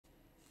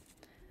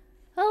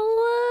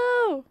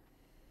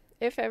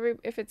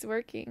if it's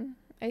working.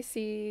 I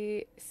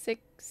see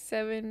 6,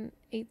 7,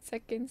 8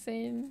 seconds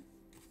in.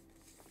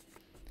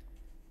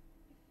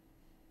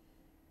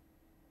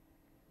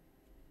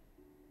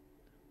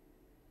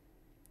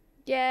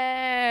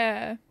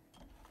 Yeah.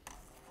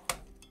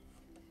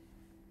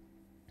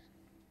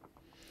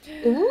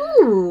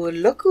 Ooh,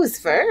 look who's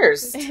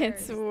first.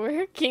 It's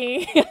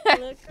working.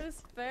 Look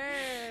who's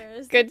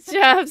first. Good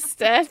job,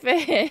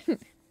 Stefan.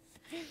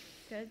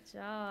 Good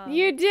job.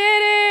 You did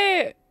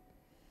it.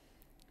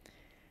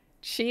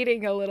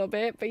 Cheating a little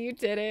bit, but you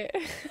did it.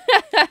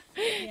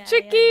 Yeah,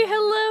 Tricky, yeah.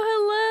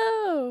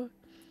 hello.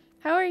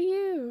 How are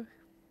you?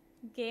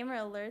 Gamer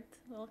alert.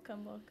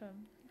 Welcome.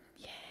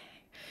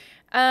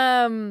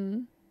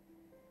 Gamer,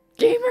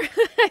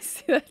 I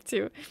see that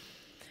too.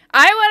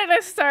 I wanted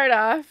to start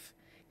off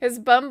because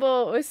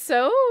Bumble was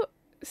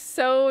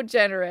so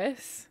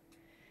generous.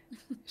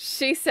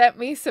 She sent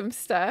me some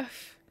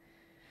stuff.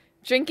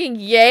 Drinking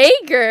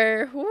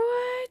Jaeger.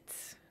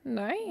 What?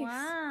 Nice.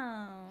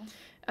 Wow.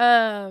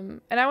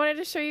 And I wanted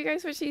to show you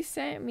guys what she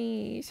sent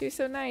me. She was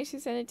so nice. She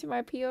sent it to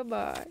my P.O.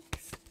 box.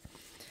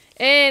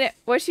 And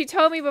what she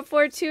told me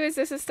before, too, is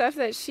this is stuff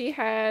that she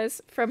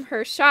has from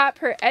her shop,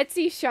 her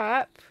Etsy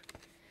shop.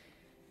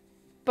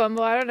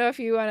 Bumble, I don't know if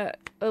you want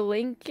to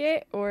link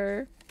it,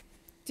 or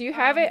do you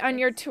have it on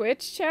your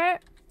Twitch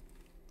chat?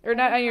 Or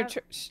not on your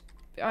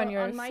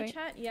on my site?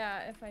 chat?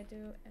 Yeah, if I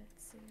do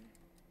Etsy.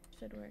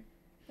 Should work.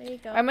 There you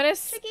go. I'm going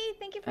to... Tricky,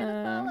 thank you for the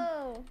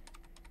follow.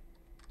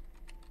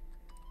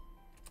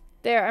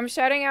 There, I'm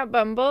shouting out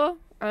Bumble,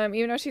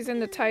 even though she's in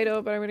the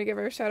title, but I'm going to give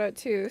her a shout out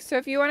too. So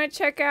if you want to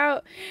check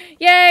out...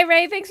 Yay,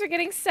 Ray, thanks for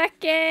getting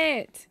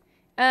second!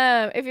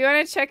 If you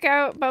want to check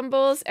out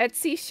Bumble's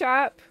Etsy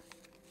shop,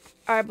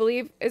 I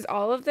believe, is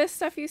all of this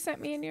stuff you sent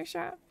me in your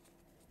shop?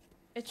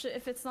 It should,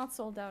 if it's not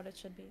sold out, it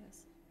should be,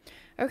 yes.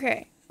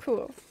 Okay,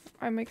 cool.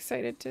 I'm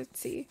excited to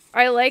see.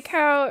 I like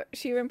how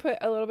she even put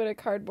a little bit of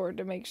cardboard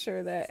to make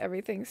sure that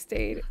everything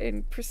stayed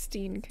in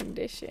pristine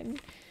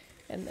condition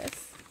in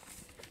this.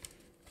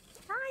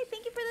 Hi,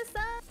 thank you for the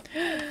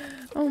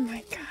sub. Oh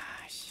my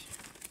gosh.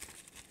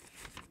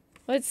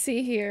 Let's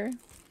see here.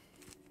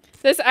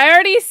 I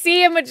already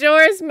see a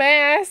Majora's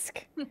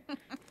Mask.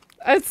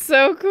 That's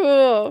so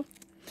cool.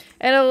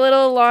 And a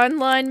little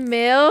Lon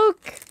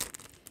milk.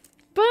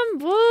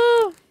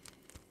 Bumble.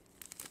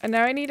 And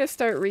now I need to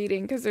start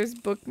reading because there's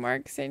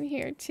bookmarks in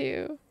here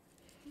too.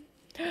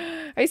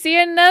 I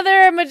see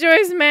another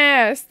Majora's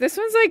Mask. This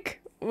one's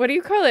like, what do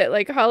you call it?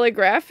 Like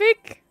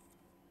holographic?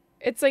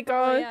 It's like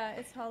all... yeah,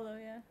 it's hollow,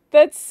 yeah.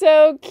 That's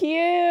so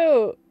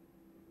cute.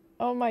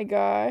 Oh my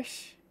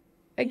gosh.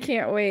 I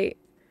can't wait.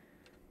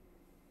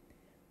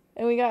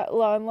 And we got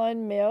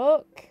Lon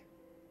milk.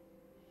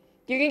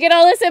 You can get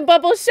all this at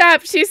Bubble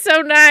Shop. She's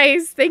so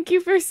nice. Thank you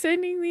for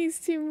sending these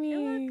to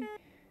me.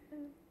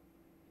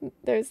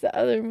 There's the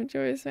other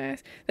Majora's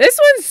Mask. This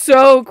one's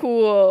so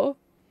cool.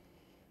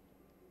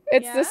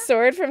 It's the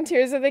sword from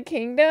Tears of the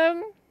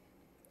Kingdom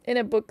in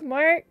a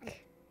bookmark.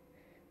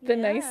 The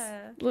nice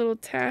little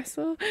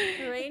tassel.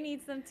 Ray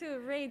needs them too.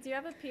 Ray, do you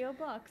have a P.O.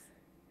 box?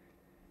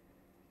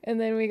 And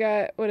then we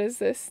got, what is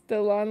this? The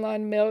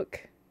Lon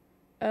milk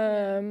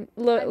I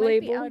label.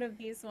 might be out of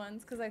these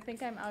ones because I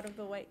think I'm out of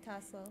the white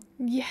tassel.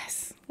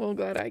 Yes. Well,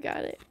 glad I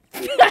got it.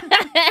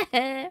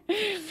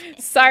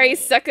 Sorry,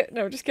 suck it.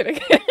 No, just kidding.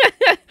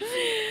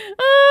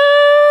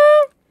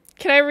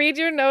 Can I read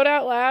your note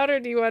out loud, or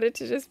do you want it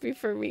to just be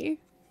for me?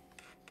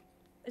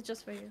 It's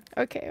just for you.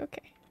 Okay.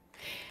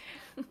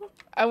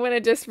 I'm going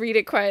to just read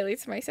it quietly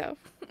to myself.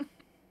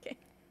 Okay.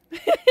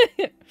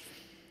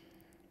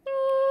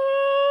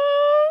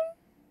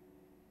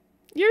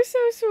 You're so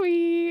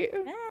sweet.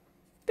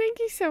 Thank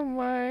you so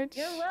much.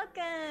 You're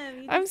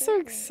welcome. I'm so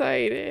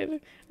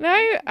excited. Now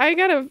I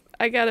got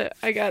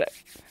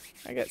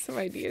some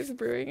ideas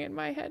brewing in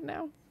my head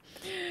now.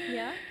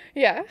 Yeah?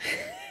 Yeah.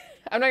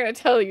 I'm not going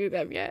to tell you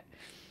them yet.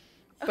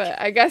 But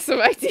I got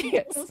some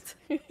ideas.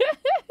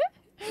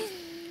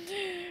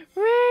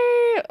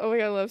 Ray! Oh my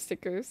god, I love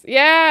stickers.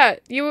 Yeah!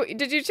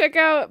 Did you check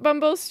out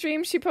Bumble's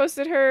stream? She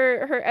posted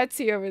her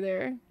Etsy over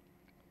there.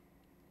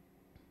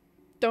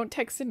 Don't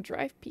text and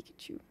drive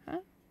Pikachu, huh?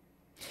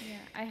 Yeah,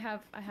 I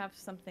have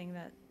something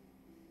that...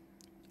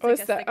 Oh,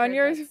 is that on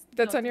your...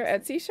 That's on your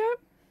Etsy shop?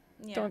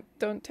 Yeah.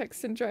 Don't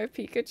text and drive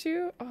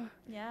Pikachu? Oh.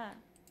 Yeah.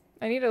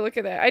 I need to look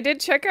at that. I did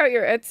check out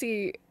your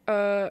Etsy,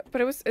 but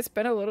it's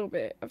been a little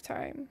bit of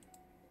time.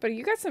 But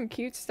you got some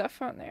cute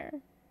stuff on there.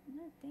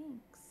 No,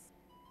 thanks.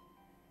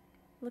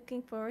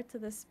 Looking forward to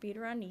the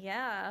speedrun?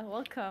 Yeah,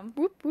 welcome.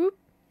 Whoop whoop.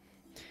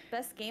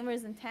 Best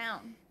gamers in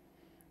town.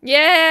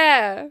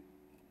 Yeah!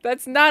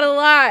 That's not a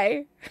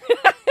lie.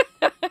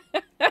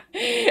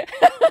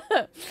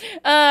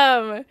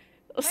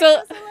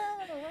 So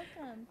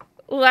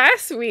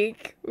last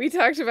week we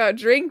talked about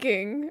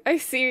drinking. I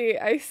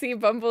see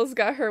Bumble's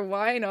got her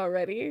wine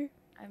already.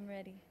 I'm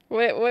ready.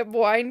 What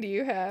wine do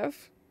you have?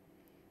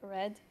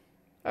 Red.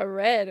 A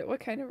red. What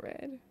kind of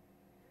red?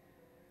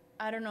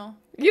 I don't know.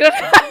 You don't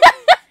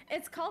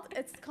It's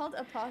called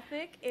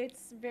Apothic.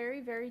 It's very,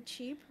 very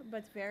cheap,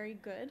 but very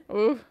good.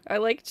 Ooh, I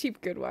like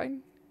cheap good wine.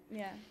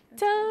 Yeah.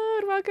 that's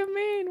Toad, welcome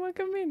in,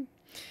 welcome in.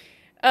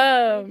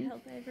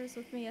 good. Played Helldivers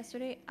with me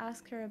yesterday.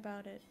 Ask her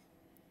about it.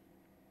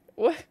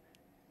 What?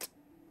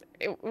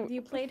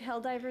 You played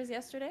Helldivers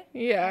yesterday?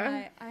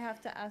 Yeah. I have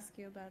to ask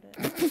you about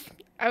it.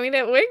 I mean,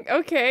 it went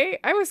okay.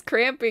 I was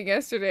cramping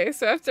yesterday,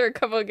 so after a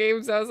couple of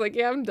games, I was like,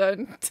 yeah, I'm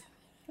done.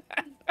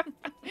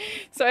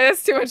 So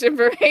that's too much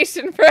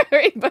information for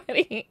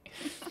everybody.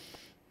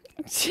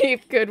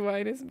 Cheap good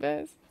wine is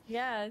best.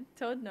 Yeah,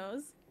 Toad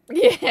knows.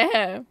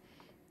 Yeah.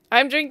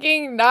 I'm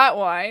drinking not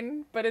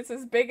wine, but it's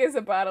as big as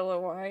a bottle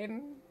of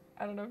wine.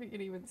 I don't know if you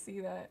can even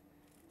see that.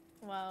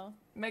 Wow.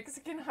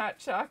 Mexican hot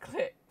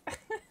chocolate.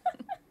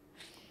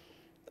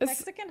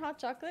 Mexican hot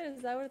chocolate?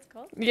 Is that what it's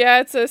called? Yeah,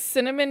 it's a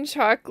cinnamon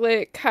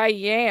chocolate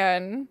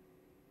cayenne.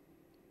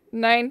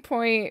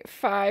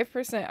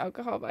 9.5%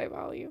 alcohol by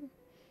volume.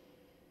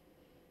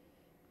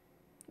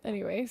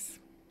 Anyways.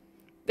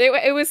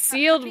 It was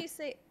sealed. How do you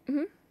say...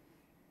 Mhm.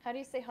 How do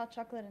you say hot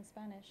chocolate in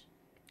Spanish?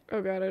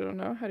 Oh god, I don't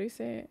know. How do you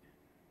say it?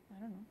 I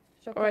don't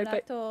know. Oh, I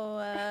thought-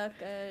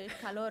 Chocolato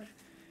calor.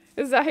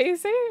 Is that how you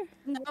say it?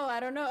 No, I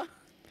don't know.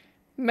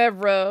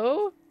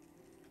 Mero.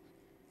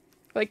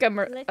 Like a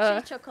Leche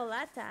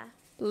chocolata.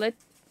 leche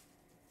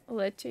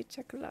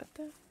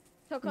chocolata.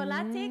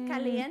 Chocolate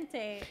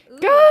caliente. Ooh.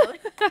 Go!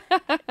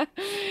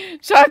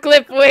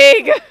 Chocolate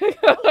wig.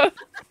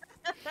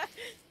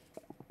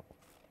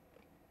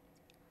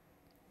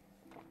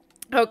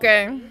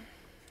 Okay.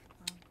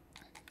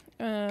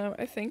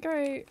 I think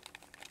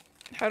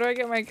how do I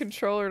get my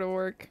controller to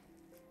work?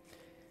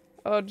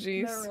 Oh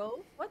jeez. Mero?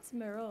 What's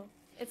Mero?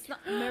 It's not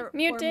Mero.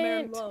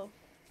 Mutant. Or Merlot.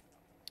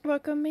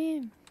 Welcome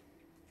in.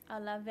 A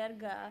la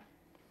verga.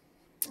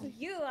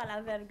 You a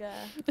la verga.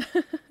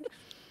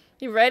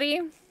 You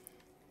ready?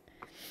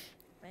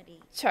 Ready.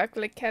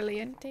 Chocolate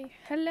caliente.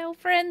 Hello,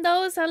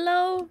 friendos.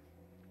 Hello.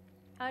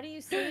 How do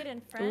you say it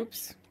in French?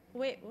 Oops.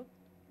 Wait. Whoop.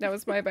 That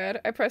was my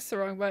bad. I pressed the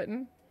wrong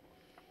button.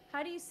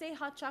 How do you say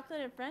hot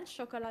chocolate in French?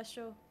 Chocolat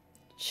chaud.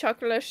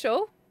 Chocolat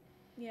chaud?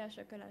 Yeah,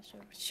 chocolat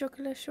chaud.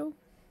 Chocolat chaud.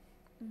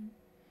 Mm.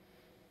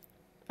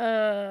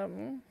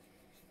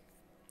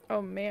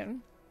 Oh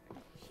man.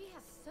 She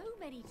has so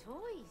many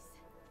toys.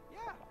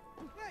 Yeah,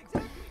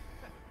 exactly.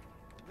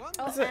 One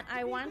Oh, Is it- and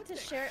I want to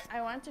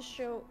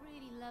show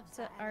Really loves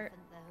So that our-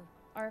 elephant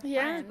though. our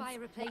Yeah. friends Buy a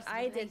what replacement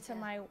I did to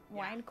later. my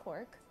wine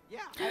cork. Yeah.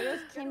 I wrote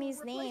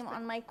Kimmy's name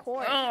on my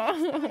cork.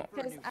 Oh.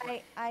 Because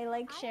I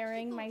like I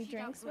sharing actually my thought she'd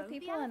drinks with outgrown the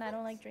people and I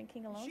don't like elephants.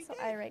 drinking alone, She so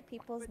did. I write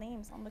people's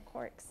names on the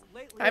corks.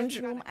 Lately, I'm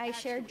she's Whom gotten I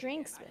share actually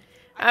drinks bad. with.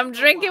 I don't I'm know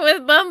drinking why.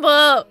 with Bumble.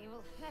 Okay,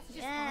 well, let's just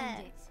Yeah.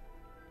 find it.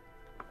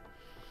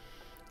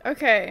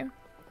 Okay.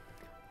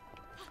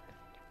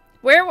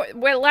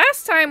 Where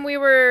last time we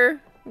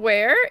were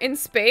where? In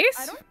space?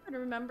 I don't even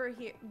remember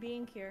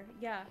being here.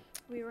 Yeah,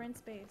 we were in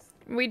space.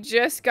 We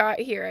just got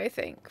here, I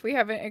think. We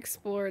haven't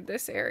explored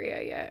this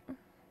area yet.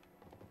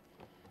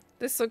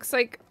 This looks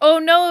like... Oh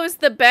no, it was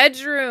the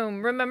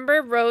bedroom.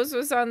 Remember Rose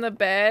was on the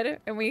bed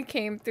and we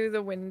came through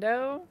the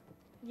window?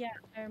 Yeah,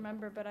 I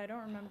remember, but I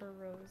don't remember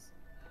Rose.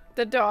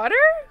 The daughter?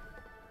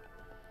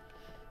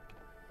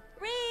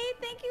 Ray,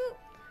 thank you.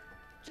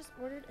 Just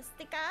ordered a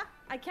sticker.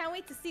 I can't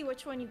wait to see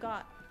which one you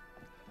got.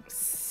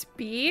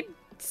 Speedy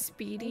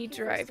Thank you for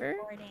driver.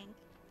 supporting.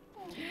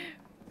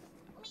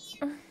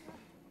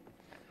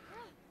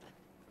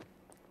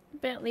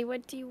 Bentley,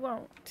 what do you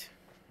want?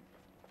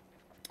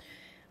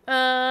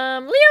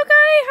 Leo guy,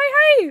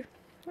 hi.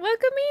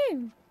 Welcome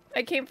in.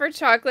 I came for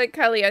chocolate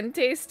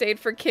caliente, stayed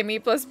for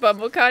Kimmy plus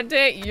Bumble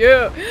content.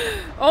 Yeah.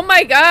 Oh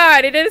my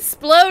god, it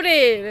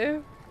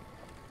exploded.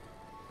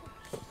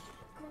 Come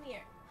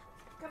here.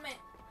 Come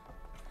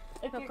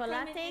in.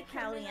 Chocolate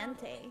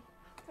caliente.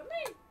 Come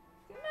in.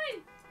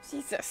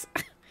 Jesus.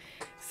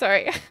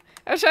 Sorry.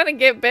 I was trying to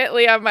get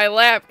Bentley on my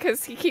lap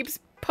because he keeps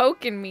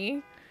poking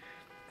me.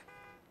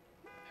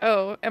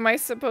 Oh, am I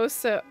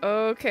supposed to?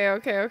 Okay.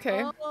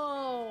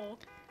 Oh,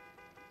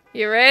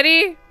 You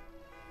ready?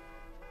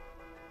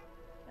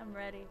 I'm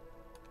ready.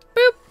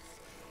 Boop.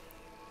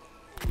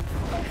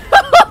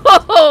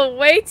 Oh,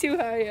 way too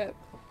high up.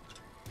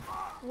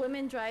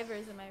 Women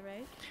drivers, am I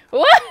right?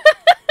 What?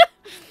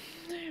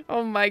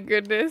 Oh my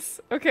goodness.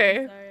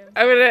 Okay.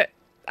 Sorry,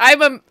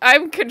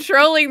 I'm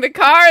controlling the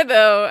car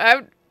though.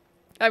 I'm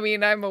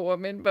a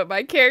woman, but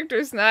my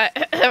character's not.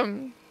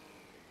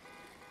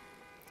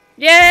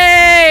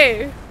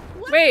 Yay!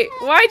 Wait,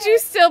 why'd you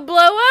still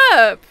blow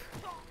up?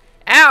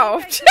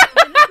 Ouch.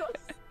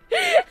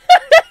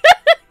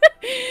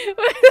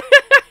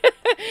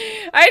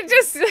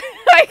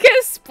 I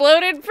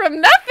exploded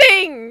from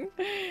nothing.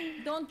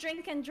 Don't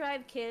drink and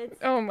drive, kids.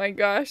 Oh my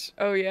gosh.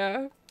 Oh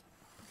yeah.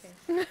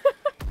 Okay.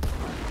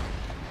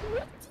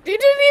 You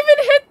didn't even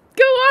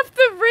go off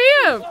the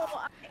ramp.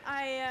 Oh,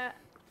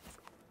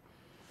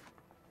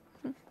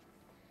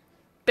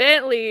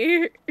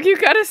 Bentley, you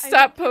gotta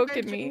stop I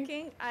poking me.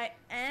 drinking. I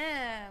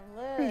am.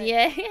 Look.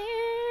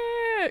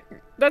 Yeah.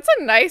 That's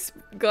a nice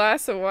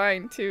glass of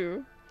wine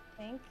too.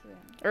 Thank you.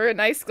 Or a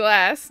nice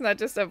glass, not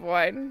just of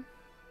wine.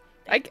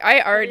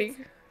 I already...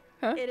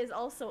 Huh? It is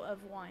also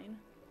of wine.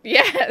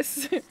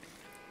 Yes!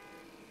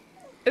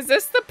 Is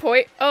this the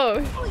point? Oh.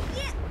 Oh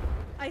yeah!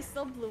 I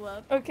still blew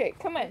up. Okay,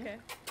 come on. Okay.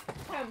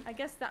 Come. I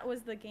guess that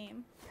was the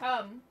game.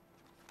 Come.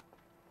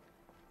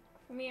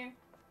 Come here.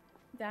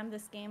 Damn,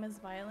 this game is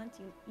violent.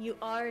 You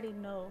already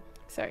know.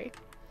 Sorry.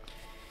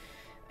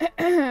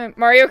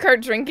 Mario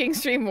Kart drinking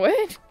stream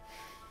what?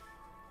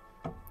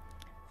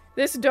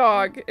 This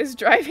dog is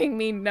driving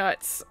me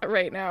nuts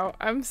right now.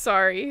 I'm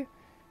sorry.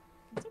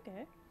 It's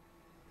okay.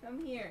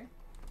 Come here.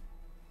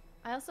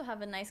 I also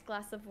have a nice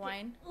glass of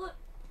wine.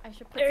 I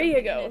should put There you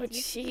something in go. it.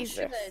 You Jesus.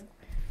 should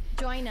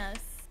join us.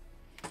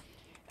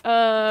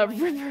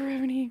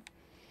 Ripperoni.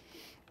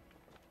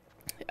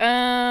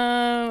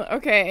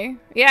 Okay.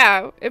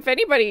 Yeah, if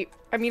anybody...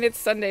 I mean, it's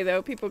Sunday,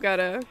 though. People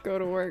gotta go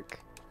to work.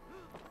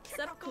 What's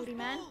up, Cootie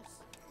Man?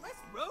 Let's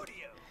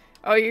rodeo.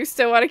 Oh, you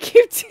still want to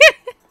keep...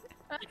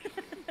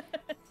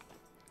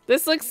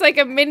 This looks like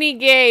a mini Hey,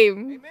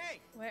 game. May.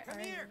 Where Come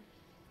are here.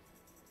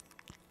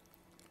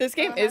 This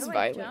game how is do I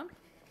violent. jump?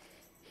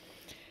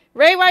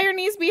 Ray, why your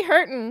knees be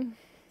hurting?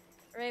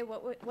 Ray,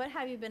 what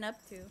have you been up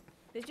to?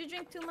 Did you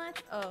drink too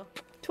much? Oh.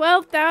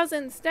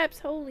 12,000 steps.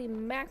 Holy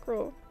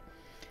mackerel.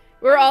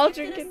 We're all Thank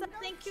you, drinking.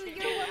 Thank you.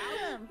 You're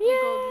welcome.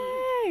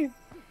 Yay!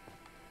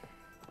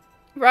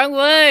 Wrong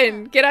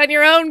one. Get on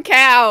your own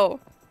cow.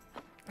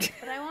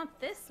 But I want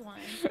this one.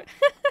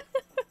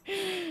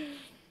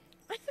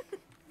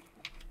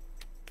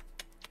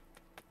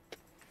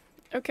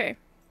 Okay.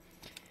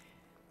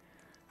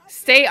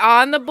 Stay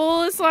on the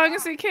bull as long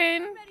as we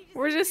can.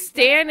 We're just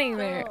standing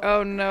there.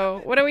 Oh no.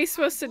 What are we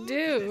supposed to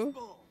do?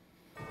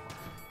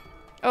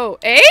 Oh,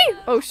 A?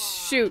 Oh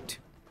shoot.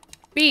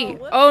 B.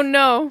 whoops. Oh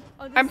no.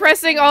 Oh, this I'm is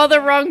pressing fun. all the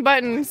wrong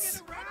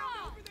buttons.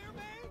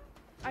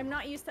 I'm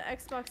not used to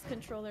Xbox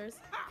controllers.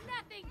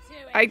 Nothing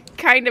to it. I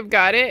kind of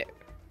got it.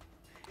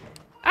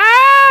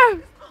 Ah!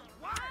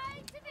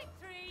 Ride to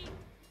victory.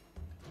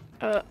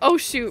 Oh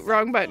shoot,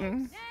 wrong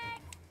button.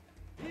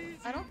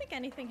 I don't think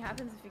anything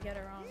happens if you get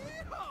it wrong.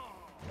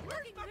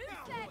 Looking loose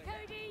there,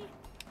 Cody.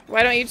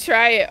 Why don't you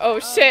try it? Oh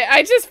shit,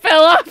 I just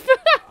fell off.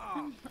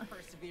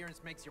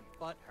 Perseverance makes your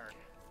butt hurt.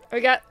 I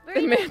got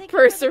Very good, thank you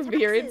for the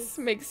perseverance taxes.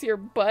 makes your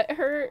butt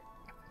hurt.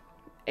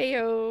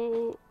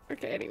 Ayo.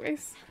 Okay,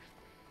 anyways.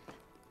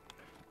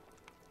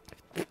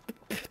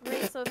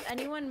 Ray, so if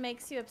anyone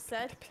makes you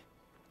upset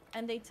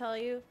and they tell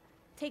you,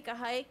 take a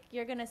hike,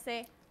 you're gonna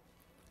say,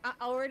 I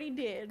already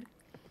did.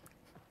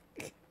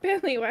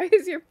 Bentley, why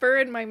is your fur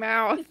in my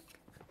mouth?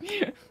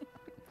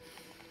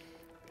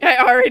 I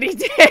already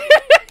did.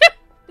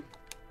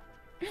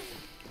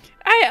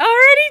 I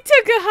already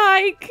took a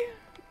hike.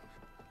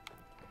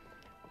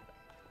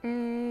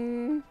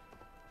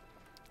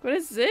 What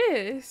is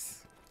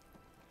this?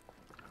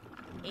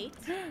 8?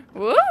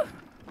 Whoa!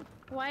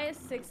 Why is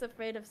 6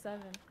 afraid of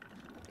 7?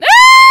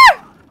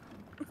 Ah!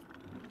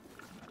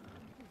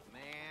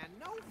 Man,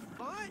 no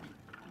fun.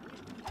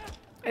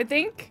 I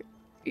think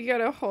you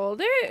gotta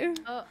hold it.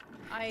 Oh,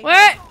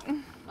 What?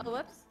 Oh,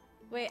 whoops.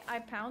 Wait, I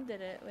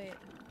pounded it. Wait.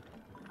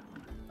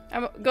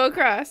 Go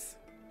across.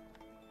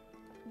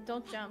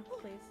 Don't jump,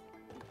 please.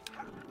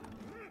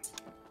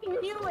 I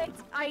knew it!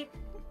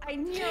 I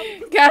knew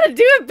it! Gotta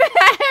do it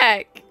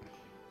back.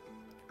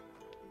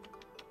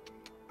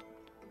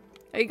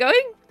 Are you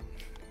going?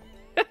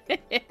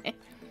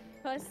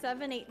 Plus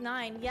 7, 8,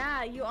 9.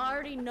 Yeah, you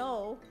already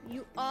know.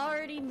 You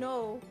already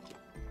know.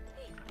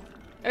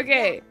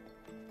 Okay.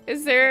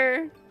 Is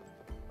there...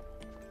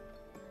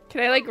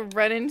 Can I like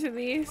run into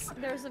these?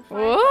 There's a 5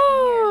 button here.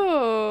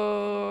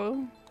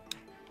 Whoa!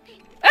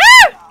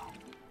 Ah!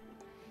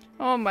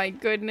 Oh my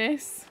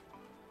goodness!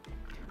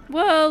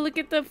 Whoa! Look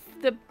at the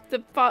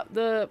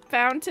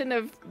fountain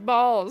of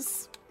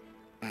balls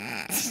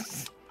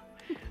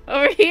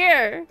over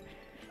here.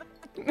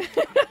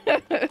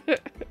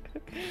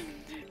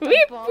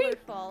 Weep, Baller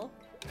weep. fall.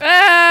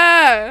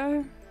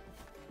 Ah!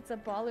 It's a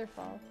baller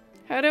fall.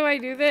 How do I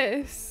do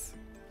this?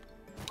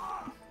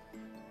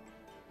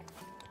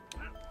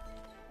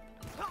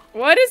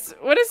 What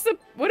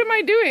am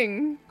I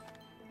doing?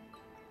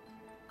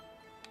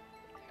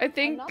 I I'm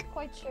think not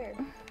quite sure.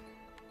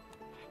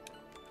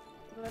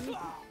 Let me...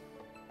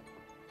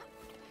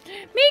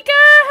 Mika,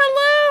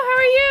 hello, how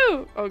are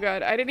you? Oh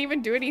god, I didn't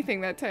even do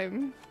anything that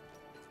time.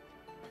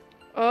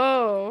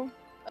 Oh.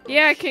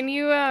 Yeah, can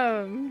you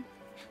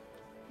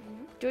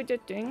do the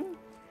thing?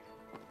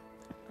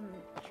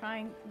 I'm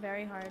trying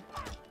very hard.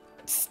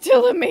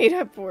 Still a made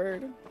up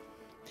word.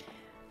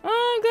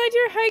 Oh, I'm glad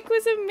your hike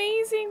was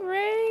amazing,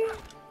 Ray.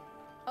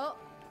 Oh.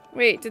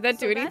 Wait, did that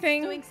So do that's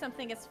anything? doing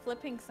something. It's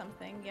flipping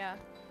something. Yeah.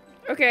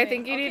 Okay, I Wait,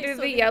 think you okay, need to do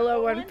so the the yellow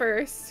yellow one one?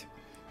 first.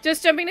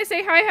 Just jumping to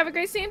say hi, have a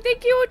great stream.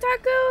 Thank you,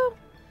 Otaku.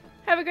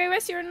 Have a great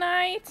rest of your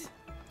night.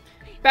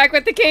 Back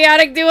with the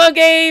chaotic duo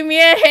game,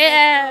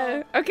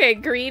 yeah. Okay,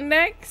 green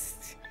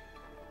next.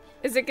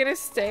 Is it gonna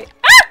stay?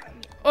 Ah!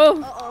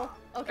 Oh. Uh-oh.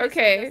 Okay, so it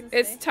Okay, doesn't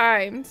it's stay.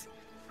 timed.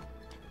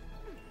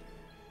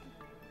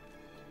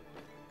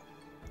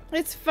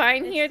 It's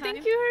fine It's here. time?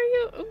 Thank you. How are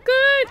you? Oh,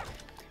 good.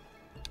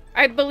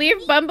 I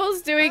believe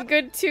Bumble's doing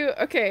good too.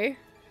 Okay.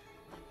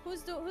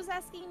 Who's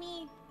asking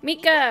me?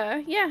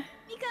 Mika, yeah.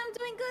 Mika, I'm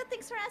doing good.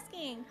 Thanks for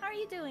asking. How are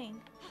you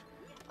doing?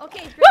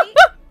 Okay, ready?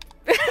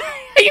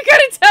 You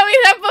gotta tell me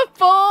that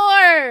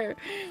before.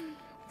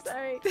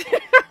 Sorry.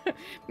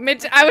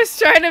 I was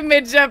trying to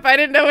mid jump. I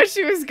didn't know where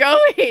she was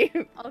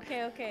going.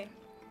 Okay, okay.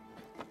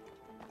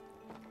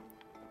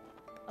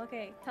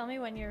 Okay, tell me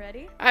when you're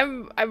ready.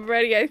 I'm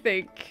ready. I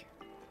think.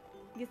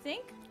 You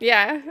think?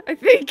 Yeah, I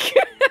think.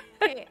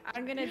 Okay,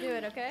 I'm gonna do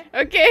it. Okay.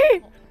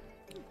 Okay.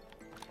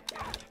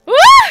 Woo!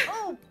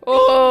 Oh.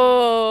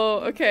 Oh.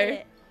 You Okay. did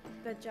it.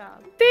 Good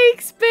job.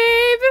 Thanks,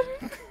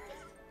 babe.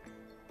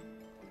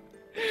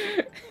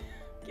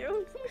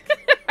 You.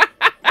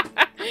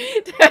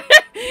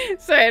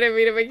 Sorry, I didn't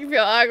mean to make you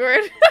feel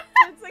awkward.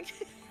 It's like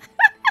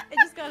I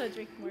just gotta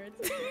drink more.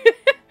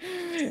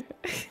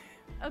 It's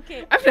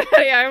okay.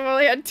 Okay. I've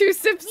only had 2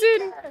 sips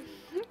in.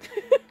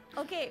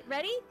 Okay,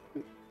 ready?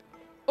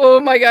 Oh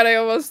my god, I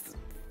almost.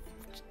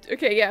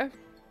 Okay, yeah.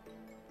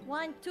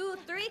 1, 2,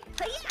 3.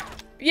 Hi-ya!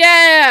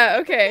 Yeah.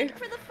 Okay.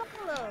 For the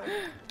follow.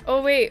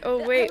 Oh wait.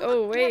 Oh wait.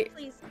 Oh wait.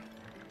 Please.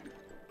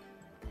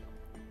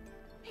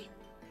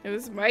 It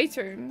was my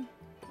turn.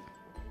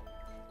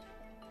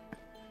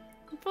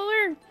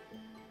 Fuller.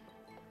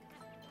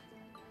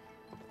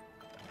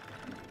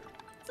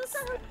 So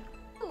sorry.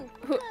 Ooh,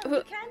 Who- we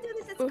who- can do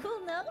this. It's who- cool,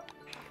 no?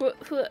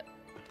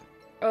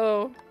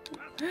 Oh.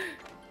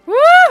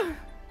 Woo!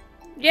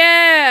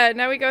 Yeah!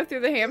 Now we go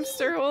through the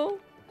hamster hole.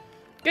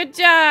 Good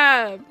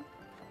job!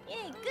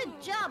 Yay,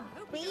 good job,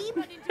 babe.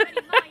 Run into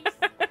any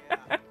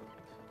mice.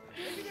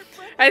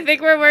 I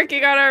think we're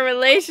working on our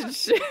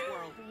relationship.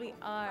 We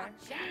are.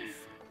 Chance.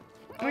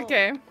 Oh,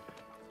 Okay. What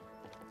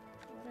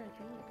are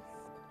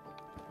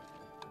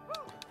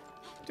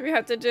these? Do we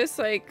have to just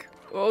like...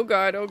 Oh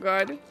god, oh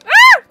god.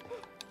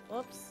 Ah!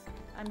 Oops,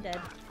 I'm dead.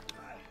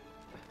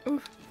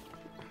 Oof.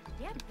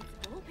 Yep,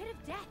 it's a ball pit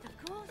of death,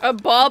 of course. A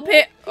ball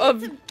pit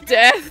of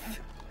death.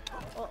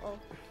 Uh-oh.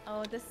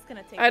 Oh, this is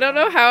gonna take I don't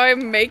know how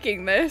I'm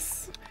making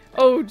this.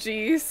 Oh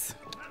jeez.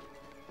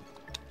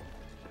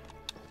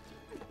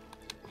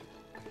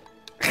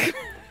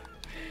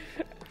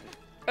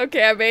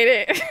 Okay, I made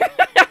it.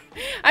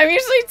 I'm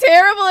usually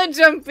terrible at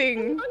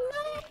jumping.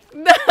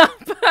 No,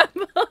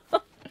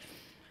 Bubble.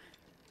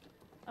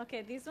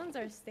 Okay, these ones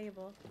are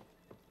stable.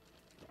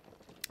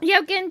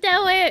 You can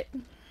do it.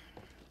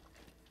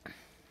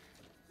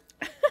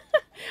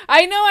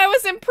 I know, I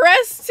was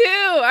impressed too.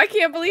 I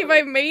can't believe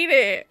I made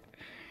it.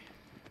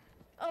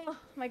 Oh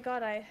my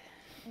god, I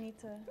need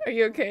to. Are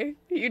you okay?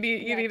 You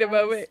Yeah, need a guys.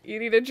 moment. You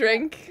need a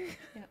drink.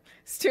 Yep.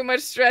 It's too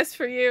much stress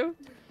for you.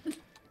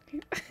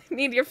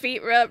 Need your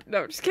feet rubbed.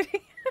 No, I'm just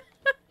kidding.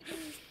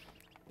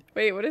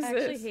 Wait, what is I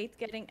actually this? hate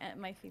getting at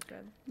my feet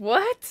rubbed.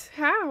 What?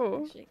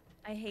 How? Actually,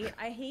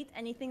 I hate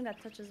anything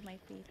that touches my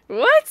feet.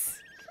 What?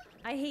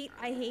 I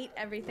hate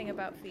everything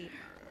about feet.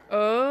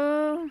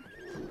 Oh.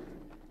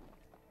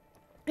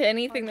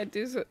 Anything that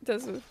does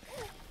with.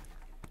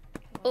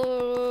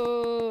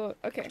 Oh.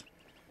 Okay.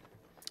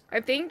 I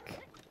think.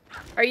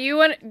 Do you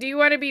want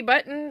to be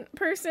button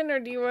person or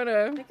do you want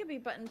to? I could be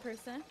button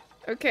person.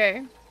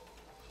 Okay.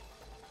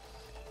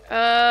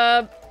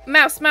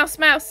 Mouse.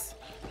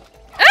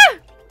 Ah!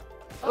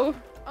 Oh.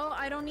 Oh,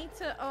 I don't need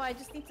to. Oh, I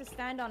just need to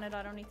stand on it.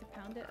 I don't need to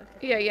pound it.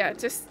 Okay. Yeah.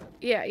 Just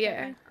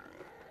yeah.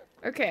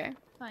 Okay.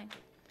 Fine.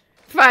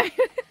 Fine.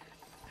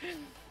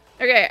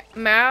 Okay.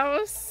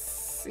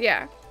 Mouse.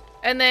 Yeah.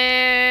 And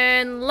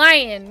then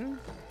lion.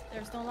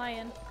 There's no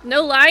lion.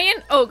 No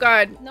lion? Oh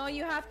god. No,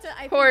 you have to.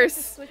 I Horse.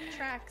 think you have to switch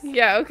tracks.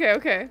 Yeah.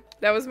 Okay.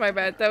 That was my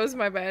bad.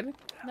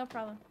 No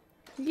problem.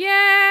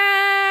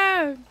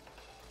 Yeah.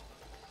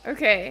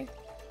 Okay.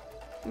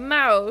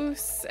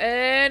 Mouse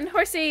and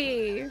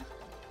horsey.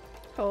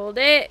 Hold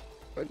it.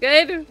 We're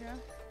good.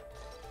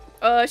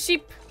 Yeah.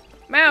 Sheep.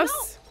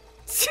 Mouse.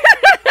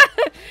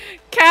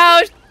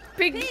 Cow.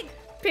 Pig.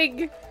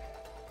 Bear.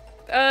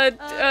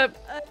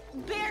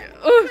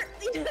 Oh.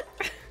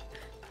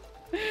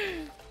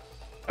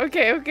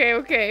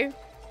 Okay.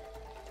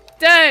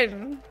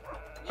 Done.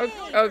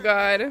 Oh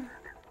god.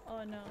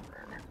 Oh no.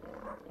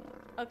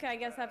 Okay, I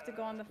guess I have to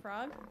go on the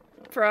frog.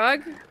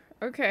 Frog?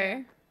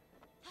 Okay.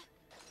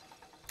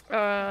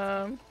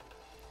 Then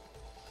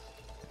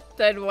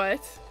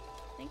what?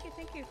 Thank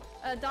you.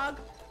 Dog.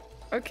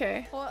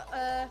 Okay.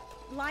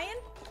 Lion.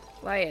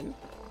 Lion.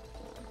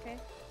 Okay.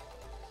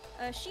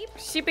 Sheep.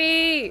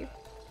 Sheepy!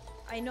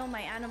 I know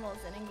my animals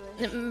in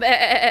English.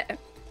 Meh.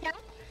 Yeah.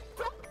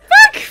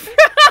 Fuck!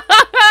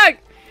 Frog!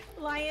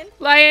 Lion.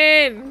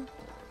 Lion!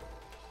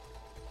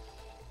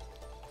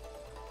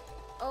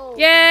 Oh.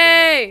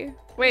 Yay!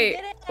 Wait,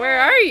 did it. where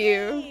are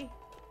you? Yay.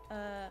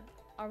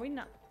 Are we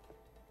not?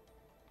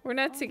 We're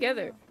not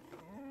together.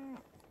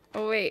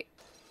 Oh, wait.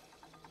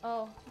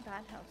 Oh,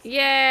 that helps.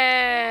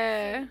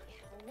 Yeah!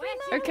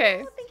 Okay,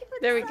 Thank you for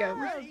there the we go.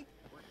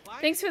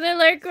 sub. Thanks for the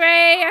alert,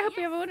 Gray. I hope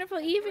you have a wonderful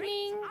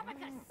evening.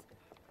 Abacus.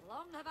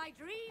 Long have I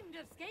dreamed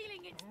of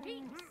scaling its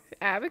peaks.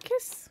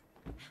 Abacus?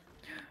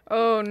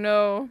 Oh,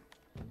 no.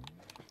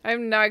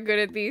 I'm not good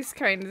at these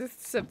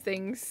kinds of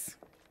things.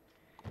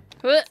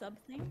 Huh. Sub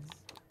things.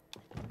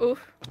 Oh,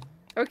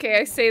 okay,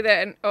 I say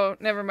that and oh,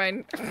 never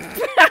mind.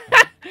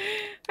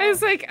 I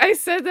was like, I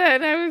said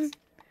that and I was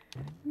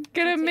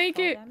gonna make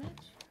it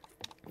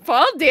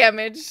fall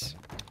damage.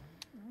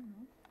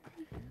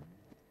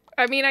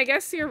 I mean, I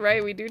guess you're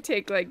right. We do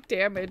take like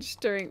damage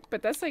during,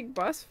 but that's like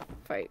boss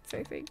fights,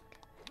 I think.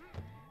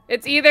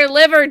 It's either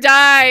live or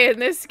die in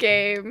this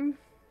game.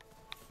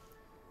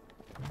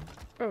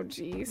 Oh,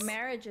 jeez.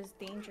 Marriage is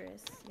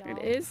dangerous, y'all.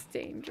 It is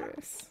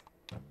dangerous.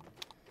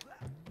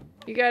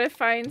 You gotta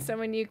find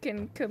someone you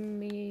can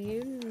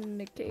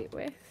communicate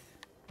with.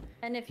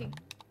 And if you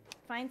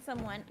find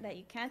someone that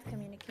you can't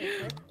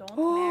communicate with, don't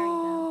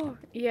Oh,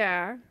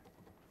 yeah.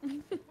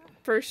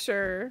 For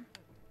sure.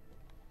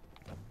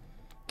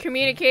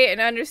 Communicate and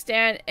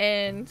understand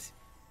and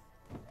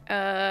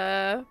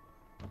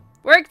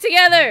work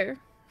together.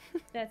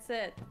 That's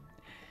it.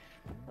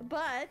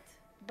 But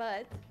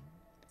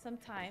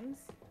sometimes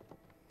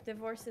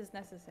divorce is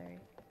necessary.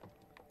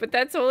 But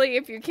that's only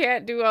if you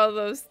can't do all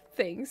those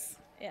things.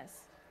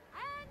 Yes.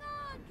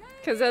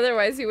 Because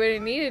otherwise you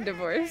wouldn't need a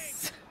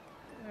divorce.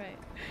 Right.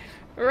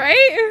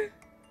 Right?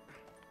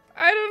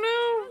 I don't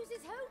know.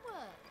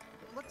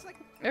 Looks like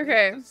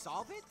Okay.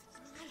 solve it.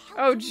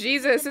 Oh,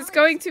 Jesus. It's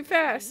going too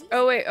fast.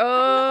 Oh, wait.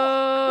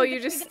 Oh, you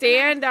just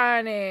stand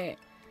on it.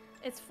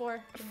 It's 4.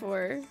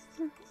 4.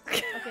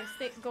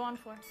 Okay, go on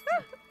 4.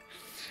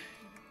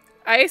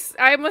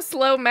 I'm a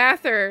slow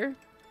mather.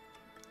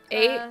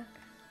 8.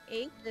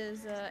 8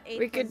 is 8.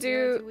 We could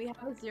zero. do. Do we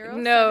have a 0?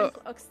 No.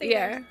 7? Stay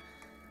Yeah. there.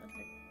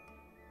 Okay.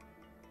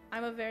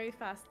 I'm a very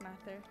fast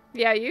mather.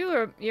 Yeah,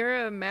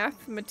 you're a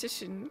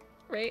mathematician,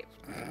 right?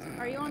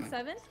 Are you on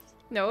 7?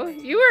 No,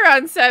 you were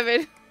on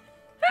 7.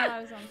 No,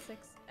 I was on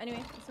 6.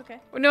 Anyway, it's okay.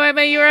 No, I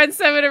meant you were on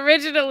 7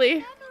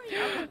 originally.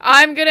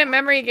 I'm good at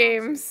memory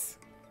games.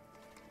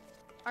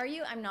 Are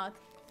you? I'm not.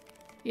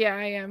 Yeah,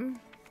 I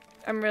am.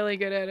 I'm really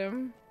good at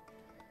them.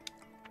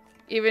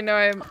 Even though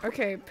I'm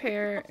okay,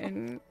 pair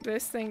and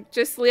this thing.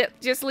 Just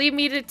leave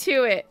me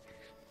to it.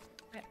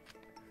 Okay.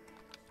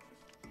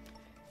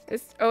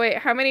 Oh wait,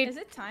 how many? Is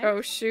it time?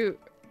 Oh shoot.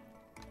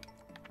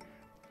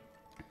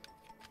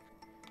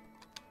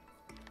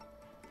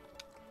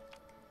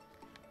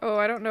 Oh,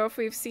 I don't know if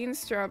we've seen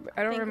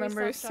I don't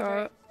remember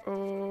saw.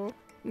 Oh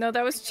no,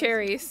 that was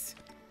cherries.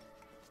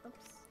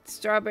 Oops.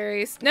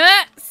 Strawberries. No,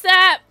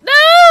 stop! No,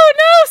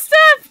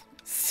 stop!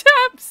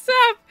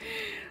 Stop!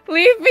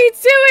 Leave me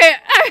to it.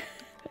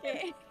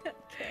 Okay.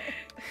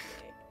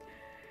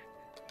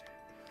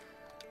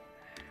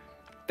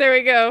 There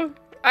we go.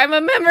 I'm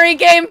a memory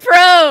game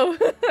pro.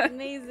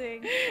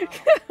 Amazing.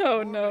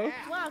 Oh no.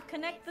 Wow,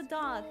 connect the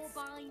dots.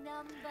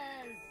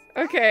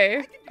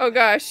 Okay. Oh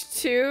gosh,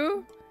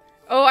 2.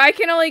 Oh, I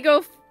can only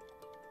go.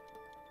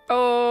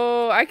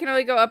 I can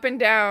only go up and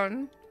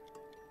down.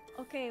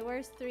 Okay,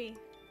 where's 3?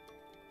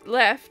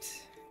 Left.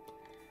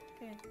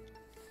 Okay.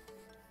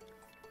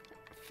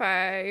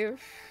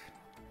 5.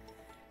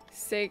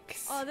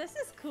 6. Oh, this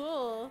is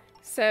cool.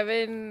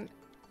 7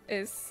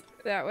 is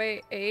that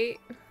way. 8.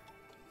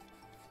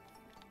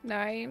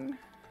 9.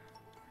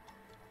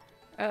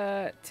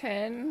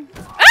 10.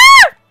 Ah!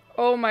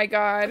 Oh my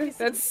god,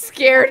 that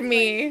scared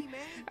me.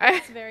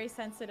 It's very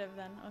sensitive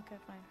then. Okay,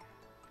 fine.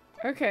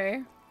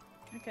 Okay.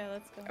 Okay,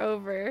 let's go.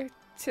 Over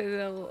to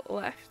the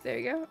left. There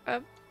you go.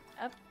 Up.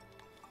 Up.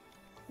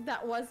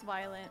 That was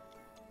violent.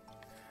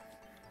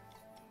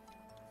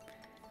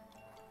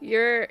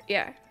 Yeah.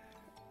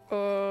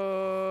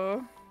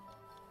 Oh.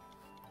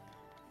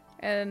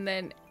 And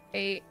then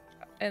 8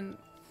 and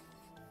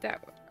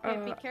that.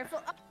 Okay, be careful.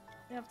 Up.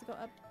 You have to go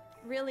up.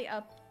 Really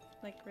up.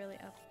 Like, really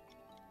up.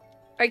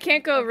 I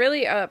can't go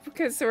really up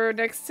because we're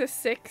next to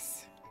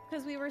 6.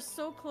 Because we were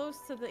so close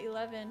to the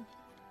 11.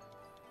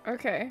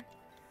 Okay.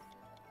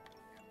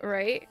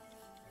 Right.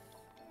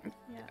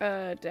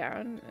 Yeah.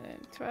 Down.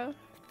 12,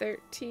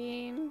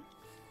 13,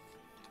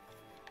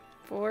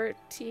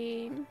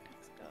 14.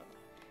 Let's go.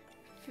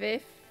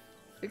 5.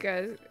 We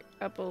got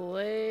up a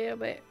little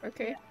bit.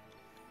 Okay.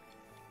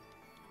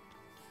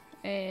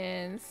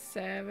 And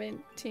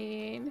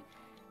 17,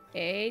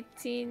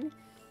 18,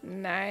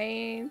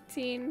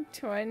 19,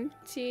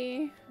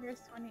 20.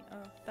 Here's 20. Oh,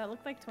 that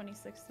looked like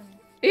 26 to me.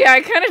 Yeah,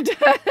 it kind of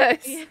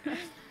does.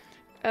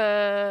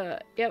 Yeah.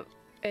 Yep.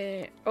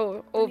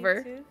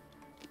 Over. 22.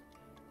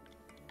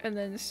 And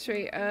then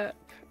straight up.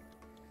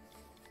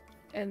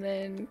 And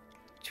then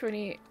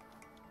 20.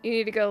 You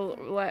need to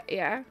go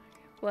yeah.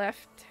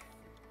 Left.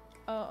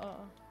 Oh.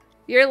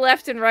 You're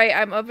left and right.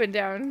 I'm up and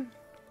down.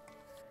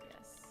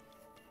 Yes.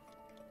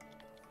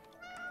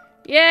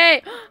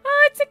 Yay!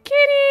 Oh, it's a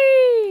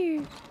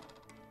kitty!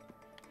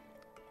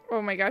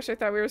 Oh my gosh, I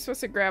thought we were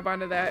supposed to grab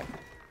onto that.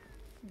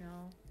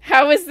 No.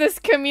 How is this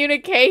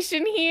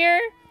communication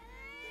here?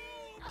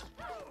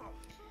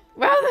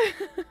 Wow.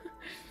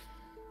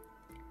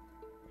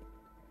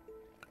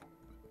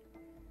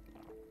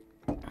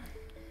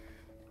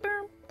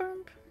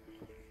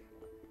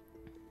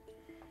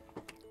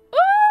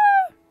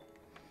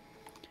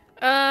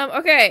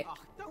 Okay. Oh,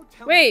 don't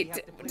tell me we Wait,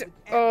 have to put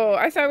Oh,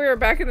 I thought we were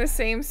back in the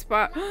same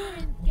spot.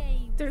 Labyrinth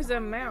games. There's a Oh,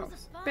 mouse.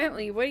 those are fun.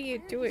 Bentley, what are you Why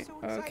are you doing? so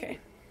Oh, okay. excited?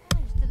 I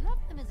used to love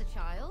them as a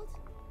child.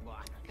 Well,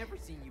 I've never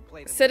seen you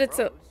play them Said it's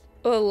a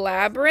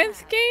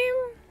labyrinth game?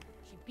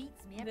 She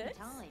beats me every This?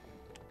 time.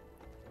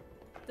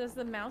 Does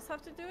the mouse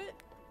have to do it?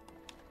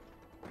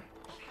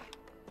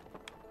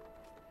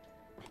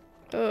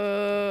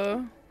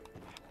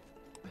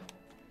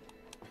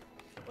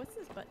 What's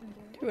this button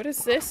do? What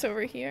is this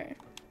over here?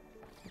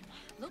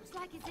 Looks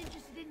like it's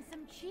interested in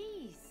some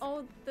cheese.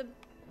 Oh,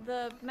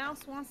 the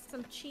mouse wants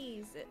some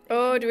cheese. It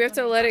Oh, do we have moves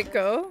to when let does it this.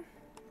 go?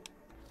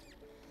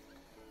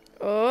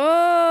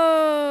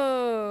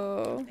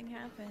 Oh. Something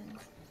happens.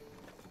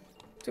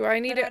 Do I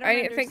need But to? I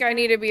I don't think I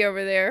need to be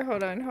over there.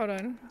 Hold on, hold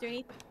on. Do you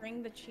need to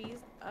bring the cheese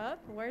up?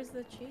 Where's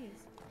the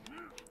cheese?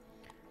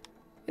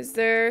 Is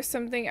there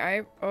something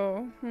I...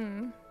 Oh,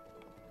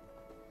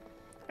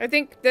 I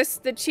think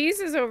the cheese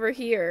is over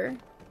here.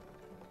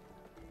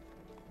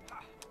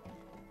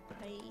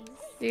 Cheese.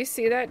 Do you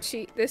see that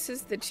cheese? This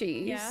is the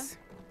cheese. Yeah.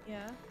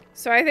 Yeah.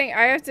 So I think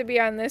I have to be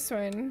on this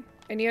one,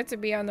 and you have to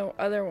be on the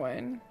other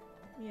one.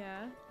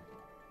 Yeah.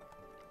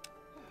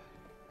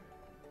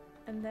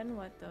 And then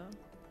what though?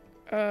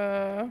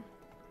 Oh,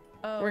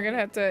 We're gonna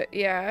wait. have to,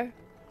 yeah,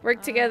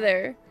 work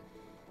together.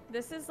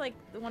 This is like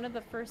one of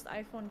the first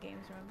iPhone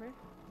games, remember?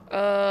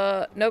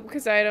 Nope,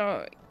 because I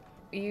don't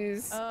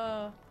use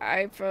Oh,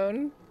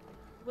 iPhone.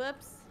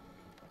 whoops.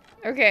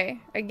 Okay,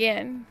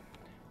 again.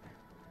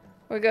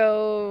 We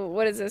go,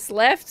 what is this,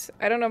 left?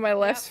 I don't know my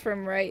lefts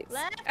from rights.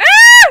 Left.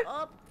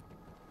 Ah! Up.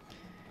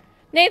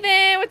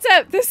 Nathan, what's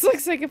up? This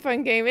looks like a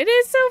fun game. It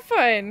is so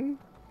fun.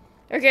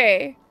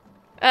 Okay.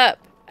 Up,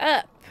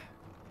 up.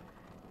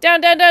 Down,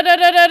 down, down, down,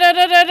 down, down, down,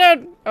 down, down,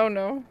 down. Oh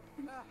no.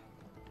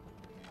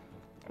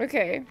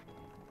 Okay.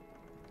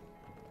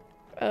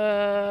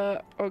 Oh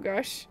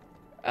gosh.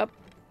 Up,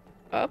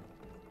 up,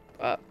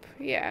 up.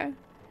 Yeah.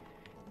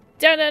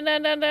 Down, down,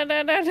 down, down, down,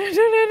 down, down, down,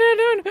 down,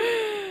 down,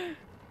 down.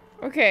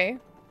 Okay.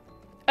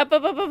 Up,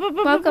 up, up, up, up,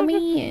 up. Welcome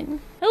in.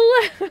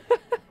 Hello. Python.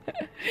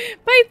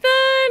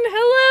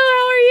 Hello.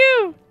 How are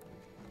you?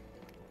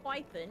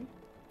 Python.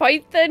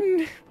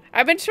 Python.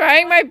 I've been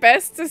trying my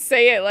best to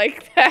say it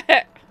like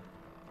that.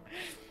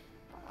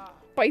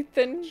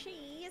 Python.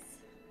 Cheese.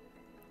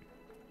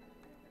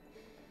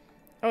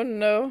 Oh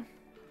no.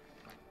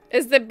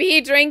 Is the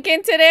bee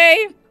drinking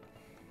today?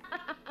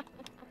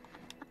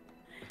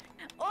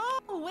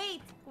 Oh,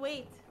 wait,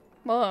 wait.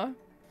 Ma.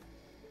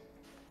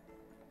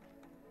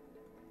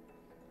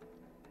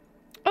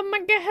 Oh my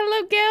god,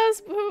 hello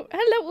girls.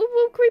 Hello, woo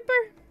woo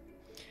creeper.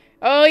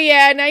 Oh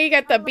yeah, now you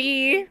got the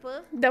bee.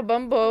 Creeper. The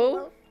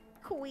bumbo.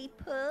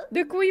 Creeper.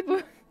 The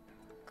creeper.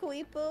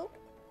 Creeper.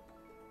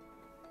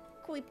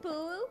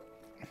 Creeper.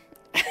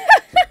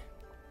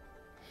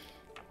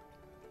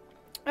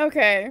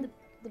 Okay.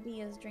 The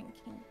bee is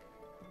drinking.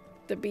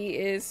 The bee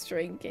is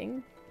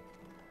drinking.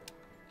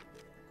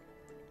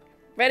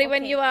 Ready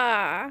when Okay. you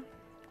are.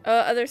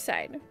 Other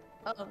side.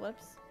 Oh,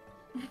 whoops.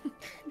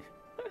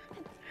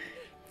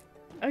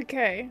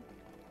 Okay.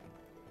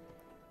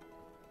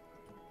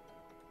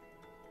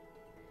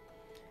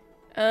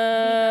 Bee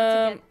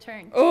about to get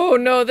turned. Oh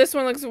no, this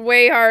one looks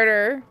way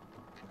harder.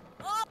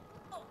 Oh,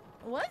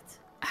 what?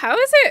 How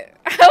is it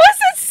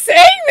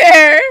staying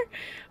there?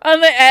 On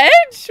the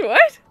edge?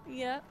 What?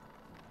 Yeah.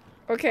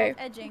 Okay.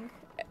 Edging.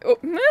 Oh,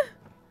 huh?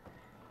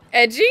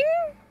 Edging?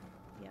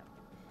 Yep.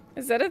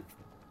 Is that a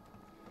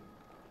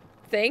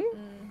thing?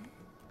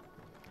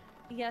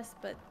 Yes,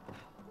 but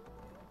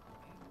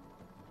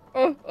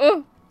Oh,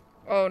 oh.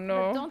 Oh but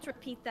no. don't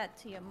repeat that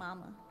to your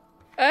mama.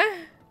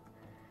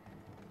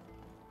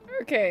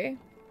 Okay.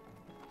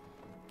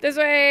 This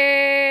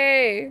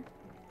way.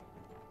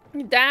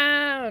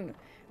 Down.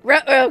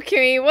 Ruh-oh,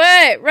 Kimmy,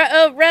 what?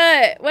 Ruh-oh,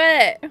 rut.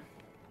 What?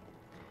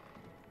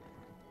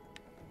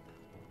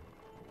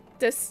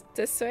 This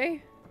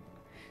way?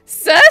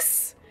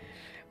 Sus?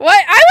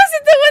 What? I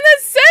wasn't the one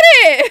that said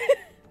it!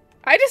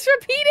 I just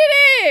repeated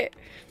it!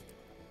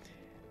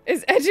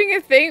 Is edging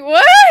a thing?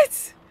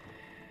 What?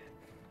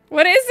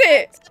 What is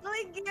it?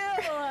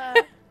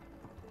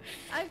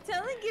 I'm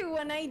telling you,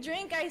 when I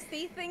drink, I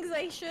say things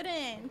I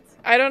shouldn't.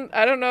 I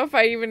don't know if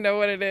I even know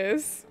what it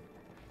is.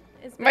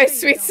 It's My better you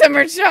sweet don't.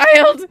 summer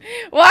child.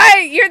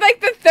 Why? You're like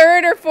the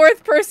third or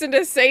fourth person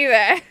to say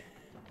that.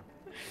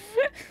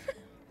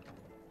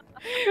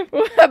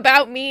 What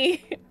about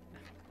me?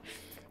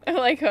 I'm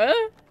like, huh?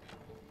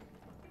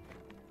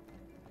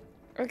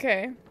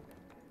 Okay.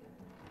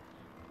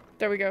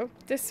 There we go.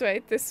 This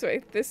way, this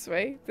way, this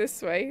way,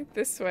 this way,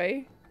 this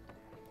way.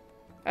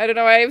 I don't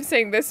know why I'm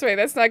saying this way.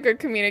 That's not good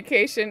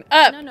communication.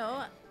 Up!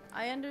 No,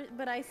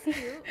 but I see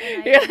you.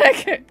 And I You're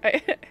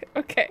like,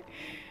 okay.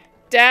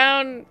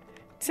 Down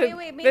to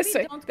wait, maybe this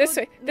way, don't this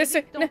go, way, this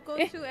way. maybe Don't No,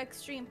 go eh. too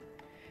extreme.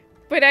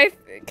 But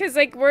cause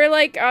like we're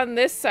like on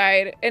this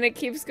side and it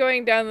keeps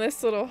going down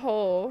this little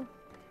hole.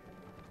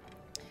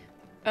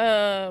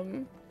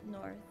 North.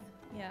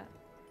 Yeah.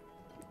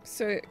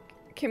 So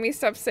can we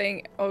stop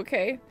saying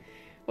okay?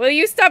 Will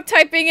you stop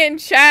typing in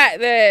chat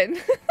then?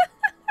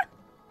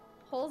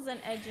 Holes and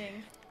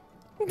edging.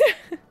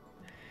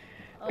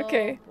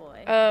 Okay. Oh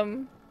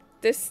boy.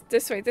 This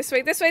way.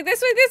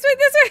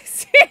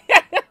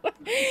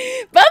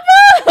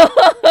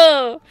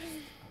 Bubble!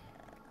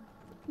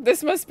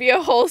 This must be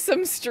a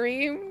wholesome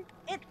stream.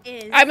 It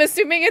is. I'm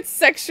assuming it's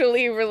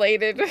sexually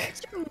related.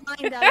 Get your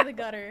mind out of the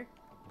gutter.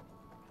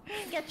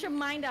 Get your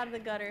mind out of the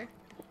gutter.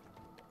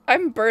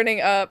 I'm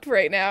burning up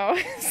right now.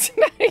 It's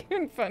not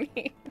even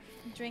funny.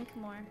 Drink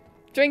more.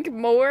 Drink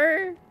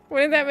more?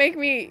 Wouldn't that make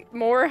me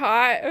more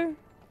hot?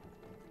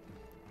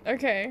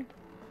 Okay.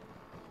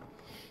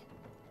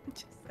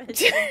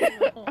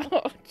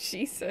 Oh,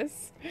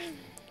 Jesus.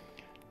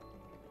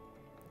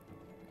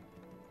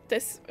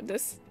 This.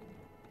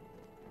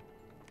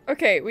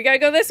 Okay, we gotta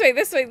go this way.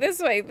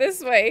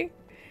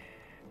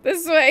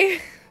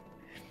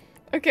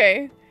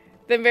 Okay.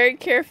 Then very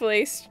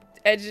carefully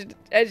edge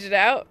it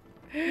out.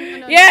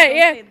 No,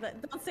 Yeah.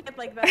 Don't say it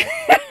like that.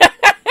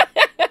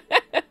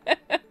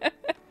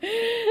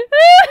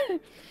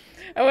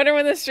 I wonder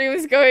when the stream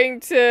is going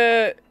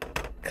to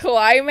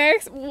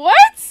climax.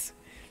 What?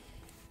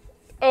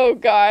 Oh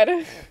God.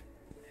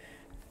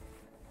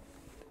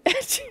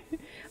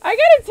 I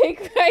gotta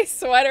take my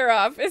sweater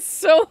off. It's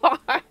so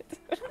hot.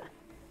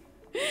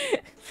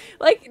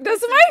 Like,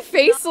 does my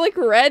face look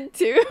red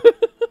too?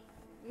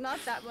 Not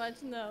that much,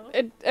 no.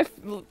 It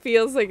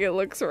feels like it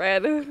looks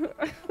red.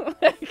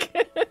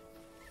 Like,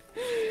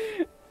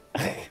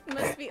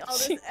 Must be all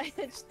this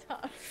edge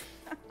stuff.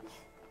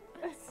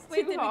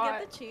 Wait, did we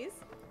get the cheese?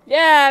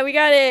 Yeah, we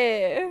got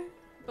it.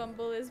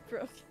 Bumble is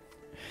broken.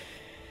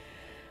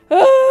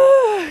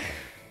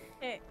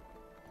 Hey,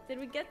 did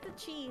we get the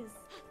cheese?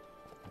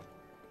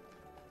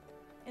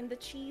 In the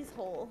cheese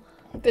hole.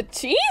 The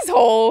cheese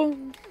hole?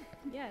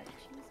 Yeah,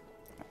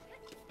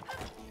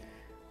 cheese.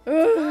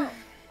 Ugh.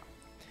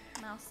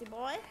 Mousy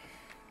boy.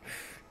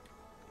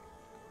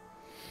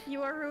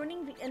 You are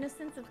ruining the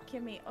innocence of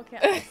Kimmy. Okay,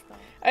 I'll stop.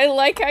 I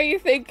like how you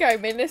think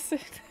I'm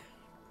innocent.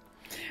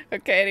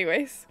 Okay,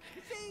 anyways.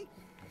 See?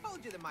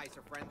 Told you the mice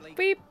are friendly.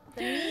 Beep.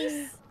 The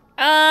niece?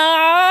 Can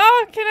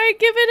I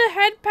give it a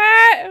head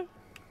pat?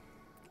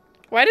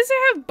 Why does it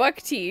have buck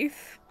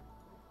teeth?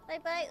 Bye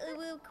bye,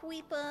 Uwu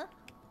Kweepa.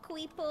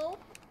 Kweepo.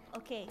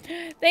 Okay.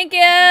 Thank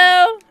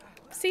you!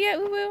 See ya,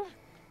 Uwu.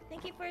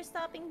 Thank you for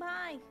stopping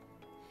by.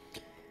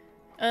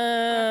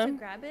 To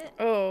grab it?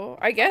 Oh,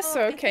 I guess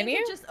so. I Can think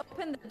you? it just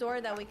open the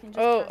door that we can just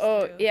Oh,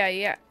 pass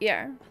through.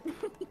 yeah.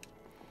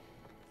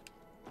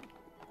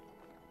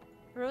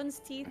 Rowan's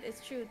teeth,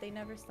 it's true, they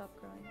never stop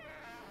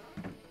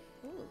growing.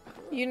 Ooh,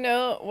 cool. You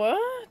know what?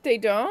 They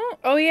don't?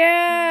 Oh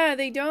yeah,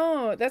 they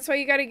don't. That's why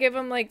you gotta give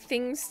them like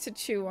things to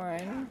chew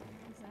on.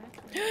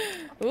 Exactly.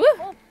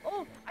 Ooh.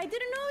 Oh, I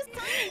didn't know it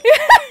was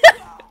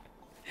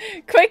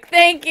tiny! Quick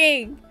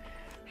thinking.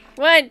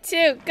 1,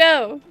 2,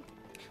 go.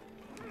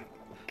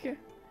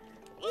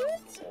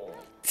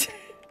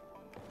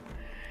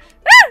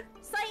 Ah!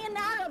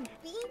 Sayonara,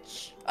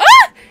 beach!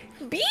 Ah!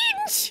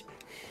 Beach!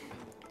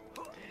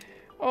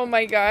 Oh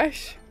my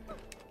gosh.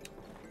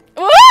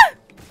 Ah!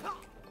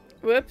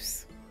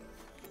 Whoops.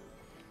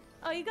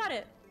 Oh, you got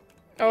it.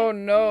 Oh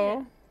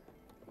no.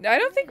 I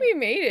don't think we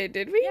made it,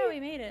 did we? Yeah, we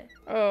made it.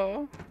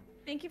 Oh.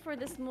 Thank you for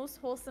this most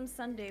wholesome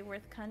Sunday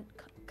worth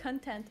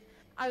content.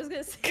 I was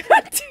gonna say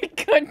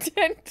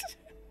Content.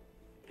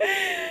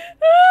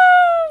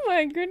 Oh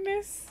my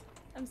goodness.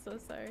 I'm so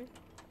sorry.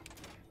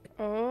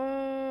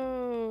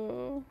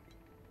 Oh.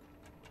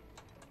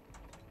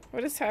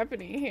 What is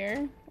happening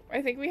here?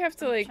 I think we have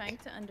to I'm trying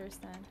to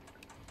understand.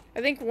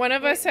 I think one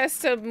of us has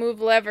to move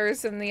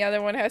levers and the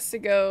other one has to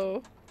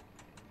go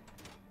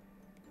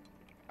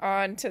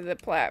onto the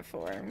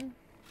platform.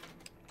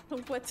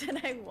 What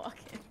did I walk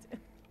into?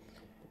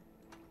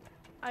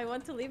 I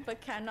want to leave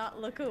but cannot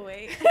look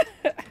away.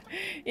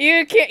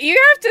 You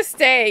have to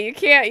stay. You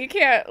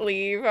can't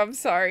leave. I'm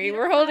sorry. You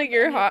We're don't holding have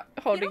your any-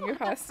 holding you your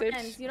don't have hostage.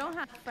 friends. You don't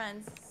have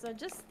friends, so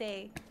just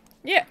stay.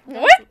 Yeah.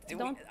 Don't- What?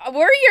 don't-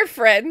 We're your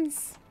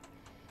friends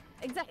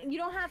Exactly. You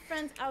don't have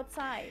friends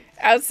outside.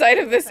 outside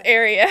of this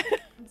area.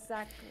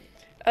 Exactly.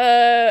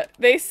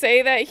 They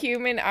say that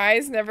human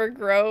eyes never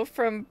grow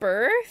from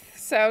birth.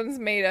 Sounds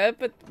made up,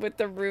 but with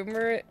the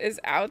rumor is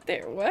out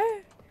there. What?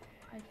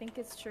 I think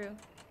it's true.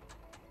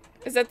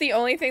 Is that the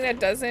only thing that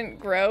doesn't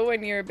grow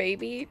when you're a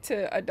baby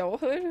to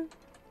adulthood?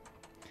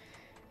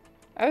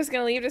 I was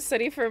gonna leave to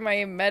study for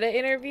my meta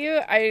interview.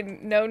 I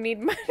no need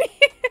money.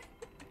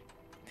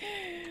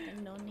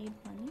 No need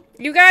money.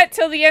 You got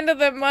till the end of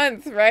the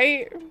month,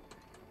 right?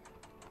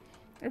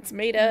 It's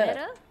made up.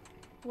 Meta?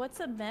 What's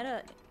a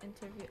meta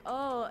interview?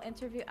 Oh,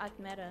 interview at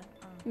Meta.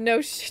 Oh.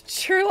 No shit,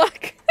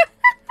 Sherlock.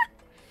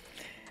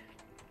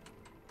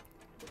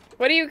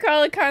 What do you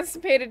call a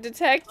constipated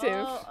detective?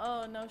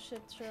 Oh, no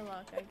shit,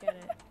 Sherlock. I get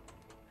it.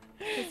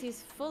 Because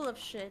he's full of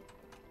shit.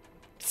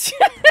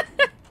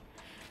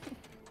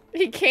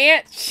 He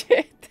can't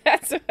shit.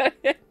 That's what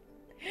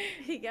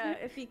Yeah,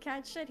 if he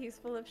can't shit, he's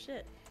full of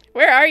shit.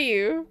 Where are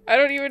you? I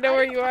don't even know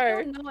where you I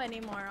are. don't know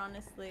anymore,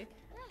 honestly.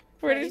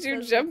 Where Freddy did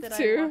you says, jump "What did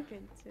to?" I walk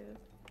into?"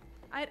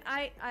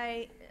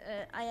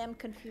 I am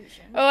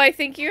confusion. Oh, I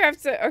think you have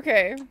to.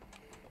 Okay.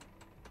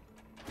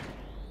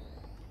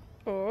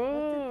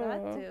 Oh.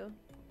 What did that do?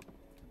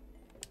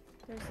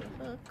 There's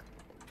a hook.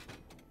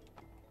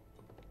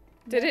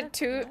 Did Meta it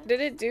do? quest?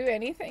 Did it do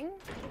anything?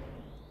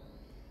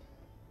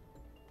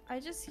 I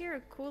just hear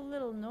a cool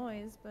little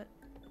noise, but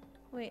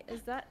wait,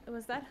 was that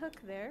hook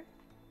there?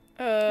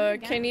 again?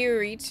 Can you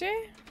reach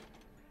it?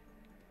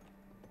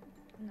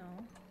 No.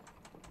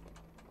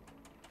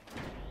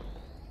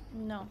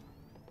 No.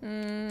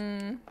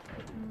 Hmm.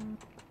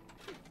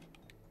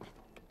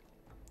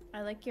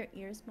 I like your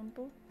ears,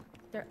 Bumble.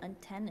 They're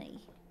antennae.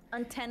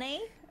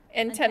 Antennae?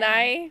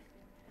 Antennae.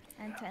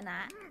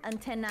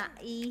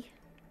 Antennae.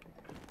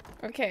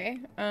 Okay.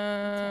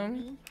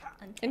 Antennae.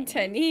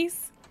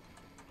 Antennaes.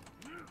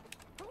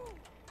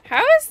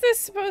 How is this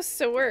supposed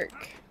to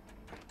work?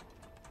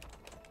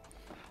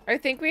 I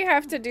think we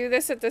have to do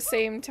this at the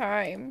same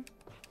time.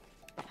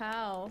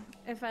 How?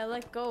 If I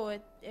let go,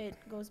 it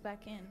goes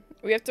back in.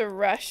 We have to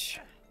rush.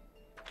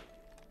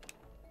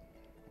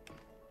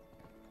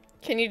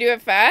 Can you do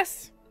it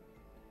fast?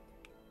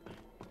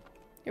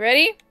 You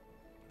ready?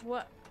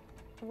 What?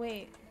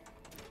 Wait.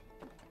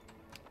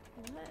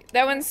 What?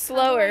 That one's How do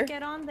I slower.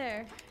 get on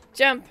there.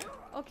 Jump.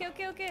 Okay.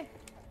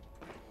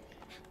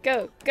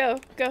 Go, go,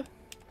 go.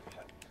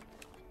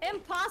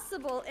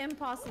 Impossible.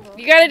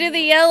 You gotta do the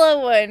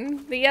yellow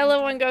one. The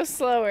yellow one goes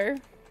slower.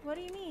 What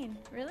do you mean?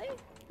 Really?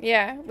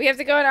 Yeah, we have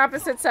to go on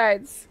opposite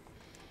sides.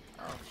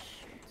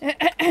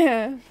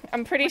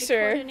 I'm pretty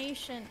sure.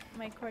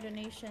 My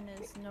coordination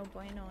is no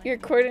bueno. Your anymore.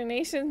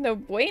 coordination's no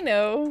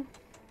bueno.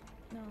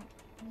 No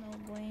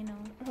bueno.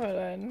 Hold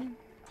on.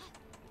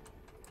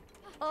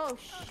 Oh,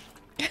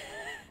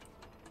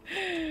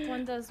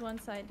 one does one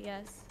side,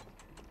 yes.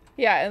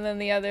 Yeah, and then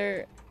the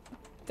other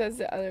does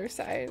the other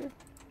side.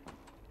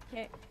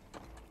 Okay.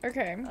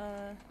 Okay.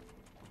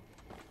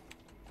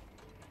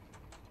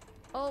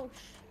 Oh,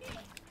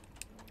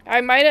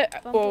 I might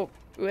have. Bumble.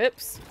 Oh,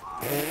 whoops.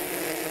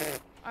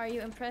 Are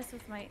you impressed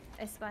with my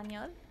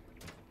Espanol?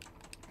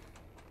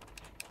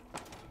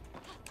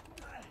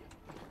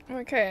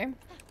 Okay.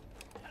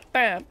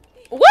 Bam.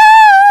 Woo!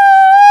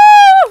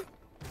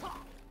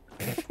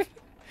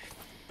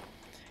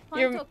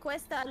 Your ¿Cuánto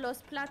cuesta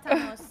los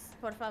plátanos,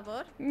 por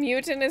favor?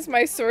 mutant is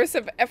my source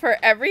of for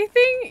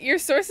everything? Your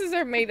sources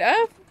are made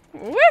up?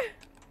 What?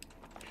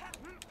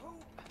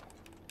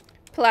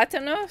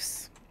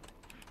 Platanos?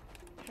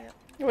 Yep.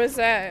 What's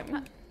that?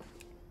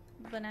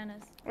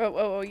 Bananas.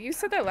 Oh, you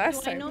said that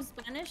last Do I time. know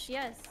Spanish?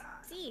 Yes.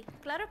 Sí,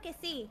 claro que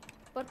sí.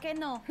 ¿Por qué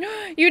no?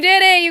 You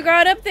did it! You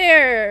got up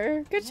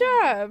there! Good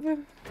job!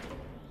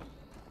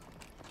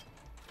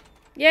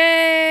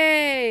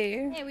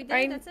 Yay! Hey, we did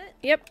it, that's it?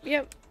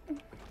 Yep.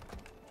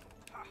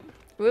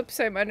 Whoops,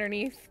 I'm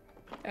underneath.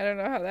 I don't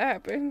know how that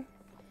happened.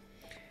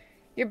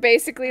 You're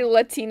basically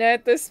Latina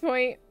at this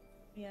point.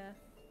 Yeah.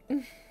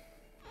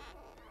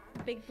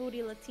 Big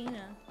booty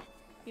Latina.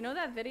 You know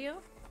that video?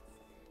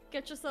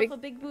 Get yourself a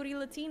big booty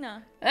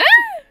Latina. Ah!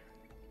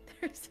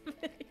 There's a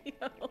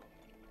video.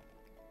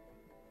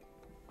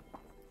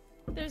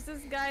 There's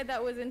this guy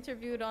that was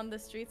interviewed on the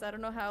streets. I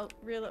don't know how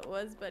real it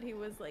was, but he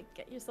was like,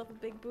 get yourself a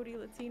big booty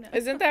Latina.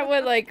 Isn't that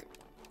what, like,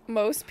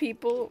 most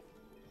people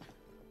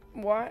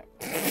want?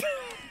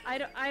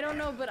 I don't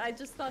know, but I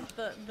just thought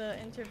the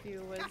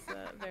interview was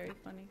very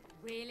funny.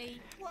 Really?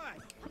 What?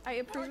 I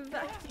approve of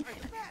that.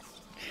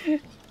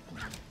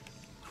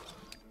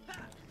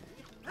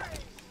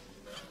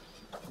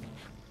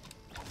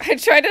 I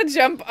tried to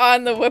jump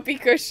on the whoopee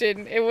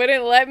cushion. It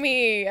wouldn't let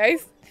me. I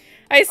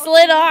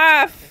slid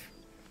off.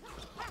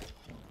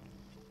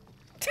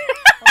 Oh,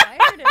 I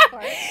heard it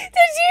part. Did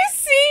you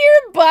see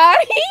your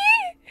body?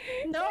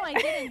 No, I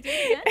didn't. Do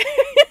it again.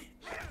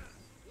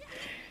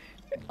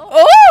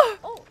 Oh!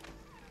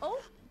 Oh!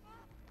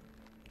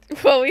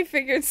 Well, we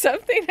figured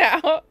something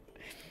out.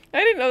 I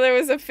didn't know there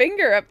was a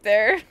finger up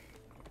there.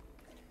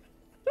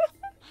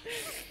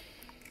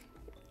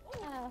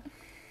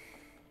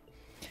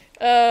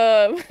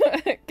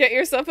 Get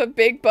yourself a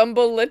big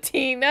Bumble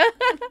Latina.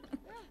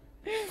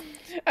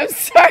 I'm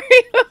sorry.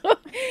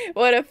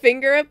 What, a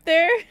finger up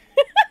there?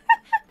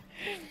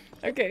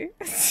 Okay.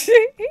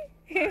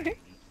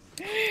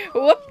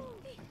 Whoop.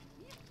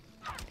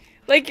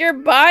 Like your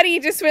body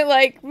just went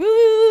like, woo.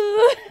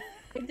 I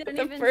didn't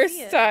The even first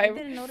see it. time. I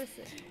didn't notice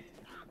it.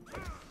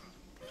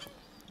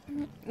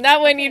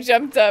 Not when you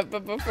jumped up,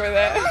 but before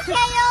that.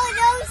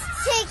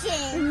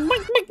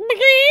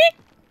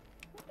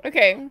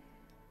 Okay.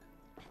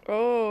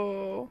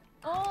 Oh.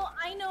 Oh,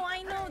 I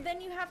know. Then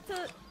you have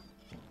to...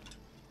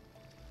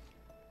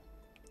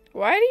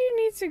 Why do you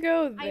need to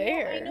go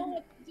there? I know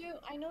what to do.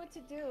 I know what to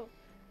do.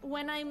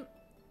 When I'm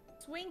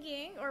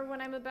swinging or when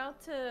I'm about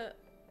to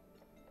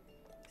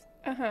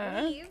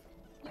Uh-huh. leave,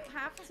 you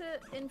have to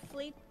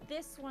inflate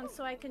this one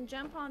so I can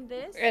jump on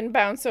this. And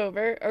bounce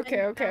over.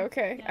 Okay, And bounce,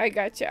 okay. yeah. I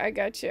gotcha.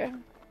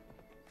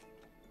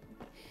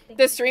 Thank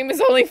The you. stream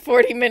is only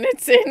 40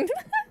 minutes in.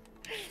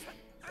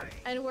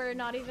 And we're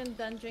not even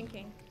done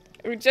drinking.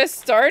 We just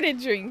started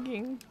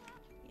drinking.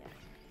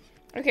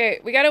 Okay,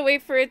 we gotta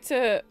wait for it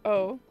to...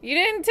 Oh. You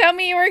didn't tell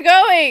me you were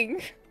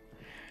going!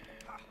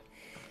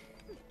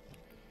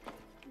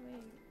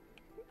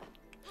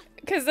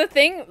 because the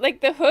thing,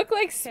 like the hook,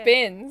 like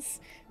spins,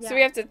 so we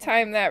Yeah. have to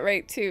time that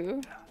right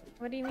too.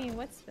 What do you mean?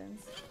 What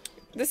spins?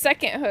 The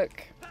second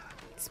hook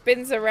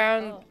spins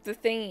around Oh. the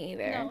thingy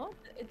there. No,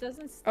 it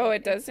doesn't. Stay. Oh,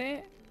 it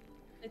doesn't?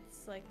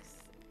 It's like.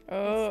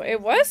 Oh, stays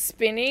it was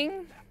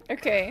spinning?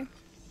 Okay.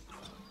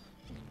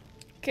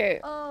 Okay.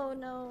 Oh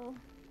no.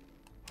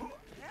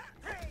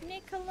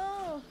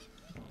 Niccolo.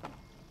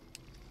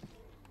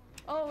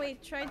 Oh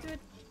wait, try to.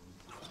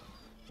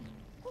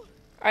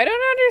 I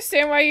don't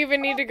understand why you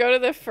even need to go to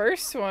the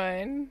first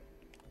one.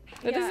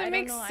 That Yeah, I doesn't don't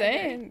make know either.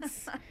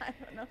 sense. I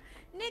don't know.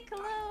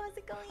 Niccolo, how's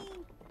it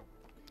going?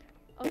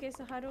 Okay,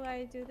 so how do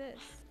I do this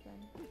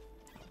then?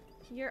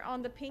 You're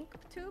on the pink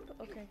tube?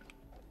 Okay.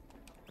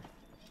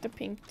 The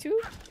pink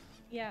tube?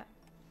 Yeah.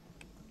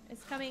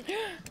 It's coming.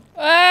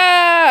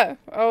 Ah!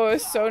 Oh,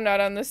 it's so not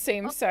on the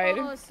same side.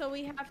 Oh, so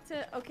we have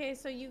to. Okay,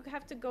 so you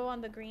have to go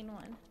on the green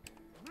one.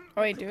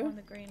 Oh, I Go do? on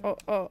the green Oh,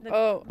 one. oh,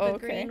 oh, the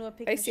okay. green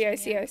whooping I see, I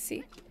machine, see, yeah. I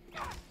see.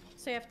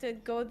 So you have to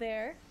go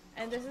there,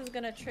 and this is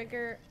gonna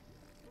trigger.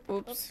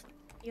 Oops.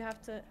 You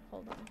have to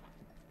hold on.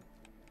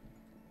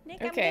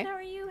 Nick, Okay. I'm good. How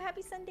are you?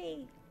 Happy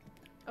Sunday.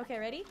 Okay,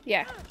 ready?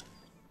 Yeah.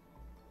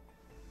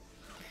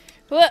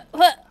 What?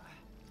 What?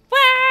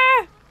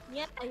 Ah!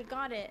 Yeah, you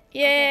got it. Okay.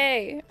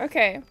 Yay!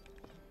 Okay.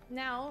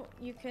 Now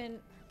you can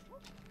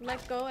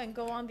let go and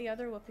go on the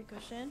other whoopee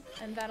cushion,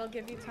 and that'll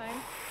give you time.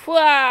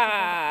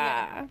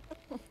 Wah!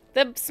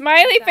 The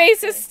smiley face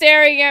is Exactly.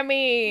 staring at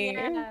me.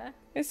 Yeah.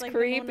 It's like the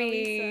Mona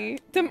creepy.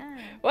 Lisa. The-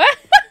 Yeah. What?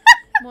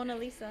 Mona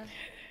Lisa.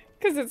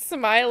 Because it's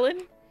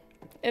smiling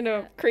in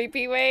a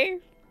creepy way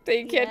that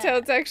you can't tell Yeah.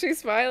 it's actually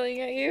smiling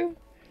at you.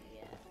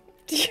 Yeah.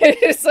 You're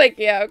just like,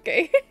 yeah,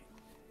 okay.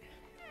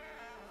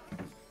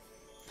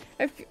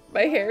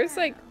 My hair is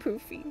like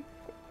poofy.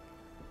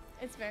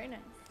 It's very nice.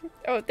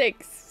 Oh,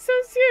 thanks. So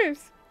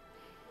serious.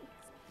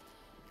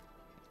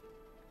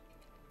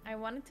 I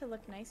wanted to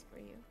look nice for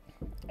you.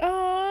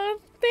 Oh,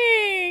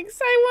 thanks.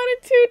 I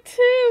wanted to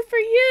too for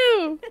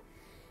you.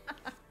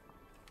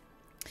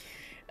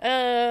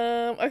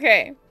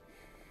 Okay.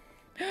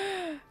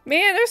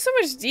 Man, there's so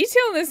much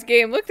detail in this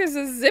game. Look, there's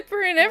a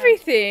zipper and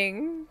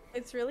everything.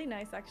 It's really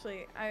nice,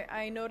 actually.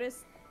 I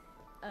noticed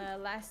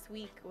last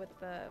week with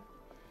the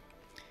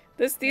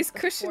These the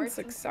cushions forts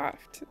look and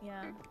soft.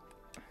 yeah,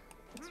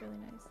 it's really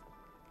nice.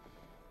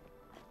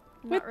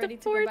 With Not the ready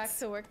to go back forts.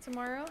 to work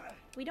tomorrow.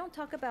 We don't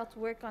talk about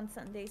work on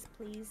Sundays,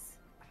 please.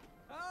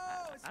 Oh,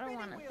 I don't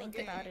want to think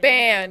about it.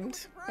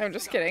 Banned. I'm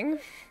just kidding.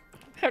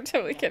 I'm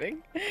totally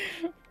kidding.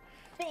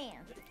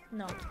 Banned.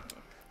 No.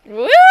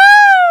 Woo!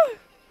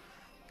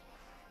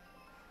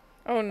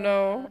 Oh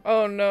no.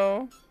 Oh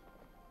no.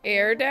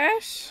 Air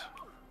dash?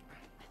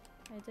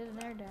 I did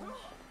an air dash.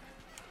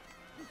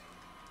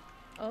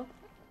 Oh,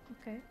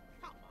 okay.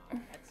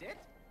 That's it?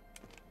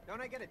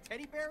 Don't I get a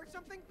teddy bear or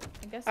something?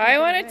 I guess I did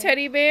want it a right.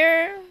 teddy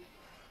bear.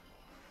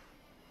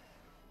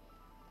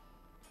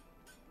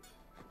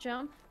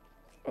 Jump.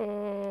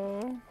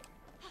 Oh.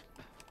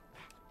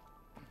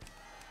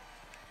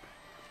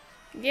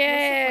 What's the point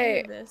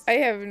Yay! of this? I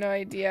have no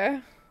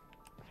idea.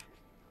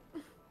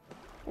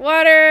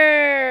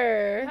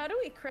 Water! How do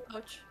we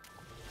crouch?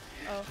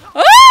 Oh.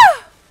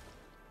 Ah!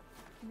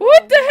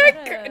 What Whoa, the what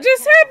heck a-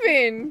 just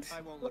happened?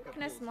 I won't look Loch a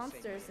Ness fool the same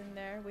monsters way. in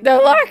there. We The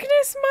can't- Loch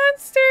Ness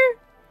monster?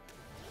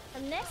 A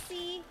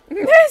Nessie.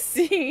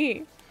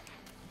 Nessie!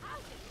 How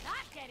did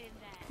that get in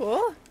there?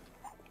 Cool.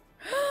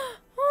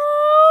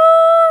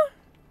 Oh,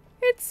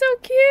 it's so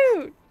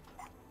cute.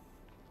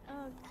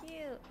 Oh,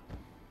 cute.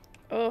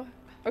 Oh,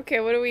 okay,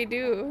 what do we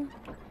do?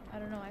 I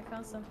don't know. I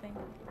found something.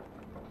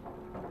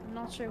 I'm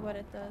not sure what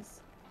it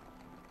does.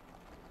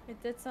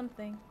 It did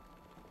something.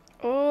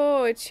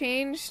 Oh, it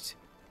changed.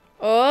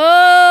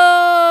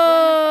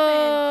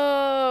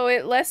 Oh,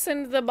 it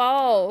lessened the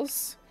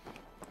balls.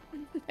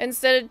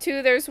 Instead of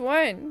 2, there's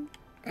 1.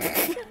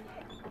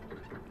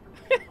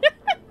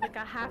 Like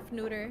a half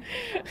neuter.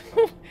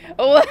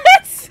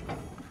 What?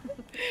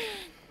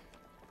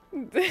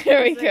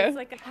 There we go. It's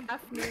like a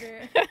half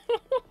neuter.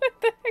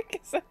 What the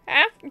heck is a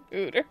half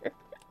neuter?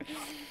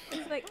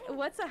 It's like,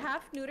 what's a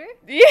half neuter?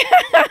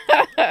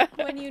 Yeah.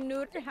 When you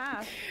neuter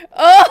half.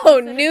 Oh,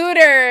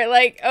 neuter.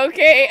 Like,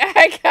 okay,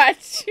 I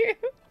got you.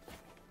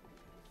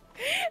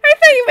 I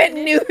thought you meant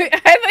neuter. I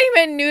thought you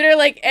meant neuter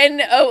like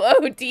Nooder.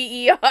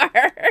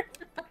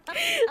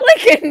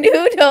 Like a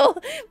noodle,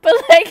 but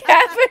like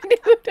half a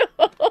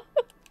noodle.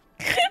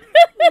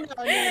 No.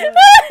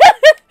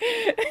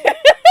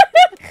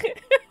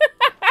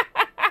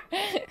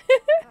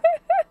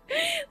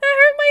 That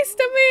hurt my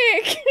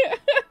stomach.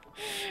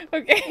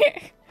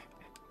 Okay.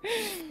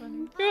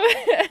 Simpler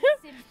days.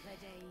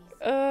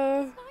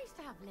 Uh. It's nice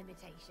to have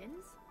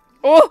limitations.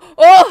 Oh.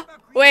 About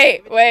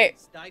Wait. creativity Wait. getting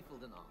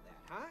stifled and all that,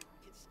 huh?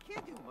 Kids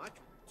can't do much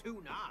with 2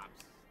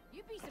 knobs.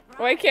 You'd be surprised.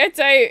 Why can't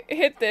I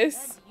hit Learn this?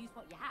 to use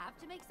what you have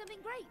to make something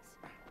great.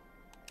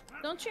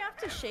 Don't you have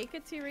to shake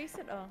it to erase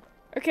it? Oh,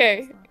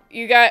 Okay.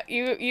 You got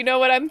you know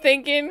what I'm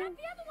thinking? And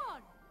the other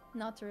one.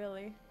 not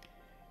really.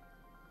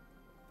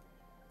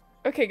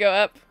 Okay, go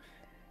up.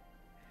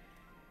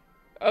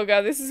 Oh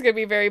god, this is gonna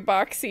be very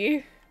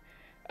boxy.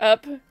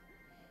 Up.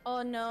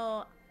 Oh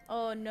no.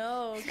 Oh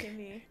no,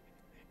 Kimmy.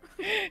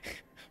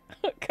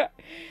 Oh god.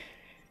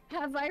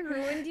 Have I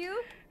ruined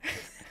you?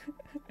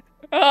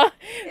 Oh,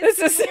 this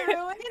is. Kimmy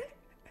ruined?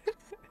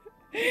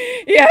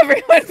 Yeah,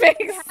 everyone You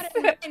makes. had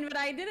it in mind, but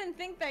I didn't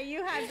think that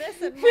you had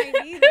this in mind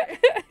either.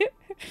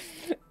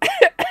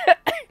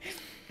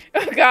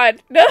 Oh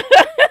god, no.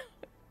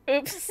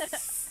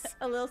 Oops.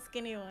 A little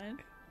skinny one.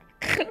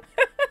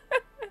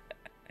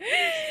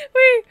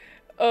 Wait.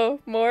 Oh,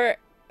 more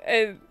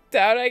and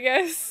down, I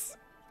guess.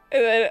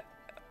 And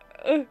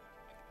then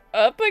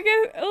up, I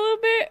guess, a little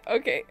bit.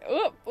 Okay.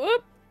 Whoop,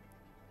 whoop.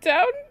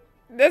 Down.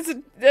 This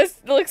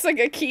looks like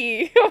a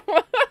key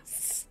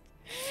almost.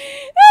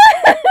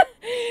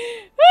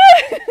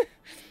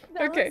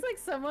 That Okay. looks like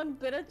someone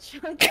bit a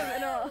chunk of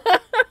it off.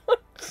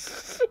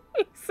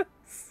 Jesus.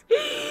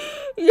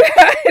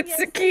 Yeah, it's Yes.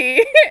 a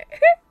key.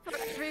 For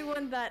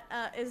everyone that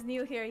is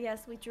new here,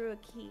 yes, we drew a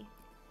key.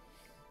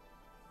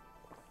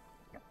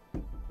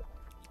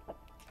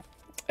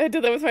 I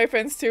did that with my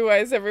friends too. Why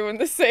is everyone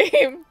the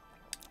same?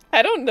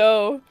 I don't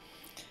know.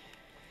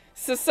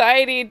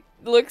 Society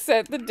looks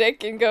at the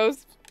dick and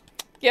goes,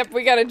 "Yep,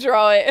 we gotta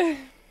draw it,"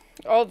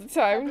 all the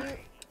time.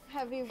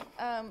 Have you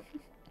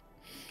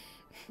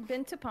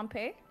been to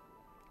Pompeii?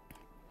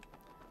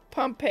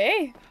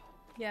 Pompeii,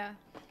 Yeah.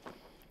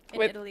 In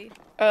With- Italy.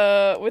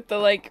 with the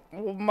like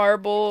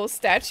marble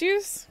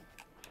statues.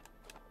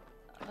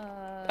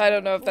 I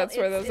don't know if that's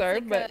where those are,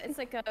 like but it's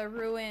like a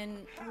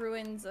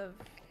ruins of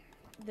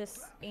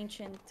this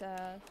ancient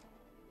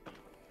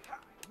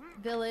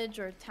village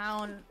or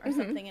town or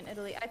something in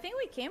Italy. I think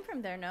we came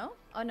from there, no?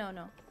 Oh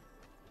no.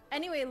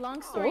 Anyway,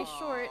 long story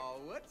short, Oh,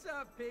 what's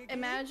up, piggy?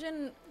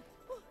 imagine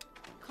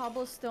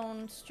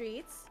cobblestone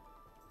streets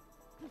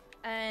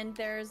and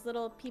there's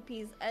little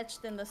peepees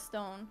etched in the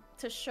stone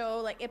to show,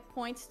 like, it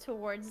points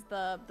towards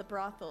the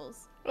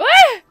brothels.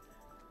 what?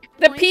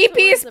 The Points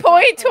peepees towards the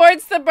point brothel.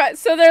 towards the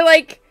so they're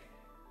like,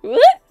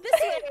 what? This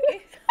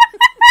way.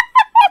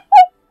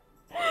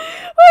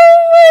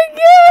 Oh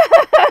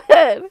my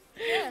god!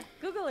 Yeah,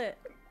 Google it.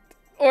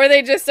 Or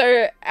they just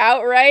are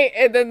outright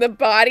and then the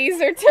bodies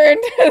are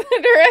turned to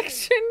the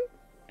direction.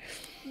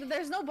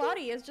 There's no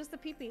body, it's just the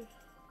peepee.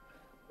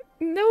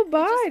 No Just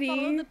follow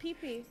body. the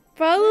peepee.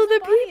 Follow There's the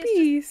no body,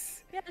 it's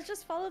peepees. Yeah,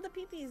 just follow the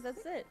peepees,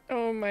 that's it.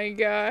 Oh my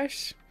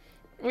gosh.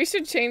 We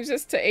should change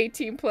this to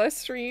 18 plus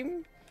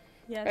stream.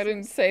 Yes. I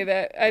didn't say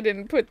that. I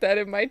didn't put that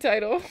in my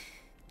title.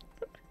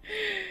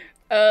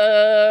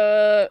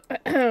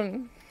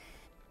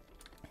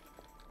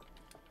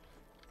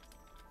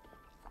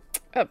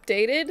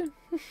 Updated.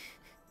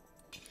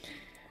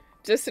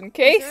 Just in Is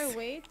case. there a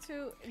way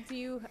to, do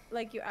you,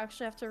 like, you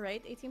actually have to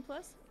write 18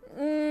 plus?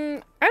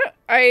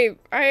 I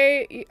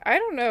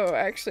don't know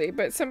actually,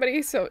 but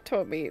somebody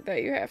told me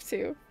that you have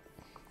to.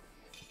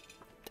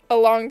 A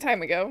long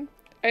time ago.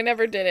 I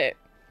never did it.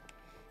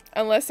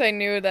 Unless I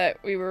knew that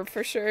we were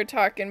for sure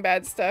talking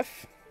bad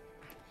stuff.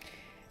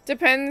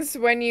 Depends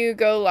when you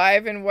go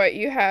live and what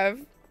you have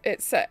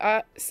it set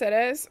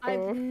as. I've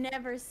Or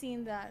never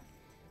seen that.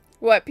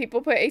 what, people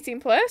put 18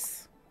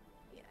 plus?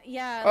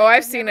 Yeah. Oh, like,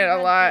 I've seen it never a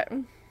had lot.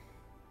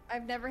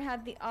 I've never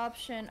had the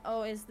option,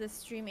 oh, is this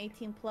stream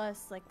 18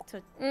 plus, like,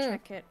 to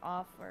check it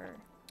off, or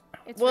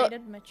it's Well-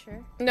 rated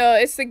mature. No,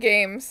 it's the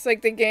games.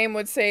 Like, the game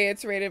would say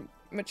it's rated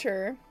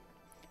mature.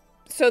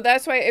 So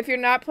that's why if you're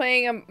not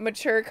playing a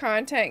mature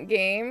content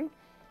game,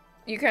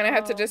 you kind of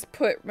have to Oh. just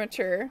put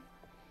mature.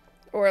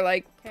 Or,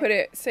 like, Okay. put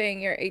it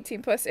saying you're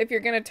 18 plus. If you're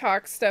going to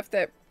talk stuff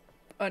that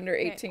under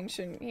Okay. 18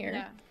 shouldn't hear.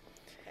 Yeah.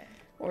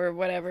 Or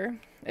whatever.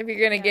 If you're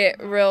going to Yeah.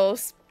 get real,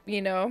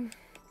 you know,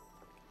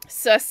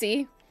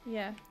 sussy.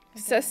 Yeah. okay.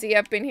 Sussy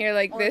up in here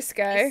like Or this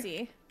guy.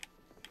 Spicy.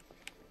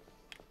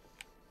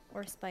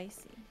 Or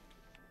spicy.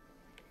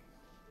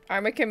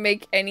 Arma can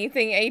make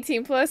anything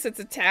 18 plus. It's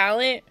a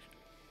talent.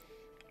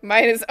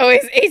 Mine is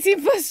always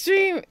 18 plus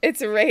stream.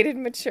 It's rated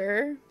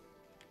mature.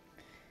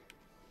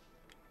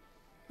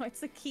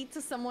 What's the key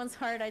to someone's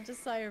heart? I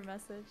just saw your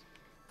message.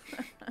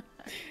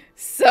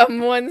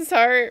 Someone's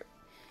heart.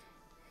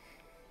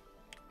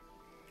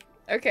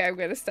 Okay, I'm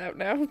gonna stop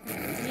now.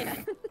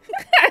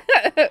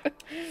 Yeah.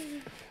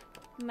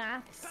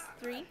 Maths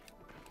 3.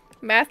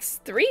 Maths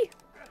 3?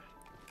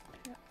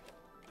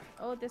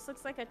 Oh, this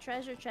looks like a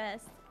treasure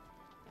chest.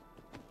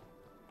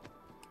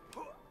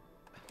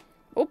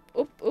 Oop,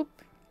 oop, oop.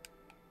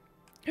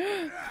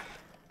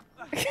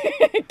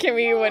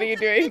 Kimmy, what are you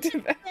doing to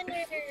that?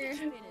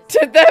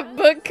 Did that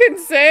book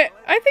consent?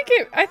 I think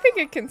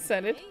it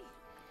consented.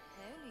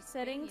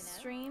 Settings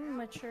stream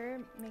mature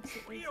makes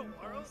it 18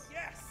 plus.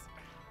 Yes.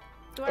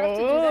 Do I have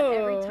to do that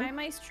every Oh. time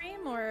I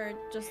stream, or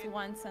just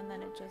once and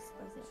then it just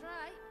does it?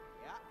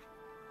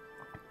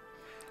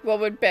 What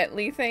would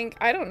Bentley think?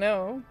 I don't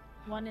know.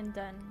 One and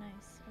done.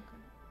 Nice. Okay.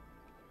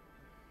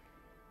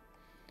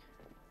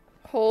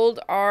 Hold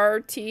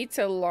RT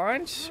to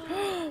launch?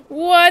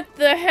 What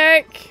the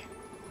heck?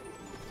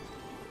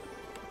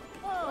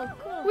 Oh,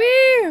 cool.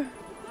 Woo!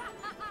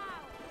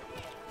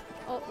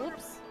 Oh,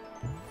 oops.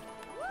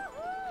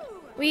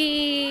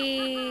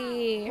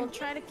 Wee. We'll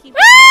try to keep it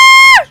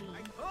more PG.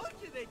 I told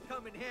you they'd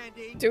come in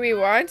handy. Do we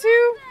want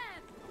to?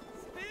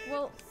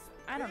 Well,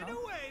 I don't Get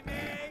know away,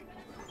 Meg.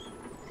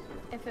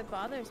 if it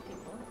bothers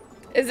people.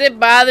 Is it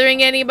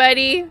bothering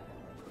anybody?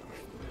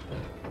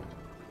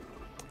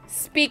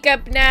 Speak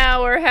up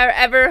now or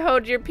however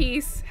hold your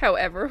peace.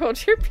 However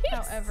hold your peace.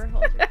 However,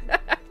 hold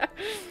your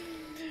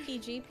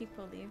PG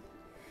people leave.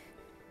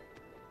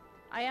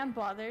 I am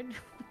bothered.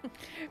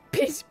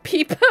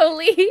 People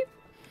leave.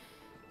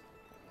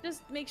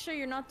 Just make sure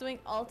you're not doing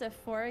Alt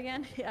F4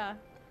 again. Yeah.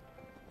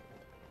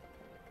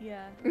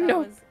 Yeah.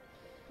 No.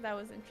 That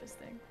was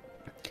interesting.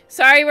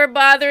 Sorry we're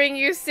bothering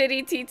you,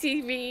 City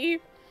TTV.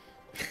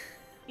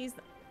 He's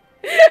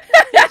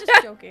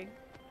just joking.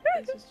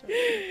 He's just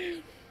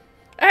joking.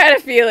 I had a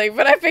feeling,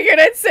 but I figured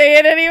I'd say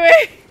it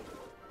anyway.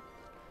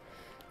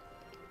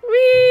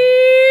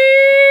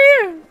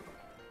 Whee!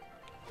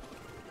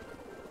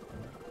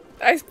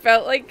 I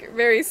felt like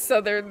very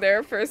southern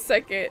there for a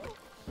second.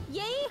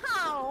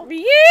 Yeehaw!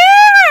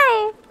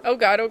 Yeah! Oh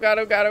god, oh god,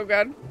 oh god, oh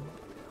god.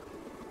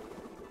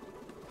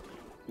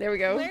 There we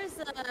go. Where's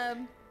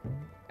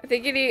I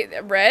think you need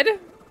red?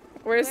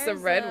 Where's the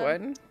red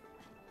one?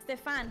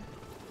 Stefan?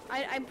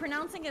 I'm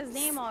pronouncing his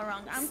name all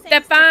wrong. I'm saying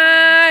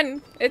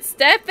Stefan! It's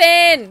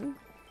Stefan!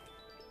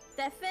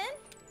 Stefan?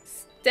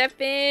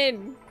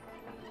 Stefan!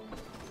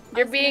 I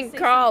You're was gonna being say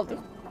called.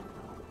 something.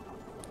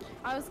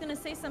 I was gonna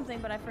say something,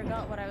 but I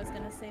forgot what I was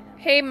gonna say now.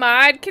 Hey,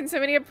 Mod, can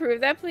somebody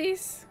approve that,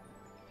 please?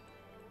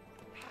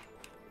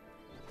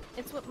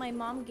 It's what my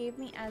mom gave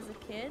me as a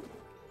kid.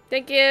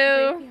 Thank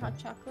Grapey you. hot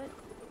chocolate.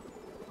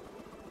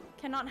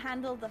 Cannot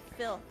handle the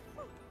filth.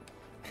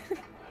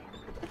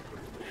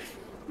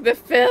 The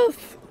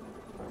filth.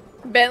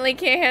 Bentley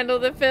can't handle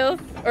the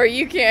filth, or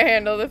you can't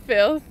handle the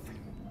filth.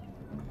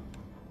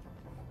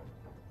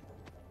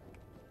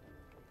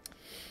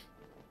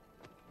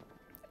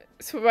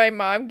 That's what my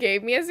mom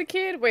gave me as a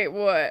kid? Wait,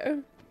 what?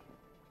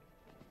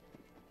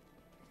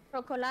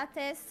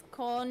 Chocolates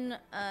con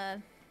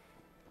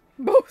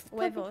Both.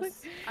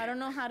 huevos. I don't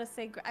know how to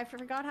say. I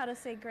forgot how to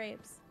say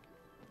grapes.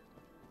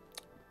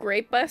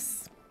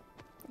 Grapus?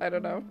 I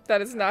don't know.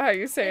 That is not how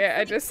you say it.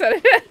 I just said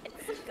it.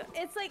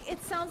 It's like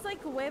it sounds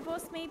like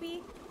huevos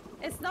maybe.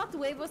 It's not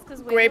huevos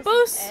because huevos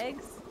Grapos? is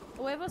eggs.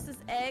 Huevos is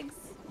eggs.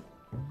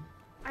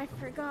 I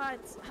forgot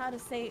how to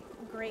say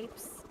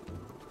grapes.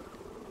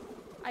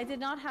 I did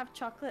not have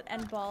chocolate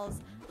and balls.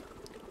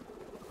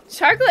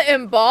 Chocolate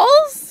and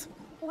balls?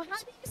 Well, how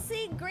do you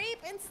say grape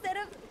instead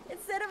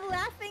of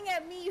laughing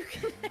at me? You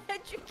can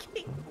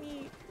educate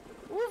me.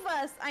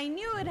 Uvas. I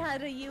knew it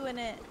had a U in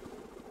it.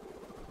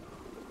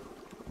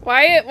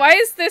 Why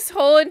is this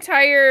whole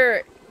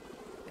entire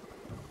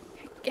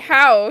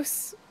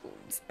house,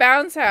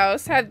 bounce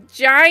house, have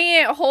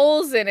giant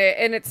holes in it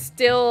and it's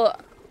still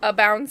a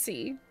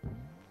bouncy?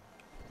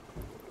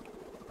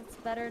 It's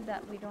better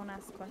that we don't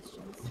ask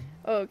questions.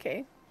 Oh,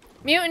 okay.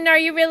 Mutant, are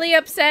you really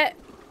upset?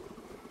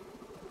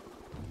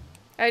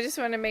 I just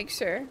want to make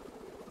sure.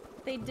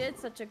 They did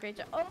such a great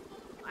job. Oh,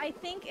 I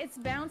think it's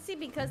bouncy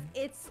because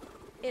it's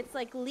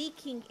like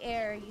leaking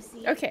air, you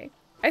see. Okay.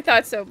 I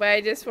thought so, but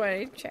I just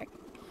wanted to check.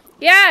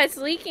 Yeah, it's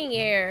leaking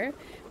air.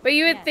 But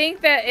you would Yeah.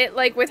 think that it,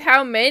 like, with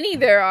how many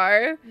there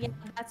are. Yeah,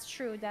 that's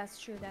true. That's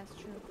true. That's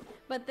true.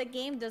 But the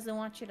game doesn't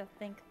want you to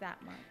think that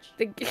much.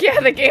 The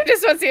game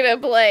just wants you to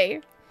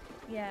play.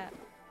 Yeah.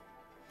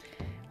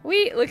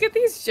 Wait, look at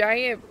these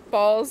giant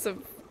balls of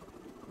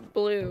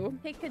blue.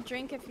 Take a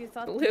drink if you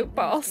thought Blue Mutant was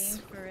balls.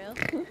 being for real.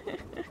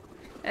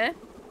 Eh?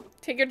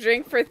 Take a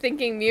drink for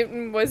thinking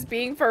Mutant was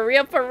being for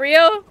real, for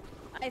real?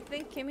 I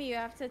think, Kimmy, you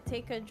have to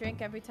take a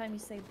drink every time you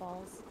say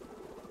balls.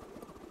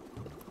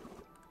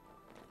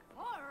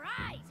 All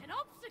right, an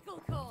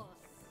obstacle course.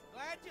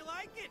 Glad you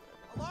like it.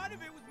 A lot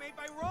of it was made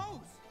by Rose.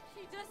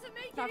 She doesn't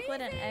make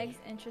Chocolate it and easy. eggs,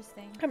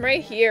 interesting. I'm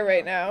right here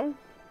right now.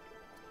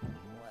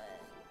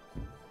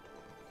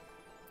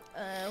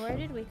 Where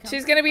did we come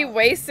She's gonna be from?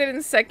 wasted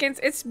in seconds.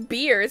 It's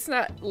beer, it's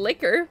not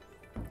liquor.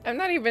 I'm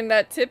not even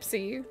that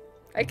tipsy.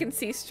 I can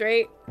see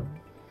straight.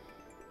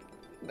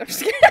 I'm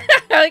just kidding.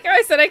 I like how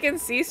I said I can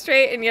see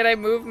straight and yet I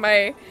move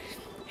my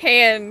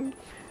hand.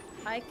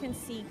 I can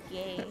see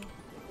gay.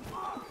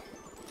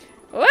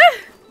 What?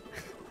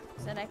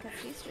 I said I could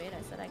see straight.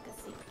 I said I could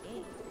see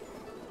gay.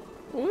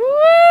 Woo!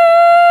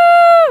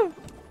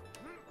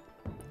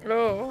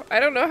 Oh, I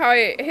don't know how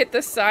I hit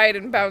the side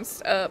and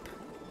bounced up.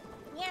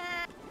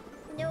 Yeah.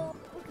 No.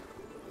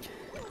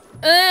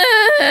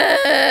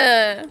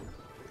 Ah!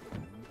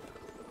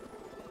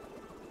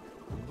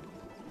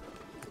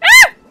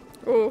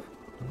 Ooh.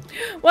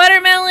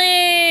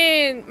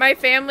 Watermelon! My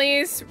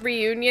family's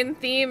reunion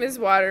theme is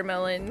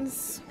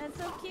watermelons. That's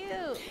so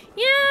cute.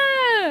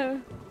 Yeah!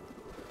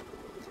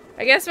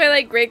 I guess my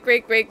like great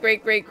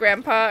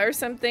grandpa or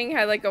something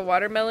had like a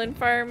watermelon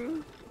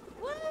farm.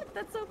 What?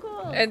 That's so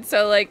cool. And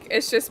so like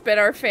it's just been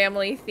our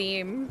family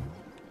theme.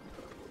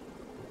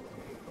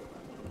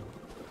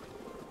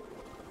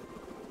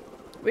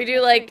 We do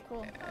That's like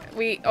very cool.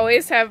 we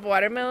always have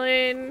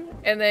watermelon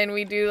And then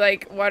we do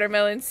like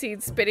watermelon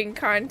seed spitting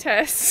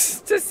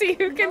contests to see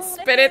who can No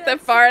spit way, it the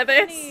that's so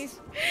funny.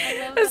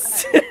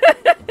 farthest.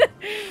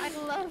 I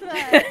love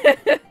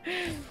that.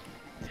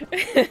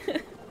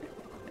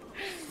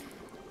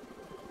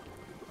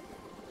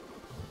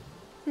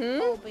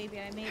 Oh baby,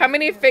 I made How it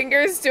many through.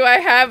 fingers do I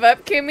have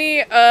up,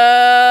 Kimmy?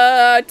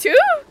 2?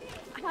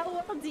 How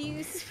well do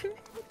you spit?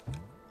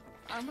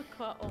 I'm a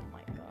cut. Oh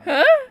my god.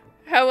 Huh?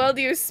 How well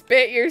do you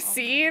spit your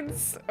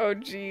seeds? Oh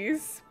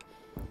jeez.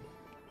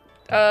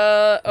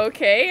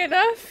 Okay,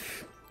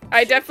 enough.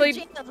 I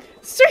definitely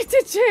straight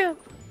to jail.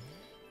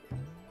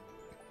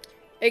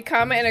 A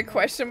comma and a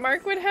question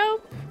mark would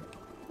help?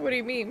 What do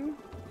you mean?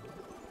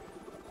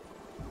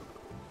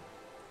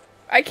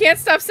 I can't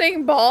stop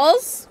saying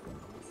balls?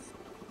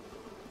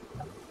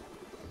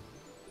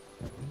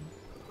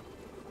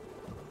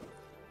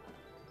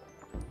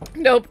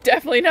 Nope,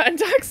 definitely not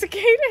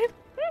intoxicated.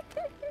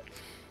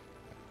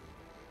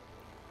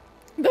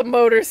 The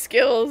motor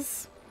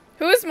skills.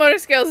 Whose motor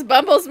skills?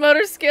 Bumble's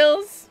motor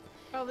skills?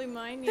 Probably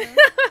mine, yeah.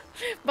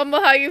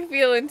 Bumble, how you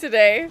feeling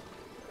today?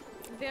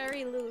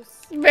 Very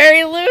loose.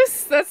 Very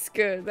loose? That's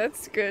good.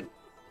 That's good.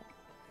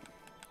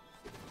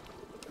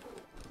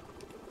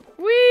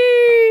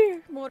 Whee!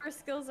 Motor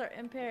skills are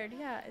impaired.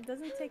 Yeah, it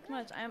doesn't take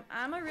much.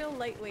 I'm a real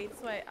lightweight,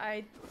 so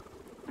I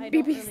don't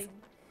BBs. really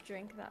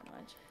drink that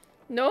much.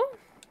 No?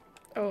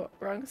 Oh,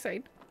 wrong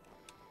side.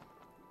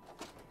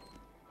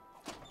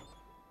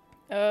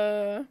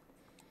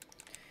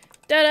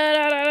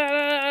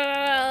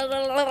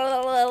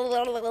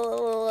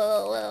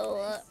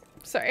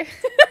 Sorry.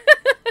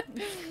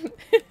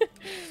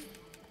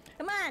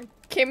 Come on.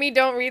 Kimmy,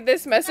 don't read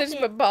this message,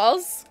 but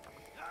balls.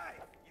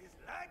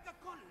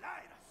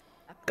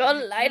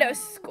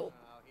 Kaleidoscope.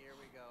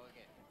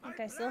 Look,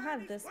 I still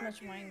have this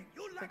much wine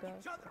to go.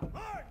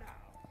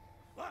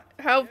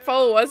 How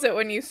full was it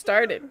when you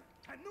started?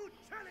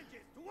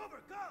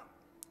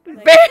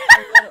 Like,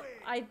 a little.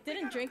 I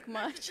didn't drink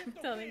much, I'm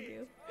telling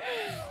you.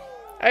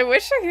 I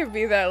wish I could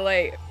be that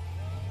light.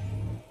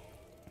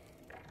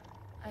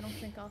 I don't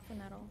drink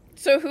often at all.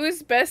 So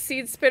who's best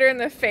seed spitter in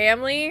the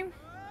family?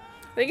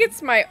 I think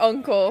it's my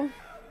uncle.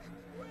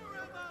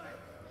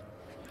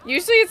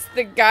 Usually it's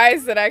the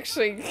guys that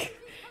actually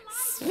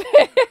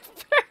spit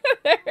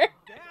further.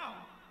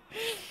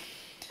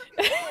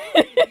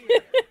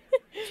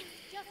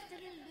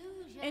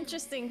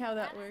 Interesting how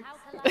that works.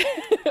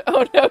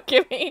 Oh no,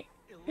 Kimmy.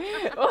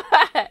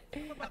 What?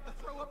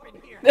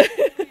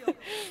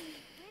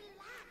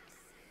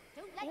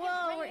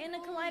 Whoa, we're in a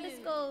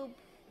kaleidoscope.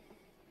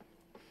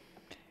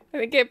 I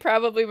think it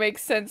probably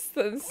makes sense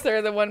since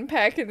they're the one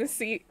pack in the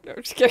seat. No,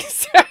 I'm just kidding.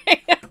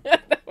 Sorry.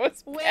 That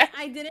was Wait, bad.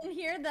 I didn't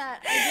hear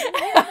that. I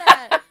didn't hear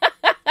that.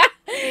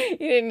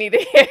 You didn't need to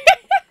hear it.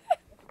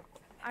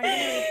 I'm gonna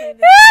replay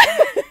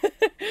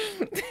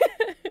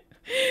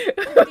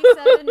this.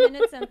 57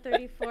 minutes and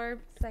 34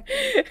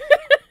 seconds.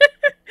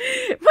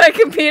 My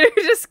computer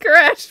just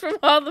crashed from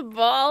all the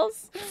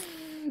balls.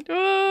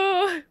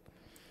 Oh.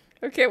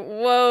 Okay,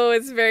 whoa,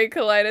 it's very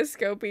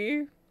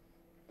kaleidoscopy.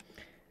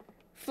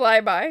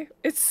 Flyby.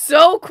 It's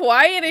so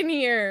quiet in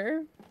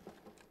here.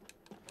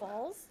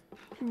 Balls?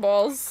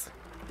 Balls.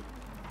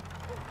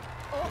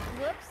 Oh,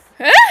 whoops.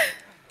 Huh?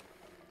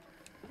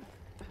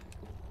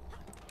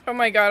 Oh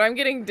my god, I'm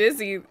getting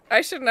dizzy.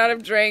 I should not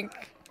have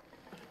drank.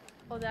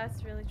 Oh,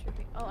 that's really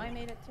trippy. Oh, I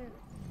made it too.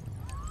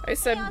 I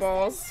said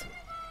balls.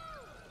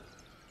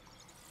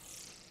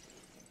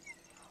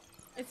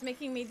 It's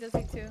making me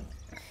dizzy too.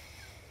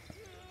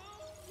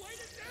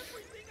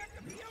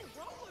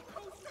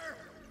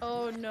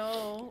 Oh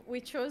no, we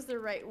chose the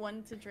right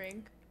one to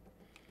drink.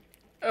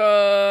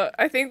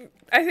 I think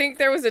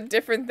there was a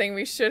different thing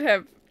we should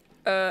have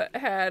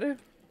had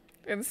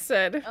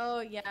instead.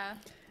 Oh yeah.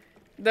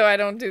 Though I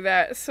don't do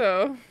that,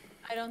 so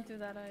I don't do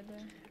that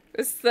either.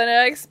 it's the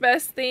next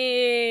best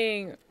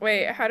thing.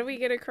 Wait, how do we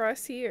get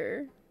across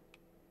here?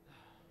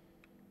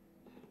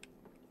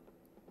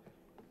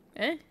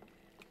 Eh?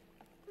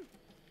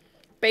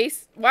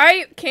 Base.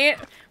 Why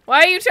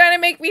are you trying to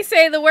make me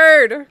say the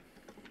word?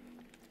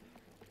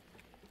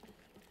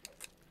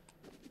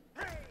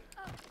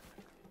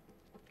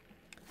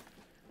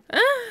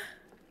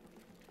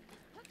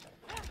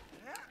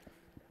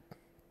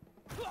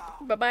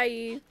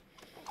 Bye-bye.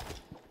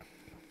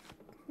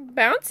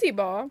 Bouncy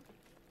ball?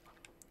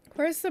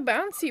 Where's the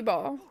bouncy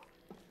ball?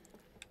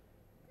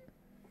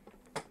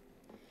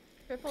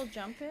 Triple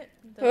jump it?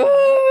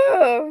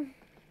 Oh.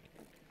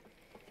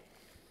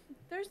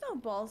 There's no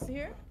balls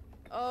here.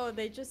 Oh,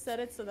 they just said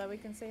it so that we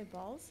can say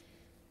balls?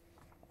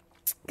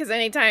 Because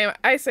anytime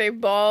I say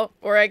ball,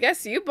 or I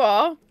guess you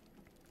ball.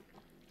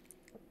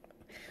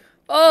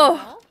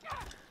 Oh.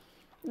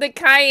 The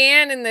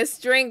cayenne in this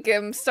drink,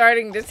 I'm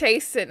starting to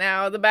taste it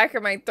now. The back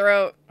of my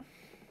throat.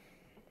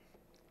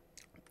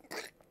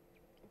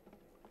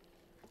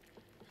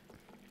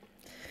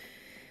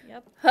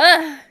 Yep.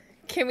 Huh.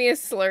 Kimmy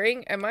is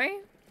slurring, am I?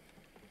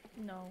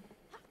 No.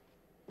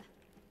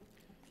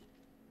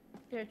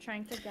 They're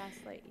trying to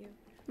gaslight you.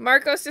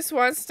 Marcos just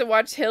wants to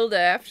watch Hilda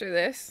after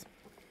this.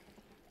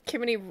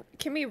 Kimmy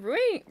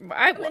ruining.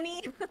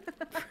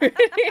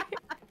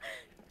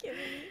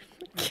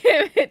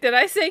 Kimmy. Did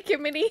I say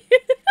Kimmy?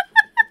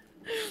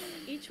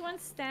 Each one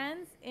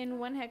stands in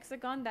one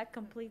hexagon that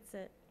completes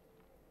it.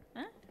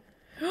 Huh?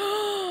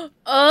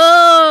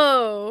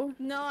 Oh!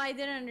 No, I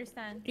didn't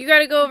understand. You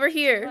gotta go over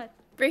here. What?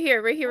 Right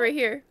here, right here, right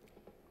here.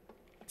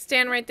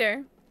 Stand right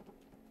there.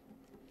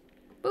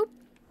 Boop.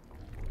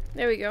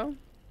 There we go.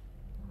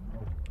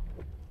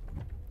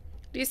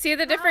 Do you see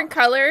the different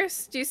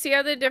colors? Do you see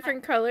all the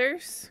different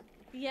colors?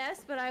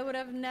 Yes, but I would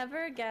have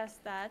never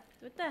guessed that.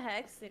 What the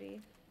heck, City?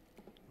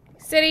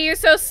 City, you're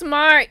so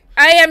smart.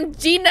 I am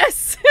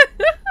genius.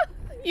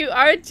 You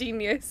are a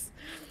genius.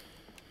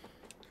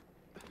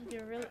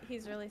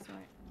 He's really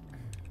smart.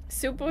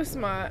 Super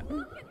smart.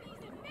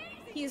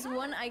 He's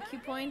 1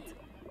 IQ point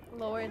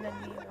lower than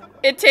me, though.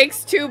 It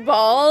takes 2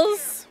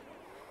 balls.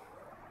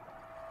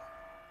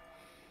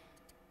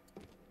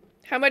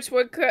 How much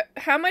woodchuck?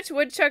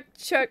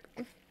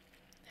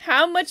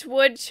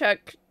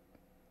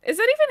 Is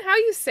that even how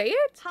you say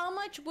it? How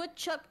much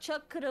woodchuck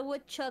could a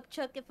woodchuck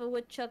chuck if a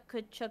woodchuck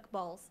could chuck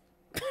balls?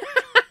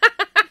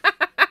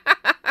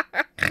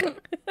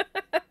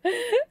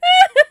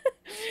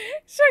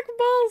 Chuck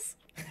balls.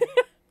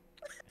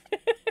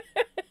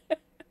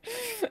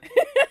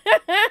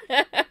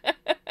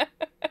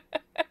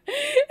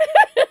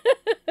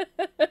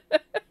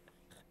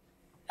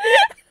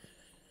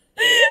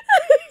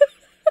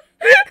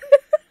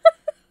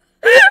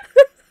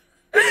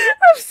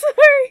 I'm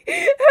sorry.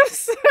 I'm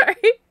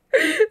sorry.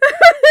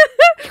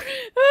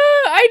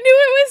 I knew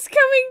it was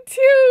coming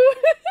too.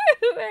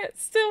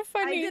 That's still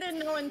funny. I didn't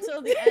know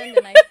until the end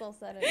and I still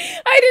said it.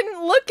 I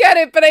didn't look at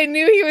it, but I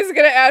knew he was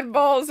gonna add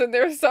balls in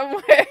there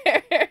somewhere.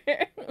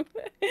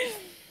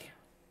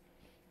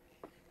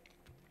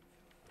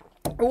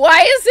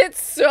 Why is it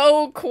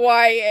so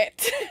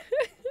quiet?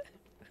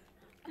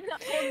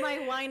 Hold my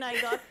wine, I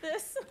got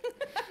this.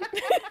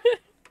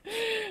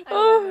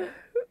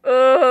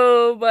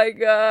 Oh my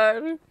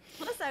god.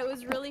 Plus, I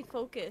was really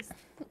focused.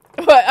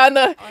 What on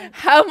the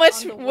how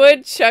much on the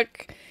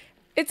woodchuck?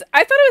 It's I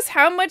thought it was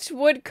how much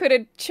wood could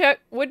a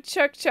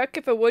woodchuck chuck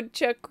if a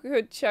woodchuck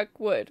could chuck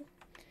wood.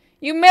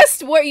 You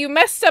messed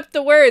up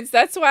the words.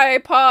 That's why I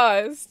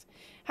paused.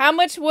 How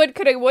much wood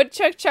could a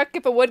woodchuck chuck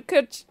if a wood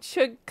could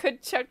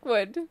chuck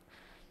wood?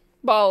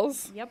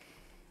 Balls. Yep.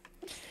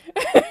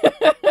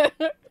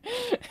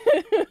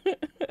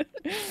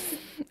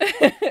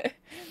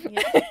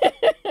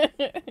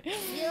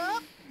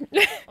 Yep.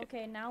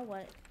 Okay, now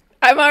what?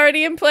 I'm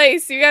already in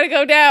place. You gotta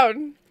go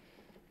down.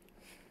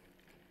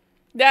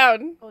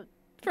 Down. Oh,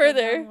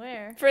 Further. down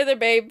where? Further,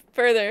 babe.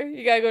 Further.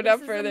 You gotta go down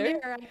This is a further.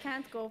 mirror, I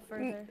can't go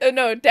further.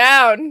 No,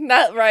 down.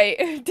 Not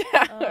right.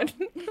 Down. Oh.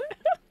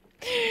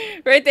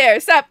 Right there.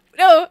 Stop.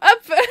 No,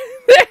 up. There.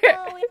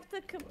 Oh, we have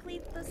to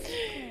complete the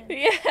sequence.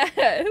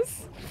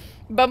 Yes.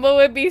 Bumble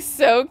would be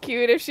so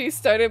cute if she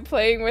started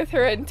playing with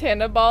her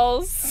antenna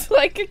balls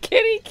like a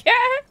kitty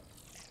cat.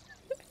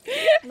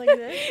 Like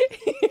this?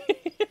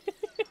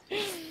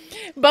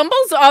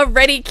 Bumble's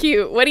already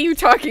cute. What are you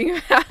talking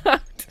about? Is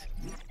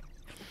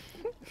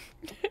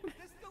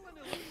this still an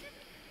illusion?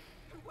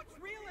 What's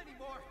real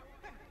anymore?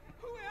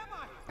 Who am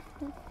I?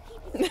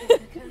 Keep it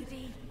simple,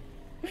 Cody.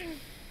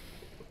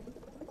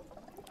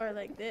 Or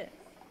like this.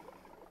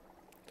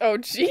 Oh,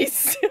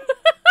 jeez. Oh,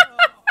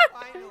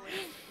 finally.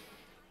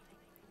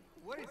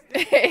 What is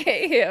this?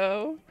 Hey,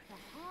 yo.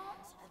 The heart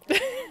of the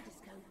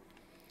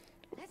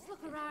kaleidoscope. Let's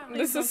look around.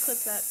 This don't is clip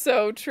that.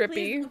 so Please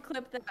trippy. don't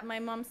clip that. My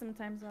mom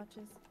sometimes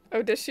watches.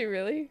 Oh, does she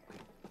really?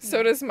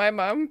 So does my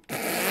mom. No.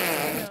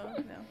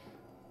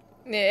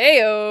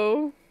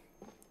 Ayo.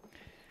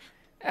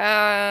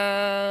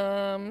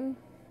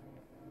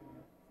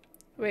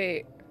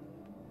 Wait.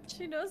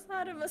 She knows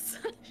how to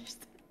massage.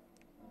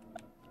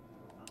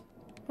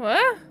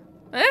 What?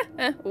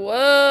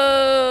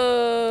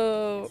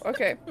 Whoa.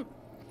 Okay.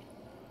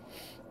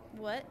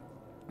 What?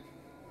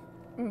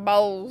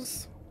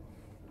 Balls.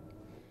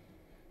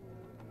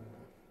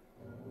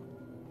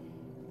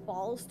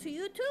 Balls to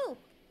you too.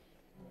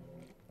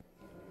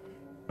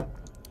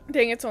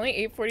 Dang, it's only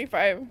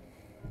 8:45.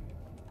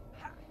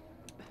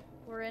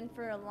 We're in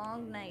for a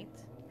long night.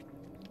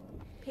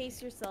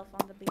 Pace yourself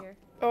on the beer.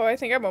 Oh, I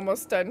think I'm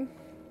almost done.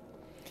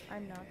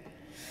 I'm not.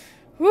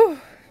 Whew.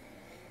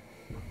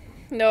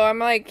 No, I'm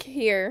like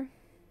here.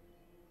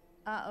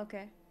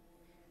 Okay.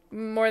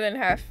 More than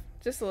half.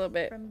 Just a little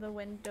bit. From the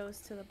windows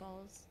to the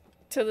balls.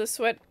 Till the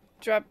sweat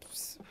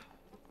drops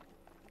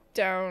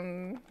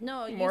down.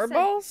 No, you More said-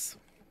 balls?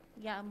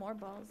 Yeah, more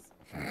balls.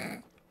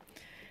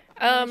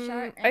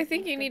 I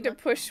think you need to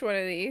push one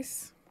of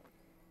these.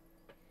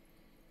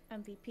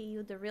 MVP,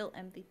 you the real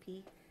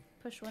MVP.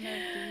 Push one of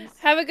these.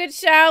 Have a good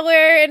shower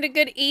and a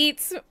good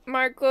eats,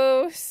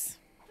 Marcos.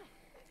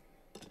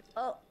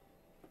 Oh.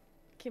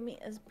 Kimmy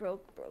is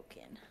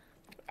broken.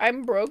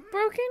 I'm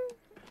broken?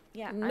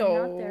 Yeah,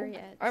 No. I'm not there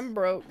yet. I'm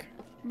broke,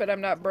 but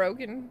I'm not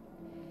broken.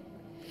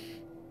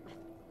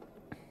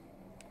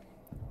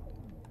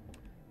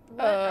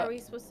 What are we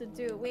supposed to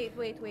do? Wait.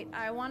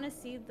 I want to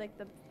see like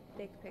the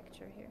big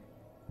picture here.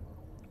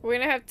 We're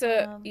gonna have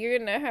to. You're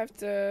gonna have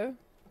to.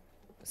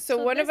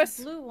 So one of us.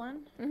 Blue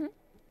one. Mhm.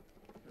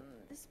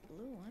 This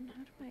blue one.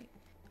 How do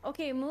I?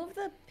 Okay, move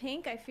the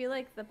pink. I feel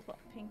like the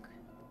pink.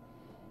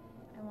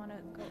 I want to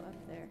go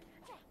up there.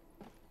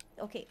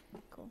 Okay,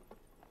 cool.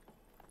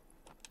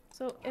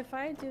 So if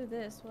I do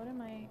this, what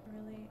am I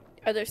really?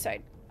 Other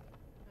side.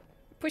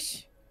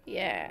 Push.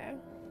 Yeah.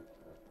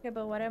 Yeah,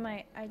 but what am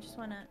I? I just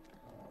want to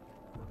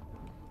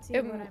see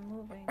what I'm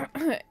moving.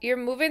 You're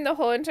moving the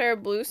whole entire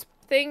blue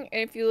thing,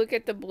 and if you look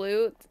at the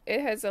blue, it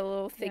has a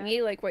little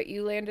thingy like what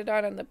you landed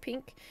on the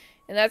pink,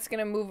 and that's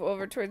gonna move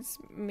over towards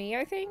me,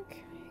 I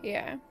think.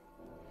 Yeah.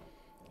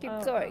 Keep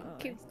going.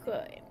 Keep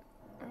going.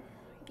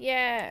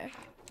 Yeah.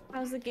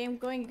 How's the game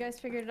going? You guys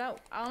figured it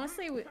out?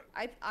 Honestly,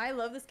 I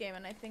love this game,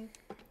 and I think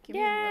Kimmy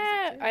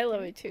Yeah, loves it too. I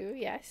love it too.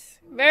 Yes,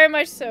 very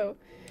much so.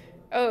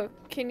 Oh,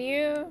 can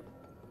you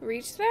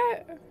reach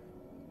that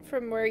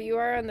from where you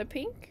are on the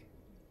pink?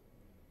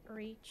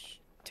 Reach.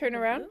 Turn the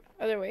around. blue?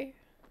 Other way.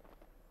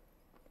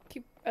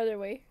 Keep other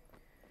way.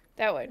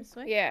 That one. This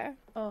way? Yeah.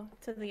 Oh,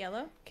 to the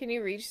yellow? Can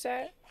you reach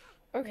that?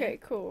 Okay,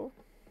 cool.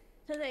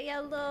 To the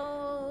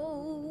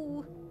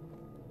yellow.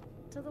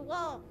 To the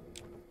wall.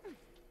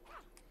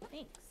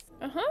 Thanks.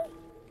 Uh-huh.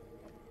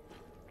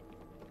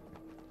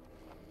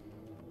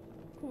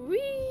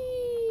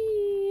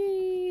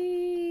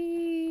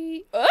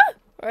 Whee! Oh!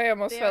 I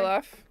almost fell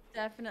off.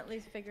 Definitely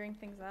figuring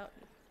things out.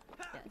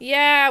 Yes.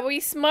 Yeah, we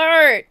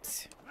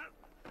smart.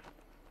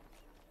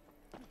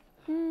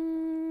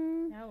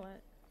 Now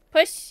what?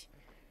 Push.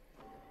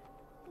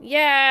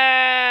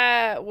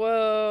 Yeah.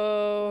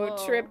 Whoa. Whoa.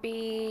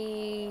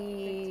 Trippy.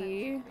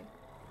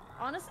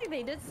 Honestly,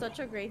 they did such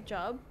a great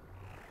job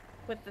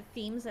with the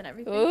themes and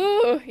everything.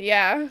 Ooh,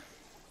 yeah.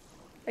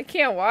 I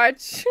can't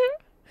watch.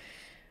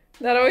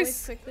 Not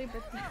always. Quickly,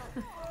 but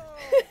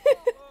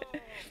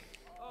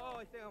Oh,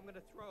 I think I'm gonna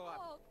throw up.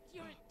 Oh,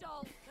 you're a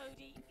doll,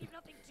 Cody. You've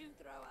nothing to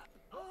throw up.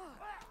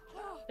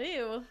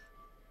 ew,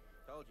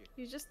 Told you.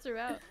 you just threw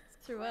up.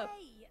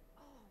 Hey.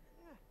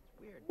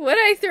 Weird. What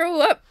I throw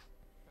up?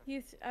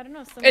 I don't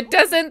know. It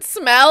doesn't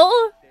smell.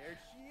 There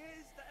she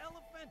is, the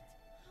elephant.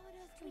 How on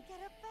earth can we get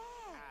her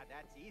back? Ah,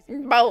 that's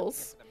easy.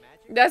 Balls. The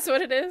magic That's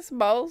what it is.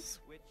 Balls.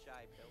 which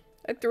I built.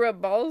 I threw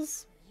up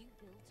balls. You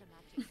built a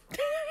magic.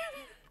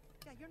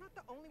 Yeah, you're not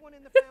the only one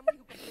in the family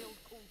who can build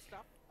cool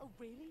stuff. Oh,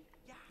 really?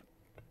 Yeah,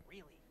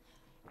 really.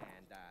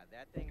 And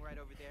that thing right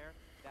over there,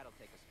 that'll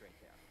take us straight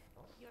there.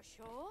 You're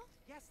sure?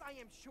 Yes, I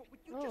am sure. Would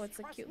you Oh, just it's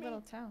a trust cute me?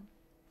 little town.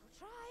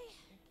 I'll try.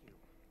 Thank you.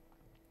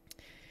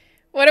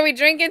 What are we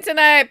drinking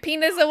tonight?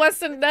 Penis wants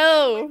to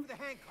know. Wait for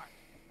the handcart.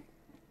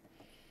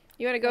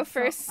 You want to go That's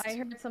not- first? I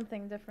heard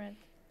something different.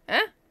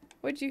 Huh?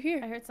 What'd you I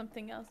hear? heard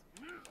something else.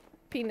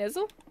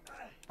 Penizzle?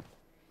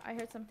 I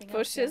heard something For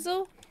else. yeah.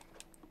 shizzle?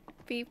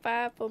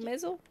 P5 for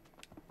mizzle?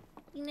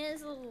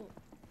 Nizzle.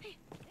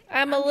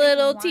 I'm a I'm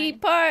little drinking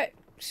wine. teapot,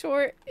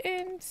 short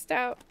and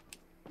stout.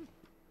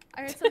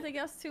 I heard something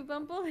else too,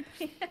 Bumble.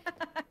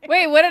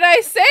 Wait, what did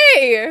I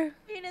say?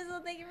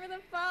 Nizzle, thank you for the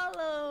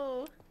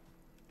follow.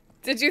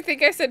 Did you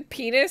think I said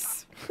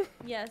penis?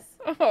 Yes.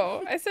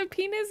 Oh, I said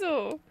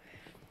penizzle.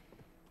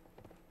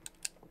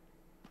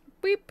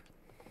 Beep.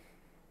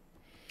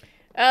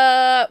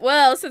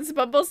 Well, since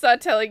Bumble's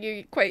not telling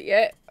you quite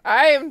yet,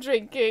 I am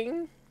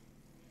drinking.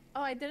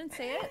 Oh, I didn't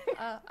say it?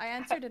 I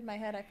answered in my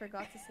head. I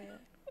forgot to say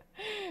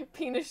it.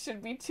 Penis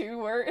should be two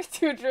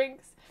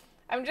drinks.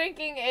 I'm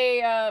drinking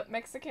a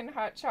Mexican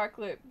hot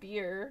chocolate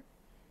beer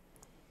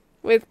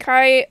with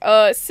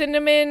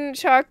cinnamon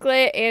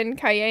chocolate and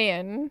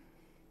cayenne.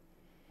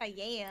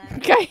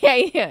 Cayenne.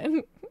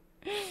 Cayenne.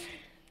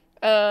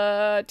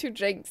 2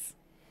 drinks.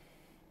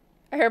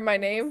 I heard my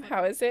name.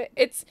 How is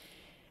it?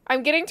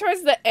 I'm getting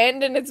towards the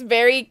end and it's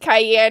very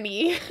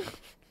cayenne-y.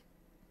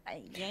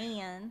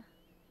 Cayenne.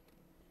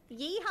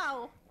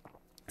 Yeehaw.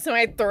 So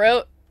my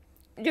throat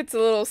gets a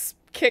little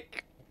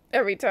kick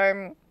every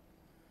time.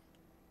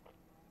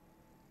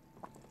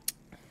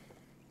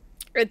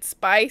 It's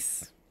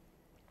spice.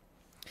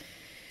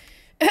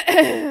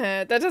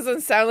 That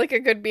doesn't sound like a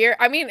good beer.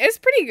 I mean, it's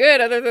pretty good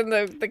other than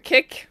the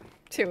kick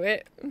to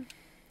it.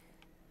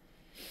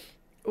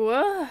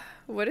 Whoa,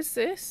 what is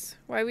this?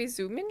 Why are we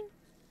zooming?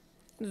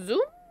 Zoom?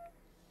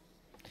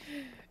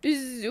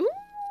 Zoom?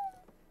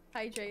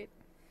 Hydrate.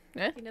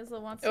 Huh?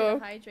 Nizzle wants you Oh.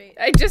 to hydrate.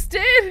 I just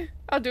did.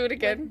 I'll do it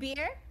again. With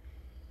beer?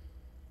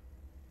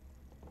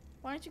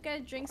 Why don't you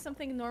guys drink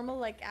something normal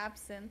like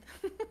absinthe?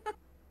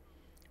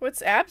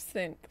 What's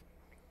absinthe?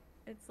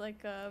 It's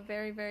like a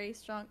very, very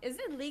strong. Is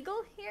it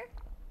legal here?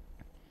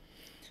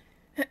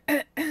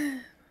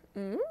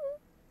 Mm.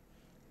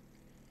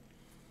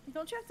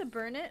 Don't you have to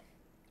burn it?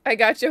 I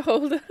got you.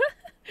 Hold on.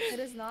 It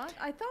is not?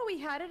 I thought we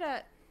had it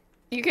at...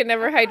 You can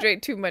never I thought-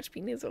 hydrate too much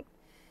penizzle.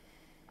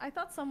 I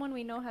thought someone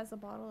we know has a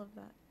bottle of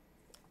that.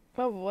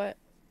 Oh, what?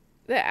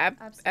 The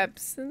Absinthe.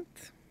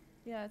 absinthe?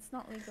 Yeah, it's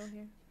not legal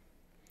here.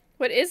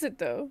 What is it,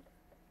 though?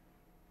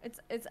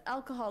 It's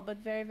alcohol, but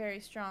very, very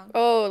strong.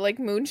 Oh, like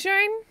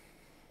moonshine?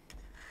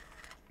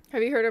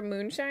 Have you heard of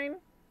moonshine?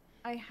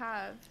 I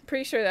have.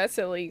 Pretty sure that's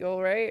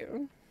illegal, right?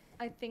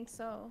 I think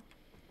so.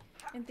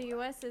 In the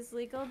US is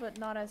legal but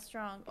not as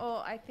strong.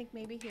 Oh, I think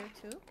maybe here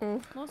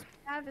too. Most we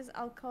have is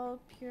alcohol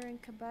pure in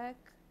Quebec,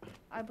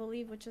 I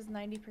believe, which is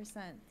 90%.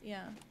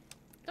 Yeah.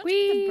 Don't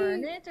you have to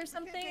burn it or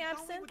something, Only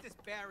absinthe? with this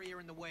barrier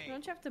in the way.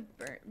 Don't you have to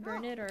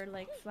burn it or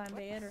like flambe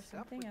it or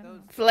something? I don't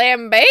know.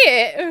 Flambe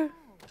it.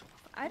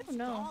 I don't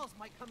know. Dolls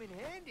might come in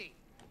handy.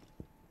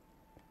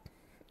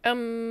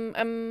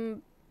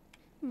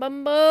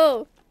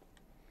 Bumble.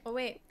 Oh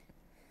wait.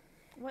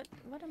 What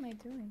am I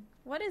doing?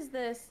 What is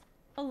this?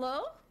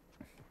 Hello?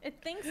 It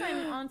thinks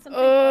I'm on something.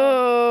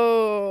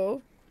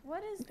 Oh.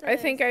 What is this? I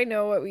think I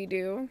know what we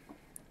do.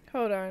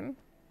 Hold on.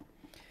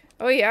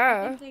 Oh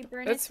yeah. I think they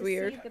burn That's it to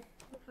weird. see the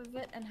proof of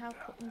it and how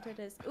potent it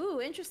is.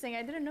 Ooh, interesting.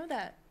 I didn't know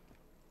that.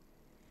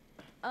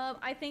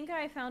 I think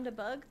I found a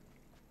bug.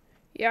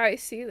 Yeah, I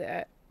see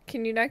that.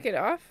 Can you not get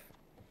off?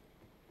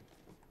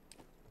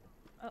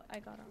 Oh, I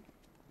got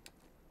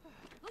off.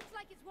 Looks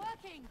like it's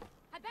working.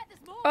 I bet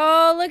there's more.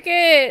 Oh, look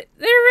at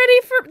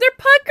they're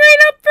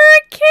puckering up for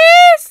a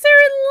kiss.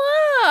 They're in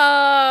The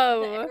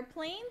love.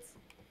 airplanes?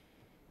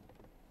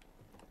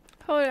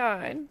 Hold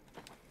on.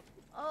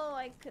 Oh,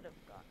 I could have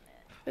gotten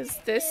it. Is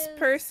this Yes.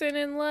 person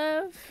in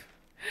love?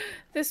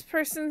 This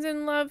person's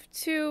in love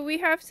too. We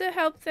have to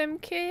help them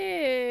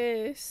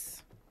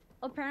kiss.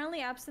 Apparently,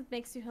 absinthe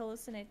makes you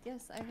hallucinate.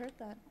 Yes, I heard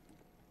that.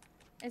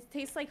 It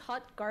tastes like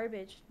hot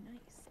garbage.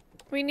 Nice.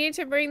 We need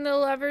to bring the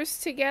lovers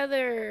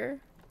together.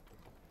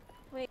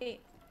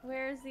 Wait,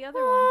 where's the other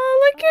one?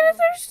 Oh, look at it.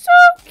 They're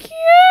so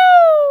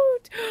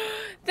cute.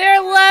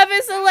 Their love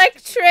is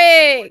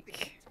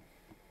electric.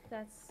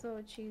 That's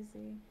so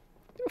cheesy.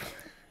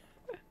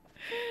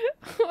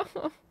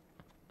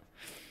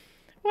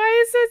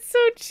 Why is that so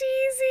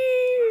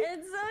cheesy?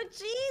 It's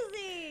so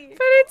cheesy!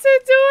 But it's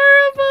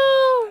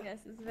adorable. Yes,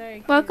 it's very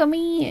cute. Welcome I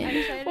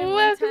in. tried it one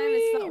Welcome time,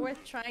 it's not in.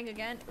 worth trying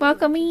again. Ooh,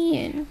 Welcome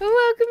in.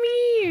 Welcome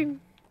in.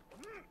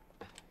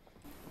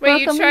 Wait,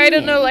 you Welcome tried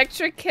an in.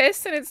 electric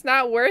kiss and it's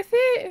not worth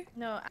it?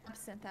 No,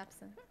 absinthe.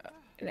 An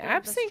The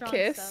absent strong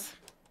kiss? stuff.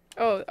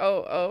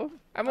 Oh.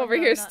 I'm Oh, over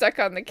no, here not- stuck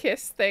on the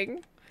kiss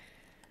thing.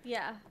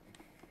 Yeah.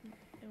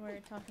 We're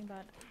talking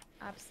about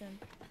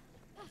absinthe.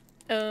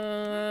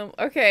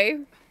 Okay.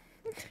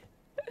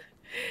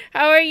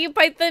 How are you,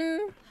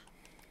 Python?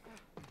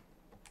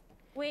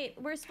 Wait,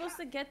 we're supposed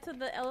to get to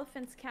the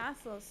elephant's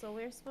castle, so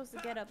we're supposed to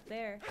get up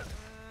there.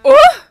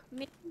 Oh!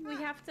 Maybe we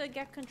have to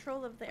get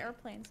control of the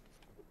airplanes.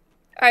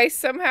 I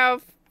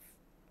somehow,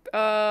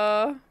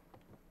 have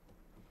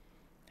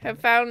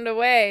found a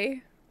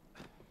way.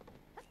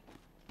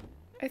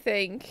 I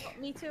think.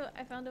 Me too,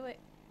 I found a way.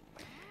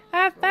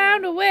 I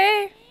found a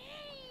way.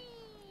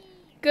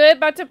 Good,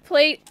 about to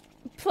plate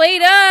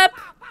up.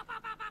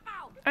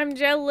 I'm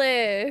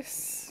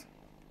jealous.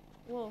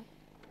 Whoa.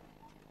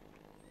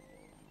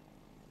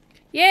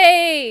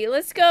 Yay,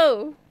 let's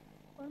go.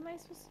 What am I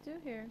supposed to do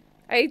here?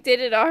 I did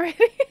it already.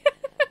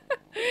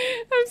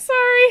 I'm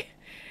sorry.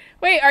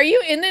 Wait, are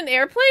you in an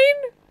airplane?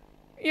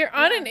 You're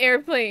on an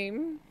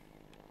airplane.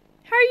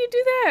 How you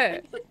do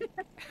that?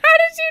 How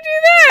did you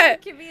do that?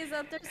 Kimmy is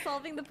out there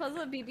solving the puzzle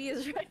and BB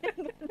is riding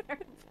an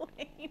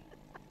airplane.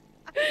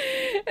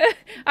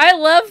 I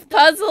love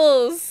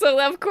puzzles, so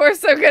of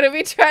course I'm gonna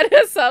be trying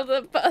to solve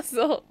the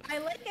puzzle. I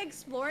like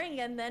exploring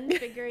and then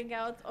figuring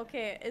out,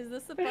 okay, is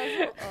this a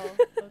puzzle? Oh,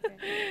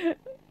 okay.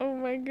 Oh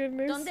my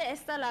goodness. ¿Dónde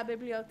está la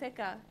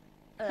biblioteca?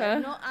 Huh?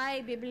 No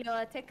hay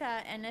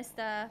biblioteca en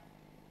esta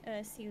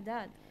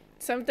ciudad.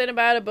 Something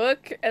about a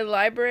book, a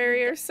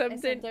library or I said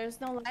something. there's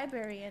no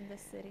library in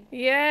this city.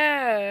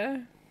 Yeah.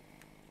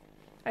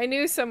 I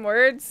knew some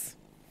words.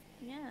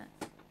 Yeah.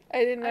 I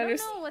didn't I don't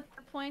understand. know what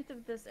the point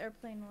of this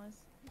airplane was.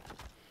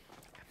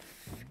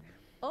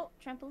 Oh,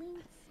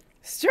 trampolines.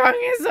 Strong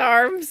as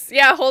arms.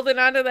 Yeah, holding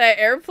onto that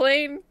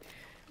airplane.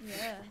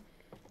 Yeah.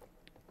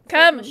 It's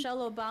Come. like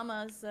Michelle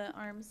Obama's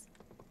arms.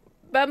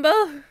 Bumble.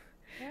 Where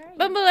are you?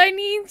 Bumble, I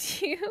need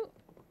you.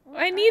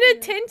 Where I are need you?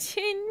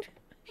 attention.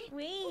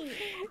 Wait. I need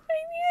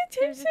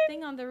There's attention. a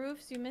thing on the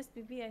roofs. You missed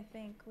BB, I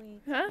think.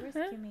 Wait. Huh? Where's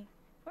Huh? Kimmy?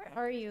 Where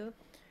are you?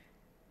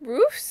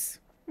 Roofs?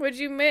 What'd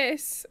you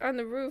miss on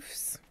the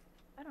roofs?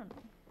 I don't know.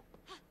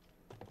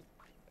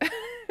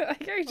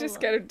 Like I just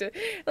Hold gotta do.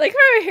 Like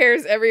my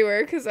hair's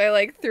everywhere because I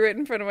like threw it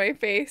in front of my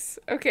face.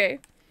 Okay.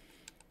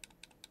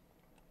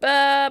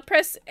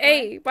 Press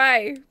A.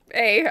 Why?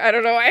 A. I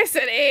don't know why I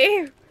said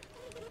A.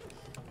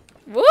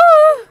 Woo!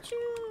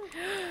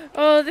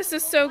 Oh, this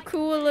is so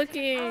cool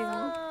looking.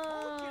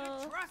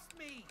 Oh, Trust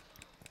me.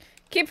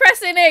 Keep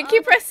pressing it.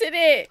 Keep pressing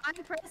it. I'm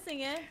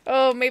pressing it.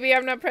 Oh, maybe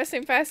I'm not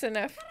pressing fast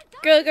enough.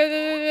 Go, go, go,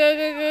 go,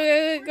 go,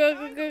 go, go,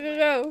 go, go, go,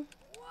 go.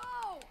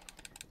 Whoa!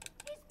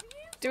 It's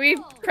beautiful. Do we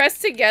press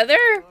together?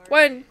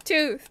 1,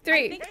 2, I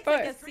 3, think it's 4.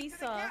 like a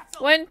seesaw.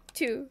 1,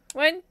 2,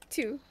 1,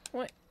 2,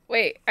 1.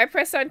 Wait, I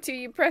press on 2,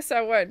 you press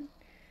on 1.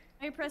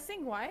 Are you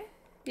pressing Y?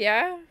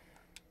 Yeah?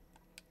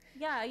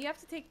 Yeah, you have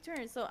to take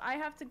turns. So I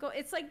have to go.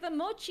 It's like the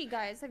mochi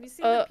guys. Have you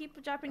seen Uh. the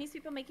people, Japanese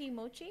people making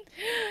mochi?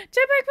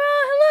 Jetpack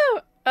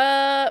ball,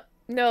 hello!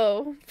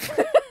 No.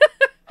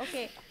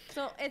 Okay.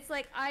 So it's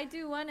like I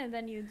do one and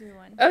then you do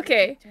one.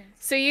 Okay. We take turns.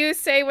 So you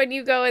say when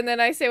you go and then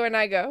I say when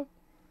I go.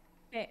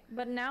 Okay,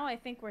 but now I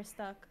think we're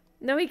stuck.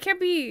 No, we can't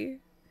be.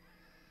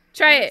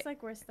 Try it. Looks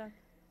like we're stuck.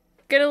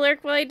 Gonna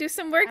lurk while I do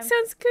some work. I'm-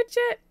 Sounds good,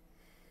 Jet.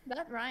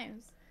 That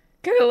rhymes.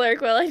 Gonna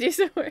lurk while I do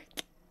some work.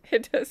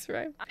 It does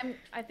rhyme.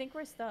 I think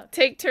we're stuck.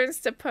 Take turns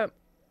to pump.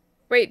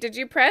 Wait, did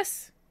you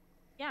press?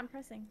 Yeah, I'm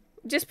pressing.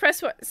 Just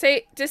press what?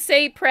 Just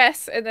say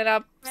press, and then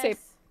I'll say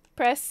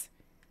Press.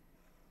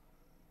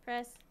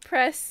 press, Press.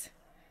 press,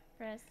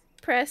 Press.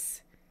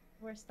 press.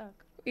 We're stuck.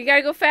 You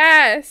gotta go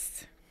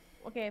fast.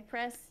 Okay,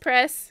 press.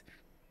 Press,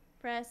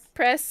 Press.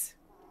 press.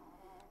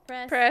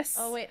 Press. Press.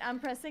 Oh wait, I'm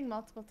pressing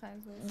multiple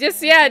times. Wait, Just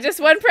sorry, yeah, I'm just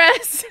one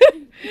press.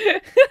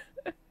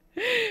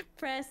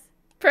 Press.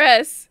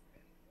 Press,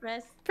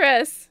 Press.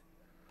 press,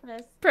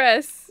 Press.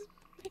 press,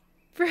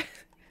 press.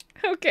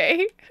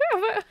 Okay.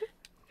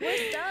 We're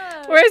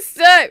stuck. We're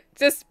stuck.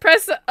 Just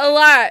press a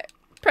lot.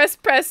 Press,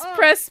 press, Oh,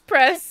 press,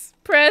 press,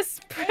 press,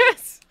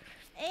 press.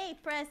 A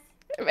press.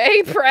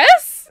 A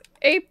press?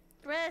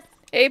 Press.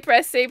 A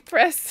press, A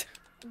press.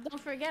 Don't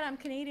forget, I'm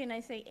Canadian.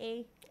 I say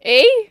A.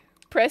 A?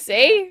 Press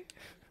A?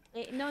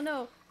 A. No,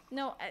 no,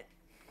 no.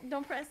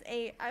 Don't press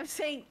A. I'm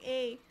saying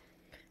A.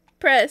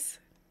 Press.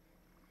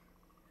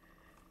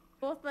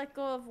 Both let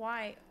go of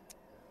Y.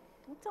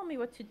 Don't tell me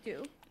what to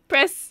do.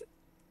 Press.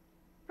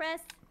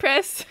 Press.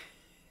 Press.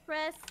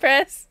 Press.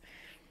 Press.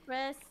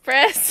 Press.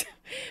 Press.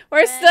 We're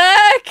Press.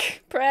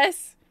 stuck.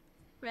 Press.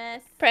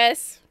 Press.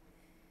 Press.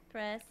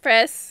 Press.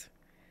 Press.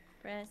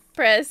 Press.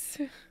 Press.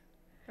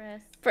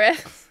 Press.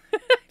 Press. I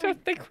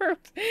don't think We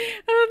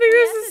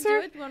this have is to do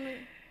right. it when we.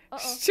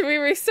 Uh-oh. Should we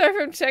restart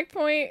from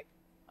checkpoint?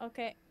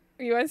 Okay.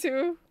 You want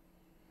to?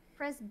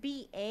 Press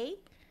B A.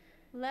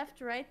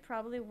 Left, right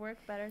probably work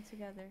better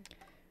together.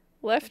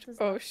 Left. What does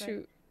Oh, left, right?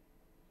 shoot.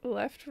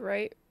 Left,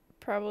 right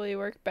probably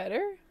work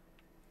better.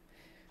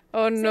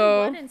 Oh, Say no.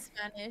 what in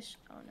Spanish?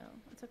 Oh no,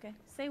 it's okay.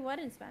 Say what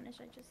in Spanish?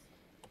 I just.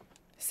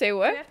 Say Do we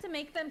what? have to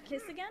make them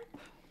kiss again?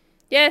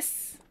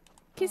 Yes.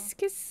 Kiss,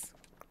 kiss.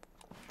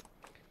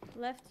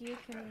 Left, you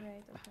can be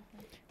right. Okay.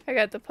 Fine. I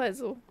got the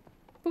puzzle.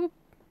 Boop.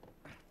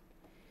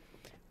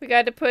 We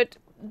got to put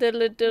the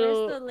Where's the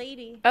little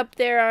lady? up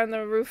there on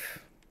the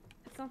roof.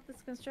 It's not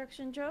this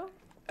construction Joe.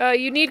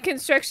 You need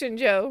construction,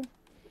 Joe.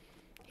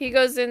 He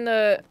goes in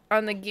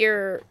on the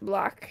gear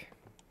block.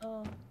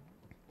 Oh.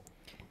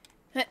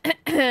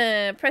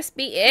 Press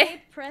B. Eh?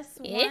 Okay, press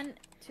Eh? 1,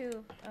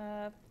 2.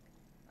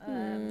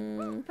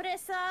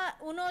 Presa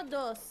 1,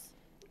 2.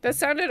 That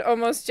sounded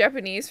almost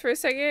Japanese for a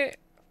second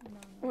No,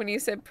 no. when you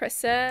said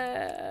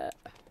pressa.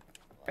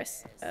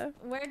 Press.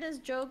 Where does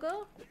Joe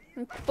go?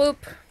 Boop.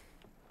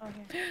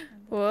 Okay.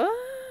 What?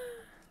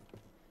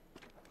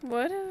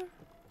 What?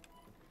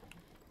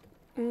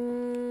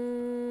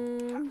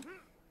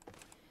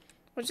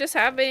 What just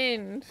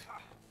happened?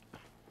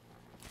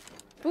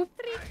 Boop.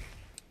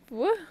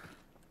 What?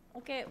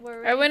 Okay, we're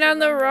I ready went to on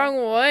the rumble.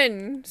 wrong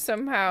one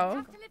somehow.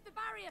 Have to lift the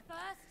barrier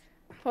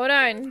first. Hold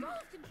on. Control.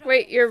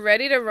 Wait, you're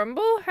ready to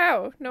rumble?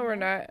 How? No, we're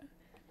not.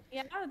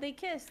 Yeah, they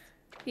kissed.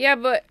 Yeah,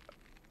 but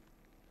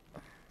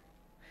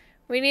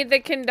we need the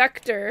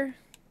conductor.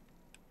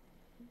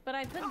 But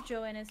I put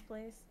Joe in his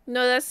place.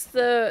 No, that's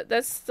the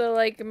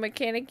like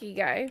mechanic-y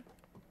guy.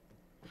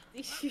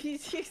 you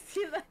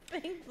see that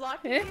thing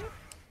blocking Eh? you?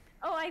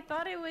 Oh, I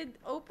thought it would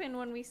open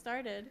when we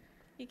started.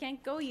 You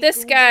can't go, you This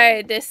goober.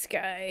 guy, this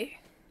guy.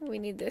 We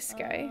need this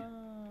guy.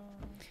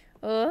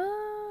 Oh.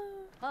 Oh.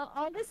 Well,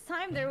 all this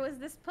time there was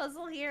this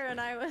puzzle here and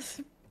I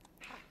was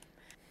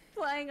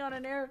flying on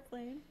an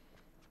airplane.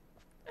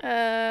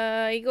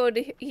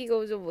 He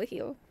goes over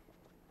here.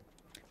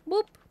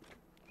 Boop.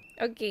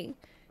 Okay.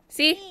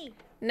 See? Me.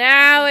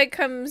 Now it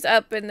comes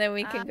up and then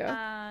we can go.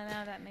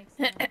 Now that makes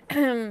sense.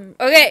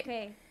 Okay.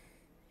 Okay.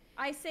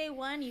 I say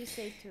 1, you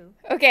say 2.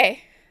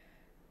 Okay.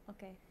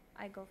 Okay,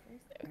 I go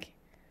first. Okay.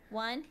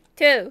 1,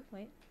 2.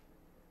 wait.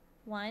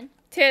 1,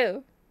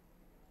 2.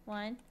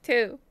 1,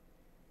 2.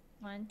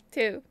 1,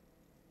 2.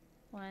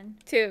 1,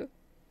 2.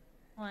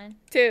 1.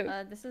 2.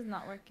 This is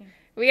not working.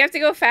 We have to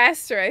go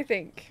faster, I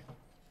think.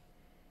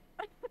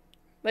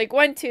 Like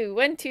 1, 2,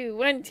 1, 2,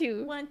 1,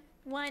 2, 1,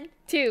 1,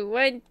 2,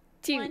 1,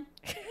 2, 1,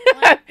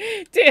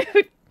 2,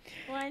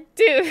 1,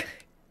 2,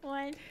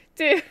 1,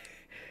 2,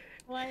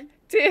 1,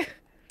 2.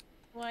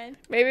 1.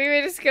 Maybe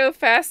we just go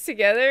fast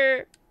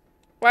together.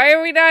 Why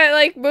are we not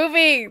like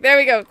moving? There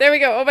we go. There we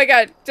go. Oh my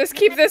god. Just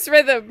keep this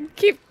rhythm.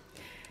 Keep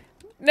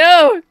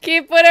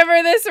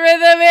whatever this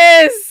rhythm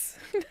is.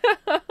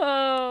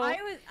 No.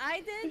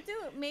 I didn't do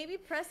it. Maybe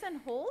press and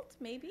hold?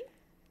 Maybe?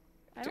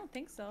 I don't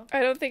think so.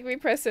 I don't think we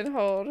press and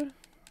hold.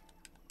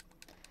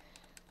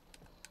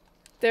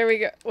 There we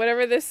go.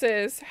 Whatever this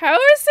is. How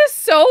is this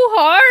so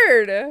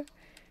hard?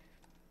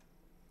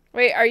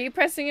 Wait, are you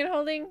pressing and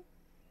holding?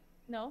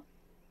 No,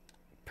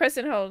 Press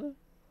and hold.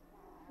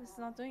 it's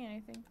not doing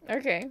anything.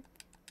 Okay.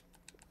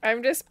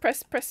 I'm just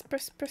press.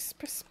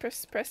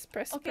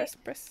 Okay.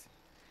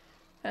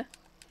 Huh.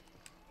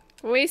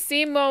 We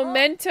see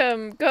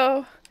momentum.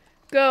 Go.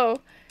 Go.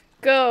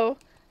 Go.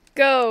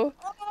 Go.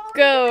 Oh,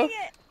 Go. we're doing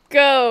it.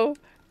 Go.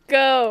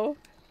 Go.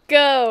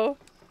 Go.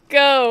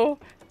 Go.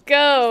 Go. Just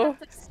Go. have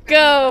to spam the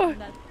button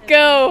that says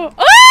Go. leave.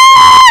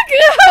 Oh!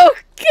 Go.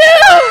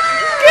 Go.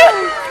 Go.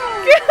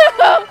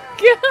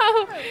 Go.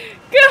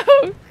 Go.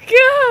 Go.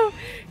 Go.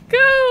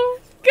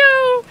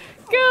 Go.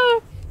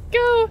 Go.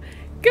 Go.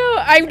 Go.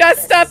 I'm not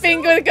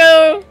stopping.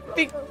 Go.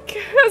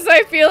 Because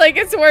I feel like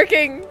it's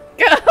working.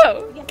 Go.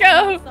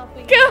 Go.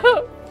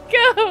 Go.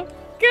 Go.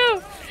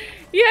 Go.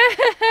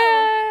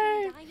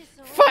 Yeah.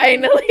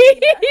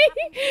 Finally.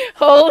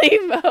 Holy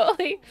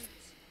moly.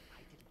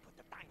 Put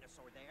the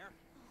dinosaur there.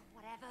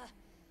 Whatever.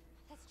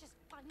 Let's just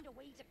find a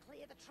way to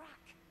clear the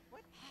track.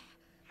 What?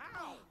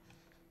 How?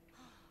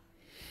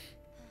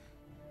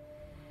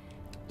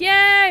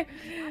 Yay.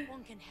 That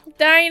one can help.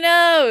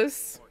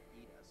 Dinos.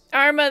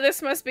 Arma,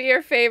 this must be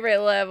your favorite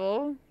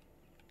level.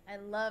 I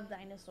love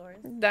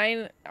dinosaurs.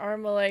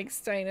 Arma likes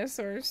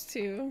dinosaurs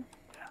too.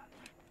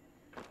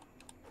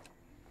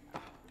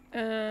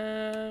 Look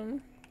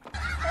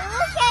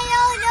at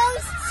all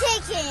those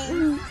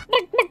chickens.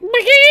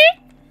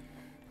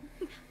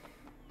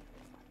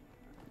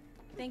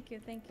 Thank you,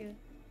 thank you.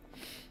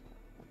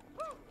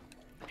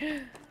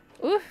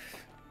 Oof.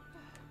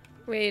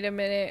 Wait a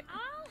minute.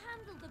 I'll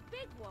handle the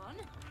big one.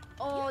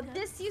 Oh,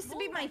 this used to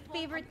be my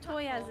favorite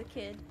toy as a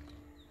kid.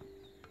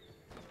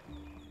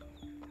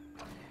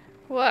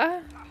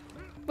 What?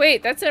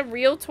 Wait, that's a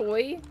real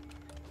toy?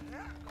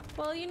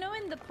 Well, you know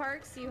in the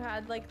parks you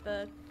had like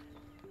a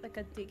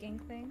digging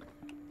thing?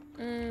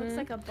 Looks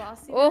like a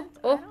boss Oh, event?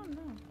 oh. I don't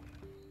know.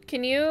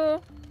 Can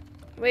you...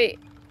 Wait.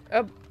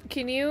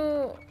 Can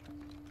you...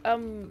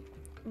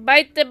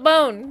 Bite the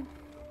bone?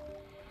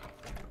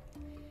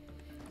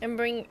 And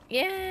bring...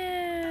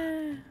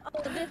 Yeah!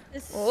 Oh, this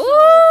is so Ooh!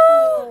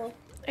 cool.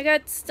 I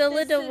got the This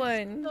little is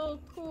one. so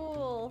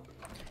cool.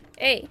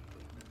 A.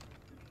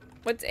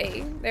 What's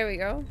A? There we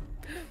go.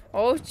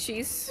 Oh,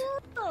 jeez.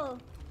 Oh.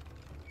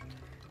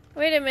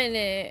 Wait a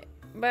minute.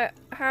 But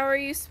how are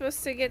you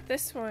supposed to get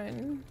this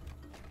one?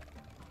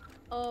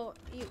 Oh,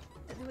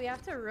 we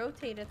have to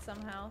rotate it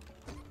somehow.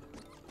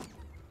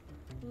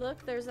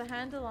 Look, there's a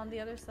handle on the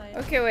other side.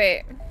 Okay,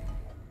 wait.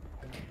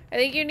 I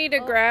think you need to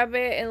grab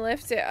it and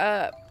lift it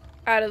up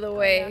out of the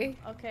way.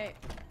 Yeah. Okay.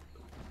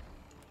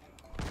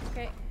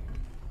 Okay.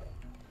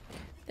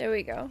 There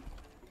we go.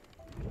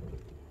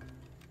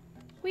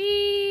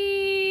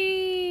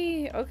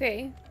 Whee!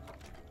 Okay.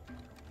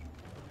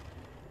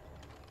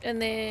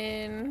 And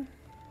then...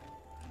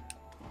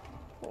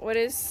 What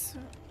is...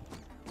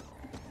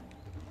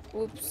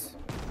 Oops.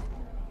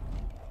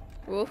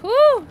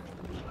 Woohoo!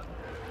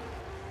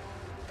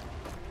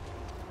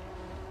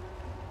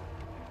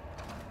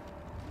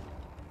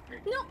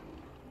 No!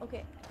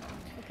 Okay.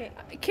 Okay.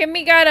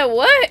 Kimmy got a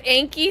what?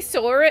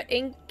 Ankylosaurus?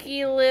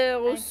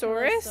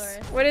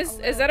 Ankylosaurus. What is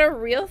that a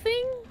real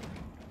thing?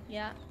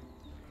 Yeah.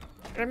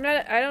 I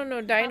don't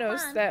know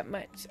dinos on. that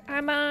much.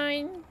 I'm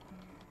on.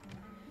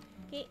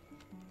 Okay.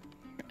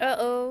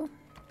 Uh-oh.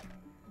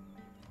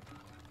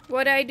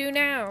 What I do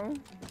now?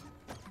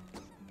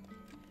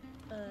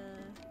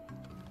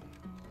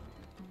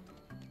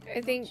 I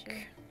think...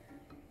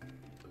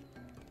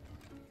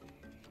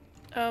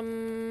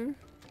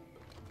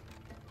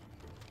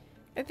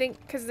 I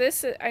think, cause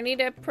this, I need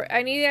to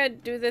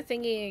do the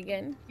thingy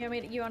again. You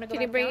want to go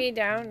Can you back bring down? me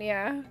down?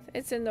 Yeah,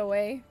 it's in the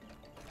way.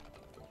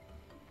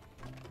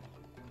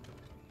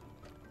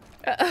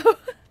 Uh-oh.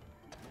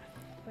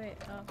 Wait,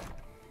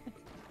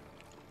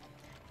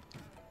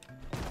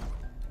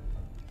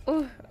 oh.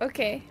 Ooh,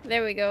 okay,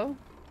 there we go.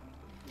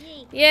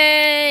 Yay.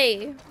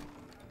 Yay!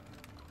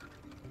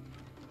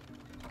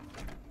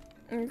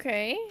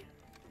 Okay.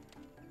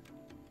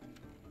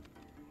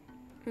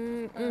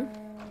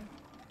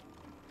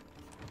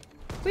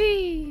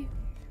 Whee!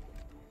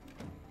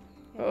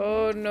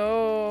 Oh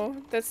no,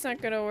 that's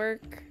not gonna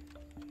work.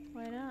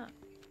 Why not?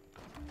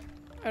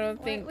 I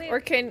don't think. wait, Or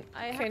can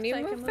I you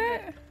can move move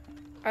that? it.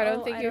 I don't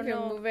Oh, think I you don't can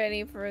know. move it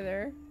any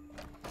further.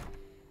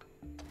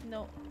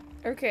 No.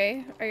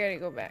 Okay, I gotta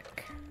go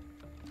back.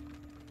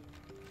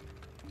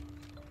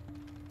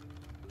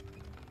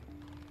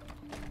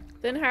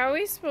 Then how are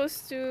we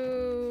supposed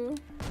to...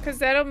 Because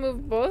that'll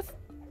move both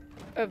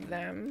of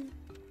them.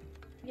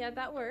 Yeah,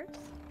 that works.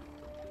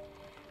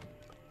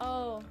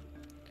 Oh.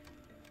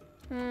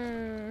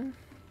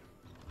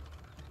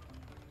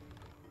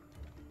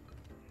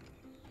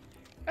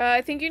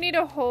 I think you need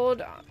to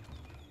hold on.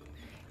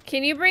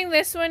 Can you bring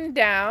this one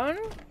down?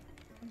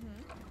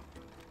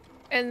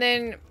 And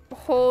then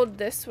hold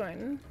this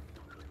one.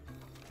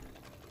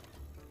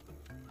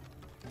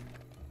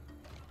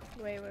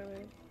 Wait.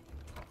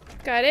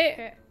 Got it?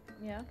 Okay.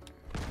 Yeah.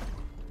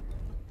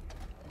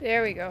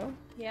 There we go.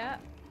 Yeah.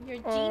 You're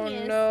a Oh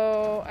genius.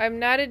 no, I'm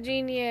not a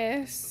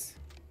genius.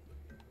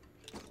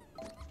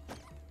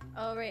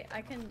 Oh, right.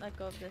 I can let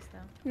go of this now.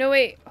 No,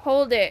 wait.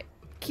 Hold it.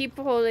 Keep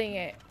holding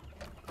it.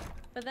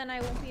 But then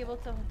I won't be able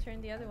to turn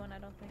the other one, I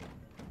don't think.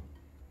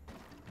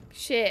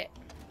 Shit.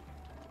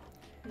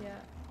 Yeah.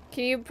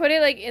 Can you put it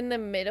like in the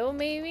middle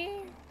maybe?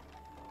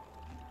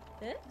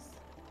 This?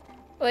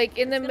 Like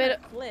in the It's middle.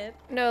 gonna flip.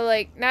 No,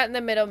 like not in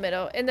the middle.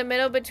 In the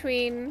middle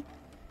between.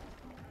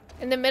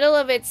 In the middle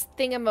of its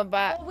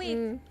thingamabot. Oh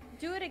wait,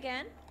 do it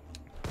again.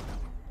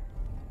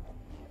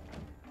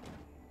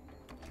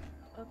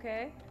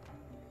 Okay.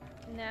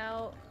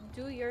 Now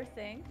do your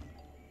thing.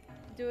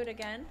 Do it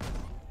again.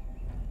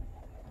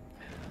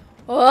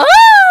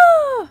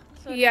 Oh!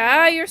 So Yeah,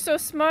 now you're so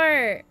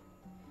smart.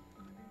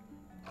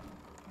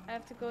 I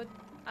have to go.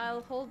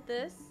 I'll hold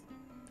this.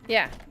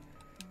 Yeah.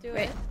 Do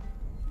Wait. it.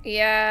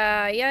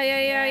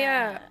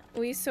 Yeah.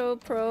 We so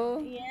pro.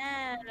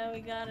 Yeah, we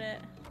got it.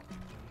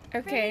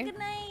 Okay. Hey, good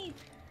night.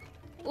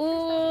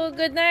 Ooh,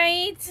 good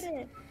night.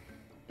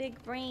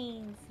 Big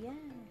brains, yeah.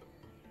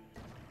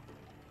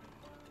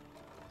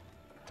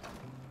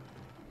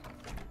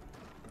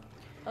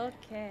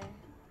 Okay.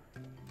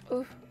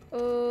 Ooh,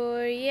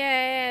 oh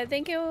yeah,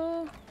 thank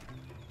you.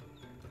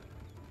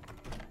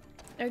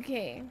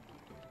 Okay.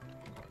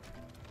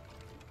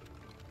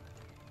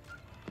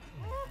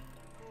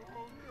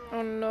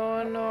 Oh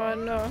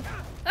no.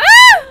 Ah!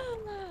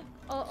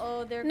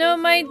 Uh-oh, there No,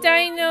 goes my your-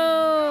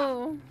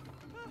 dino.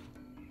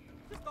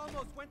 Just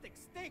almost went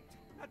extinct.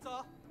 That's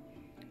all.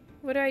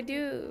 What do I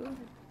do?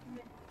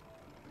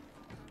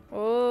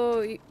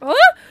 Oh,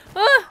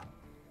 oh!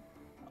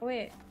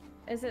 Wait,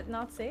 is it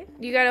not safe?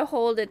 You gotta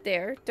hold it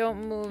there.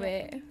 Don't move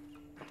it.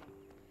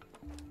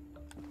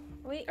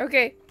 Wait.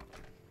 Okay.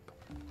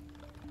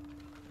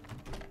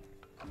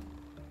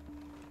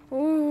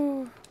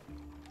 Ooh.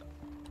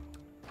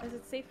 Is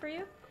it safe for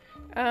you?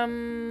 I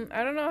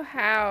don't know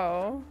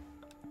how.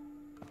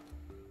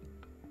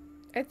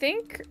 I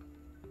think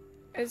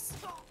it's...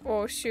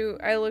 Oh shoot,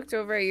 I looked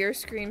over at your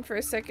screen for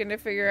a second to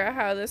figure out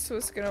how this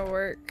was gonna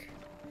work.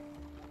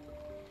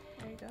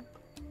 There you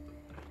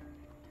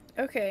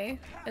go. Okay,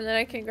 and then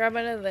I can grab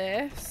onto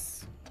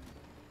this.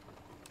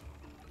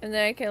 And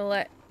then I can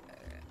let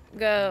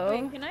go.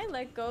 Wait, can I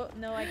let go?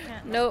 No, I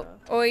can't let Nope.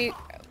 go. Oh, you...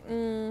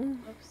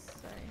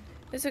 Oops, sorry.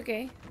 It's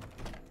okay.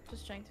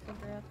 Just trying to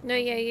figure out. No,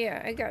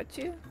 yeah, I got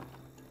you.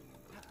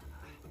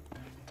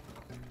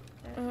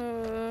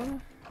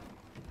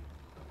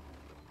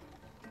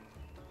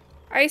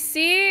 I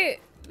see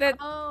that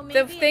Oh,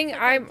 the maybe thing it's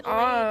like a I'm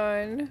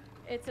delay. on.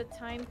 It's a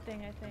time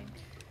thing, I think.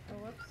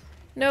 Oh, whoops.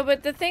 No,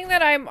 but the thing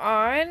that I'm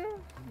on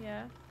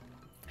Yeah.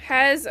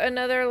 has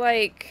another,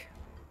 like,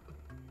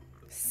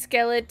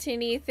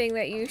 skeleton-y thing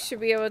that you should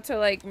be able to,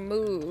 like,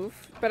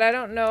 move. But I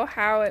don't know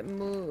how it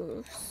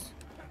moves.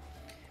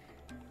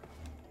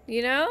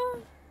 You know?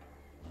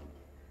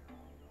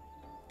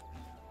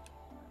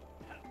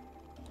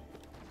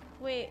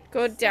 Wait.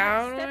 Go step,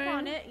 down Step on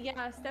one? it.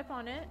 Yeah, step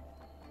on it.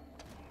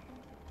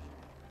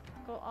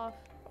 Go off.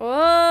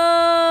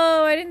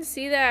 Oh, I didn't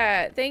see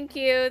that. Thank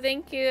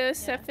you,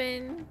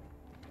 Stefan.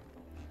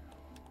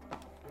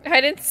 I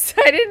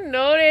didn't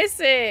notice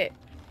it.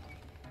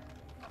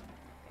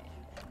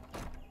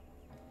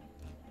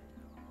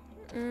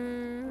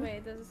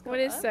 Wait, does this go What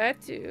does up?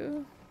 that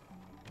do?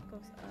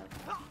 Goes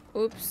up.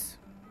 Oops.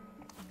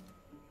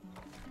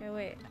 Okay,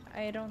 wait.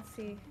 I don't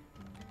see.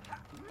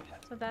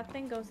 So that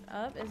thing goes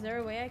up. Is there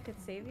a way I could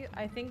save you?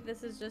 I think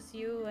this is just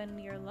you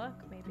and your luck,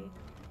 maybe.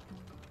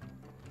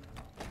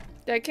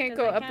 That can't 'Cause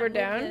go I up can't or move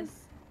down? this.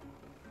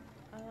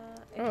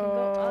 It can go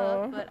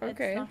up, but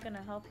okay. it's not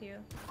gonna help you.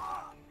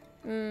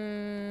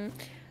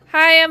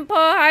 Hi, I'm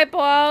Paul. Hi,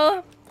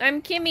 Paul.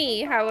 I'm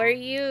Kimmy. How are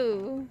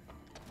you?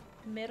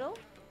 Middle?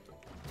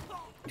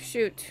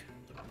 Shoot.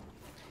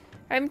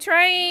 I'm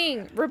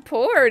trying.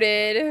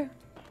 Reported.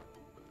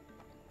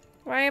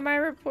 Why am I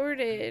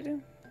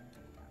reported?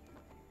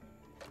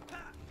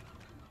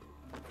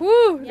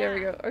 Whoo! There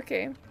we Yeah. go.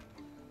 Okay.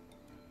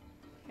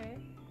 Okay.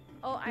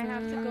 Oh, I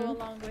have to go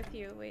along with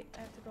you. Wait,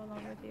 I have to go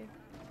along with you.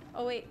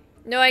 Oh, wait.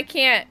 No, I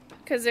can't.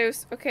 Because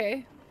there's...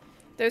 Okay.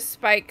 There's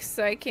spikes,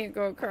 so I can't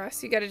go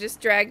across. You gotta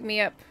just drag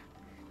me up.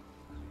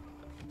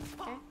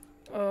 Okay.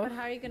 Oh. But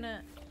how are you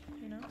gonna,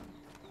 you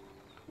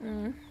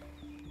know?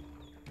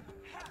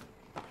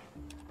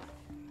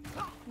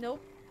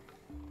 Nope.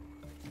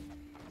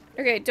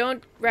 Okay,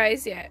 don't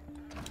rise yet.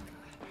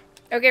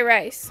 Okay,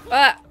 rise.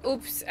 Ah!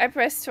 Oops, I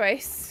pressed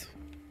twice.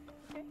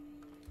 Okay.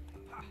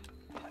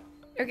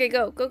 Okay,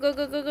 go. Go.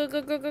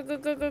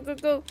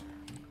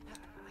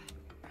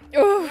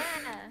 Oh.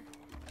 Yeah.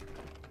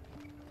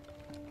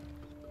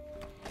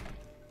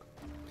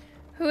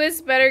 Who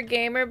is better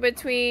gamer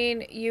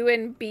between you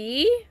and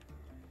B?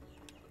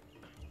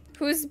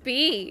 Who's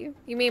B?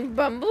 You mean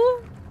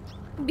Bumble?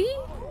 B?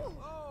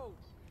 Oh,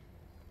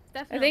 I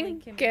Definitely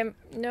think Kimmy.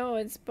 no,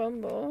 it's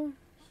Bumble.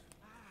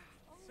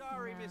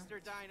 sorry, No.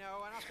 Mr.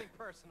 Dino. Nothing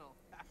personal.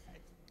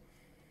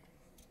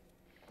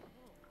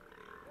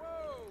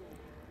 Whoa.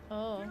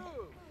 Oh. Dude,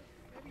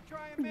 maybe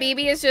try and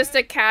BB is just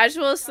a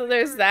casual, so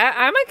there's that.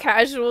 I'm a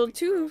casual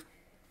too.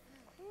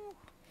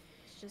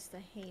 It's just a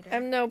hater.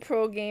 I'm no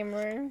pro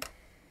gamer.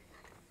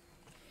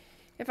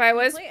 If I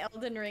was, play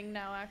Elden Ring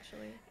now,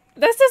 actually.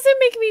 that doesn't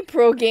make me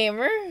pro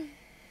gamer.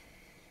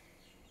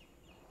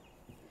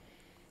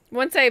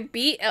 Once I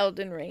beat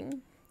Elden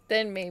Ring,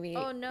 then maybe.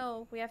 Oh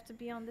no, we have to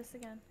be on this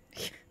again.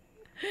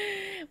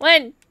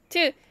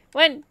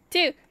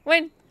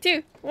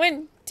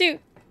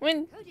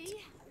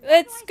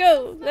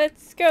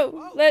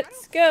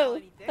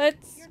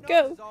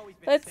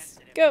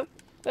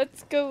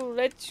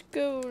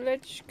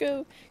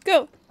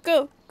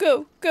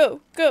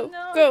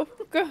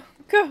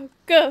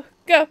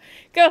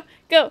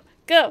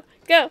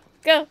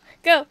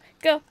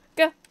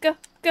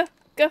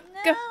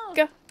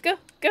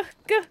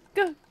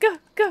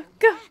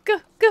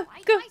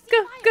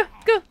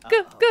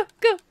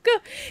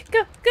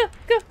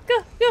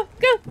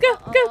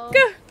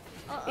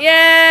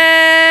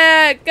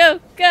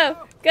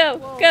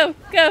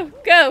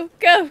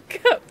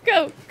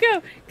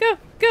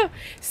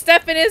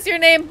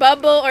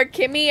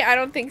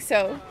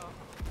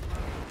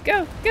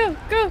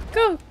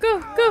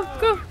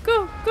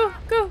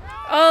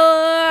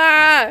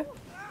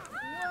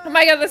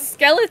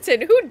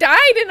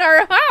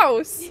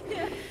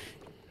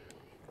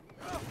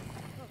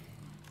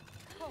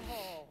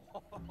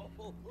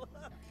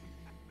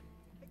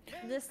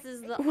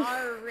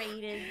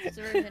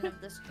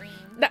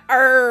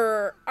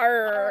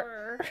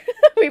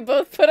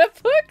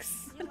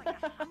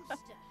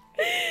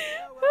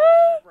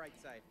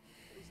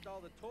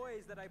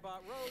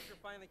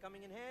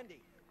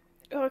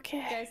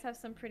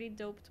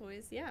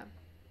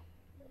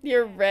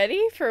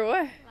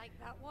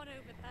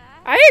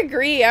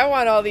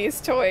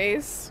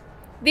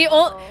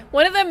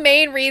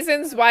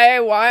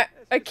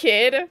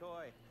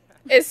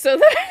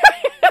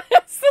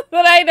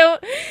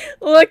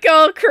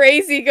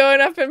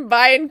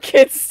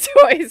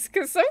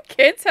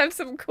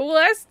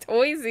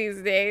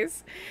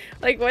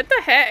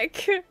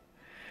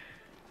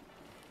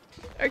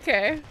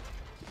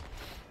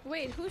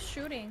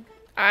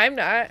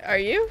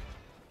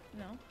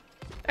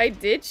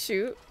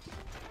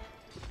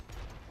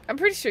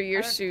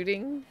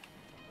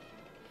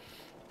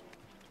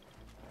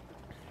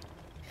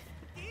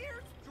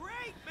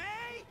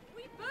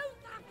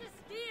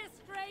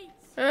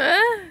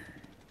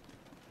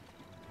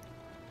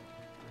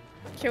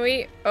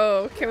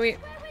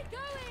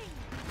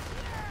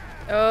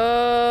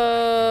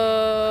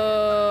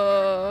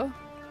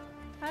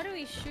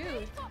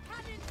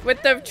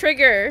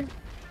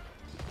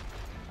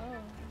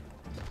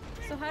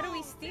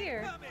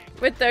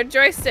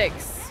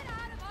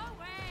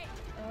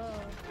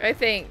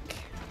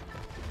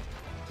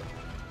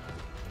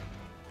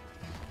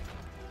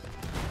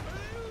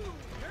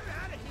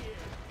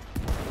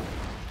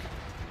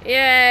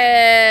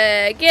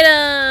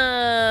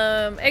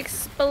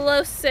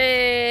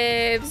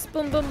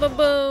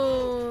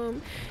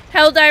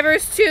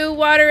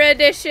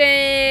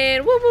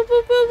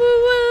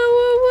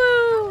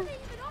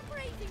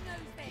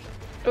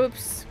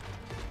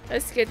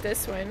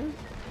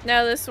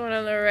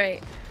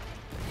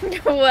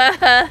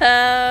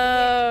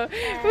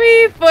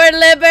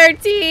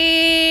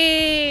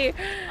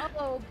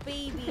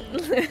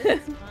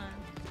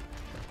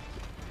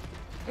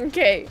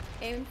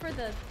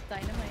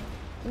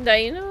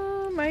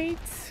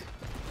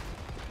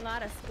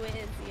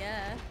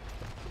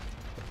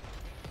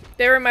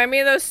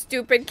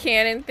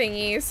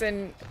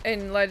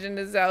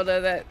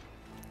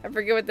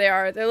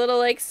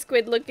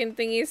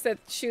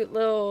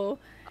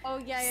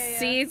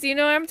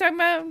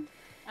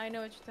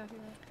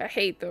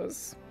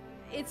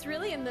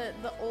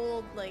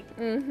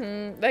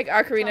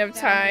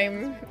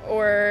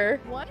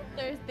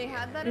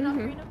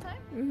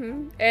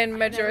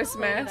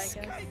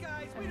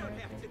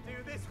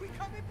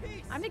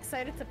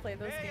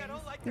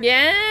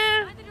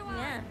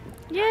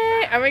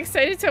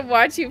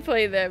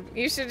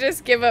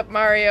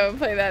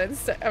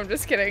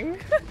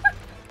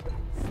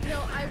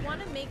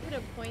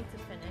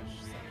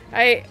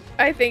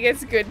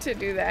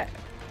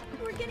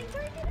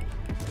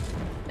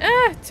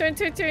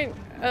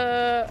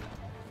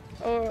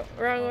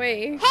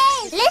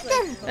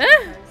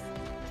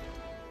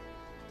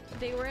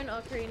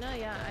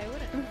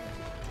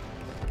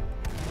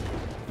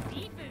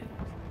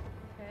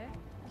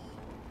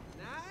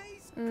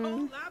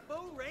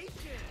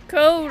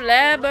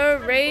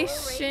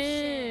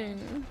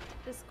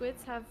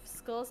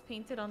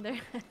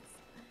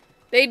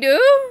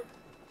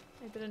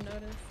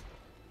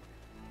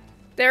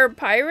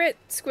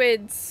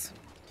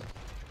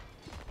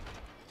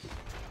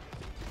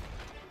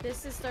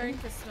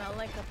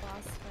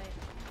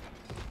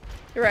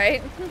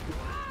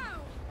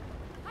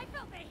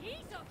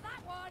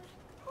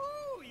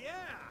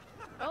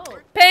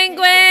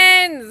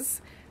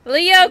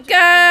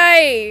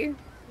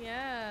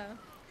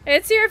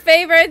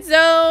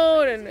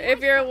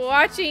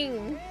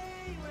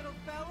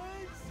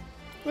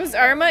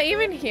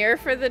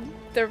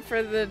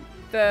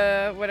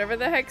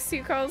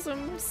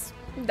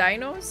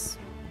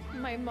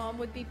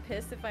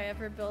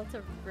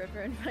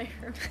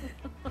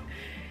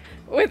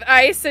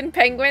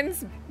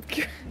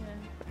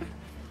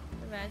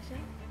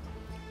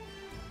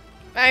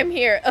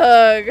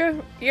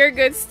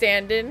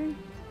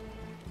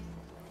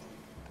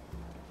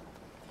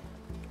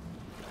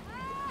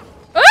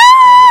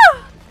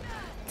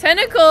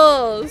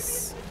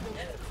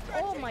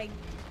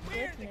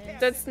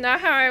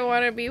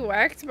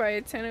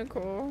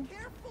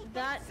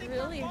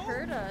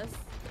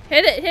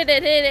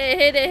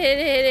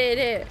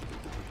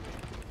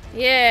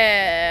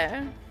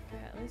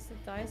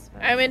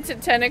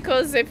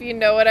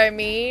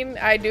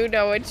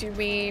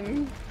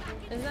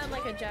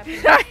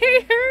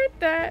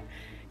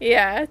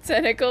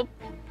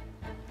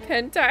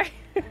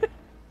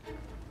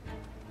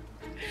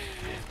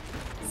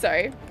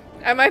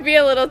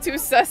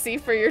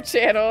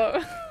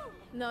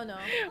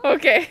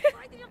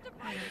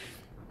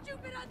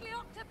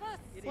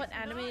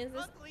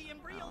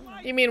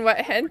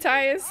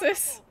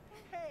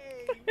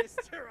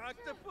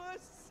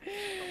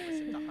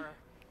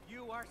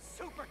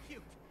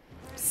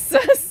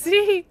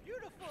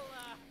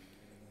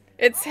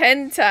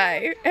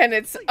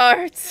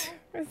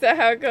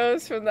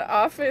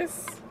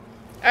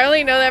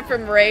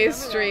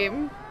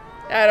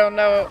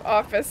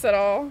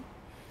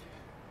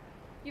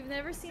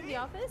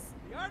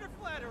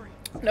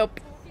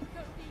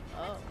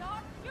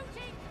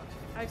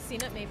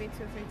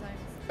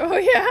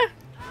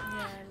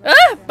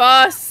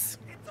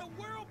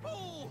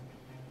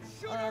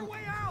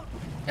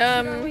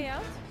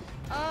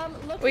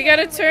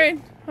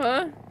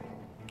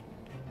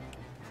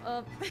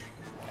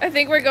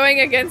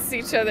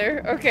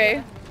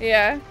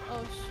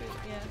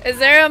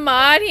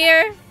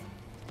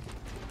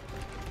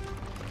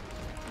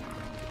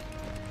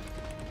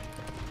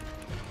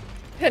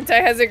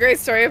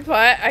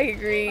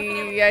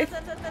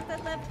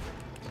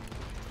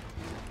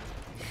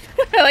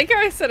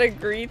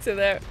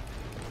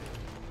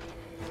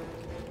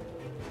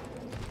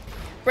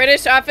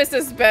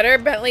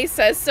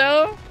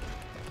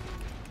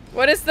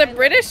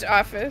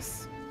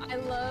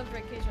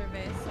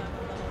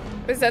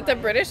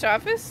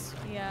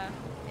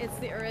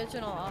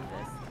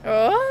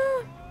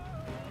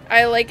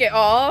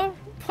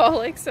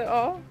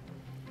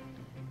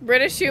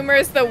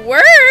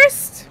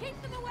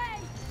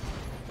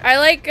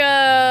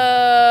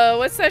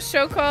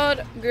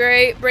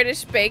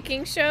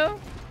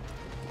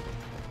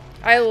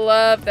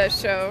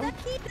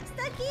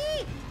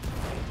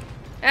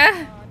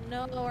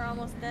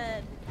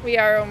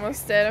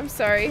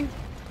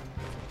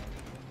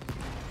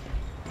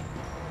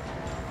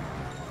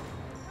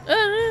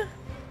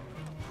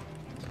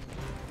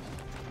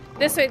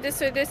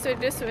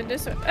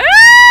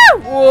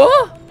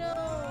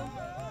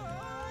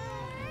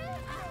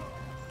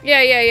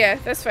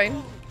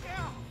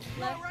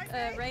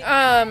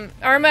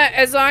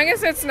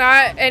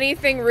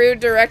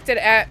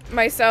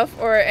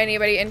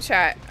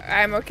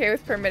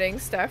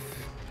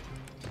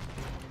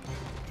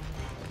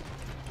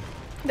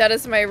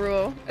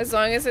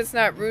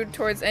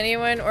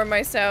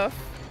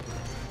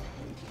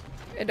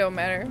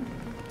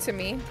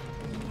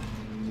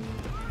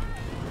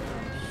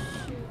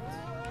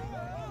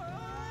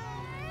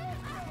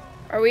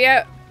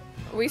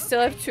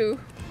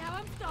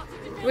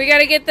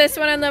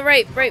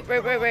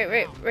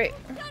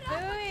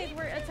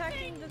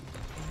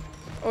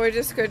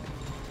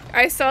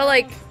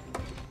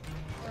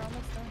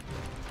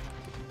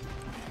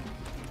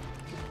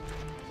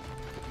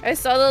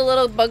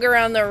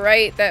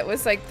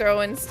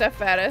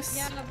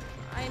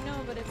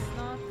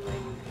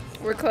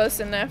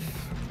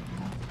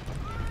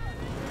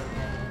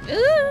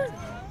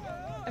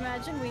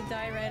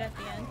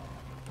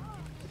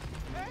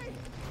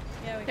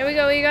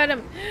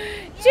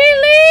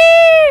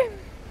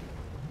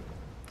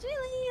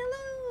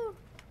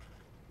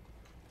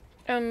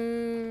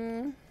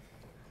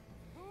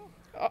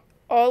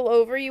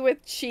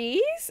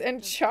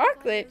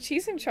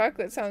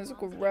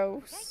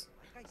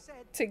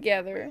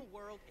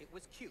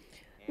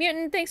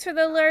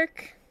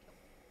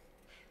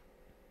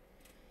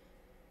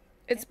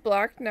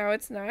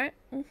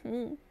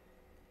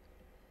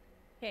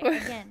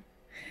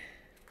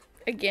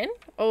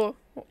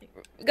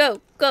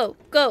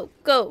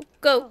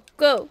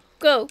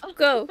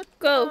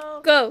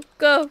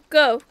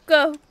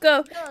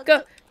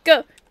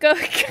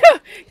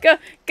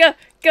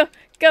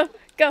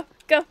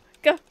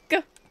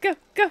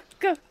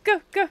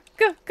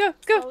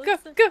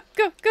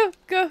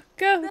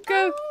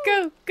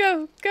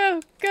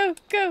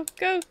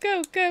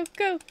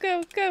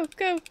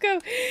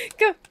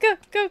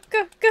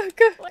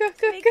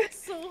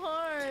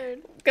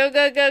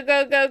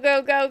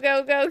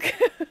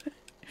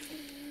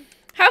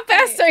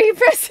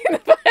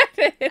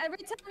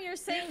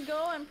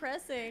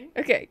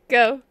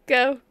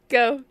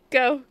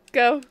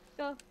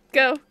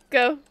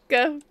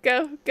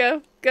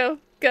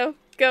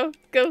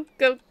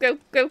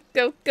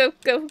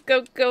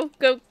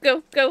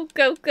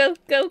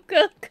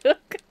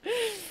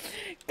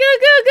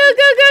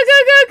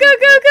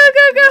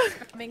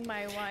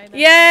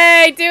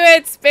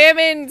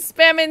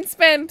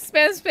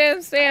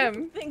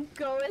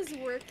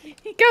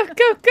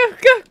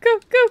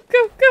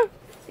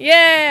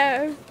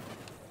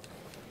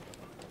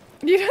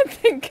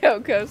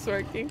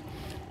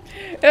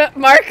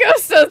 Marco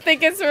still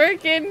think it's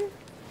working.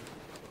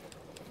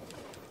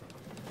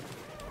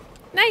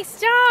 Nice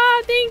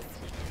job, thanks.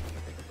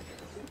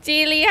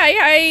 Chili,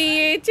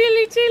 hi,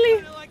 Chili.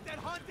 Kinda like that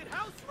haunted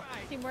house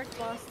ride. Teamwork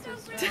boss too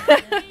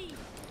strong.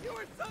 You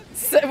were so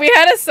So we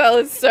had a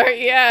solid start,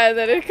 yeah,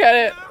 then it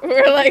kind of,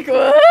 we're like,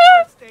 what?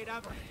 first date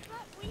ever. But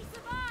we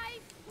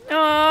survived.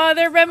 Oh,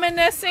 they're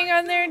reminiscing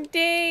on their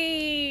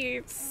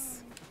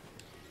dates.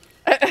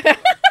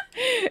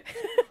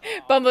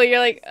 Bumble, you're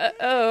like,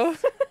 oh.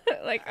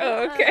 Like,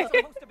 oh, okay.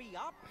 Supposed to be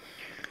up.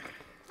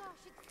 Gosh,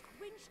 it's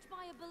winched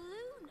by a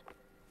balloon.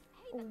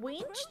 Hey, that's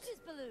Winched? Rose's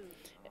balloon.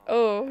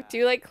 Oh, do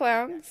you like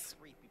clowns?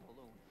 Creepy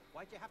balloon.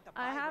 Why'd you have to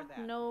I buy her have that?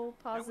 no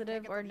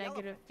positive it or to the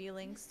negative elephant.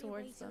 feelings Must be a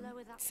way towards to them.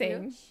 lower that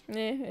Same.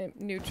 bridge.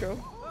 Neutral.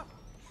 Hey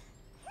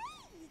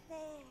there.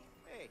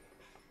 Hey,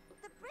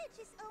 The bridge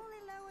is only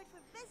lowered for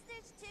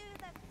visitors to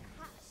the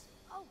castle.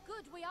 Oh,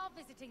 good, we are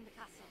visiting the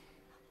castle.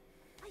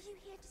 Are you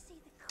here to see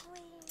the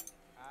queen?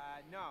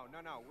 no.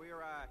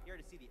 We're here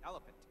to see the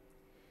elephant.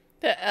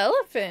 The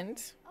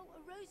elephant. Oh,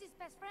 Rose's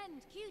best friend,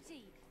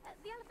 Cutie.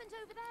 The elephant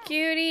over there.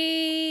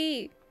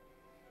 Cutie.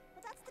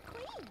 Well, that's the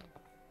queen.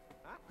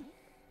 Huh?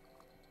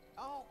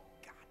 Oh,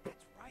 God,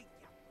 that's right.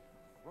 Yeah.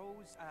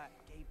 Rose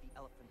gave the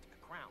elephant a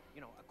crown.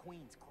 You know, a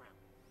queen's crown.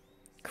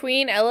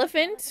 Queen Turn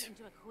elephant.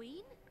 into a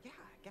queen? Yeah, I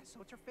guess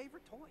so. It's her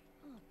favorite toy.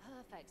 Oh,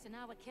 perfect. So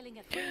now we're killing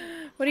a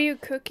queen. What are you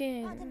Pardon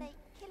cooking? me,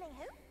 killing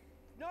who?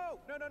 No.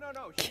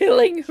 She's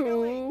Killing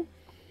chilling. who?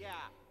 Yeah,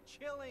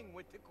 chilling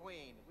with the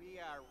queen. We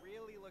are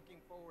really looking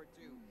forward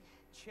to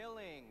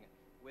chilling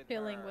with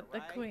Feeling her, with the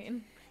right?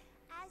 queen.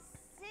 I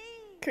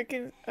see.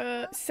 Cooking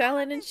Well,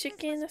 salad and this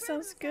chicken. That Christmas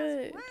sounds present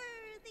good. sounds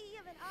worthy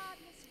of an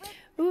audience with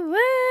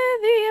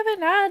Worthy of an Get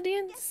the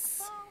audience.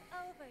 ball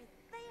over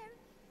there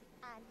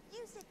and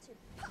use it to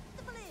pop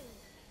the balloon.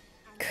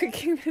 And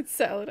Cooking that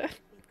salad. then be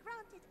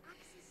granted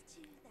access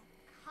to the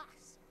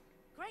castle.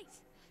 Great.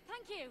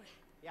 Thank you.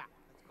 Yeah,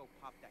 let's go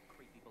pop that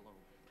creepy balloon.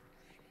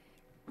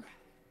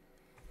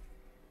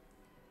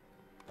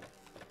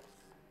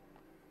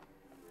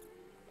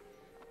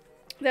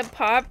 The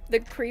pop, the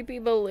creepy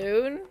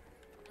balloon.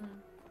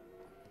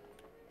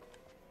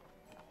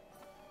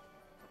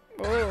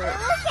 Oh. Look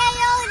at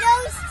all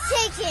those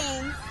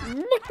chickens.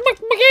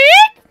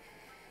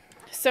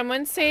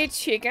 Someone say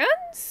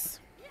chickens?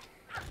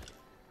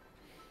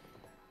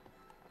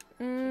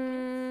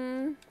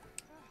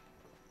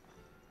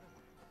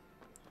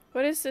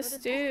 What does this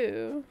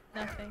do?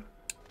 Nothing.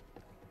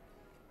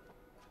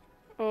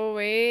 Oh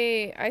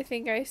wait, I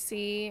think I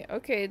see.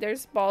 Okay,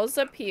 there's balls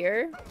up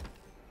here.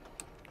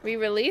 We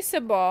release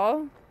a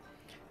ball.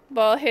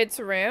 Ball hits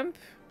ramp.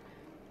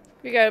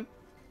 We got.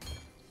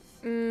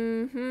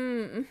 Okay.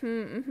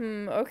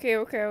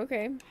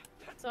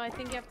 So I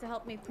think you have to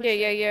help me push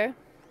Yeah.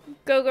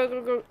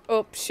 Go.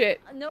 Oh shit.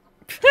 No.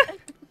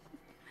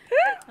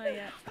 Oh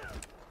yeah.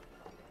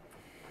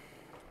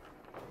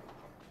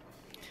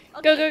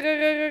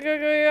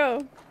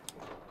 Go.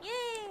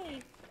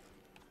 Yay!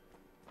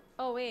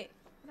 Oh wait.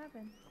 What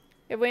happened?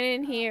 It went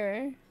in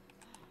here.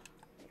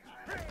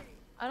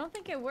 I don't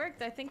think it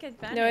worked. I think it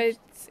vanished. No,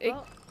 it's.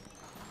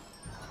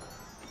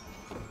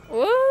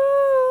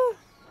 Oh, Woo!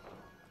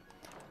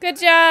 Good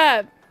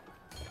job.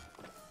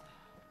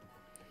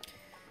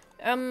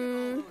 All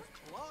those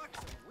blocks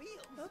and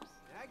wheels.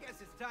 I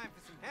guess it's time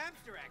for some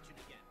hamster action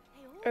again.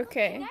 They all look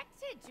Okay.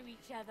 connected to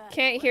each other.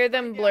 Can't hear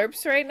them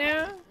blurps right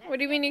now? What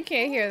do you mean you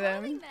can't hear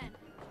them? Rolling then.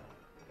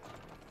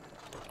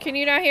 Can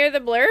you not hear the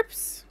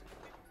blurps?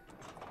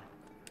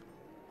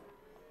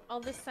 all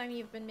this time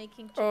you've been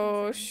making chicken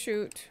Oh sounds.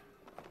 shoot.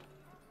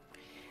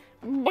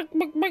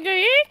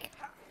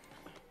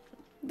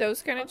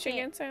 Those kind of Okay.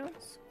 chicken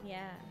sounds?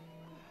 Yeah.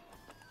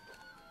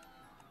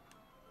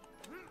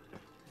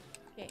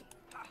 Okay.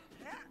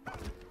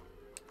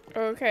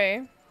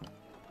 Okay.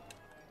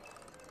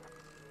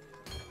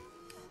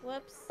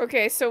 Whoops.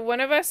 Okay, so one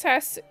of us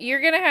has to,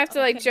 you're gonna have to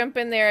like Okay. jump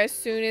in there as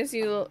soon as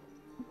you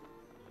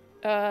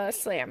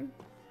slam.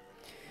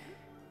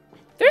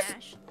 There's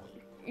Smash.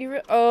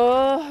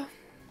 oh,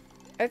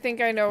 I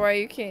think I know why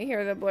you can't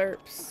hear the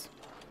blurps.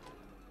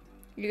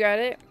 You got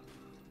it?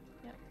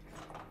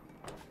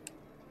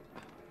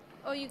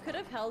 Oh, you could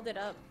have held it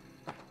up.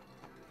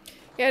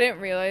 Yeah, I didn't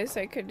realize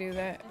I could do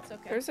that. It's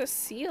okay. There's a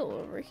seal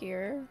over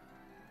here.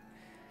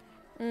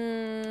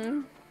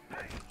 Oh.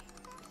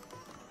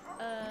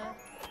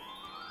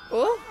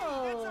 Oh.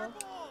 Ball.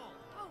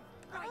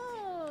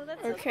 Oh,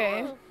 that's so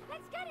Okay. cool.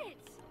 Let's get it.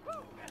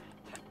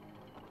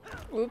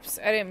 Oops,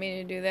 I didn't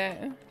mean to do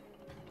that.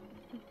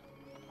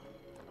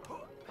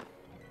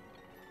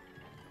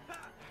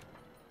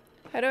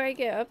 How do I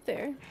get up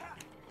there?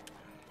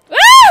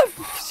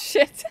 Ah!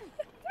 Shit.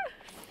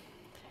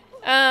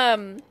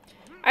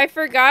 I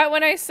forgot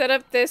when I set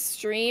up this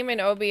stream in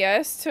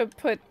OBS to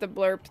put the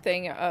blurp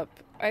thing up,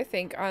 I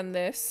think, on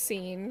this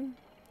scene.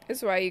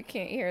 Is why you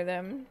can't hear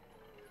them.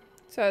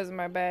 So that was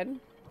my bad.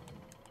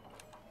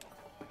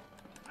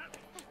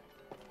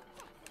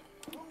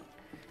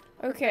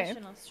 Okay.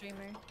 Professional streamer.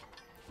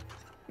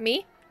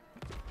 Me?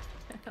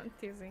 I'm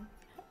teasing.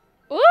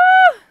 Woo!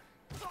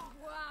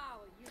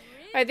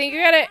 I think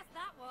you gotta That's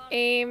that one.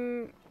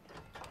 aim.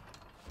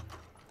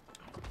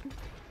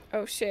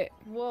 Oh shit.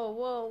 Whoa,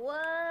 whoa,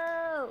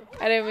 whoa!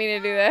 I didn't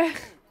mean to do that.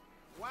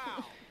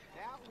 Wow,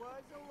 that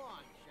was a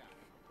long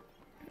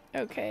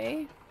shot.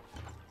 Okay.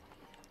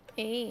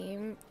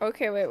 Aim.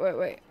 Okay,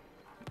 wait.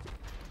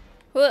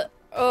 What?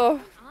 Oh.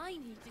 I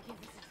need to give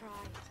this a try.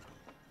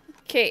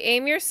 Okay,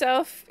 aim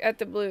yourself at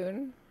the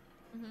balloon.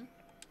 Mhm.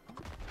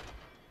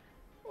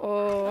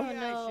 Oh. Maybe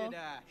no. I should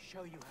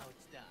show you how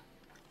it's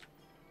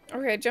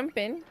done. Okay, jump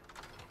in.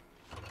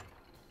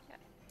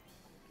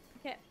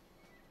 Okay.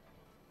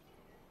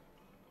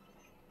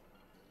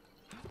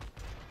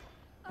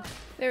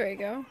 There we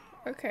go.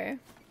 Okay.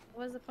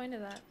 What was the point of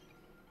that?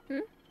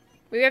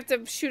 We have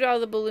to shoot all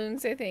the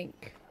balloons, I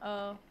think.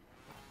 Oh.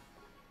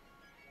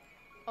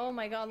 Oh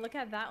my god, look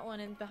at that one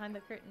in behind the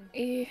curtain.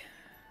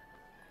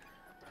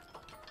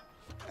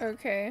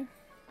 Okay.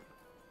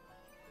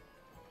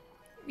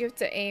 You have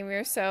to aim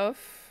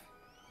yourself.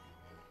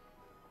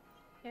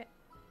 Okay.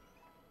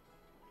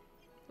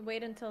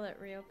 Wait until it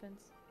reopens.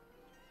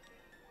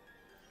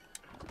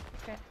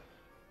 Okay.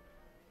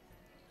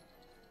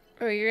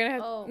 Oh, you're gonna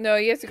have. Oh. No,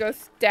 you have to go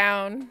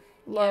down,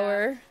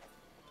 lower.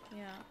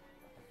 Yeah.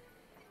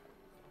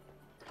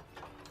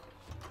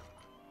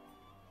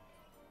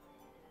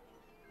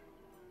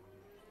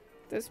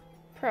 That's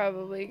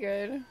probably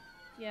good.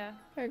 Yeah.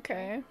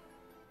 Okay.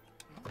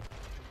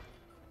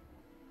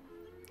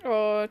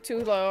 Oh, too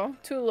low.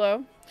 Too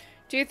low.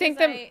 Do you think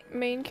 'Cause the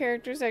main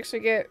characters actually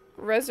get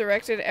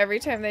resurrected every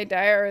time they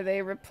die, or are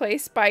they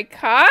replaced by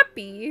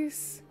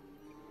copies?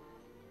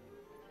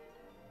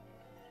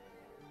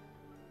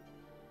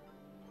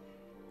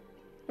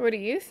 What do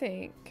you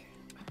think?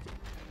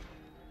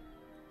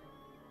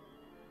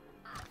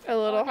 A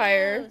little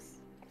higher.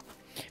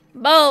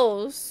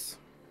 Bows!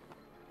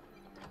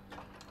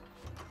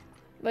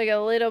 Like a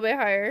little bit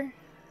higher.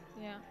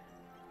 Yeah.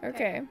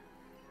 Okay.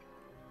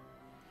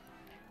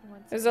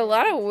 Once There's it a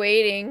lot of reopens.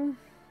 waiting.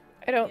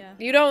 Yeah.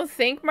 You don't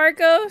think,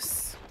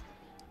 Marcos?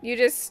 You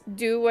just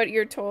do what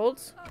you're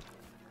told?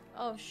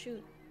 Oh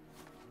shoot.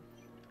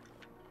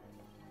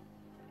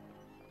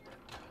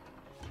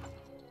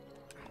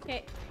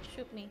 Okay,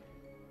 shoot me.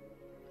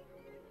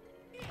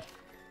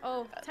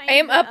 Oh, tiny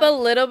Aim bit up a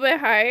little bit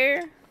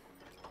higher.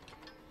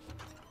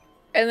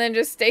 And then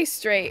just stay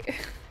straight.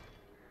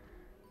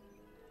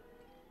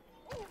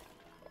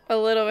 A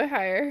little bit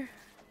higher.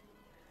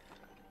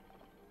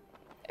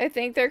 I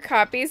think their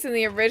copies and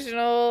the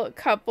original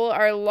couple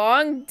are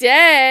long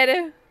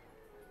dead.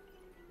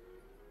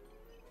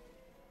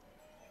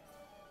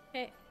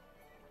 Okay.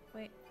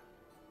 Wait.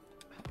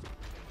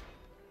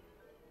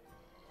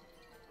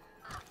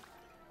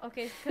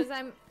 Okay, because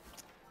I'm...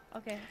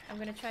 Okay, I'm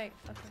gonna try...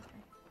 Okay.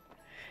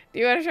 Do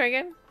you want to try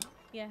again?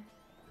 Yeah.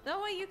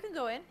 No, wait, you can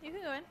go in. You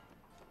can go in.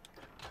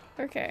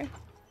 Okay.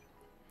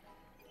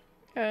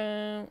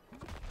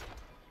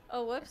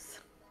 Oh, whoops.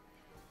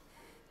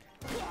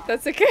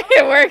 That's okay.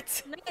 It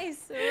worked.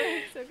 Nice.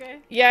 It works, okay.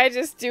 Yeah, I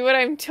just do what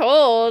I'm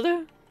told.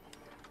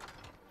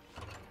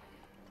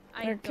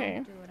 I Okay.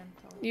 don't do what I'm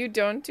told. You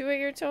don't do what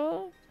you're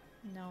told?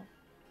 No.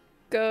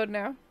 Go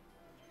now.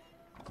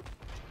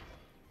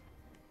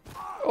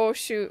 Oh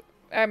shoot.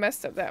 I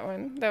messed up that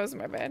one. That was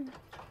my bad.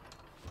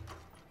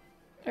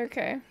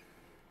 Okay.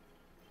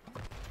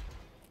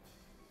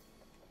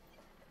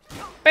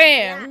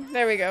 Bam!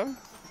 There we go.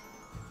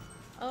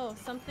 Oh,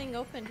 something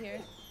opened here.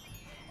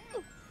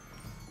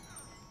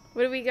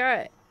 What do we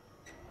got?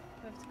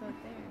 We have to go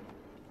there.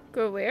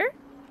 Go where?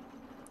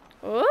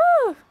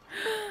 Oh!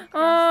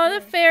 Oh, the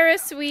there.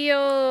 Ferris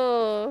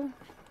wheel!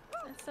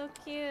 That's so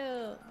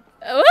cute.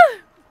 Oh!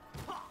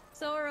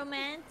 So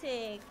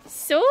romantic.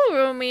 So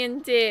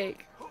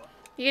romantic.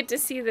 You get to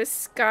see the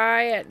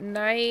sky at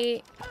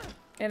night,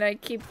 and I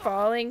keep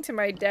falling to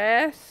my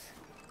death.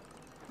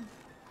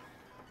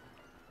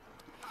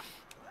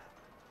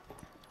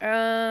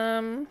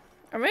 I'm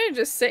gonna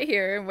just sit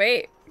here and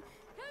wait.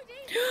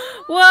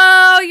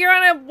 Whoa, you're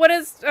on a what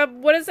is that, a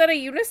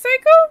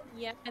unicycle?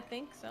 Yeah, I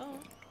think so.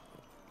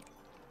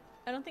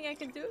 I don't think I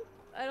can do it.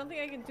 I don't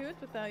think I can do it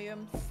without you.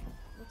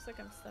 Looks like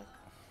I'm stuck.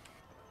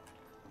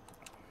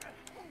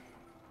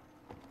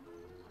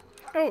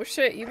 Oh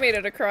shit, you made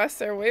it across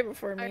there way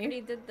before I me.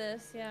 already did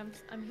this. Yeah,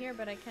 I'm here,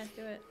 but I can't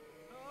do it.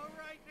 All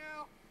right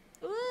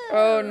now. Ooh.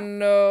 Oh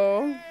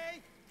no.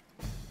 Hey.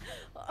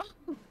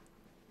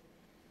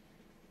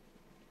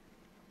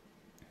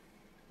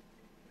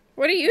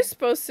 What are you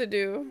supposed to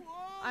do? Whoa,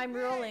 I'm hey,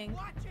 rolling.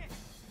 Watch it.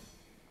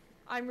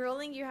 I'm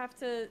rolling. You have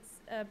to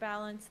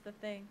balance the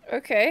thing.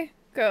 Okay,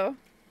 go.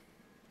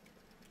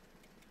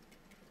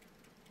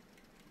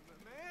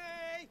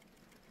 Hey.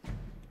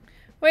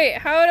 Wait,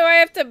 how do I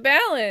have to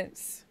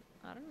balance?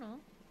 I don't know.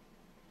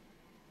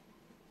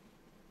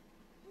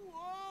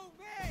 Whoa,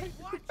 hey,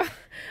 watch it.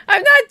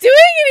 I'm not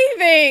doing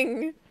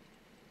anything!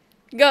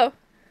 Go.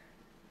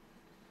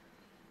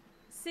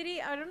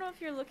 City, I don't know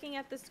if you're looking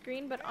at the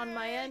screen, but on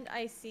my end,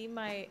 I see Oh,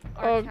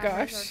 our cameras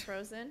gosh. are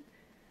frozen.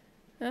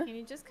 Huh? Can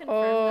you just confirm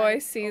Oh, that I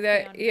it's see okay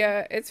that. on you?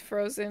 Yeah, it's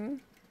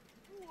frozen.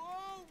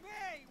 Whoa,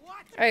 hey,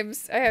 watch I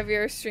have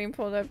your stream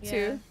pulled up Yeah.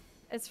 too.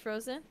 It's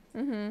frozen?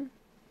 Mm-hmm.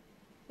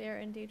 They are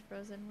indeed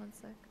frozen. One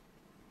sec.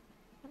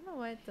 I don't know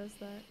why it does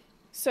that.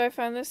 So I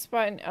found this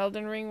spot in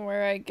Elden Ring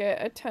where I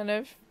get a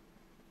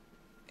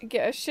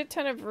shit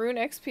ton of rune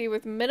XP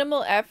with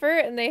minimal effort,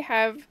 and they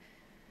have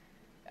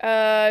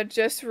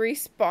just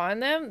respawn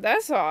them.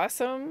 That's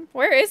awesome.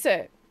 Where is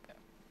it?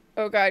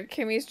 Oh god,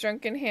 Kimmy's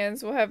drunken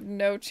hands will have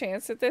no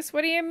chance at this.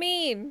 What do you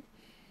mean?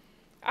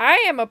 I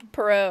am a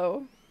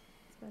pro.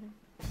 It's better.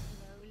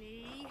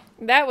 Slowly.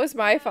 That was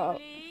my fault.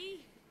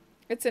 Slowly.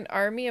 It's an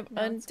army of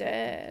No, it's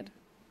undead.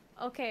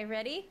 Okay,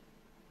 ready?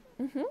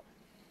 Mm-hmm.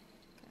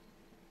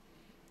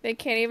 They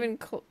can't even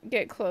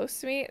get close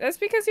to me. That's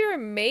because you're a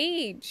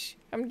mage.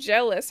 I'm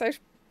jealous. I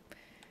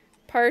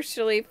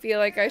partially feel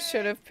like I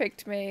should have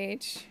picked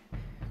mage.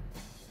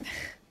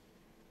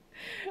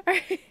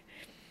 Alright.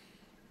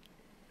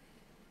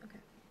 Okay.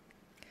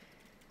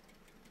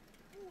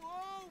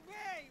 Whoa,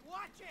 hey,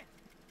 watch it!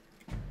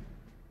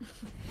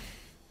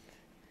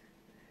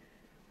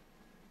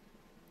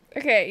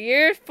 Okay,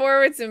 you're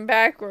forwards and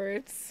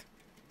backwards.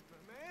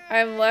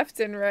 I'm left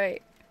and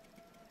right.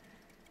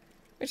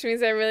 Which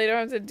means I really don't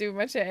have to do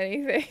much of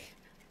anything.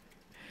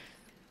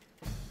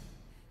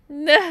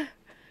 Nah.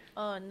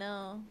 Oh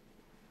no.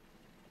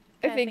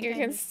 I Yeah, think you I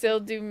can missed still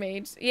do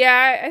mage.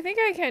 Yeah, I think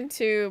I can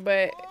too,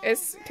 but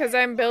it's because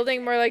I'm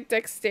building more like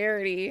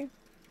dexterity.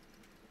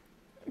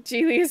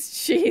 Geely is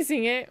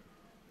cheesing it.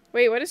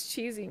 Wait, what does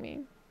cheesy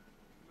mean?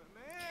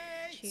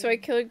 So I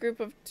Cheating. kill a group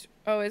of...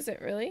 oh, is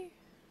it really?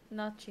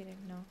 Not cheating,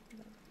 no.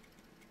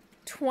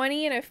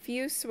 20 in a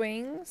few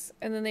swings,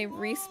 and then they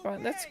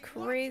respawn. That's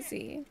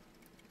crazy.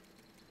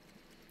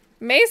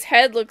 May's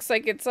head looks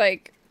like it's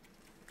like...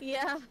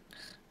 Yeah.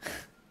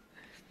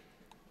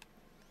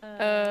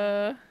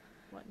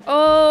 What now?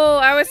 Oh,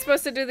 I was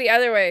supposed to do the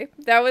other way.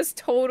 That was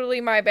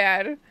totally my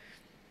bad.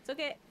 It's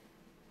okay.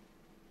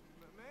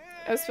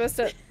 I was supposed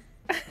to...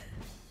 I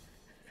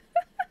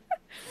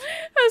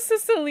was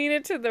supposed to lean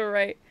it to the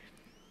right.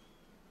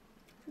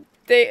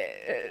 They...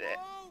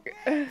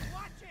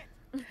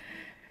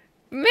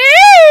 May!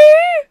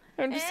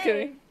 I'm just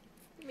kidding.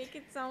 Make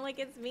it sound like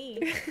it's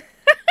me.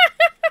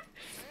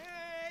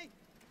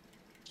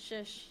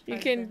 Shush. You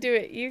can husband. do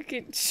it. You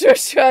can...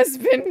 Shush,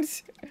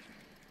 husband.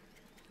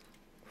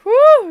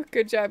 Whoo!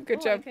 Good job, good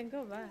Oh, job. I can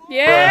go back.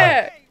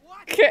 Yeah!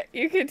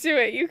 You can do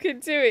it. You can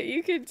do it.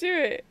 You can do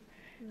it.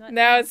 Not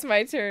Now it's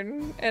my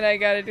turn, and I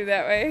gotta do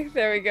that way.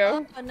 There we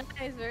go. Oh,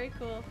 nice. Very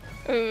cool.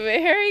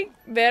 Very,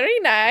 very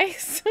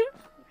nice.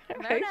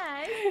 Very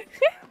nice.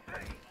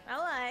 I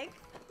like.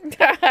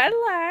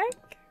 I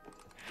like.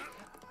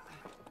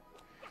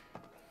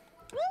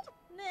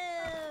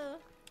 No.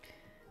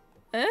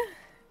 Huh?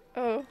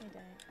 Oh. I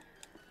died.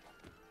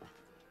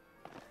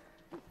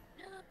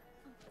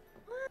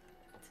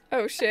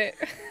 Oh shit.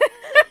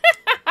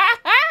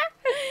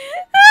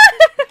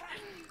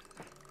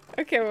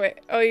 Okay, wait.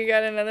 Oh, you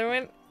got another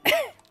one?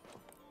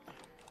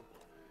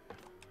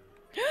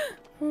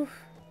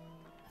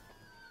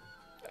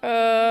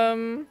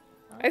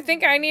 I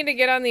think I need to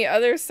get on the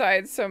other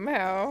side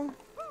somehow.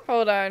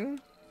 Hold on.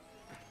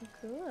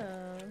 Cool.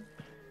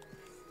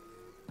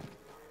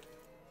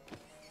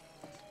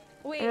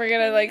 Wait, We're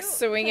gonna can like you-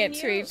 swing can it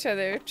to you- each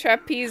other.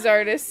 Trapeze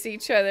artists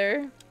each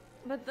other.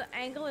 But the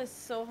angle is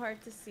so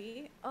hard to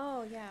see.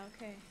 Oh, yeah,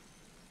 okay.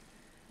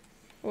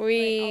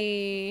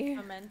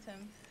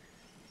 Momentum.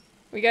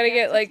 We gotta You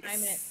get have to like time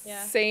it,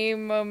 yeah.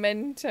 same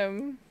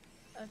momentum.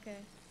 Okay.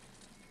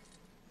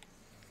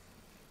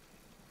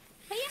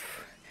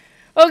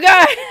 Oh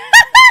god!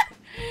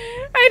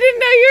 I didn't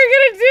know you were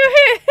gonna do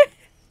it!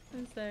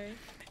 I'm sorry.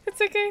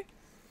 It's okay.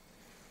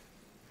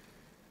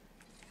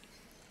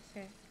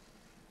 Okay.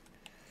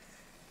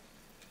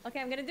 Okay,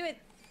 I'm gonna do it.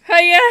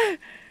 Hiya!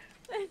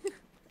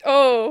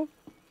 Oh.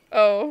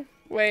 Oh,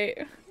 wait.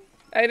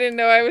 I didn't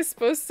know I was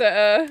supposed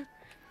to,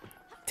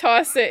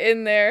 toss it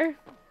in there.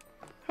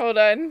 Hold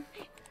on.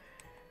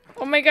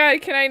 Oh my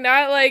god, can I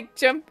not, like,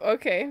 jump?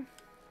 Okay.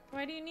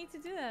 Why do you need to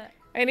do that?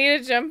 I need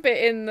to jump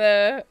it in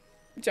the...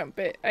 Jump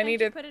it. I Can't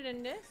need you to put it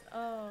in this?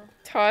 Oh.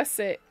 toss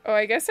it. Oh,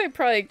 I guess I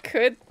probably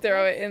could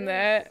throw it in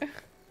that.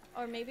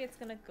 Or maybe it's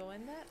gonna go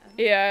in that? I don't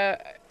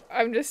Yeah,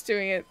 I'm just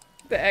doing it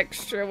the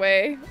extra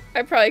way.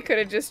 I probably could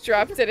have just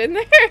dropped it in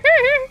there.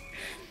 know.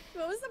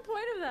 What was the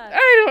point of that?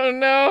 I don't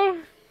know.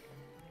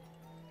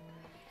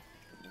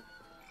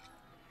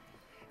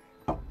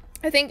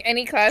 I think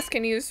any class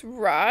can use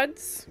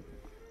rods.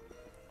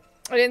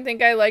 I didn't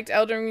think I liked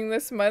Elden Ring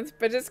this month,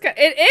 but it is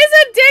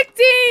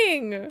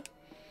addicting!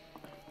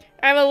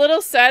 I'm a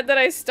little sad that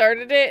I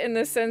started it in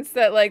the sense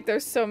that, like,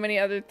 there's so many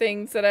other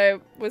things that I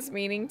was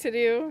meaning to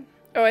do.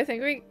 Oh, I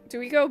think do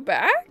we go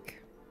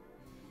back?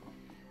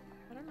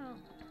 I don't know.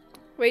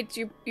 Wait,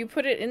 you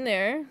put it in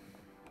there?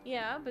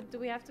 Yeah, but do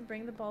we have to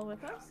bring the ball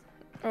with us?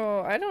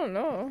 Oh, I don't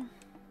know.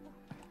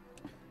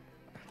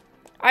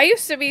 I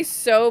used to be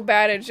so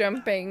bad at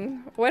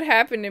jumping. What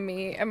happened to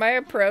me? Am I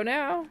a pro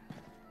now?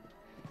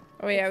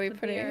 Oh yeah, we It's the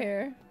put it beer.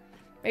 here.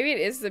 Maybe it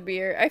is the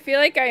beer. I feel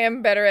like I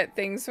am better at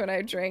things when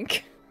I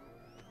drink.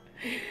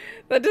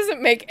 That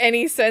doesn't make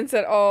any sense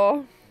at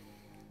all.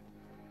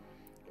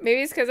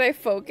 Maybe it's because I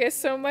focus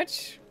so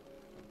much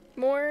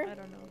more. I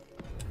don't know.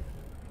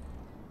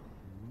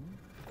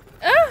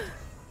 Ah!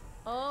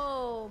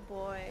 Oh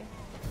boy.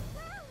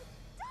 Well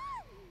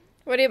done!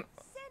 What do you...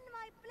 Send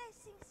my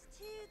blessings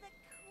to the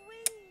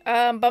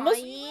queen. Bumbles...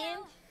 Ian?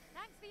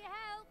 Thanks for your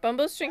help.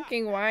 Bumble's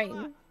drinking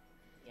wine.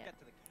 Yeah. Get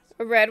to the castle.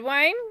 A red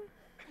wine?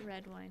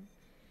 Red wine.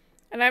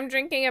 And I'm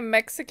drinking a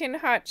Mexican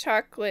hot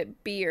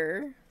chocolate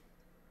beer.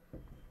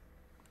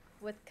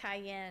 With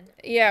cayenne.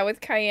 Yeah,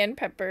 with cayenne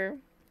pepper.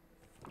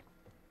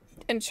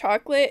 And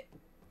chocolate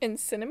and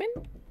cinnamon?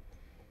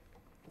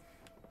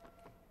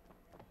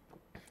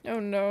 Oh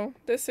no,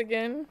 this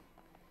again.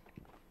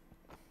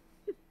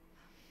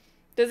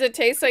 Does it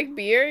taste like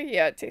beer?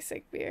 Yeah, it tastes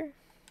like beer.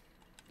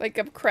 Like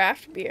a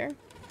craft beer.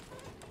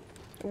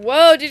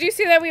 Whoa, did you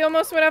see that? We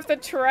almost went off the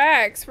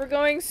tracks. We're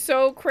going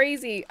so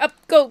crazy. Up,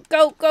 go,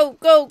 go, go,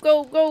 go,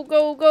 go, go,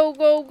 go, go,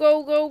 go,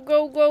 go, go, go,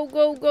 go,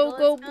 go, go,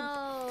 go.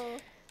 No.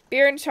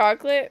 Beer and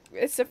chocolate.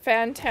 It's a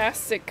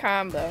fantastic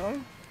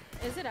combo.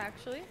 Is it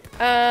actually?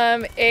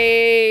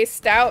 A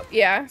stout.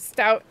 Yeah,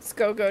 stouts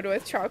go good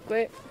with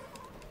chocolate.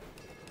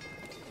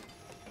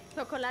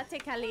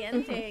 Chocolate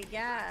caliente.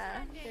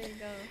 Yeah. There you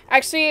go.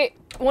 Actually,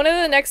 one of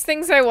the next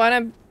things I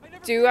want to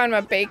do on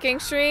my baking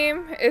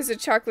stream is a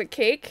chocolate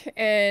cake,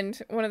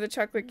 and one of the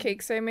chocolate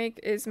cakes I make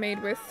is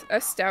made with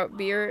a stout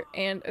beer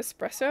and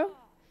espresso,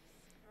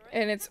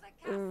 and it's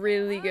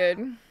really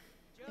good.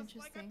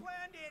 Interesting.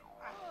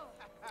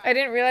 I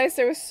didn't realize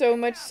there was so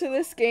much to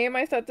this game.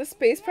 I thought the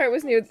space part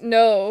was new.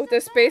 No, the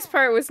space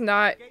part was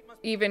not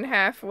even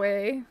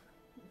halfway.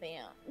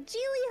 Bam.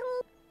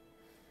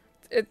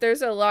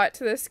 There's a lot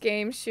to this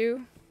game,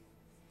 Shu.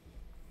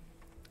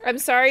 I'm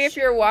sorry if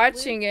you're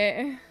watching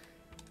it.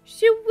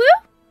 Shoo woo!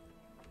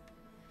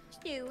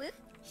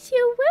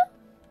 Shoo woo!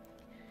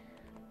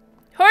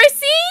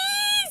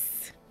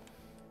 Horsies!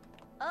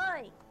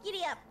 Oi,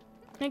 giddy up.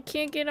 I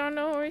can't get on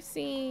a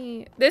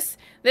horsey. This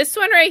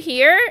one right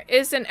here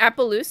is an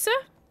Appaloosa.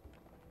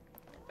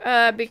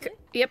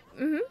 Yep,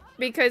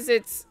 because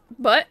it's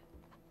butt.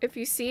 If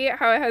you see it,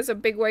 how it has a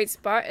big white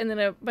spot and then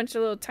a bunch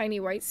of little tiny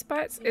white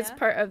spots, it's Yeah.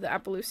 part of the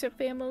Appaloosa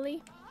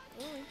family.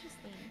 Oh,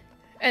 interesting.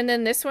 And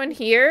then this one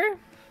here,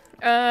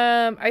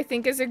 I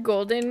think is a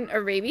golden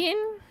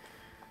Arabian.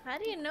 How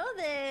do you know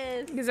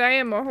this? Because I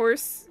am a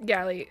horse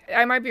galley.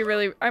 I might be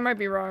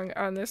wrong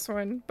on this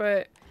one,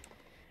 but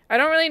I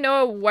don't really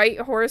know a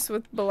white horse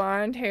with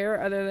blonde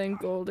hair other than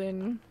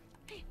golden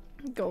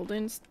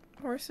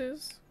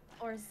horses.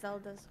 Or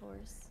Zelda's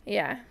horse.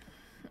 Yeah.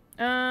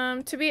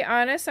 To be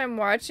honest, I'm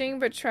watching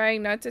but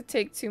trying not to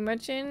take too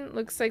much in.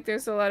 Looks like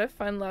there's a lot of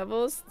fun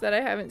levels that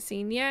I haven't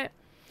seen yet.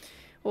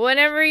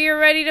 Whenever you're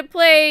ready to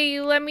play,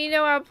 you let me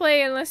know I'll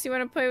play unless you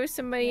want to play with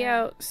somebody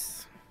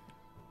else.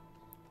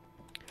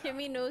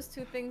 Kimmy knows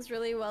two things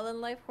really well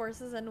in life,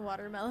 horses and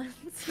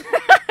watermelons.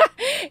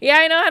 Yeah,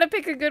 I know how to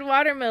pick a good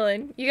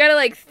watermelon. You gotta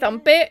like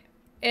thump it,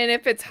 and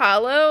if it's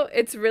hollow,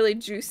 it's really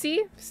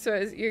juicy, so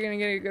you're gonna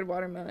get a good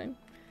watermelon.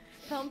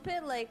 Thump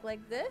it like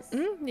this?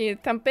 You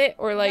thump it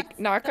or like That's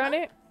knock on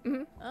thump?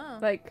 it. Oh.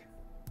 Like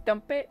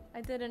thump it.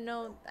 I didn't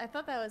know. I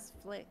thought that was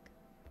flick.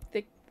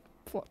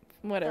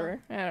 Whatever.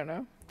 I don't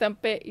know.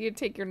 Thump it. You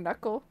take your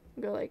knuckle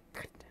and go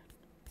like.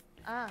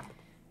 Ah.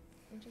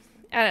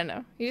 Interesting. I don't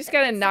know. You just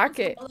gotta knock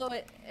it.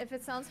 If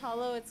it sounds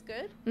hollow, it's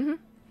good?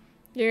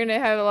 You're gonna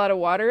have a lot of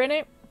water in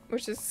it,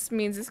 which just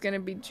means it's gonna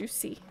be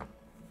juicy.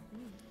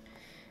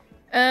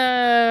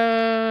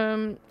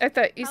 I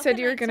thought you said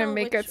you were gonna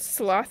make a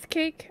sloth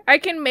cake. I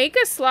can make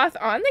a sloth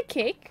on the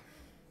cake.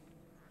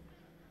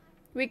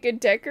 We could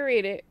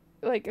decorate it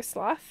like a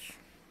sloth.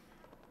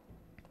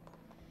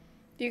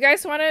 Do you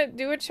guys want to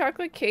do a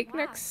chocolate cake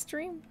next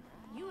stream?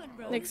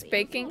 Next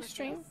baking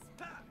stream?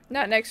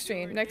 Not next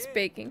stream, next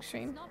baking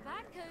stream. Not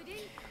bad,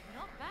 Cody.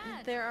 Not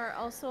bad. There are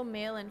also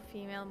male and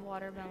female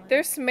watermelons.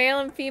 There's male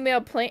and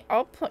female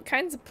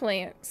kinds of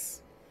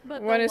plants.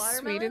 But one the is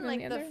watermelon, sweeter than like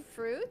the other.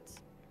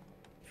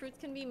 fruit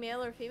can be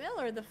male or female,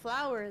 or the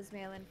flower is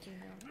male and female?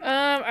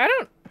 I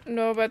don't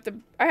know about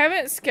I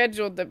haven't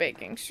scheduled the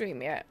baking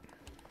stream yet.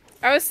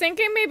 I was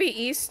thinking maybe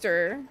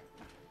Easter,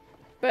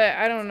 but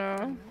I don't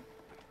know.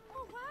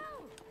 Oh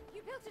wow!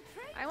 You built a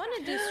train. I want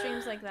to do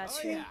streams like that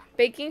too.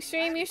 Baking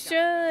stream, you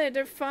should.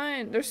 They're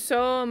fun. They're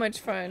so much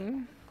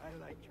fun.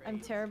 I'm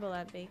terrible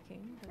at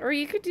baking. Or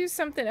you could do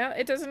something else.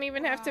 It doesn't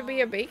even have to be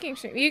a baking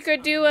stream. You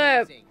could do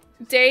a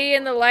day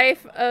in the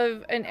life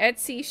of an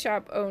Etsy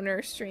shop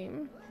owner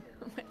stream.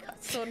 Oh my god,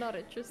 so not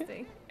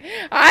interesting.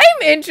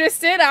 I'm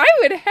interested. I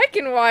would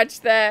heckin'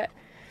 watch that.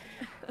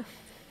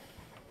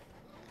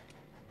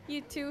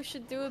 You two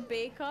should do a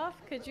bake-off.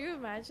 Could you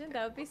imagine?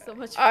 That would be so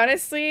much fun.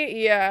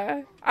 Honestly,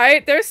 yeah.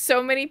 There's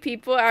so many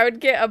people. I would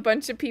get a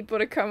bunch of people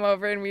to come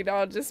over and we'd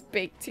all just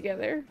bake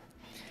together.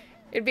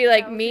 It'd be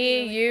like That would me,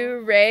 be really you,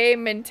 cool. Ray,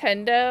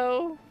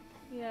 Nintendo.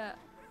 Yeah.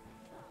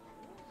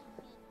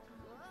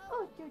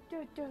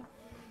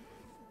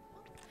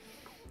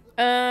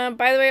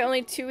 By the way,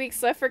 only 2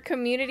 weeks left for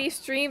community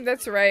stream.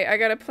 That's right. I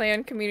gotta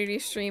plan community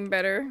stream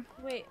better.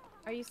 Wait,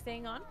 Are you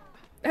staying on?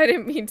 I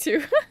didn't mean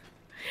to.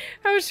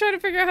 I was trying to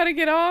figure out how to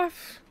get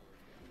off.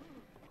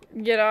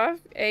 Get off?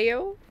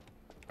 Ayo?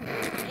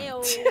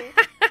 Ayo.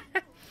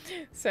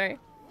 Sorry.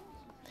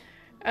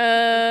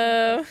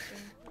 I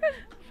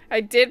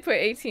did put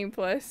 18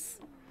 plus.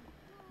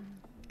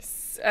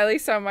 At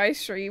least on my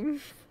stream.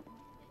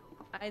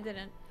 I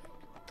didn't.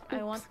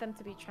 I want them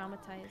to be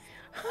traumatized.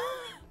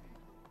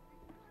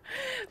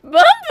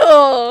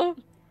 Bumble!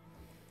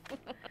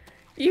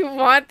 You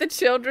want the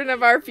children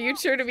of our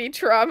future to be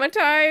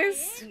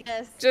traumatized?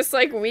 Yes. Just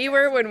like we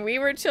were when we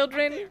were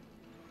children?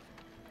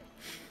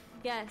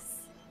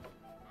 Yes.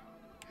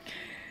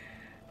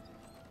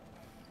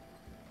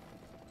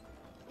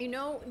 You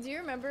know, do you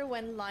remember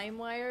when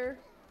LimeWire?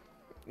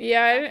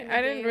 Yeah, Back in the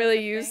I day didn't was really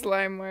a use thing?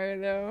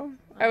 LimeWire though.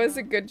 I was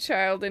a good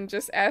child and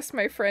just asked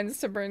my friends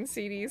to burn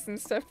CDs and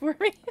stuff for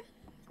me.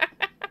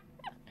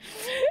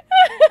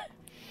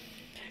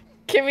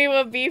 Kimmy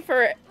will be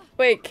for...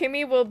 Wait,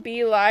 Kimmy will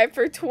be live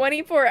for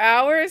 24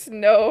 hours?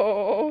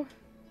 No.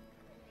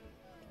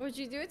 Would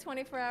you do a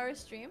 24-hour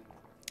stream?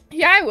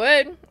 Yeah, I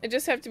would. It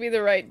just have to be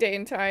the right day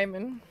and time,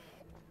 and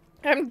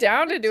I'm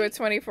down to do a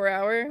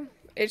 24-hour.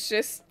 It's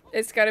just,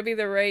 it's got to be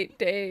the right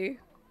day.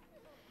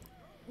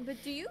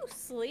 But do you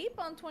sleep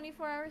on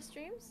 24-hour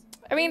streams?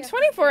 I mean, Yeah.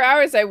 24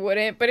 hours I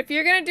wouldn't, but if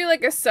you're gonna do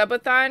like a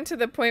subathon to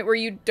the point where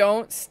you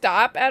don't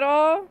stop at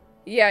all,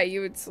 yeah,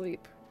 you would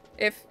sleep.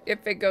 If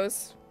it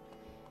goes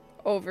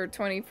over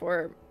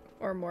 24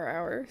 or more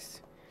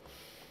hours.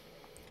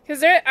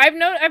 Cause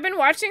I've been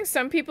watching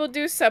some people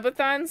do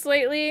subathons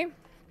lately,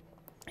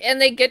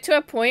 and they get to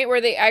a point where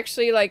they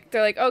actually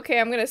they're like, okay,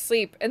 I'm gonna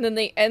sleep, and then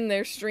they end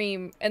their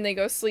stream and they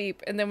go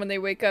sleep, and then when they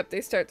wake up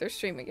they start their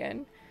stream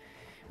again.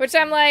 Which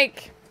I'm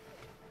like,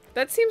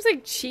 that seems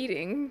like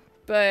cheating,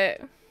 but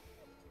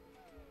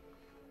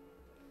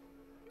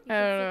I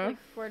don't know. Like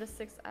 4 to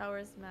 6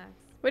 hours max.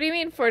 What do you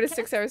mean 4 to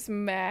 6 hours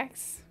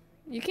max?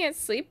 You can't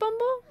sleep,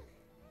 Bumble?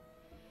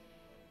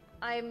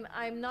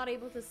 I'm not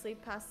able to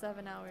sleep past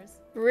 7 hours.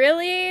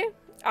 Really?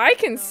 I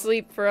can No.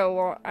 sleep for a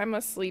long... I'm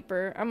a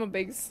sleeper. I'm a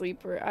big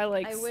sleeper. I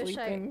like I wish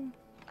sleeping.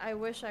 I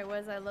wish I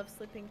was. I love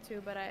sleeping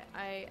too, but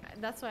I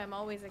that's why I'm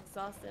always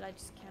exhausted. I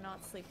just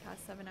cannot sleep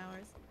past 7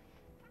 hours.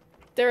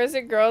 There is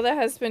a girl that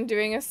has been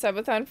doing a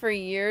subathon for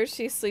years.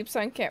 She sleeps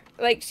on camp.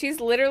 Like,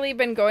 she's literally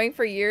been going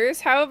for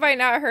years. How have I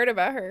not heard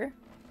about her?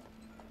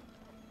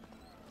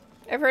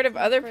 I've heard of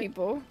other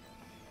people.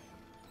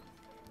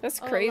 That's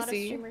Oh, a lot of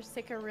crazy. streamers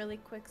take a really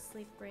quick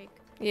sleep break.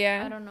 I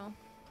Yeah. don't know.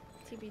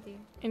 TBD.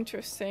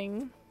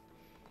 Interesting.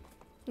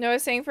 No, I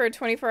was saying for a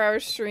 24-hour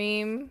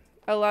stream,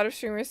 a lot of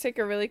streamers take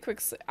a really quick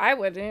sleep. I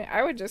wouldn't.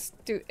 I would just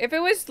do... If it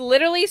was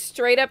literally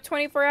straight up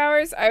 24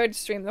 hours, I would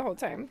stream the whole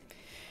time.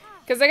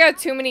 Because I got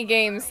too many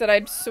games that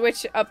I'd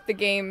switch up the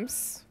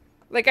games.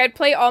 Like, I'd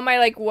play all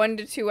my, 1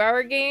 to 2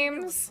 hour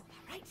games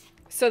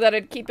so that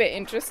I'd keep it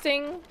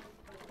interesting.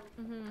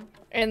 Mm-hmm.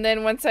 And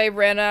then once I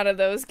ran out of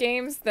those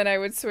games, then I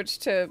would switch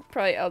to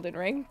probably Elden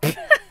Ring.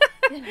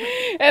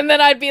 And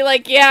then I'd be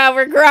like, yeah,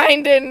 we're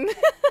grinding.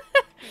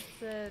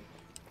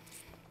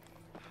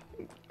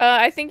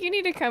 I think you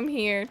need to come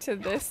here to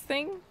this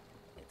thing. Where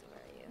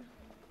are you?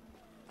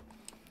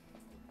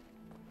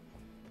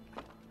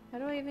 How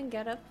do I even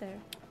get up there?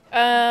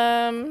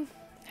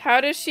 How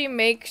does she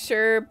make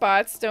sure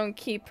bots don't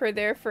keep her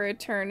there for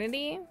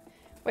eternity?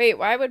 Wait,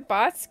 why would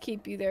bots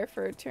keep you there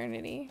for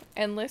eternity?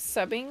 Endless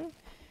subbing?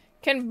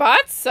 Can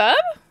bots sub?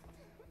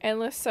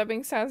 Endless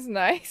subbing sounds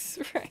nice,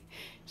 right?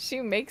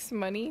 She makes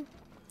money.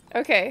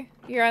 Okay,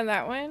 you're on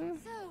that one.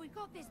 So we've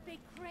got this big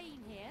crane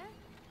here.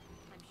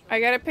 I'm sure I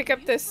gotta it's pick up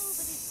useful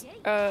this, for this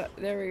gate.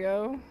 there we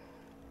go.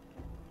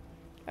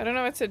 I don't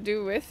know what to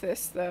do with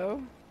this,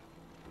 though.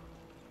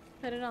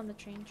 Put it on the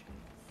train tracks.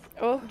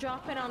 Oh.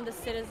 Drop it on the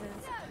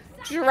citizens.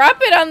 Drop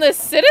it on the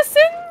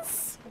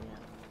citizens?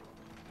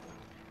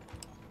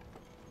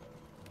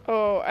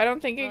 Oh, I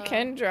don't think you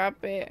can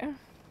drop it.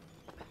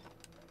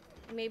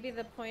 Maybe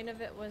the point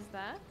of it was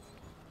that?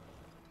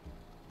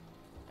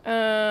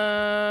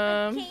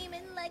 Came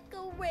in like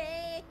a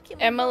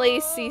wrecking Emily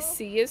ball.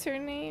 CC is her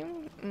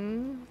name?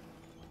 Mm.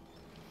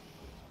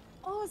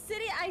 Oh,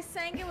 City, I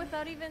sang it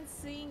without even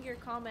seeing your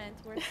comment.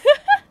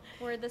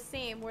 We're the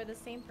same. We're the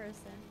same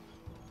person.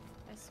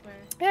 I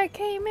swear. I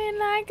came in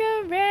like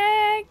a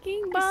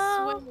wrecking I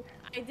ball. swear.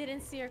 I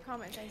didn't see your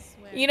comment. I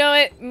swear. You know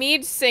what?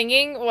 Me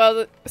singing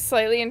while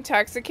slightly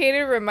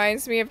intoxicated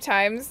reminds me of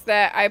times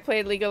that I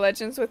played League of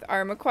Legends with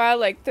Armaqua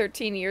like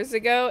 13 years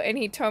ago, and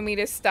he told me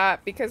to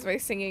stop because my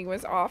singing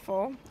was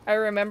awful. I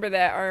remember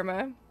that,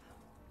 Arma.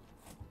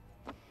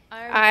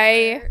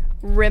 I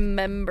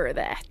remember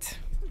that.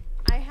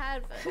 I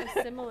had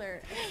a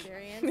similar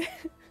experience,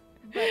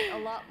 but a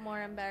lot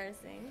more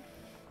embarrassing.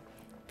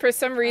 For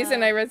some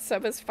reason, I read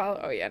sub as follow.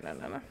 Oh yeah,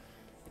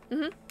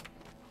 no.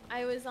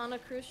 I was on a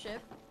cruise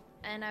ship,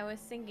 and I was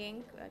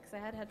singing because I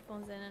had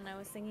headphones in, and I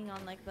was singing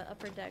on like the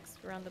upper decks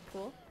around the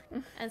pool,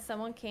 and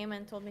someone came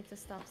and told me to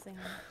stop singing.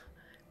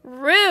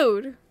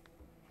 Rude.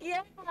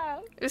 Yeah.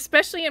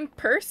 Especially in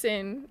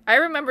person. I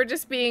remember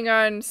just being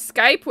on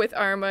Skype with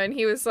Arma, and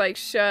he was like,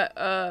 "Shut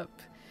up."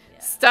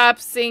 Stop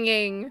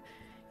singing.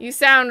 You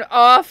sound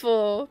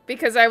awful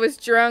because I was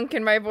drunk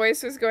and my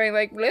voice was going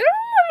like. Yeah,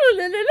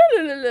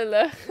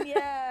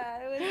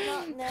 it was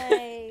not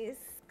nice.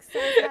 'Cause I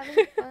was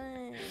having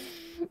fun.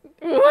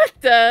 What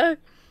the?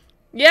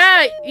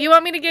 Yeah, you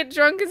want me to get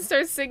drunk and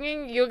start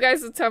singing? You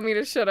guys will tell me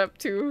to shut up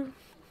too.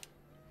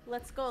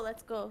 Let's go,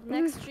 let's go.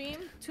 Next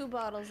stream, 2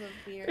 bottles of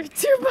beer.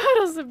 2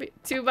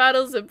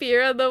 bottles of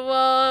beer on the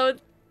wall.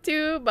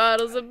 2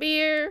 bottles of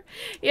beer.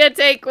 You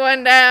take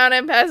one down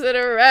and pass it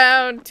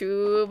around.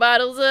 2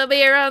 bottles of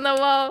beer on the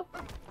wall.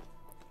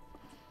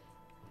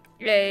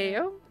 Hey,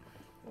 yo.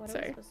 What are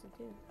Sorry. we supposed to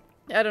do?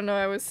 I don't know,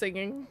 I was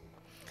singing.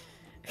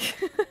 Is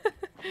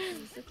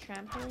it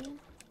trampoline?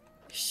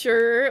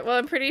 Sure. Well,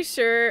 I'm pretty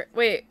sure.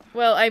 Wait.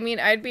 Well, I mean,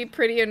 I'd be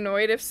pretty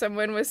annoyed if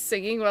someone was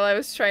singing while I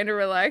was trying to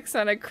relax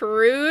on a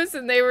cruise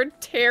and they were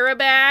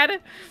terribad.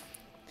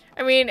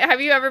 I mean,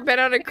 have you ever been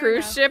on a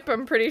cruise ship?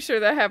 I'm pretty sure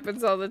that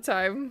happens all the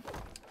time.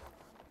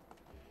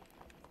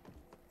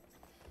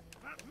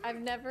 I've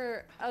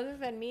never, other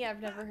than me,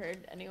 I've never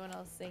heard anyone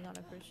else sing on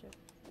a cruise ship.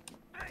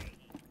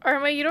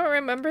 Arma, you don't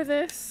remember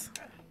this?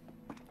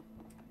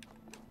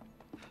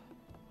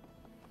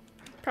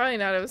 Probably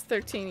not. It was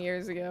 13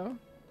 years ago.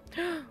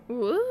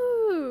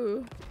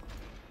 Woo!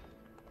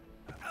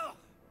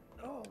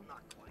 Oh,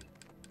 not quite.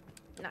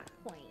 Not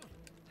quite.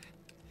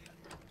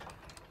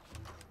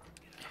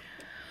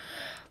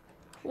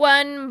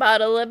 1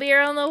 bottle of beer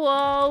on the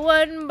wall.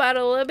 1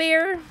 bottle of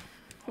beer.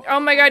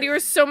 Oh my god, you were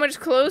so much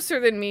closer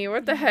than me.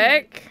 What the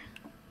heck?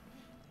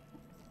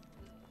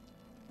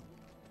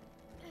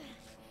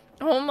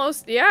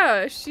 Almost,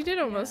 yeah, she did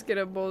almost get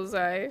a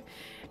bullseye.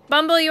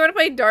 Bumble, you want to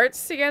play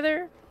darts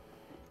together?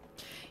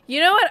 You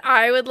know what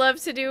I would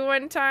love to do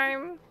one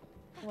time?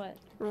 What?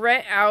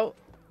 Rent out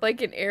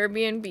like an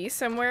Airbnb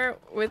somewhere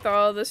with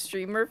all the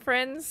streamer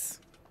friends.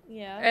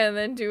 Yeah. And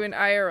then do an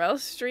IRL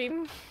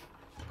stream.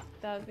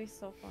 That would be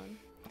so fun.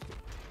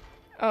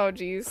 Oh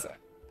geez.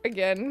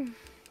 Again.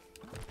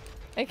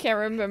 I can't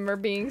remember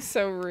being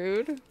so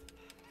rude.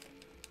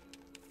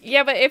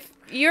 Yeah, but if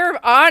you're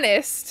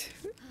honest.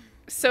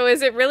 So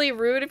is it really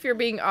rude if you're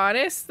being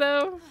honest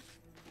though?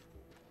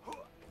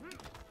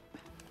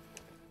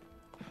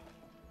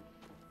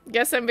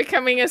 Guess I'm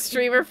becoming a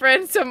streamer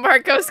friend so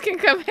Marcos can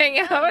come hang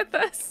out with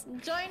us.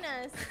 Join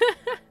us.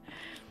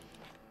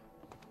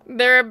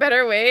 There are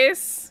better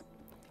ways.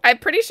 I'm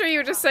pretty sure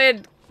you just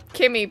said,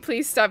 Kimmy,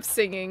 please stop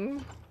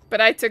singing.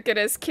 But I took it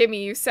as,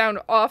 Kimmy, you sound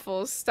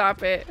awful.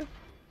 Stop it.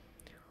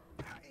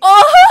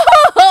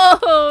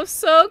 Oh,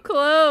 so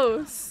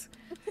close.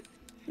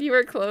 You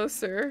were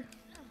closer.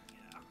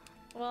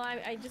 Well,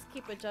 I just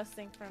keep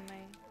adjusting for my...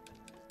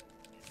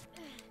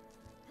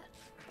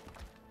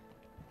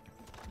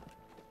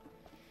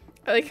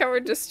 I like how we're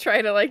just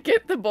trying to like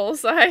get the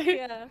bullseye.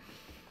 Yeah.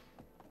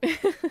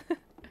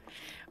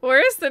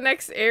 Where is the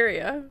next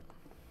area?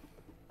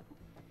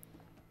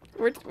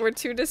 We're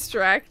too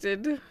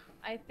distracted.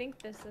 I think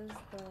this is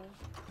the...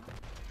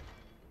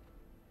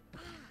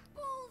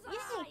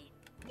 Bullseye!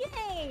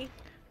 Yay!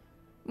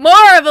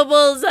 More of a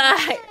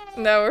bullseye!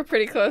 No, we're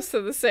pretty close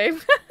to the same.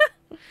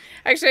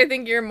 Actually, I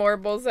think you're more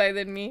bullseye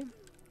than me.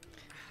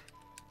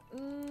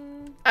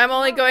 I'm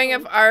only going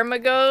if Arma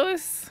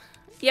goes.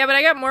 Yeah, but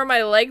I got more of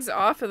my legs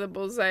off of the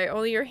bullseye.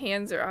 Only your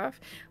hands are off.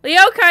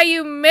 Leokai,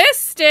 you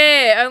missed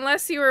it!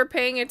 Unless you were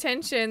paying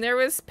attention. There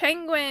was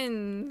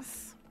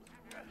penguins.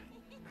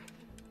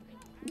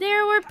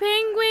 There were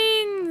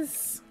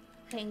penguins.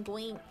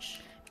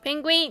 Penguinch.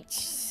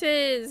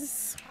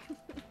 Penguinches.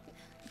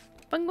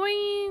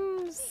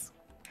 Penguins.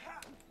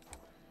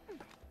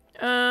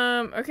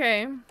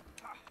 Okay.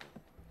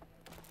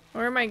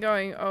 Where am I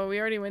going? Oh, we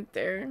already went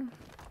there.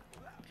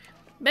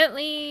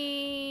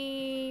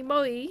 Bentley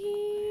boy.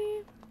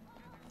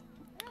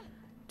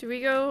 Do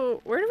we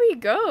go? Where do we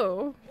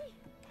go?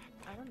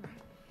 I don't know.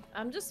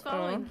 I'm just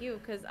following you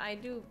because I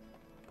do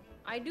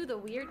the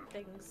weird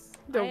things.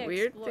 The I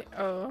weird explore. thing?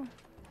 Oh.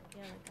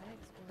 Yeah, like I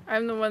explore.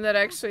 I'm the one that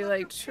actually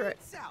like try.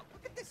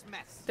 Look at this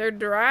mess. They're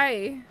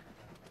dry.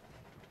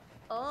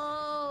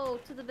 Oh,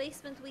 to the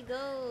basement we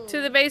go.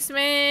 To the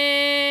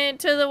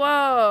basement. To the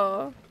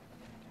wall.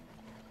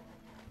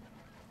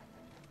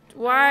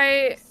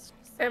 Why?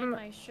 Sign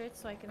my shirt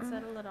so I can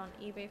settle it on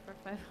eBay for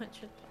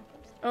 $500.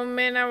 Oh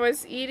man, I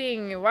was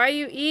eating. Why are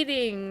you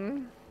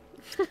eating?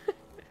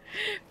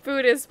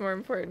 Food is more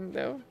important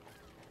though.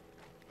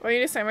 I want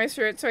you to sign my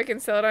shirt so I can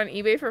sell it on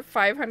eBay for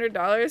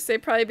 $500.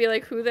 They'd probably be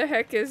like, who the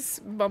heck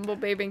is Bumble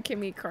Babe and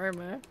Kimmy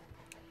Karma?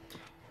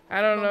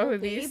 I don't know who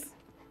these...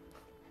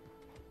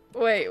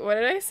 Wait, what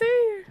did I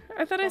say?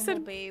 I thought I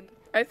said... Babe.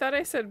 I thought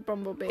I said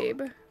Bumble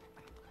Babe.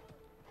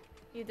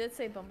 You did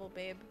say Bumble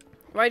Babe.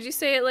 Why'd you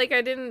say it like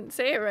I didn't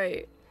say it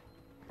right?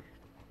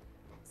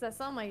 That's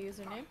not my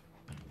username.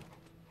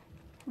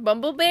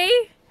 Bumble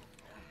Babe?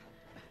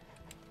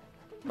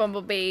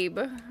 Bumble Babe.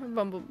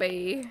 Bumble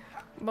Babe.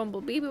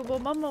 Bumble Babe.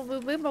 Bumble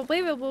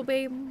Babe. Bumble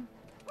Babe.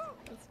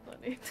 That's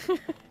funny.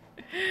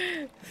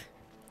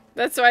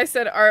 That's why I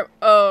said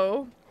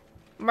oh.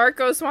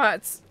 Marcos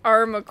wants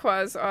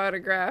Armaqua's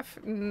autograph,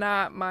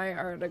 not my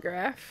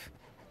autograph.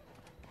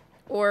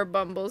 or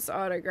Bumble's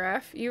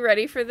autograph. You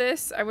ready for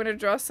this? I'm gonna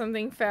draw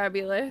something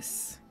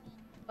fabulous.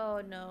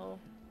 Oh no.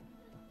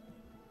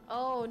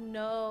 Oh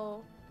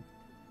no.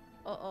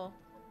 Uh-oh.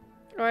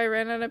 Oh, I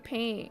ran out of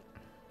paint.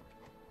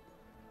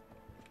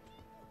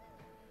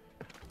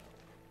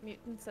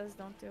 Mutant says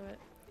don't do it.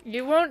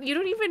 You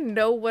don't even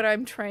know what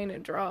I'm trying to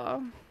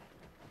draw.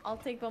 I'll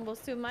take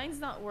Bumbles too.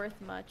 Mine's not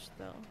worth much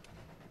though.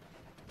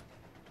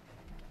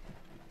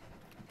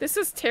 This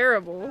is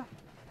terrible.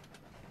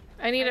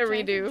 I need a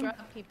trying to redo. draw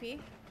a PP.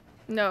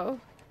 No.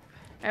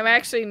 I'm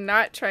actually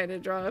not trying to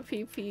draw a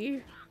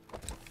PP.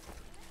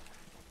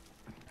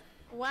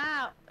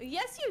 Wow.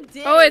 Yes, you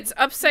did. Oh, it's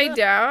upside Look.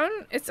 down?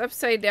 It's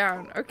upside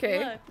down. Okay.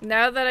 Look.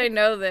 Now that I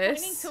know Pointing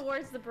this.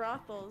 towards the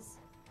brothels.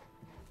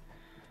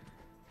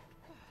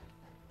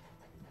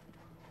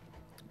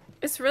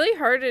 It's really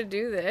hard to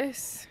do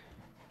this.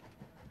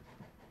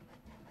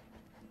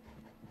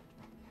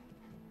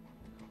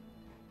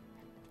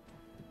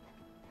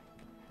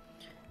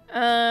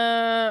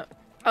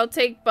 I'll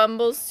take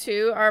Bumbles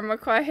too.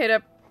 Armaqua hit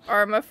up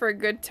Arma for a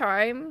good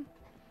time.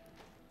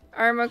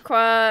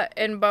 Armaqua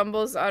and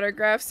Bumble's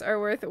autographs are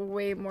worth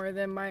way more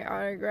than my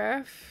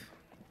autograph.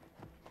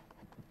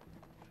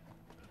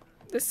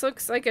 This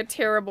looks like a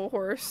terrible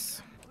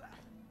horse.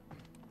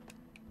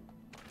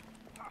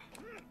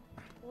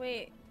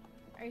 Wait.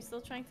 Are you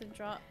still trying to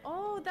draw?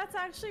 Oh, that's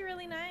actually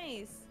really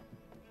nice.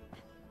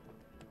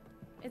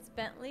 It's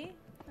Bentley?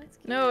 That's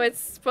cute. No, it's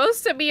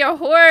supposed to be a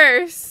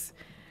horse.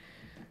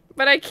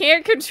 But I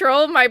can't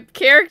control my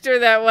character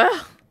that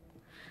well.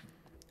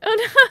 Oh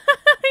no,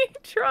 you're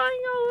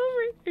drawing all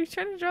over. Are you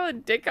trying to draw a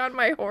dick on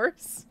my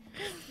horse?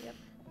 Yep.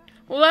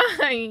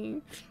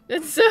 Why?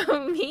 That's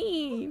so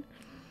mean.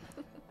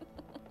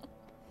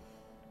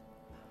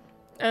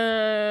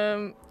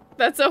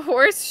 That's a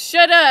horse.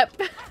 Shut up.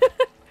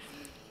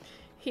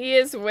 He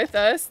is with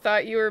us.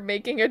 Thought you were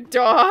making a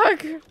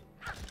dog.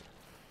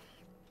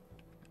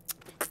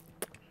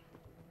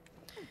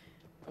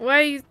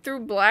 Why you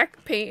threw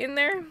black paint in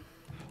there?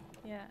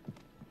 Yeah.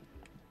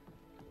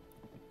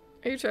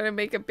 Are you trying to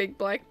make a big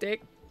black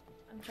dick?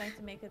 I'm trying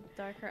to make a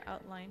darker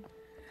outline.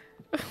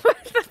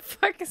 What the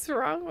fuck is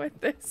wrong with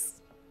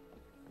this?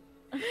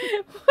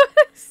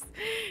 What is...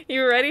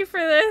 You ready for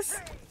this?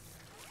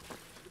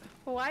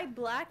 Why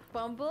black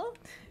Bumble?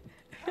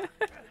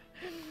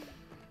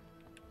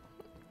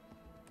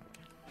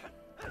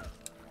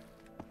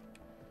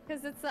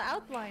 Because it's the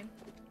outline.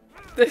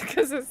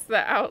 Because it's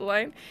the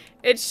outline.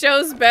 It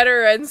shows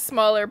better in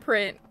smaller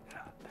print.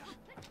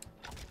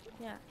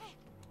 Yeah.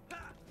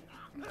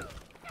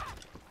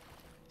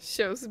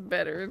 Shows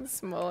better in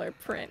smaller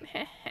print.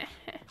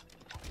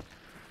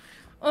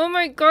 Oh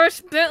my gosh,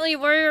 Bentley,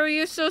 why are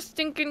you so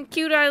stinking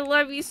cute? I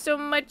love you so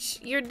much.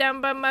 You're down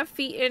by my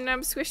feet and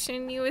I'm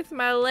squishing you with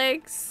my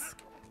legs.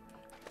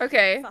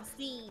 Okay.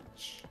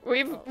 Sausage.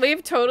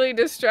 We've totally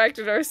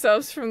distracted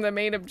ourselves from the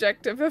main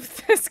objective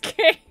of this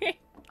game.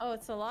 Oh,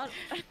 it's a lot.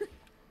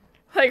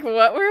 Like,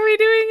 what were we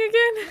doing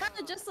again?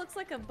 It just looks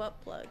like a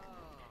butt plug.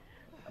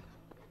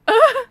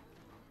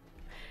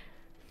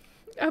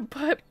 A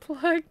butt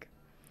plug.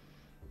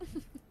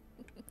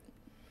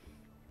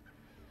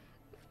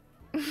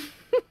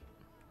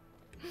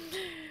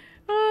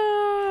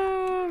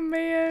 Oh,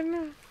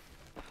 man.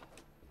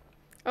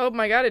 Oh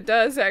my god, it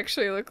does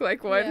actually look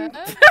like one.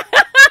 Yeah.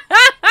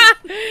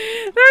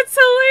 That's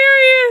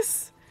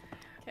hilarious!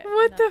 Okay,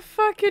 What enough. the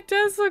fuck? It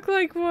does look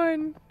like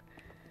one.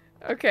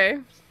 Okay.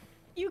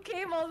 You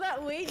came all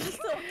that way just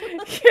so.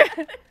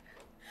 Yeah.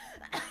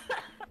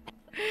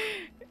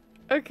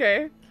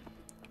 Okay.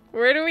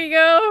 Where do we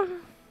go?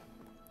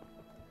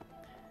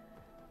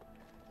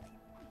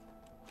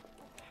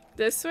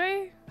 This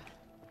way?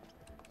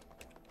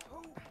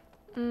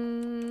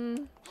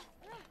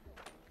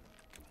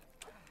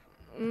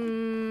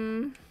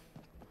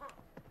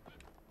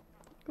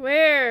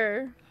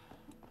 Where?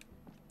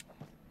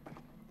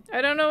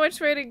 I don't know which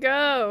way to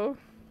go.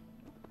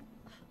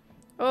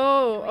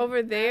 Oh,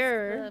 over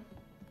there.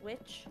 The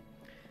witch.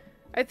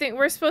 I think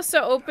we're supposed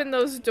to open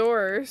those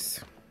doors.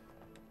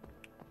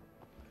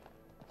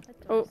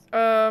 Oh,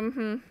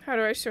 how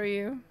do I show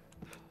you?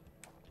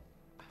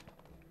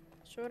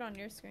 Show it on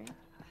your screen.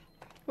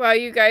 Wow,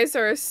 you guys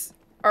are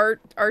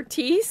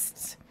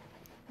artistes.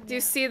 Do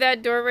you see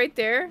that door right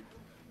there?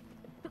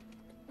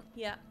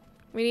 Yeah.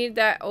 We need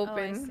that Oh, I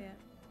open. see it.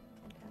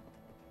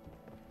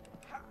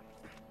 Okay.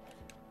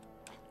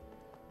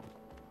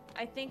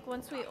 I think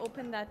once we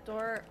open that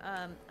door,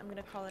 I'm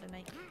gonna call it a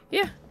night.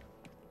 Yeah.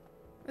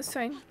 That's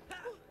fine.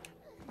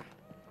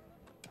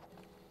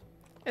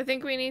 I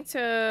think we need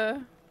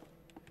to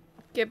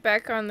get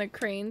back on the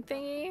crane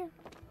thingy.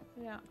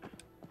 Yeah.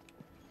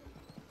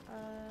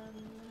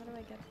 How do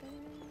I get there?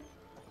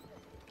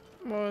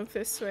 Well,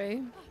 this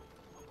way.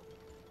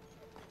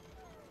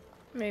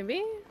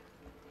 Maybe?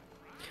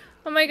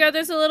 Oh my god,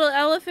 there's a little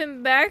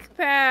elephant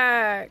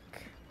backpack.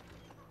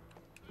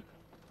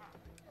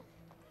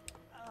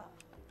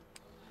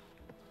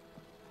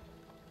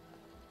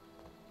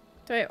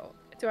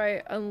 Do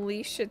I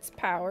unleash its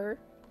power?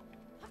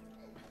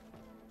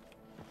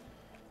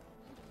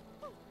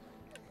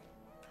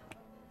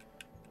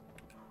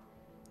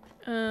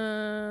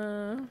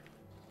 I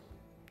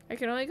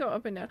can only go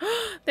up and down.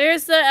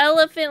 There's the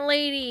elephant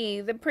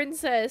lady, the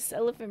princess,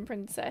 elephant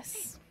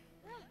princess.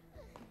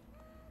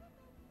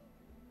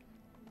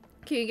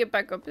 Can you get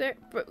back up there?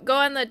 Go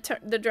on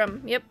the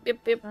drum. Yep.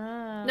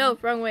 Ah. No,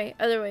 wrong way.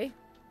 Other way.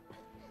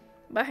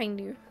 Behind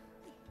you.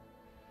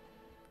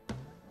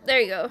 There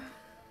you go.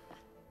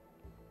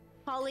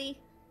 Holly.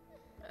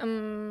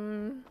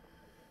 Oh,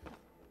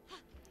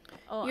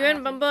 You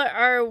and Bumble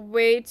are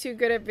way too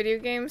good at video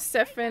games.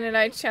 Stefan and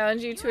I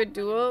challenge you to a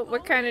duel.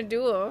 What kind of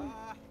duel?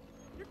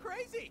 You're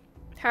crazy.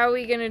 How are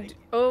we gonna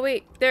oh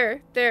wait,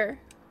 there.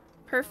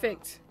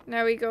 Perfect.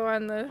 Now we go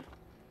on the...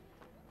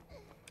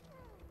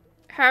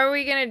 How are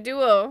we gonna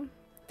duel?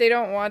 They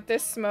don't want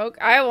this smoke.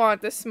 I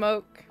want the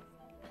smoke.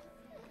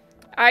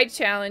 I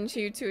challenge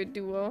you to a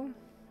duel.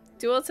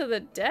 Duel to the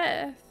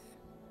death.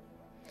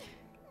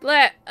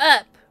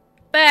 Up.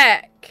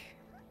 Back.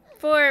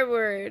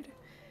 Forward.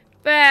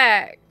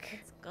 Back.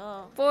 Let's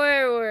go.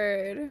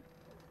 Forward.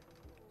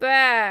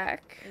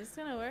 Back. Is this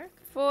gonna work?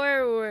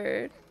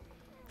 Forward.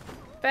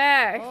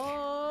 Back.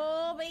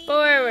 Oh, baby.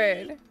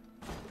 Forward.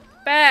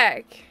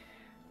 Back.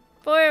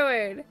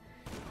 Forward.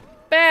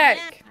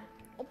 Back.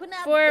 Open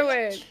up.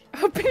 Forward. Bitch.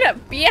 Open up,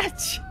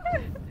 bitch.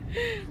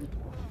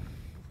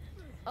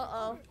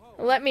 Uh-oh.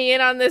 Let me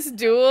in on this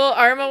duel.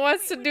 Arma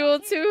wants to duel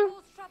too.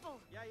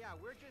 Yeah,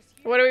 we're just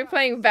here. What are we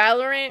playing?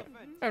 Valorant?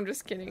 I'm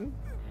just kidding.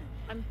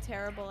 I'm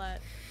terrible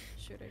at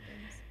shooter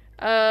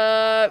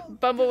games.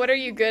 Bumble, what are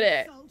you good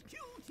at?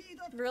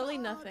 Really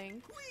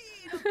nothing.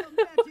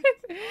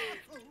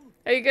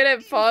 Are you good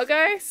at Fall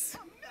Guys?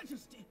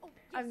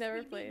 I've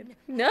never played.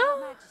 No?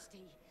 Majesty,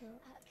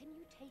 can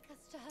you take us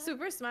to her?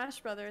 Super Smash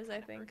Brothers, I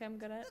think I'm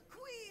good at.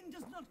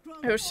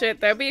 Oh shit,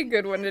 that'd be a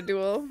good one to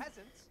duel.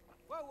 Peasants?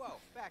 Whoa,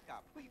 back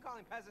up. Who you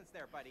calling peasants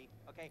there, buddy?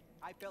 Okay,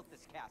 I built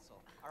this castle.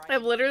 All right.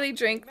 I've literally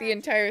drank the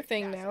entire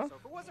thing now. So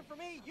if it wasn't for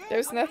me, you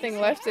There's nothing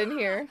left in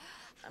here.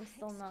 I'm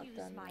still not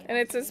done. And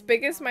it's as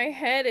big as my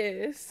head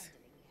is.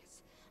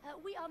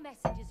 We are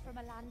messengers from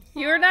a land.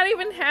 You're not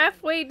even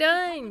halfway With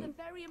done.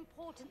 a very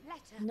important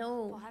letter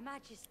No. for Her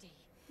Majesty.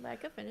 I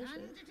could finish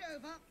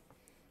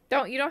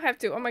it. You don't have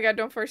to. Oh my god,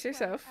 don't force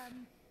yourself.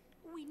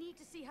 We need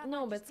to see Her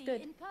No, but it's Majesty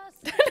good. in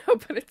person. No,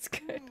 but it's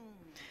good.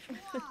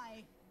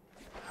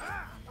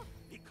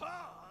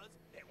 Because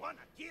they want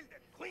to kill the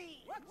queen.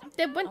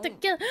 They want to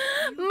kill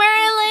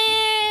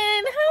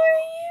Merlin! How are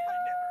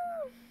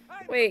you?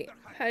 Wait,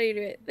 how do you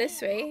do it?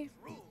 This way.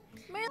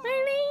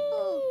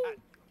 Merlin!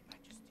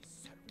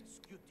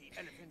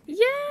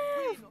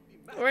 Yeah!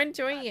 We're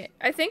enjoying it.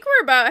 I think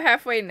we're about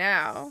halfway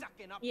now.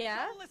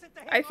 Yeah?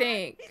 I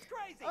think.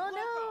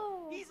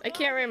 Oh no! I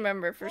can't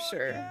remember for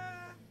sure.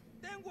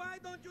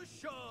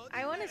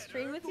 I want to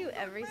stream with you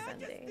every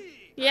Sunday.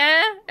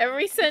 Yeah?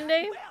 Every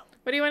Sunday?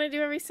 What do you want to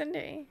do every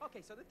Sunday?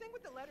 Okay, so the thing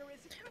with the letter is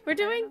We're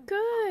doing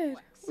good.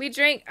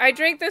 I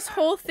drank this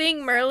whole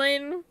thing,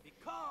 Merlin.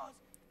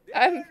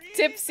 I'm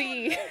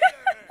tipsy.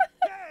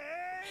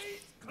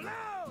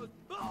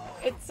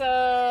 It's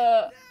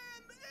a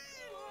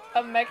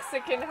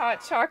Mexican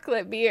hot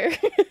chocolate beer.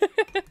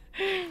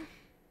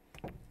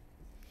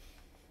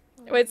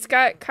 It's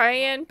got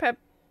cayenne,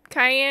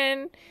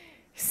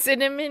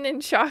 cinnamon,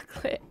 and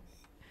chocolate.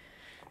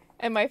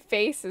 And my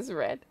face is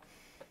red.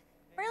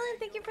 Merlin,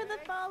 thank you for the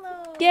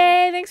follow.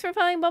 Yay, thanks for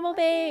following Bumble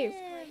Babe.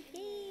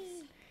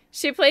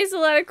 She plays a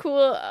lot of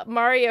cool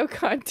Mario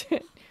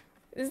content.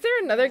 Is there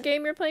another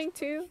game you're playing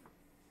too?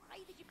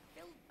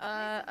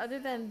 Other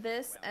than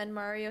this and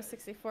Mario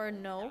 64,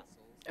 no.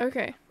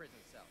 Okay.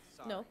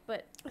 No,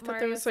 but I thought there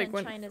Mario was, like,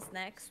 one- Sunshine is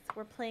next.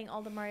 We're playing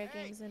all the Mario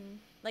games in,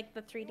 like,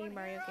 the 3D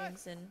Mario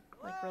games in,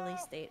 like,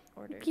 release date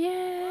order.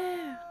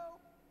 Yeah.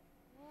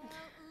 Well,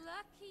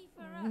 lucky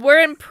for us.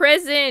 We're in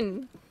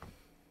prison.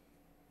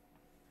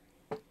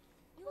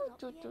 You're not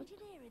the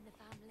engineer in the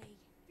family.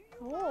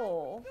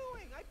 Oh.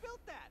 doing? I built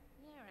that.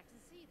 Yeah, I can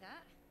see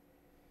that.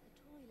 The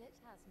toilet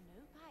has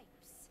no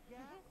pipes. Yeah.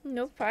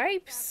 No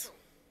pipes.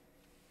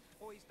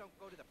 Boys don't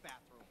go to the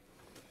bathroom.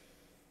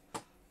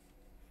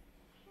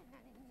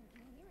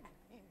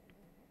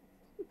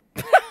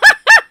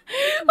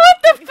 What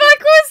the fuck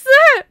was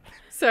that?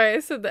 Sorry, I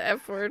said the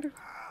F word.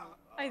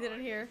 I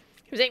didn't hear.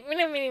 It was like, I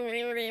can't.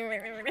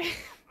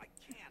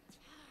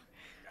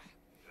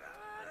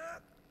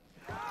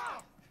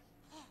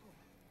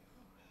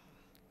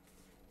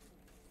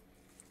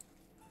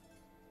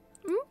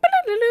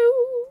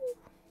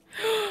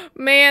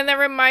 man, that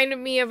reminded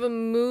me of a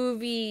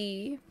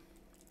movie.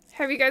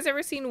 Have you guys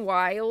ever seen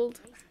Wild?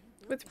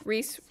 With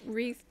Reese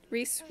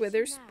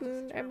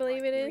Witherspoon, I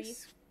believe it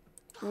is.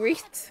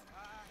 Reese.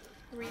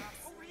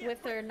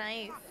 With her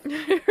knife.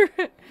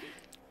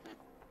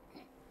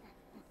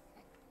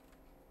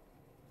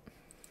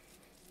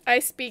 I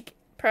speak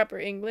proper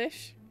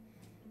English.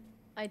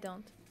 I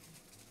don't.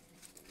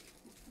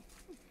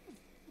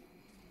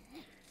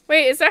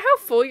 Wait, is that how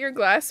full your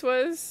glass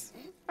was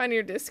on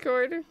your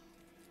Discord?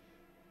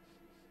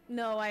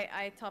 No,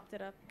 I topped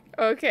it up.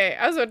 Okay,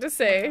 I was about to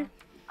say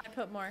I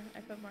put more.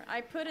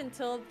 I put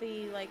until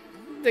the, like,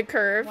 the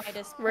curve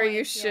widest where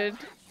you point, yeah. should.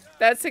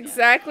 That's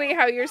exactly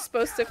how you're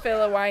supposed to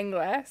fill a wine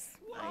glass.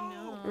 I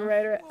know.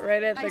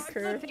 Right at I the saw the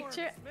curve.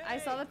 picture. I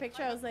saw the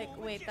picture. I was like,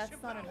 wait,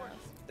 that's not enough.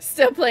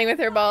 Still playing with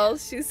her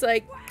balls. She's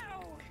like,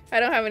 I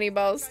don't have any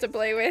balls to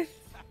play with.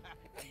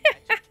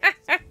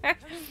 Let's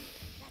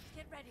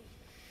get ready.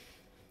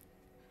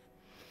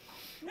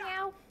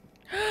 Meow.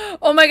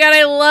 Oh my god,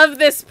 I love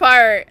this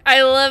part.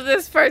 I love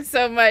this part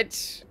so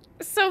much.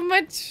 So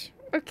much.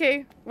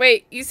 Okay.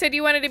 Wait, you said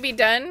you wanted to be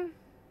done?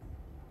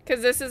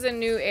 Because this is a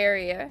new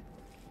area.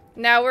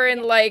 Now we're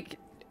in like,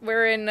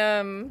 we're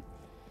in,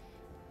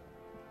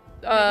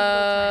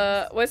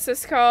 what's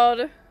this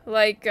called?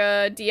 Like,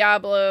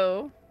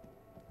 Diablo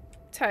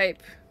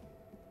type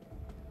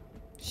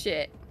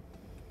shit.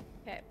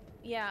 Okay.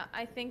 Yeah,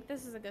 I think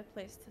this is a good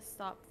place to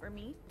stop for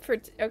me.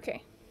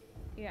 Okay.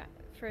 Yeah,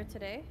 for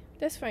today.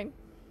 That's fine.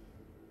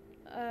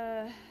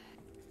 Yeah,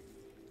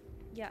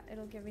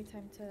 it'll give me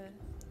time to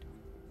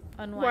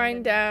unwind.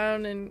 Wind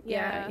down and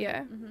yeah.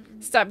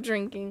 Mm-hmm. Stop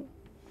drinking.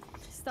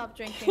 Stop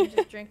drinking,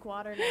 just drink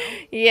water now.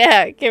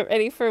 Yeah, get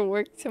ready for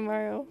work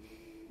tomorrow.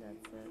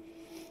 That's it.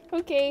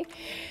 Okay.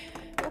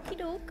 Okie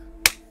doke.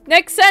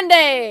 Next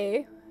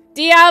Sunday,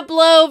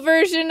 Diablo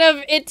version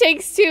of It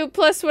Takes Two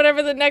plus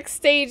whatever the next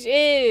stage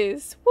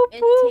is. Whoop,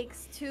 It whoop.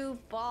 takes 2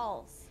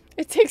 balls.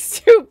 It takes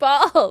 2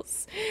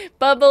 balls.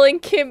 Bumble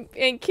and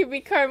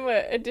Kimmy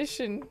Karma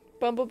edition.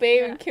 Bumble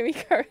Babe and Kimmy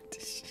Karma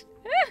edition.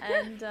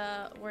 And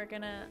we're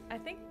gonna. I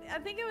think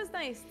it was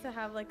nice to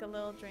have like a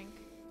little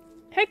drink.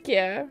 Heck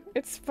yeah,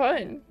 it's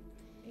fun.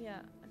 Yeah,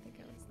 I think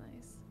it was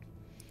nice.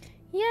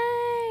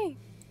 Yay!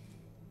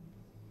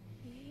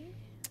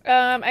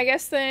 I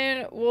guess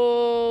then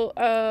we'll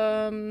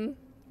I don't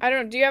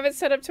know, do you have it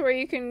set up to where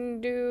you can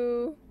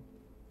do,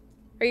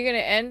 are you gonna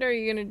end or are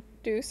you gonna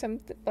do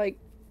something like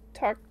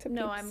talk to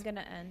people? No, I'm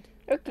gonna end.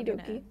 Okie I'm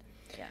gonna dokie. end.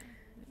 Yeah,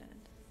 I'm gonna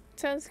end.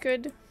 Sounds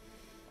good.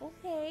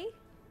 Okay.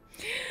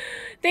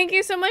 Thank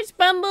you so much,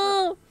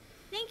 Bumble.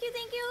 Thank you.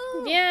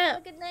 Yeah.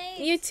 Have a good night.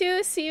 You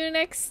too. See you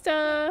next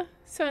Yeah,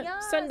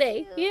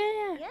 Sunday. see you.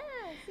 Yeah.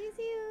 Yeah, see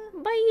you.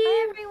 Bye.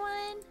 Bye,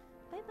 everyone.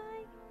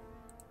 Bye-bye.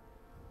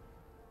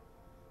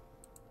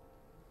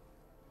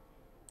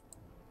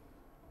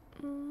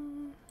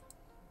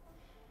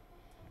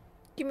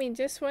 Give me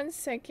just 1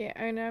 second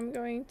and I'm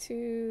going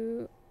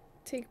to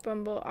take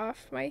Bumble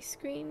off my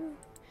screen.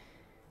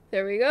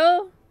 There we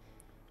go.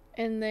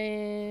 And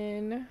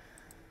then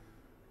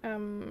yeah,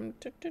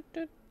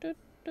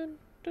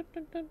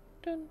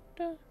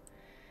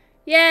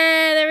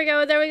 there we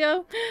go.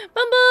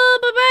 Bumble,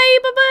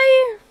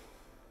 bye-bye.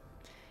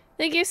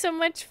 Thank you so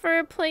much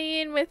for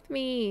playing with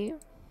me.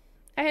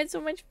 I had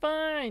so much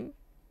fun.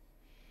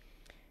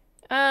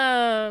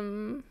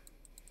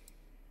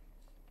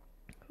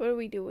 What are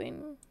we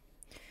doing?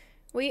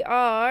 We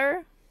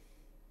are,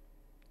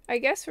 I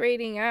guess,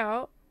 raiding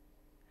out.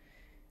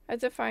 I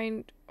have to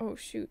find, oh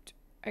shoot.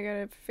 I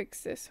gotta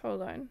fix this.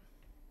 Hold on.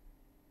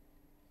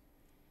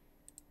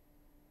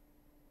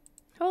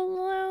 Hold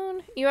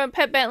on. You want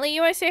Pet Bentley?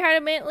 You want to say hi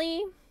to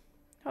Bentley?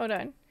 Hold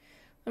on.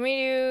 Let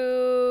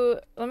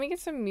me get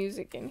some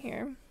music in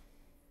here.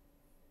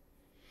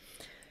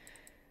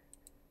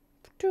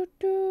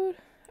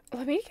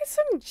 Let me get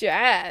some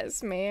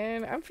jazz,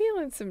 man. I'm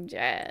feeling some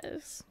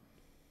jazz.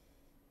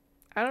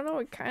 I don't know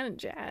what kind of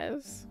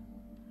jazz.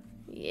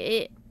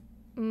 Yeah.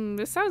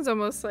 This sounds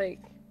almost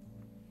like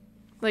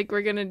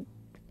we're gonna,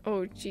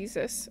 oh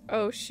Jesus.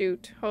 Oh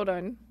shoot. Hold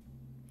on.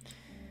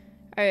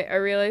 I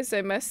realized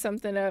I messed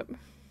something up.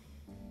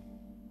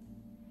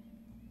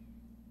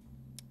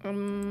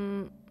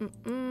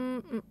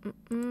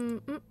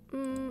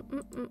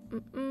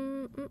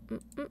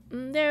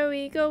 There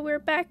we go. We're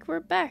back.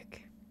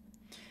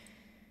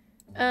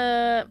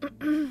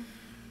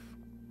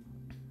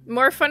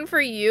 More fun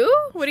for you?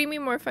 What do you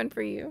mean more fun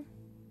for you?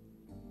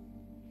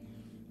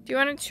 Do you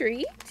want a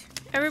treat?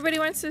 Everybody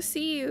wants to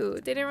see you.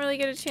 They didn't really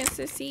get a chance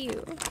to see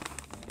you.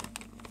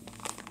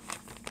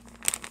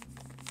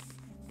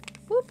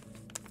 Whoop.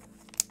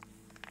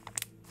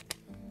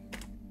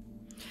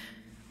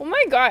 Oh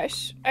my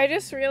gosh. I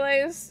just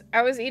realized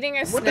I was eating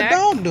a snack. What the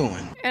dog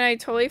doing? And I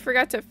totally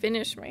forgot to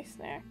finish my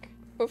snack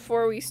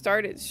before we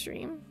started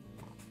stream.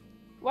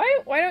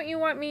 Why don't you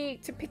want me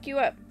to pick you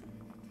up?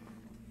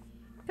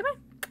 Come on.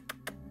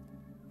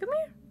 Come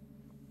here.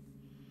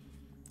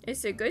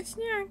 It's a good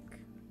snack.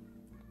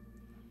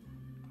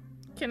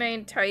 Can I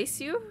entice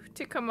you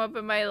to come up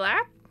in my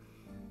lap?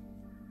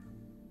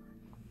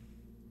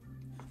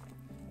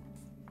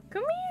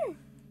 Come here.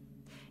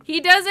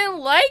 He doesn't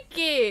like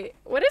it.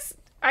 What is...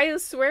 I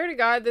swear to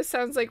God, this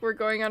sounds like we're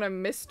going on a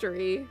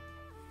mystery.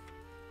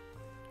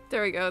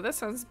 There we go. That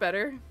sounds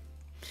better.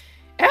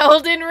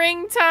 Elden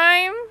Ring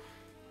time?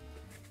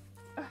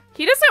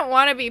 He doesn't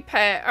want to be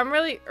pet. I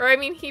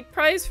mean, he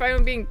probably is fine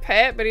with being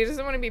pet, but he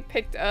doesn't want to be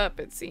picked up,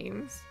 it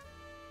seems.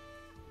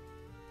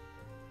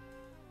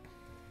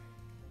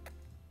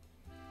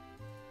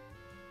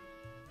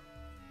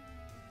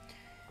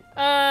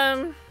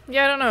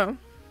 Yeah, I don't know.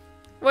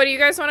 What, do you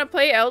guys want to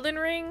play Elden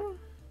Ring?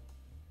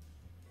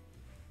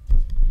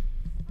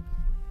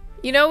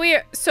 You know,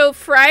 so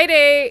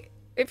Friday,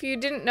 if you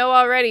didn't know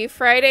already,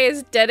 Friday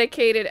is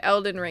dedicated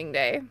Elden Ring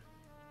Day.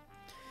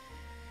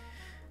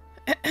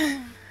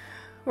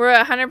 We're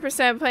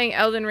 100% playing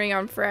Elden Ring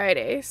on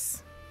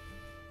Fridays.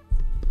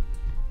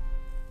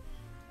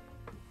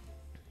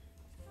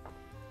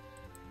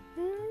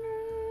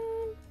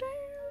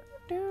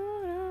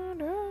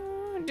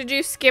 Did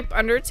you skip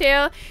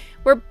Undertale?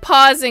 We're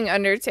pausing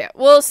Undertale.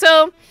 Well,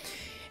 so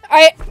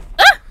I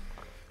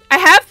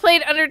have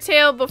played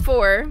Undertale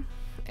before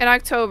in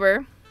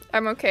October.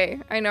 I'm okay.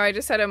 I know I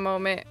just had a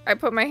moment. I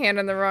put my hand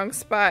on the wrong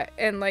spot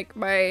and like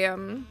my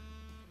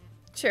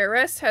chair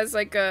rest has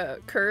like a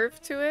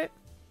curve to it.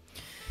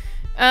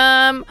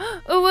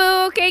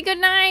 Oh, okay, good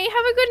night.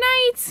 Have a good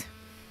night.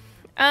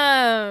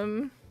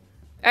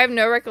 I have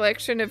no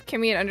recollection of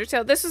Kimmy and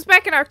Undertale. This was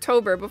back in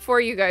October before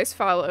you guys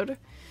followed.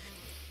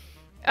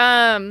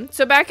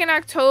 So back in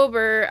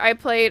October, I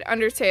played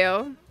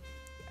Undertale.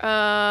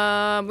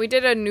 We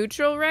did a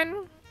neutral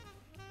run.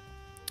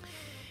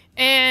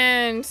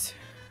 And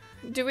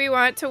do we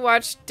want to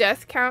watch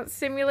Death Count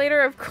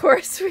Simulator? Of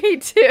course we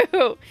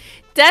do.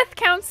 Death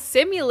Count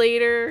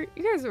Simulator.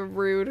 You guys are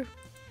rude.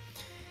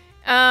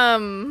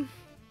 I've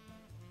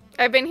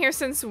been here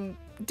since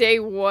day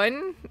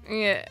one.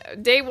 Yeah,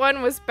 day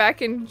one was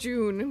back in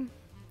June.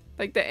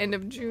 Like the end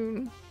of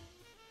June.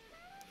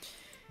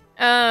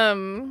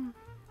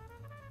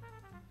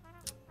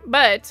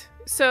 But,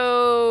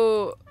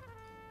 so,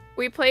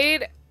 we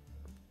played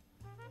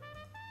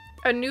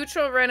a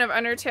neutral run of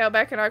Undertale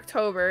back in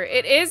October.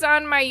 It is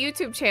on my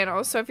YouTube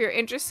channel, so if you're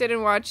interested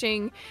in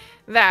watching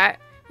that,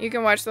 you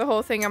can watch the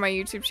whole thing on my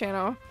YouTube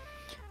channel.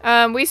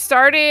 We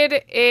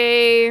started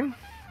a...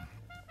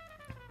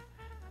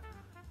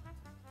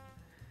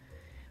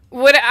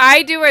 Would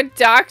I do a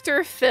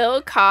Dr.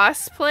 Phil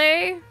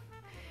cosplay?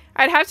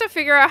 I'd have to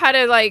figure out how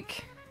to,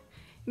 like,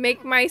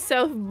 make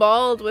myself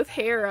bald with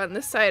hair on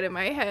the side of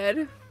my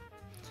head.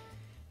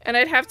 And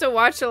I'd have to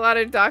watch a lot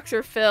of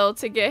Dr. Phil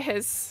to get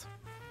his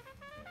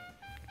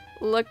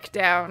look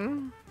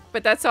down.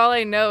 But that's all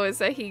I know is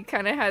that he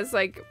kind of has,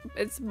 like,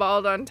 it's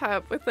bald on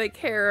top with, like,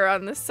 hair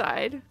on the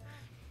side.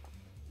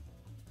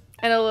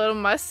 And a little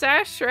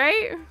mustache,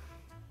 right?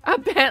 A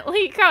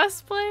Bentley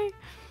cosplay?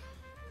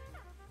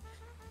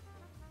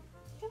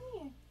 Come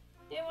here.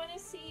 They want to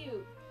see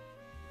you.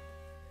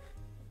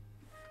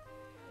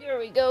 Here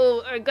we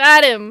go. I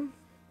got him.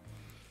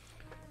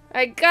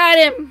 I got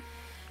him.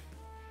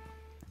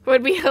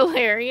 Would be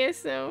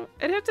hilarious, though.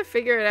 I'd have to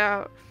figure it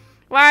out.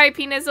 Why,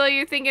 Penizzle,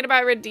 you're thinking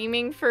about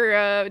redeeming for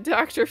a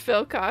Dr.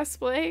 Phil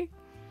cosplay?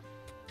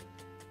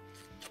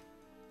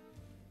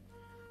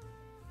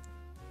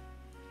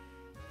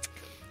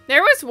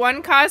 There was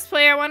one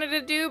cosplay I wanted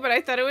to do, but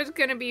I thought it was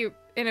going to be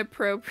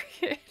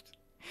inappropriate.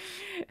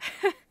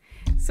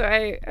 So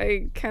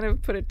I kind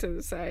of put it to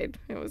the side.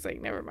 It was like,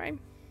 never mind.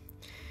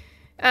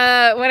 When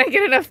I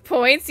get enough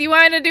points, you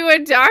want to do a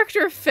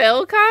Dr.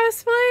 Phil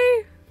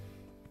cosplay?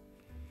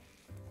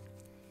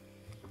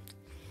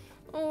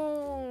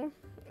 Oh,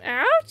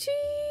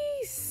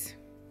 ouchies.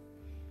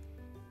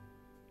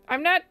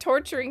 I'm not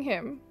torturing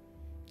him.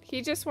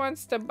 He just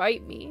wants to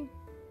bite me.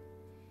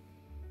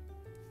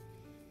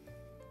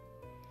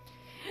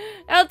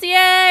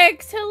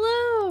 LTX,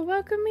 hello.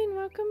 Welcome in,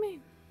 welcome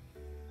in.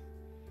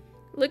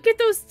 Look at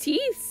those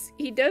teeth.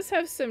 He does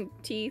have some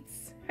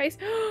teeth. Hi.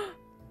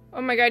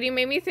 Oh my god, you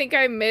made me think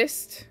I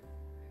missed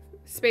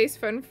Space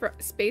Fun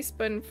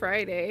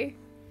Friday.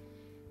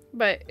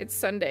 But it's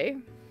Sunday.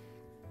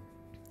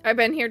 I've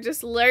been here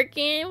just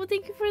lurking. Well,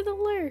 thank you for the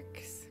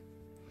lurks.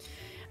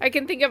 I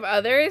can think of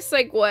others.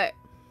 Like what?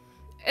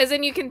 As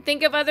in you can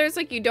think of others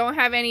like you don't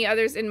have any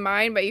others in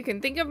mind, but you can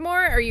think of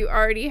more, or you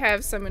already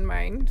have some in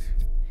mind?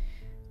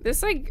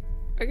 This, like,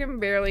 I can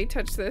barely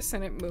touch this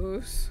and it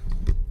moves.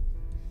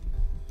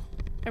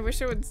 I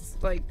wish it would,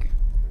 like,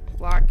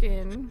 lock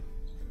in.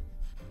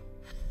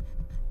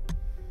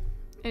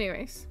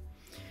 Anyways.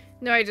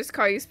 No, I just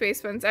call you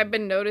Space Buns. I've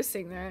been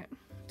noticing that.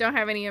 Don't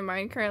have any in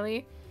mind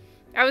currently.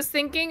 I was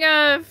thinking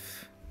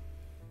of...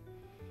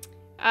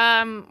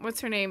 what's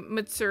her name?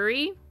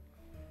 Matsuri.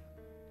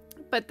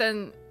 But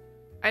then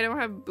I don't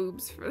have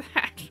boobs for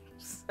that.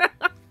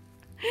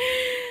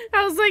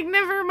 I was like,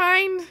 never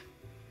mind.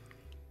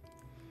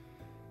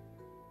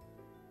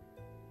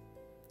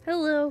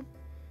 Hello.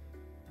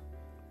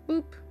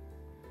 Boop.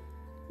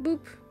 Boop.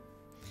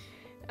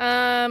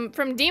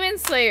 From Demon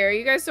Slayer.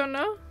 You guys don't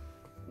know?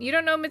 You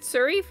don't know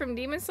Mitsuri from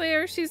Demon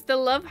Slayer? She's the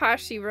love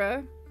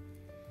Hashira.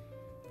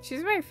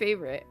 She's my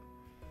favorite.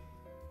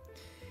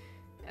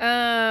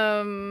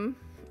 Or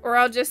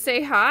I'll just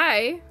say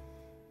hi.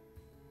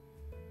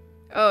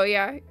 Oh,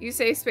 yeah. You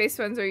say Space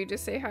Ones or you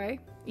just say hi.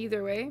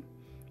 Either way.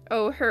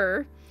 Oh,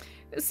 her.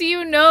 So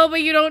you know,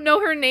 but you don't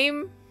know her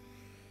name.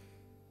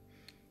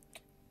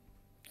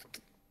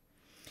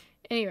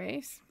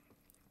 Anyways.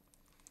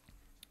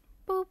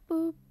 Boop,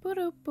 boop,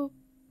 boop, boop.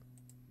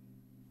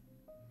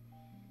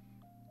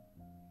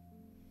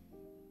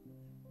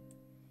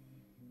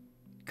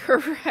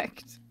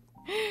 Correct.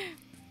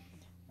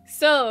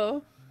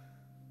 So,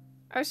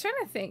 I was trying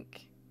to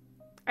think.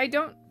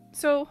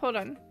 So, hold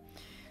on.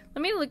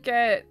 Let me look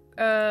at,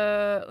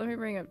 let me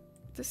bring up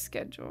the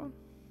schedule.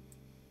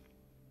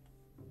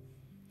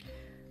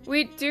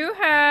 We do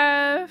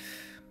have,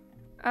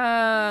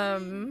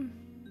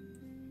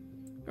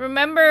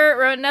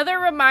 remember, another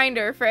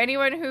reminder for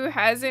anyone who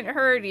hasn't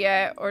heard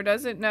yet or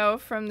doesn't know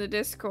from the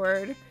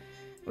Discord,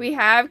 we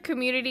have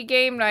community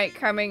game night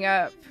coming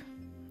up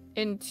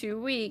in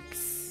 2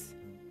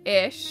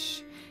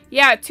 weeks-ish.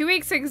 Yeah, 2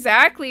 weeks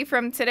exactly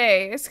from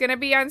today. It's gonna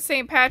be on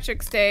St.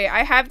 Patrick's Day.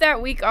 I have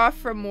that week off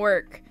from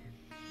work.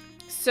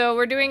 So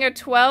we're doing a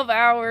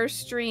 12-hour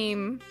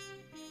stream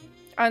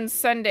on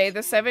Sunday, the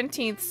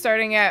 17th,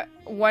 starting at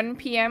 1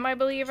 p.m., I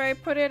believe I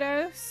put it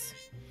as.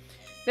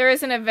 There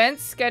is an event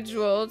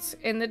scheduled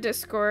in the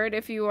Discord.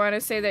 If you want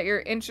to say that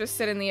you're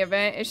interested in the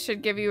event, it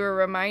should give you a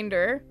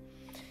reminder.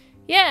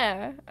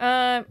 Yeah,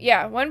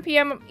 yeah, 1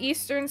 p.m.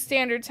 Eastern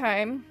Standard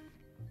Time.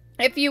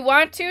 If you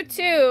want to,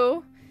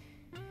 too,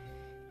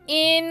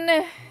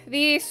 in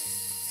the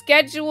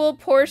schedule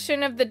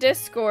portion of the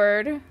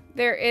Discord,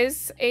 there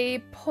is a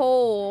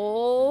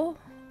poll.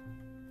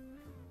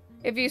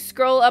 If you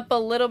scroll up a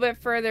little bit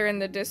further in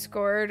the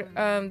Discord,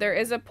 there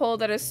is a poll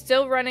that is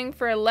still running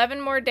for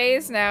 11 more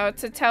days now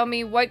to tell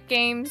me what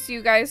games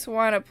you guys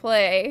want to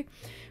play.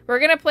 We're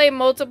going to play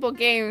multiple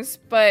games,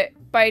 but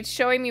by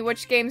showing me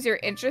which games you're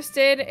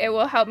interested, it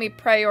will help me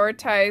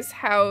prioritize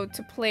how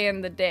to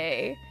plan the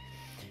day.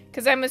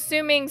 Because I'm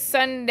assuming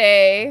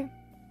Sunday,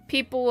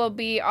 people will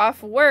be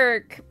off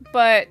work,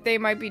 but they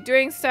might be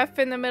doing stuff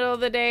in the middle of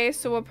the day,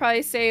 so we'll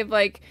probably save,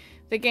 like,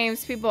 the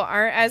games people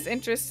aren't as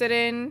interested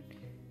in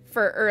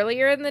for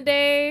earlier in the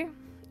day,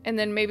 and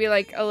then maybe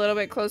like a little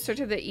bit closer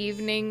to the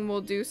evening we'll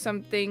do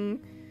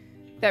something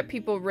that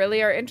people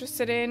really are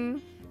interested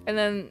in, and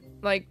then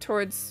like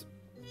towards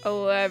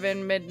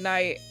 11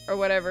 midnight or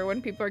whatever,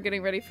 when people are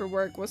getting ready for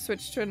work, we'll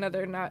switch to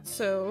another not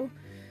so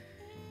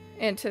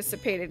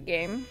anticipated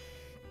game.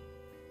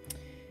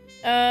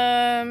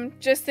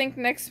 Just think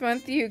next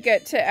month you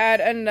get to add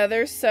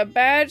another sub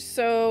badge,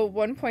 so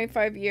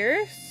 1.5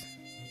 years.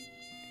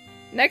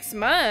 Next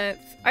month?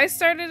 I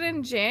started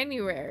in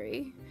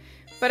January,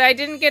 but I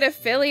didn't get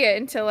affiliate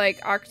until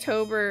like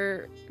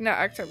October, not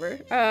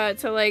October,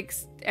 till like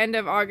end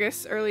of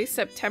August, early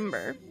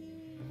September.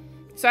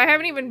 So I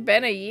haven't even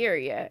been a year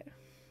yet.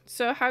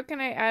 So how can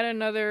I add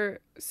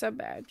another sub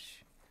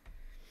badge?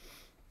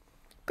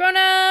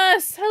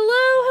 Kronos!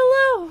 Hello,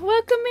 hello!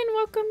 Welcome in,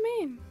 welcome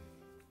in.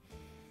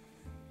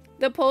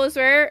 The poll is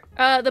where?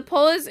 The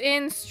poll is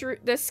in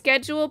the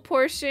schedule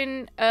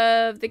portion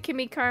of the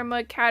Kimmy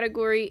Karma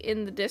category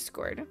in the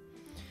Discord.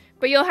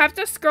 But you'll have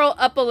to scroll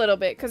up a little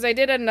bit because I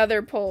did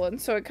another poll, and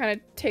so it kind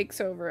of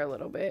takes over a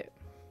little bit.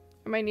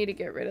 I might need to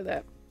get rid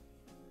of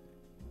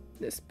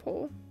this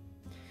poll.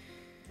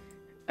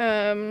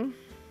 I'm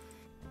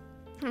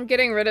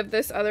getting rid of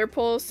this other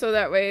poll so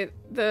that way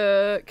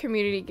the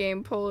community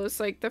game poll is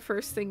like the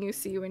first thing you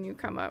see when you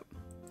come up.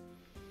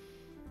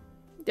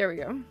 There we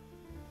go.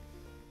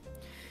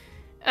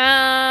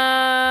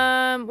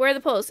 Where are the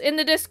polls? In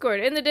the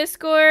Discord. In the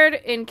Discord,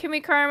 in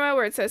Kimmy Karma,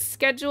 where it says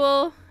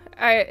schedule.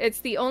 It's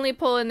the only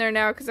poll in there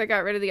now because I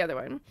got rid of the other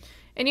one.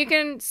 And you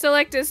can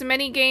select as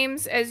many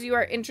games as you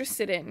are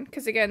interested in,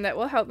 because again, that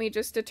will help me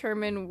just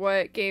determine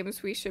what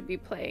games we should be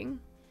playing.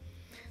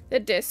 The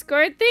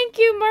Discord. Thank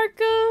you,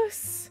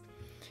 Marcos.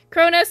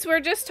 Cronus, we're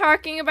just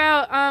talking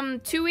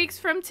about 2 weeks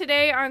from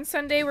today on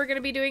Sunday, we're going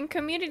to be doing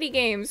community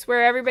games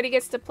where everybody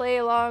gets to play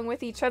along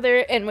with each other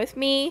and with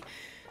me.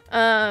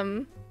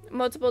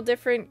 Multiple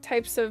different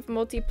types of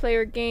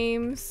multiplayer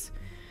games.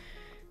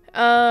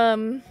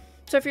 So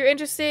if you're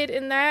interested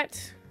in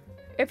that,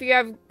 if you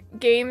have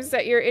games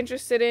that you're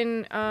interested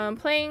in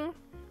playing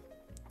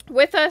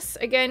with us,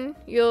 again,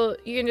 you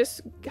can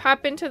just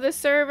hop into the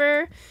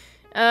server.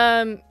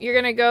 You're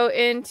gonna go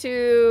in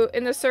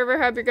the server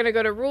hub, you're gonna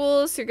go to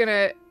rules, you're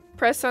gonna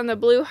press on the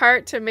blue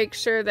heart to make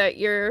sure that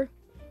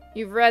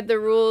you've read the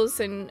rules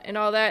and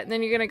all that, and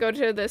then you're gonna go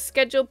to the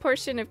schedule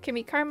portion of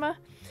Kimmy Karma,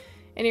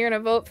 and you're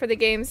gonna vote for the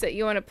games that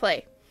you want to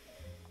play.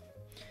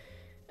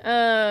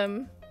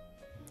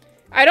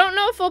 I don't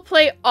know if we'll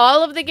play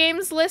all of the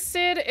games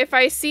listed. If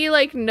I see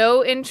like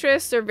no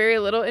interest or very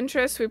little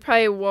interest, we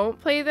probably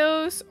won't play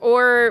those,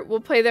 or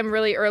we'll play them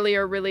really early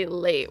or really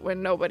late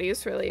when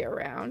nobody's really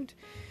around.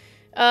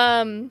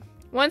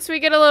 Once we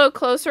get a little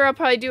closer, I'll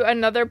probably do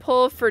another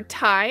poll for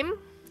time.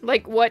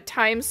 Like, what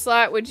time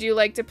slot would you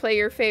like to play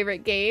your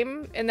favorite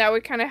game? And that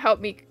would kind of help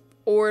me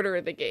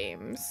order the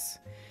games.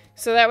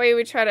 So that way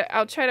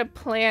I'll try to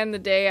plan the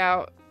day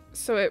out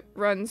so it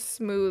runs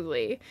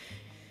smoothly.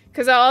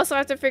 Because I'll also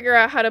have to figure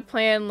out how to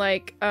plan,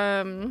 like,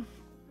 how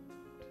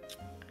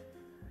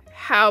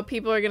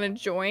people are going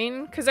to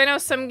join. Because I know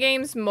some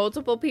games,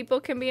 multiple people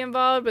can be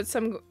involved, but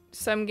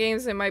some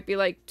games, it might be,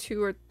 like,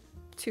 2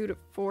 to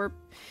 4.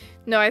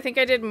 No, I think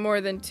I did more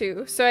than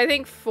 2. So I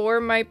think 4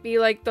 might be,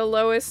 like, the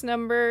lowest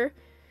number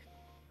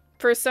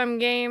for some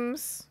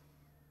games.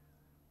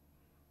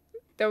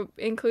 Though,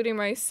 including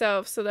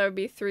myself, so that would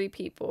be 3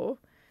 people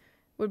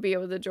would be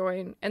able to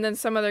join. And then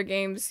some other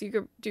games, you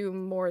could do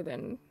more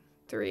than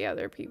 3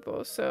 other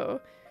people.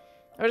 So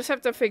I'll just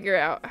have to figure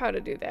out how to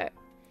do that.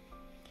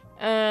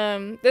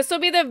 This will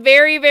be the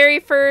very, very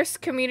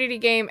first community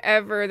game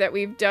ever that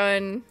we've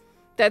done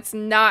that's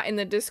not in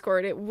the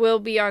Discord. It will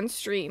be on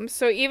stream.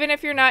 So even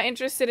if you're not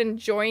interested in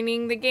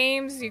joining the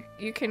games,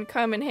 you can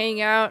come and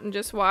hang out and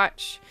just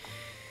watch.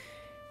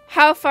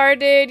 How far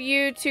did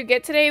you two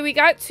get today? We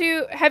got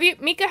to...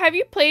 Mika, have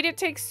you played It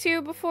Takes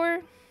Two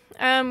before?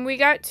 We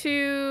got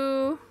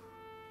to...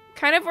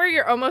 kind of where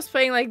you're almost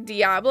playing like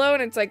Diablo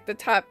and it's like the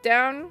top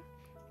down.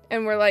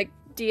 And we're like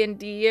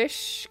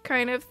D&D-ish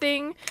kind of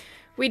thing.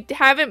 We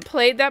haven't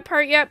played that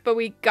part yet, but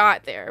we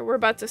got there. We're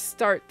about to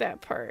start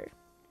that part.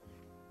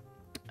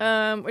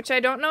 Which I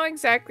don't know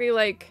exactly,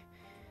 like...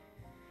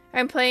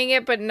 I'm playing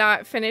it, but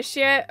not finished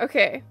yet.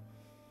 Okay.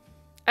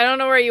 I don't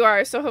know where you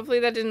are, so hopefully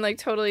that didn't, like,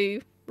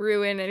 totally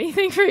ruin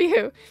anything for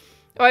you.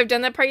 Oh, I've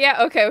done that part yet?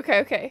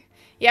 Okay.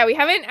 Yeah, we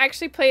haven't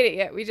actually played it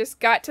yet. We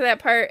just got to that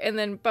part, and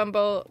then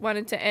Bumble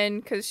wanted to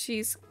end, because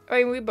she's... I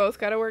mean, we both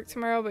gotta work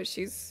tomorrow, but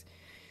she's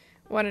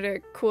wanted to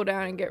cool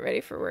down and get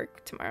ready for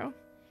work tomorrow.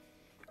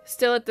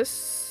 Still at the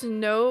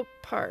snow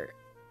part.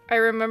 I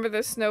remember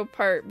the snow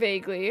part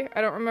vaguely.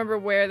 I don't remember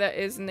where that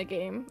is in the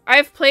game.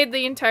 I've played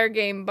the entire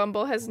game.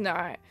 Bumble has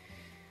not.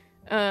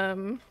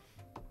 But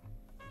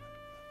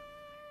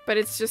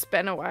it's just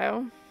been a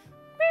while.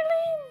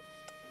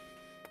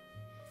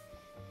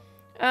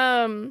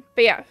 But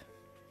yeah.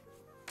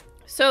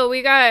 So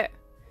we got...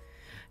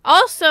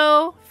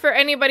 Also, for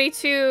anybody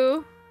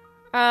too,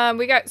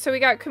 we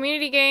got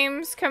community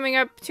games coming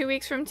up 2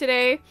 weeks from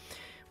today.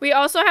 We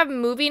also have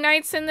movie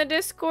nights in the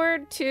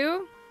Discord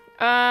too.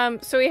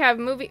 So we have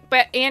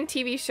and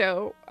TV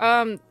show.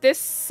 This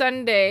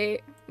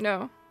Saturday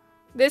the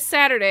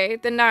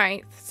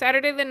 9th.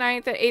 Saturday the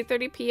 9th at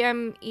 8:30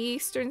 p.m.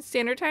 Eastern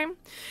Standard Time.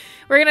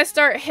 We're gonna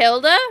start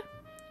Hilda,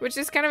 which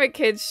is kind of a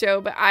kid's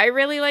show, but I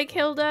really like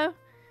Hilda.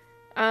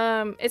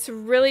 It's a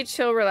really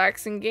chill,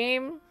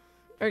 relaxing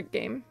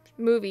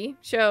movie,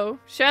 show.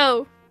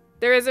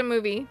 There is a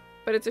movie,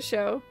 but it's a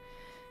show.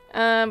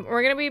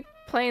 We're gonna be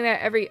playing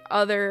that every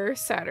other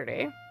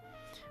Saturday.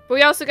 But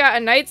we also got A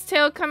Knight's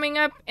Tale coming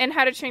up and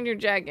How to Train Your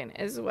Dragon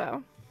as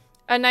well.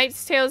 A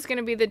Knight's Tale is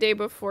gonna be the day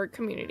before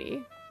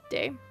Community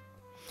Day.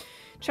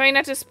 Trying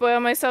not to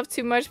spoil myself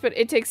too much, but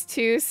It Takes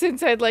Two,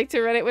 since I'd like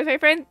to run it with my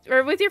friend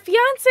or with your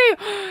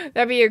fiance.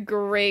 That'd be a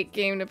great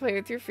game to play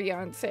with your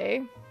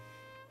fiance.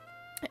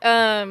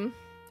 I'm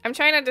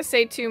trying not to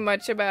say too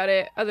much about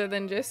it other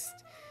than just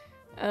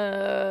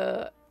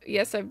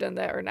yes, I've done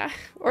that or not.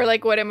 Or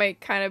like what it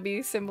might kind of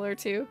be similar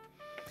to.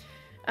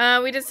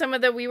 We did some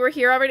of the We Were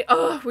Here already.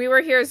 Oh, We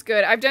Were Here is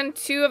good. I've done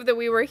 2 of the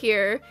We Were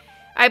Here.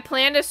 I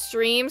plan to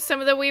stream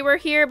some of the We Were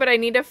Here, but I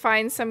need to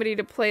find somebody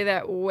to play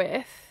that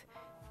with.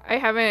 I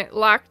haven't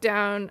locked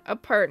down a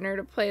partner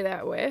to play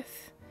that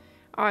with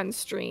on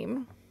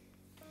stream.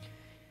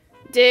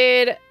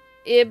 Did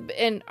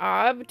Ibn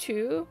Ab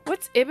too?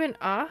 What's Ibn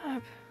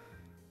Ab?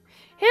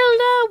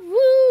 Hilda,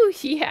 woo!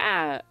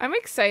 Yeah, I'm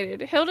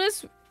excited.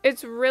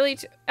 It's really...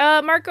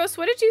 Marcos,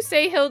 what did you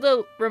say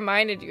Hilda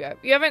reminded you of?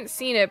 You haven't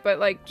seen it, but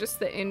like just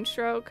the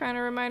intro kind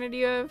of reminded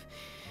you of?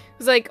 It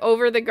was like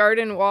Over the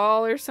Garden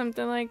Wall or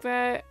something like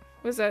that.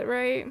 Was that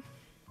right?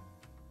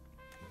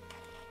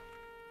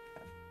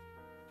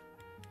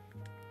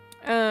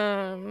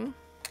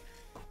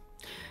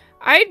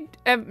 I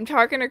am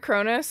talking to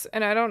Cronus,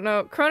 and I don't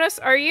know. Cronus,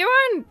 are you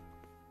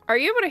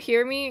able to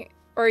hear me,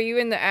 or are you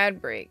in the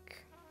ad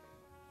break?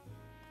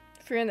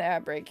 If you're in the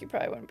ad break, you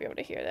probably wouldn't be able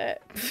to hear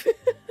that.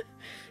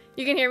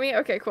 You can hear me?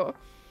 Okay, cool.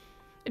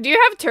 Do you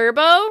have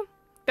turbo?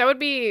 That would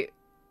be...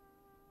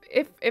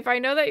 If I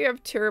know that you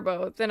have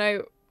turbo, then I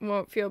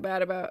won't feel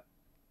bad about...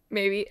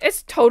 Maybe.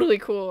 It's totally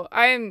cool.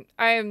 I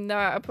am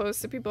not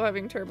opposed to people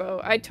having turbo.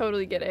 I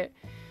totally get it.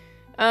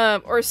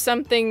 Or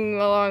something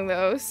along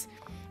those.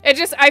 It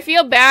just... I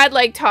feel bad,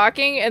 like,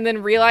 talking and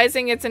then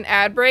realizing it's an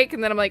ad break,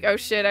 and then I'm like, oh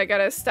shit, I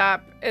gotta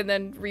stop and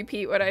then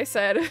repeat what I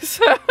said.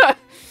 So...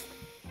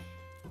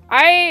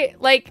 I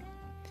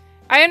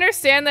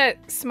understand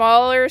that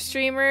smaller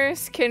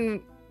streamers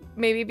can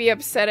maybe be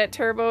upset at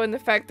turbo and the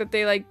fact that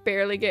they like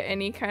barely get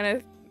any kind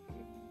of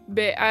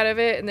bit out of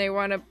it and they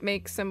want to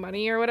make some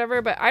money or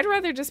whatever, but I'd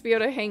rather just be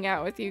able to hang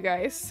out with you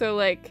guys. So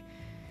like,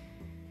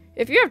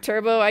 if you have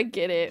turbo, I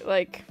get it.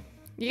 Like,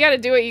 you gotta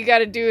do what you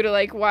gotta do to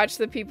like watch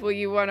the people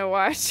you want to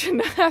watch and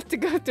not have to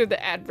go through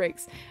the ad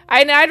breaks.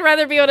 I'd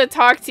rather be able to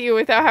talk to you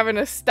without having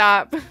to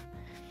stop.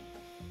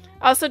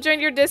 Also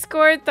joined your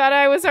Discord. Thought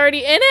I was already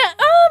in it.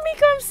 Oh,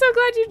 Miko, I'm so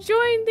glad you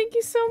joined. Thank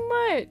you so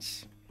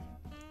much.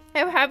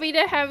 I'm happy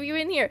to have you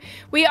in here.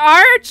 We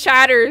are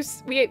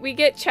chatters. We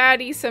get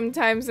chatty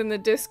sometimes in the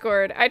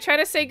Discord. I try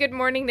to say good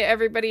morning to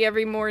everybody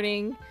every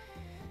morning.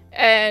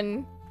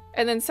 And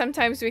then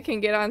sometimes we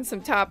can get on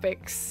some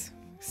topics.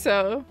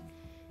 So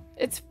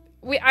it's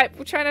I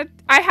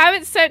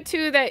haven't set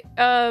to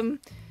that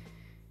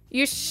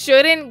you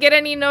shouldn't get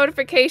any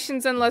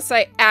notifications unless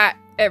I @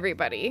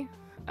 everybody.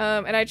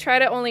 And I try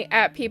to only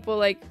 @ people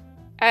like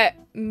at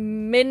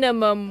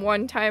minimum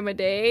 1 time a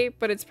day,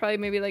 but it's probably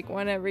maybe like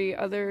 1 every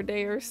other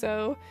day or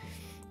so.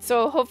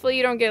 So hopefully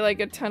you don't get like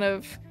a ton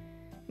of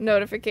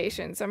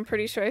notifications. I'm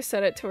pretty sure I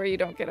set it to where you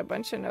don't get a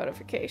bunch of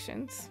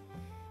notifications.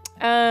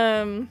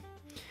 I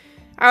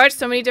watch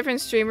so many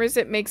different streamers,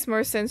 it makes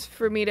more sense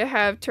for me to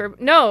have turbo.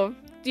 No,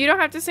 you don't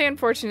have to say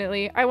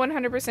unfortunately. I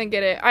 100%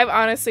 get it. I've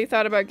honestly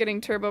thought about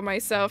getting turbo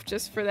myself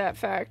just for that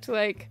fact.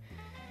 Like,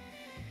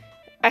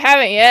 I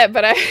haven't yet,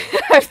 but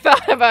I've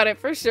thought about it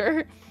for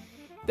sure.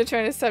 They're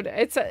trying to sub to,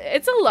 it's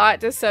a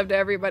lot to sub to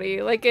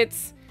everybody. Like,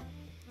 it's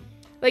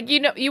like, you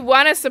know, you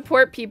want to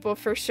support people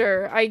for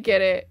sure. I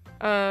get it.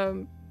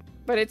 But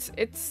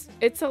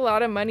it's a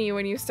lot of money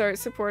when you start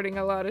supporting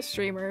a lot of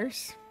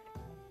streamers.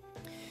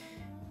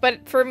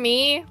 But for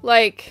me,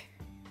 like,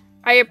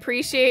 I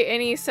appreciate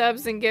any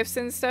subs and gifts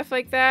and stuff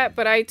like that,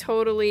 but I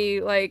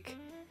totally, like,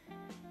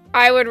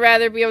 I would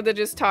rather be able to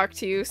just talk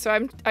to you,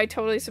 so I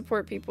totally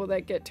support people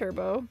that get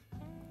turbo.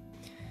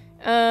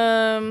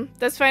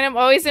 That's fine, I'm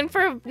always in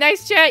for a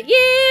nice chat.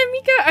 Yeah,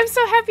 Mika, I'm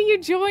so happy you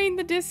joined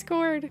the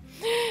Discord.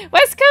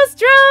 West Coast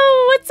Dro,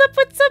 what's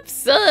up,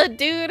 sud,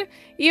 dude?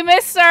 You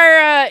missed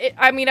our,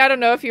 I mean, I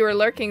don't know if you were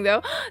lurking,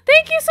 though.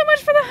 Thank you so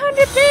much for the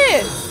 100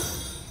 bits!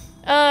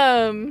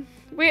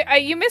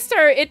 You missed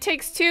our It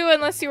Takes Two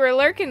unless you were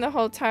lurking the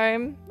whole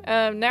time.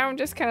 Now I'm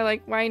just kind of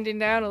like winding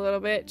down a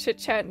little bit,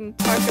 chit-chatting,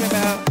 talking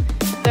about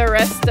the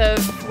rest of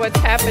what's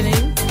happening.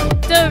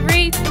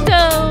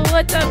 Dorito,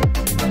 what's up?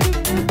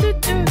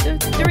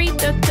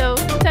 Dorito,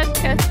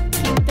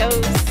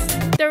 taquitos.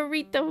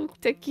 Dorito,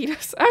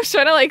 taquitos. I was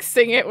trying to like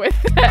sing it with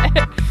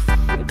that.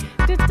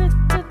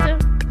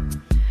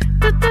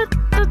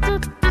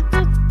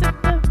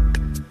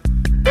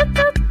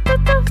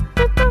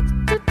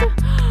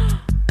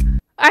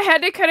 I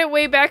had to cut it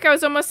way back. I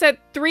was almost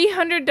at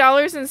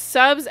 $300 in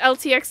subs.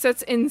 LTX,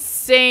 that's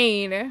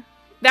insane.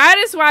 That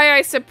is why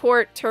I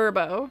support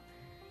Turbo.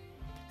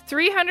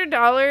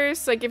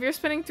 $300, like if you're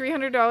spending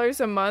 $300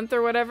 a month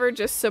or whatever,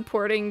 just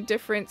supporting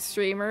different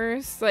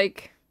streamers,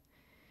 like,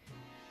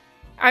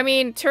 I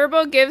mean,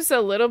 Turbo gives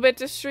a little bit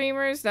to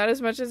streamers, not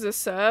as much as a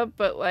sub,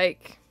 but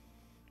like,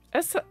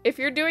 if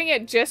you're doing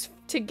it just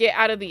to get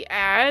out of the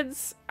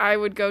ads, I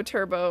would go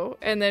Turbo.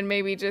 And then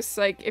maybe just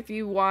like, if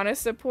you want to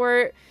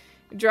support,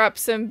 drop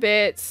some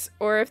bits,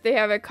 or if they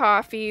have a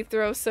coffee,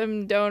 throw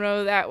some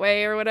dono that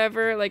way or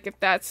whatever. Like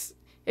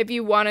if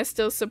you want to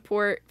still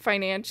support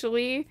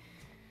financially,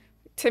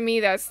 to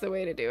me, that's the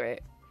way to do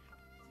it.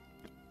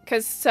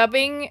 Because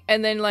subbing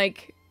and then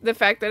like the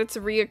fact that it's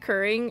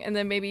reoccurring and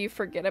then maybe you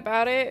forget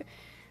about it,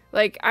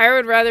 like I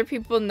would rather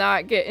people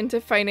not get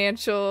into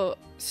financial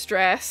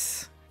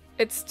stress.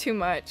 It's too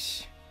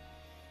much.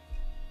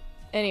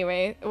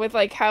 Anyway, with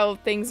like how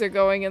things are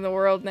going in the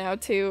world now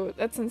too,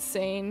 that's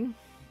insane.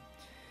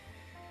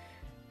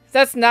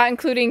 That's not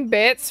including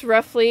bits.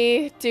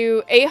 Roughly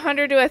do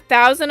 800 to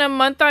 1,000 a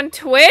month on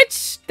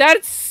Twitch.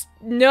 That's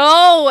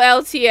no,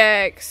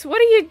 LTX. What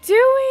are you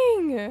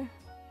doing?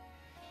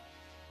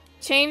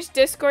 Change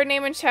Discord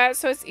name and chat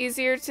so it's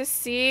easier to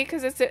see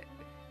because it's a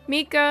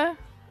Mika.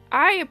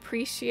 I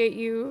appreciate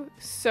you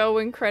so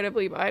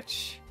incredibly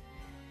much.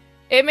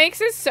 It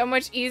makes it so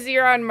much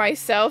easier on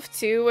myself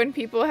too when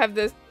people have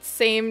the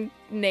same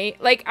name.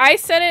 Like I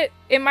set it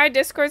in my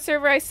Discord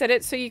server. I set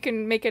it so you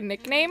can make a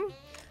nickname.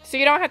 So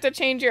you don't have to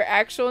change your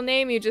actual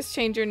name, you just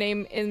change your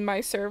name in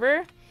my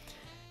server.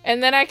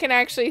 And then I can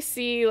actually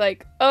see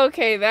like,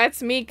 okay,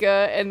 that's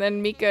Mika, and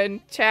then Mika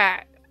in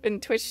chat, in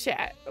Twitch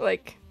chat.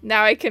 Like,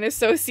 now I can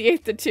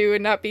associate the two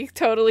and not be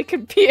totally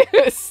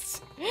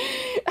confused.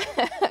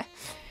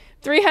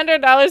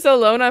 $300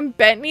 alone on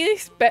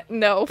Bentley's?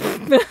 No.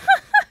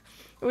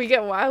 We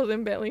get wild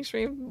in Bentley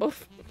stream.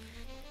 Both.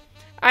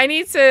 I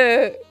need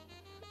to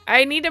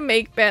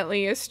make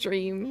Bentley a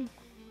stream.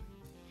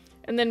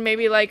 And then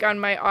maybe like on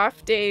my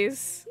off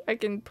days, I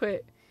can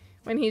put,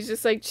 when he's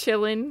just like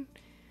chilling,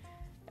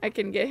 I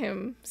can get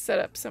him set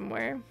up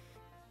somewhere.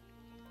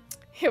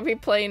 He'll be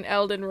playing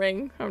Elden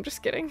Ring. I'm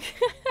just kidding.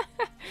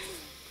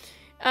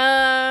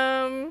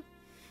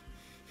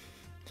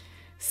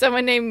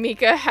 Someone named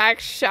Mika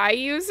Hack Shy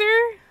User?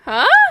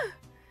 Huh?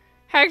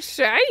 Hack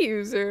Shy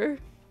User?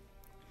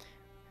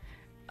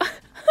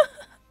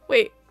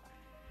 Wait.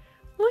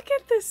 Look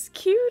at this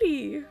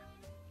cutie.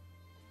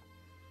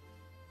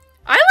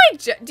 I like,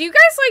 do you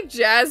guys like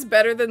jazz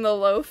better than the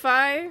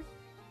lo-fi?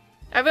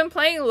 I've been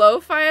playing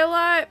lo-fi a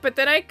lot, but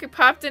then I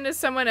popped into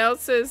someone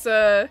else's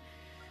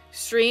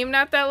stream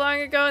not that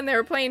long ago and they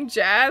were playing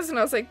jazz and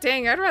I was like,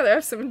 dang, I'd rather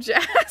have some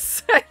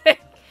jazz.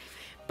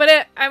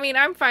 But I mean,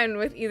 I'm fine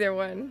with either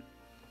one.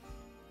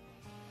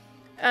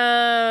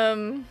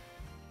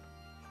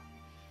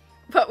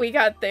 What we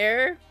got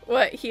there?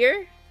 What,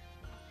 here?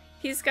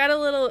 He's got a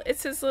little,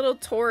 it's his little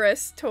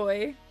Taurus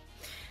toy.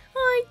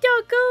 Oh,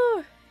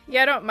 Doggo!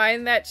 Yeah, I don't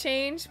mind that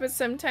change, but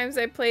sometimes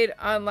I played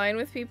online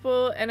with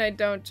people and I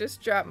don't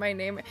just drop my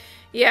name.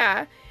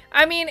 Yeah,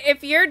 I mean,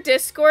 if your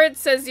Discord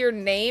says your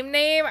name,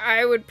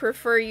 I would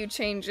prefer you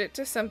change it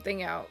to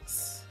something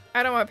else.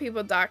 I don't want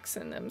people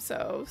doxing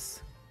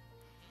themselves.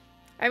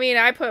 I mean,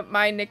 I put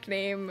my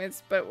nickname,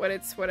 but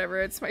it's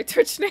whatever, it's my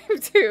Twitch name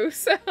too,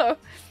 so.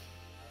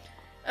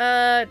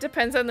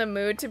 Depends on the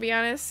mood, to be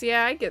honest.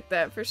 Yeah, I get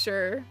that for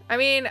sure. I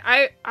mean,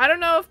 I don't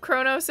know if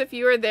Kronos, if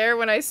you were there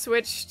when I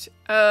switched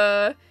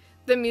the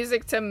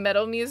music to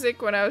metal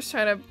music when I was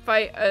trying to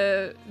fight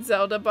a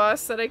Zelda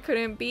boss that I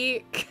couldn't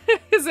beat,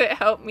 because it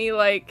helped me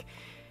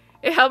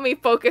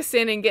focus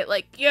in and get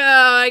like, yeah,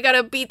 I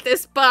gotta beat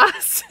this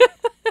boss.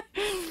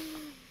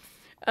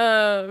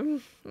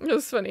 It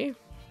was funny.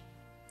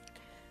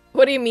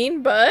 What do you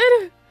mean, bud?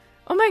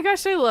 Oh my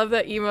gosh, I love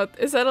that emote.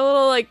 Is that a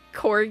little, like,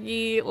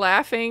 corgi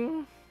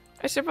laughing?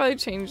 I should probably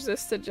change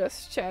this to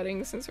just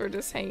chatting since we're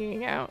just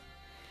hanging out.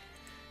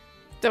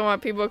 Don't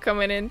want people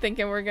coming in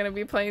thinking we're gonna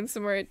be playing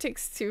somewhere It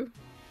Takes Two.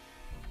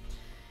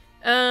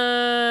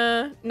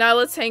 Now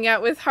let's hang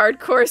out with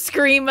hardcore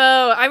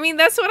Screamo. I mean,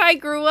 that's what I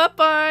grew up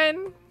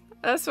on.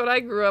 That's what I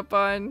grew up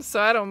on,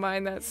 so I don't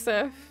mind that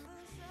stuff.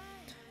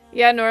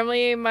 Yeah,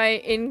 normally my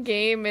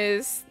in-game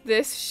is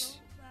this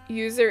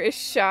user is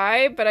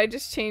shy, but I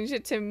just changed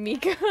it to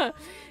Mika.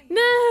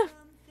 Nah,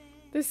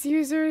 this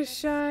user is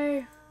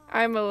shy.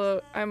 I'm a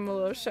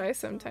little shy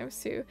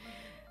sometimes too.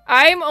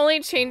 I'm only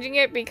changing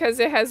it because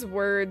it has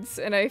words,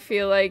 and I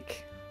feel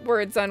like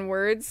words on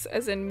words,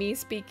 as in me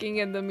speaking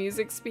and the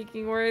music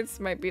speaking words,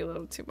 might be a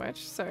little too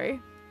much.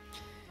 Sorry.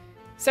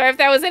 Sorry if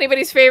that was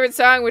anybody's favorite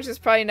song, which is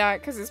probably not,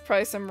 because it's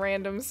probably some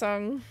random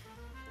song.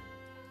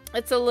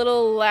 It's a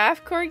little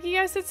laugh corgi,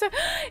 yes, it's a- Is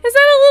that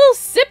a little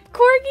sip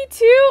corgi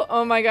too?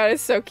 Oh my god,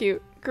 it's so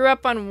cute. Grew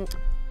up on?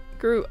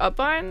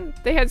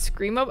 They had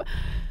Screamo.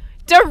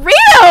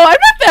 Dorito! I'm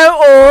not that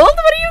old!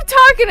 What are you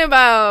talking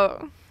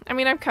about? I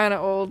mean, I'm kind of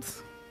old.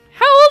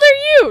 How old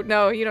are you?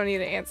 No, you don't need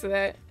to answer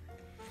that.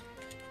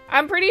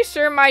 I'm pretty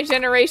sure my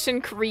generation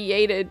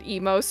created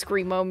emo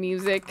Screamo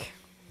music.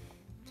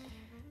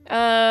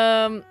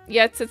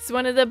 Yes, it's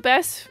one of the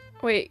best.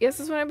 Wait, yes,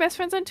 it's one of my best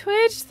friends on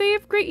Twitch. They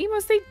have great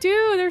emos. They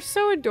do. They're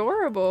so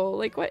adorable.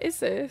 Like, what is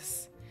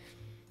this?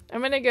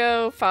 I'm gonna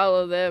go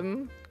follow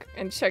them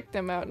and check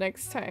them out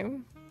next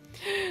time.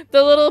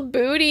 The little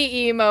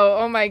booty emo.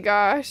 Oh my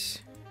gosh.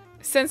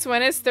 Since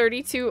when is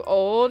 32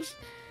 old?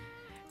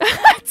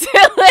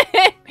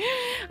 Dylan!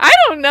 I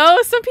don't know.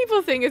 Some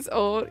people think it's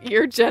old.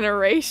 Your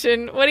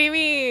generation. What do you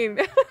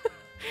mean?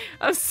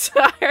 I'm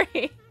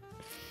sorry.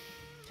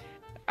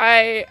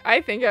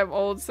 I think I'm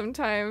old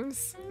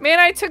sometimes. Man,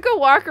 I took a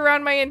walk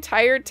around my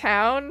entire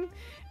town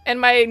and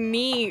my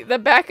knee, the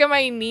back of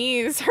my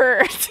knees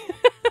hurt.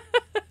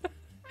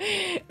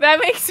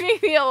 That makes me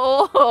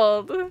feel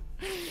old.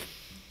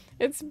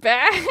 It's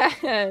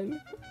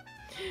bad.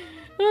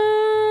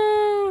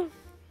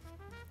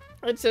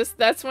 It's just,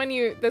 that's when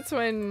it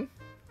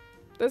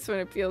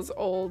feels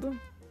old.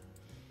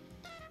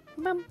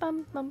 Bum,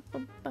 bum, bum,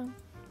 bum, bum,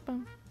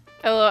 bum.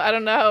 Hello, I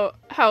don't know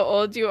how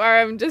old you are.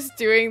 I'm just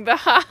doing the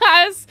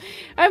ha-has.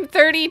 I'm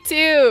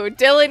 32.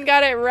 Dylan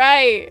got it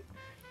right.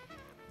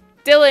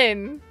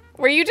 Dylan,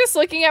 were you just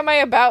looking at my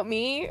about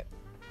me?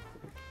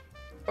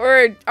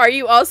 Or are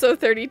you also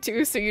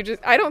 32? So you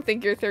just, I don't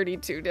think you're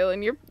 32,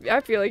 Dylan. I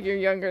feel like you're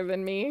younger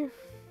than me.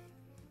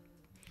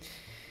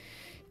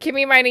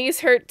 Kimmy, my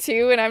knees hurt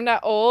too, and I'm not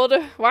old.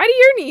 Why do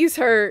your knees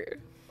hurt?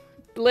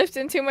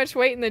 Lifting too much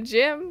weight in the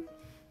gym?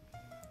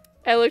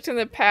 I looked in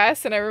the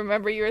past and I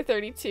remember you were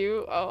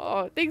 32.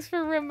 Oh, thanks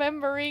for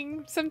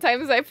remembering.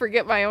 Sometimes I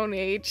forget my own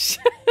age.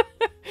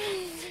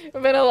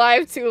 I've been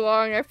alive too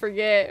long, I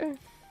forget.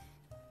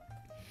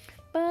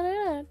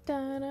 What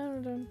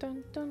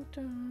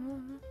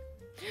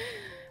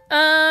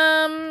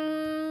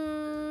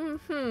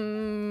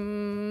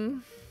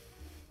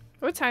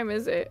time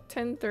is it?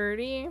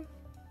 10:30?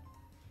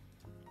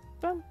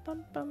 Bum,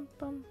 bum, bum,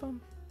 bum,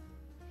 bum.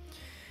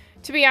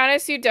 To be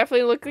honest, you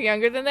definitely look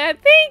younger than that.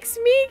 Thanks,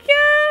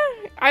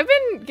 Mika! I've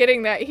been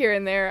getting that here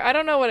and there. I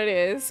don't know what it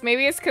is.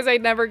 Maybe it's because I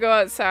never go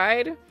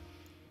outside.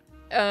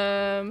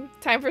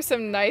 Time for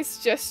some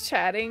nice just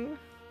chatting.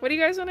 What do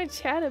you guys want to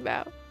chat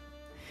about?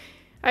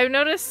 I've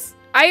noticed...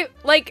 I've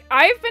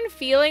been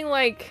feeling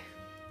like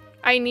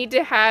I need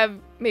to have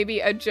maybe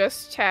a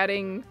just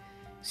chatting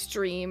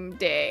stream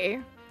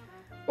day.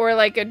 Or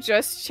like a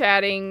just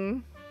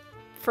chatting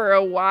for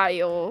a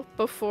while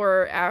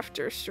before or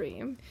after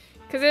stream.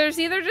 Because there's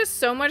either just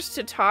so much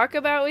to talk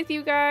about with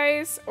you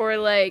guys, or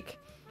like,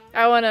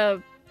 I want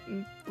to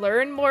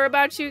learn more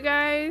about you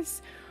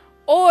guys,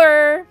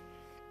 or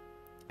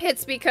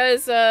it's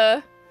because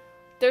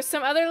there's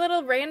some other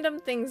little random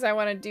things I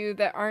want to do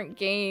that aren't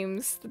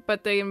games,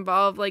 but they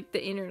involve like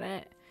the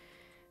internet.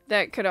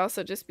 That could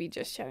also just be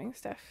just chatting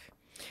stuff.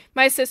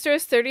 My sister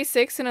is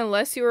 36, and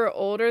unless you are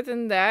older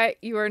than that,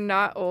 you are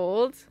not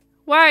old.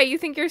 Why? You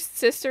think your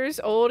sister's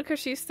old because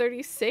she's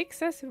 36?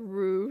 That's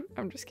rude.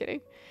 I'm just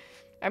kidding.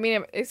 I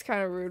mean, it's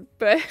kind of rude,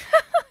 but...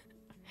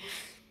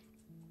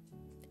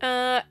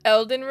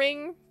 Elden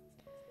Ring?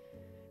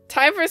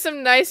 Time for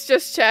some nice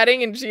just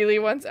chatting, and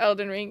Geely wants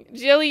Elden Ring.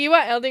 Geely, you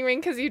want Elden Ring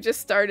because you just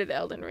started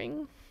Elden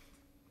Ring.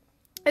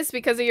 It's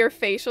because of your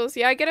facials.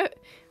 Yeah, I get a...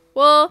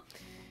 Well,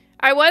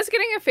 I was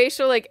getting a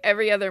facial like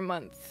every other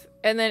month.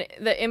 And then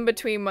the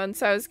in-between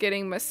months, I was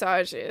getting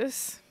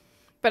massages.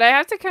 But I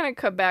have to kind of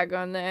cut back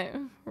on that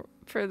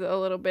for a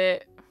little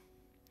bit.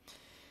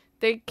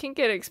 They can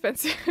get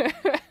expensive.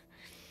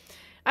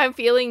 I'm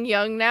feeling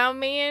young now,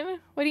 man.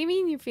 What do you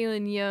mean you're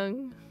feeling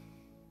young?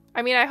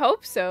 I mean, I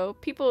hope so.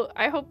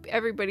 I hope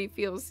everybody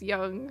feels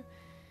young.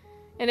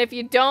 And if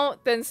you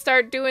don't, then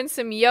start doing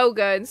some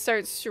yoga and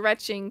start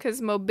stretching,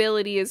 because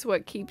mobility is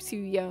what keeps you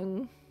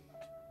young.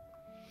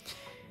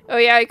 Oh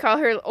yeah, I call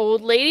her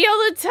old lady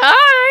all the time.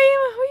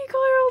 What do you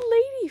call her old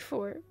lady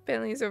for?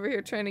 Bentley's over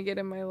here trying to get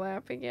in my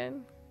lap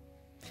again.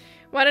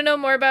 Want to know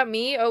more about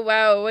me? Oh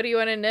wow, what do you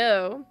want to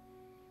know?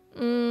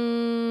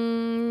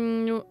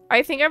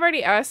 I think I've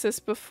already asked this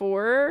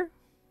before.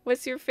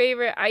 What's your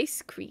favorite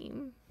ice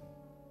cream?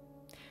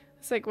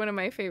 It's like one of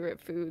my favorite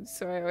foods,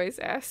 so I always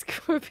ask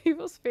what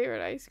people's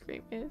favorite ice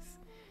cream is.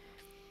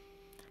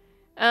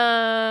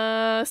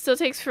 Still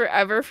takes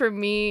forever for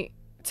me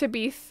to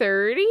be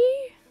 30?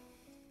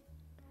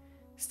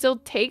 Still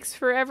takes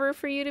forever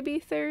for you to be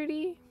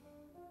 30?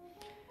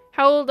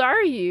 How old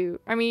are you?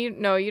 I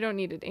mean, no, you don't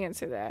need to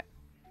answer that.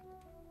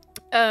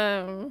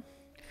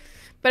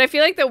 But I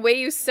feel like the way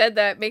you said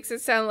that makes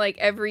it sound like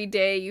every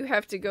day you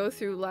have to go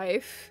through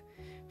life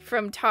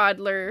from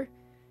toddler,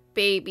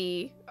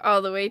 baby,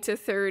 all the way to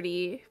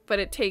 30, but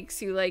it takes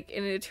you like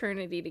an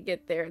eternity to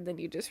get there, and then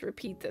you just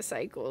repeat the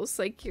cycles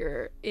like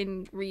you're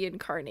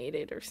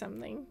reincarnated or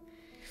something.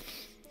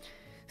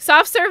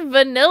 Soft serve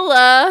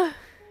vanilla.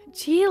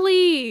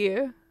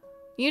 Chili.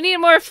 You need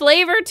more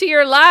flavor to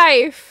your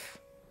life.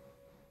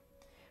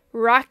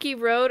 Rocky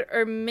Road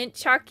or mint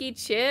chalky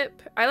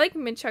chip? I like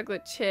mint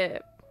chocolate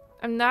chip.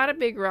 I'm not a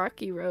big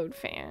Rocky Road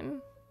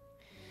fan.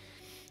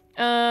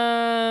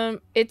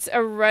 It's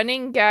a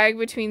running gag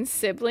between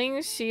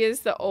siblings. She is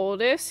the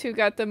oldest, who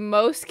got the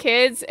most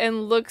kids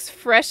and looks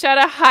fresh out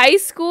of high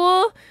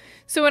school.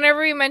 So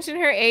whenever we mention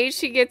her age,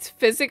 she gets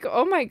physical.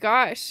 Oh my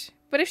gosh.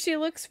 But if she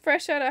looks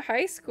fresh out of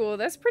high school,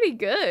 that's pretty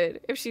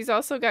good. If she's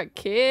also got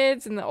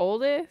kids and the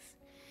oldest.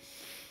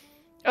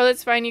 Oh,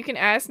 that's fine. You can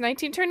ask.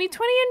 19 turning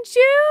 20 in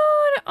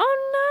June.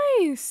 Oh,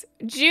 nice.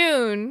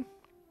 June.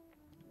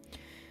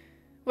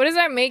 What does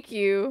that make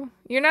you?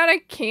 You're not a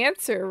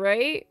Cancer,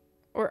 right?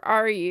 Or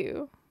are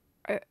you?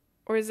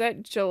 Or is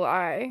that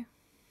July?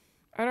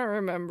 I don't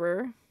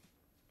remember.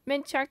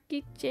 Mint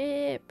chocolate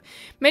chip.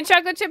 Mint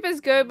chocolate chip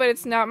is good, but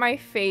it's not my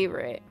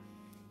favorite.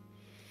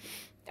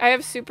 I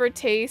have super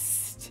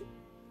taste.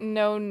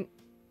 No.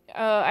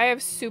 I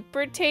have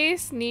super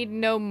taste. Need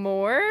no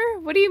more.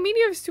 What do you mean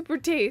you have super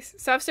taste?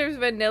 Soft serve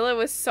vanilla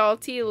with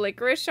salty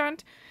licorice on.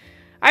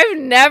 I've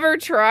never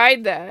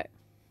tried that.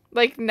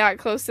 Like, not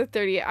close to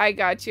 30. I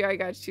got you. I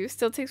got you.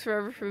 Still takes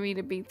forever for me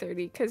to be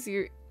 30, because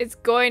it's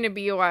going to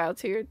be a while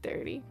till you're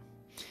 30.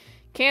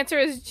 Cancer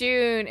is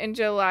June and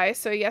July,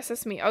 so yes,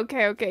 that's me.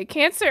 Okay, okay.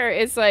 Cancer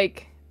is,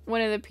 like,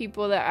 one of the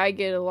people that I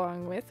get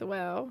along with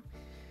well.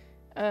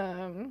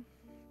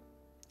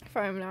 If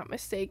I'm not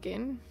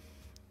mistaken.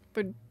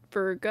 But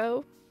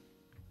Virgo.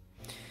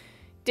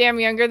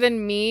 Damn, younger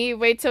than me.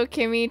 Wait till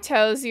Kimmy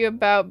tells you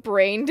about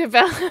brain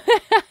development.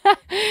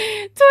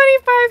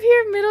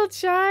 25-year middle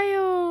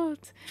child.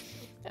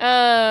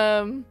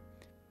 But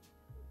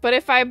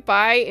if I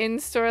buy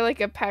in-store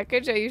like a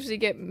package, I usually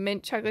get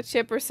mint chocolate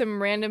chip or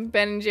some random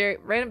Ben & Jerry's.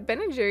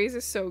 Ben & Jerry's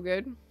is so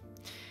good.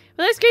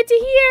 Well, that's great to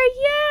hear.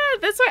 Yeah,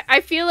 that's why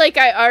I feel like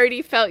I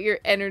already felt your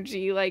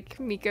energy. Like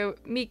Mika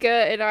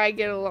and I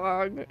get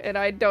along, and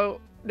I don't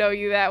know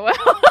you that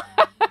well.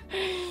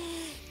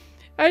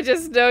 I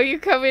just know you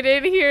coming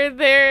in here and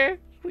there.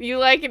 You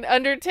like an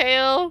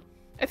Undertale.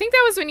 I think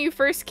that was when you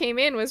first came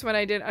in, was when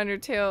I did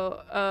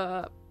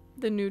Undertale,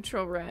 the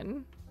neutral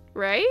run,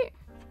 right?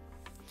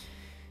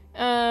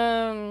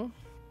 Back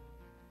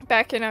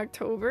in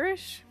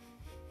October-ish.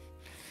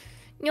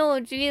 No,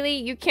 really,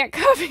 you can't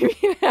copy me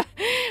now.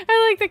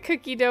 I like the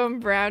cookie dough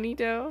and brownie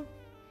dough.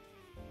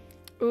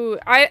 Ooh,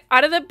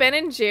 out of the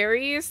Ben &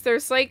 Jerry's, there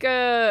is like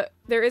a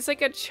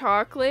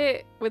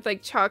chocolate with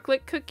like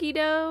chocolate cookie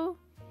dough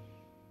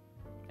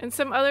and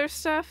some other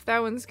stuff.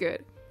 That one's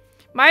good.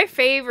 My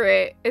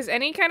favorite is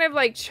any kind of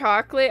like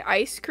chocolate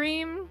ice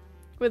cream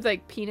with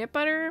like peanut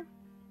butter.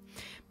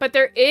 But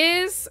there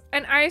is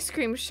an ice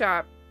cream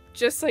shop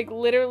just like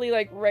literally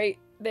like right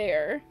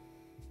there.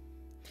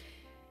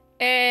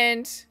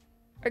 And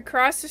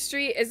across the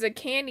street is a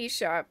candy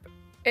shop,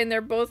 and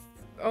they're both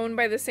owned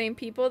by the same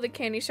people. The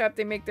candy shop,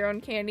 they make their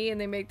own candy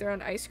and they make their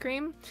own ice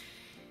cream.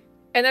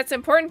 And that's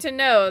important to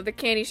know, the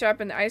candy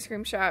shop and the ice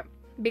cream shop,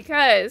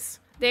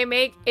 because they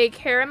make a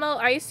caramel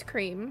ice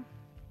cream,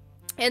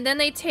 and then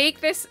they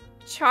take this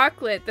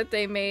chocolate that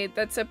they made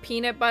that's a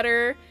peanut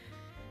butter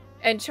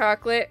and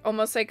chocolate,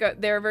 almost like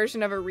their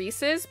version of a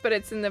Reese's, but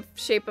it's in the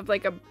shape of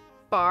like a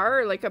bar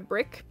or like a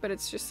brick, but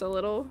it's just a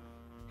little...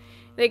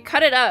 They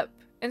cut it up,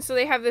 and so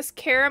they have this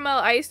caramel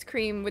ice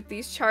cream with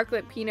these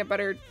chocolate peanut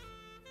butter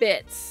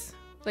bits,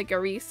 like a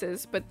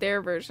Reese's, but their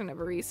version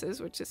of a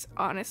Reese's, which is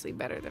honestly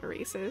better than a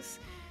Reese's.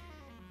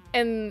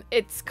 And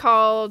it's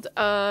called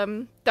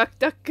Duck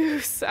Duck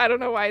Goose. I don't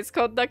know why it's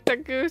called Duck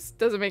Duck Goose.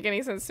 Doesn't make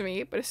any sense to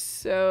me, but it's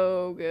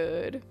so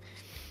good.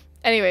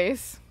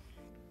 Anyways.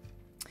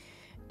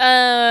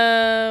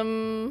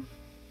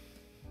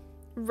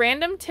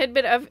 random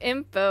tidbit of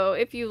info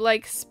if you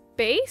like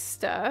space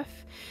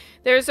stuff.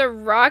 There's a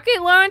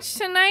rocket launch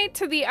tonight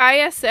to the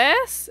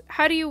ISS.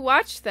 How do you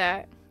watch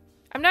that?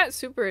 I'm not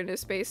super into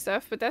space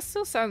stuff, but that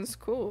still sounds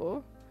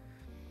cool.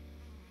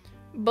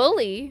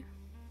 Bully?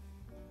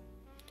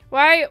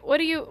 Why? What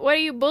are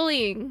you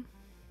bullying?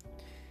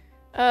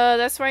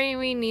 That's why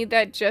we need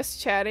that just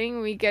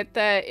chatting. We get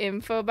that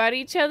info about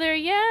each other.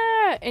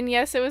 Yeah! And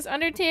yes, it was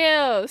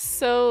Undertale.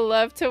 So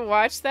love to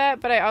watch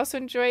that, but I also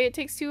enjoy It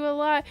Takes Two a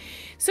lot.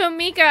 So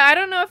Mika, I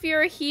don't know if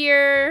you're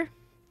here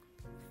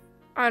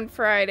on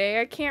Friday.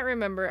 I can't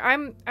remember.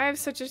 I have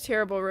such a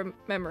terrible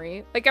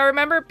memory. Like, I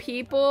remember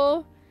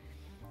people,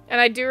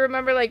 and I do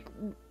remember, like,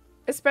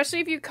 especially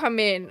if you come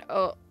in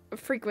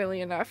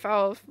frequently enough,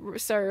 I'll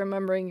start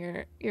remembering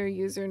your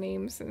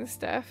usernames and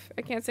stuff.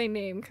 I can't say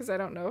name because I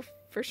don't know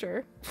for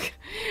sure.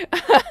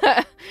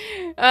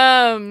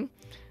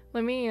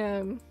 Let me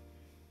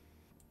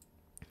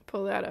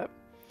pull that up.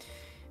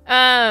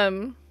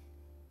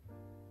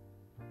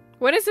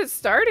 When is it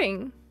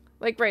starting?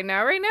 Like right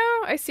now?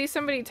 I see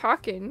somebody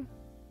talking.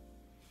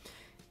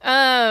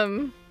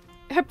 I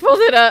pulled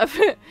it up.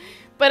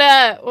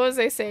 But what was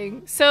I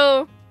saying?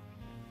 So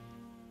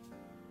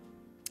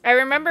I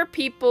remember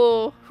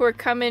people who are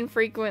coming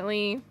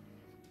frequently.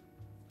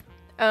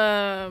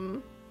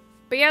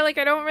 But yeah, like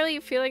I don't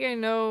really feel like I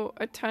know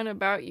a ton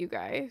about you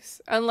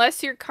guys.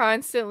 Unless you're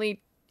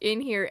constantly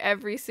in here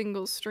every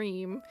single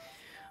stream.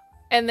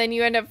 And then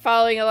you end up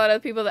following a lot of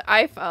the people that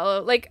I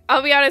follow. Like,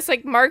 I'll be honest,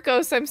 like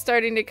Marcos, I'm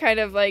starting to kind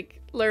of like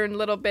learn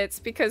little bits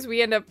because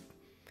we end up,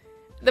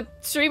 the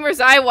streamers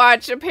I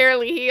watch,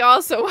 apparently he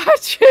also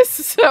watches.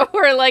 So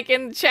we're like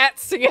in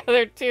chats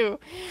together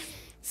too.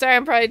 Sorry,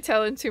 I'm probably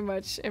telling too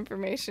much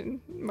information,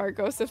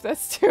 Marcos, if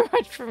that's too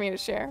much for me to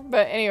share.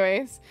 But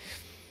anyways,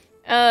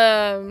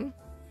 doesn't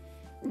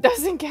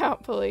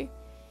count, Pulley.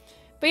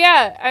 But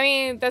yeah, I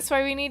mean, that's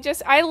why we need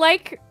I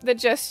like the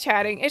just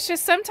chatting. It's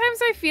just sometimes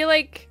I feel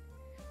like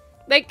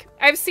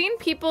I've seen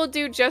people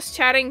do just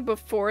chatting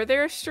before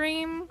their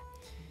stream,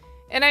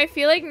 and I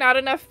feel like not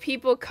enough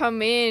people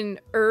come in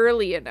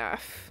early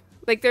enough.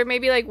 Like there may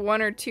be like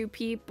 1 or 2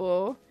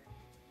 people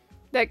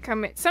that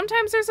come in.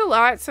 Sometimes there's a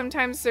lot,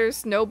 sometimes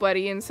there's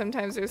nobody, and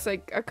sometimes there's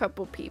like a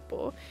couple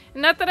people.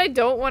 And not that I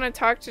don't want to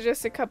talk to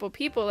just a couple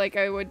people, like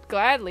I would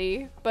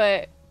gladly,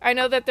 but I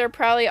know that they're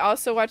probably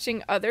also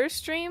watching other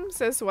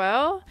streams as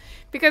well,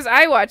 because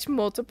I watch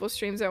multiple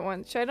streams at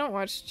once. I don't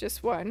watch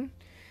just one.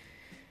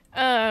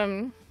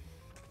 And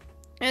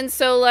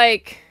so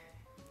like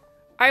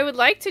I would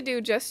like to do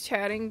just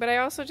chatting, but I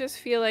also just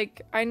feel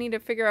like I need to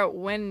figure out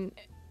when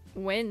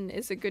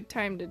is a good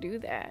time to do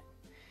that.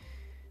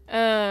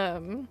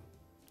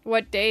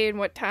 What day and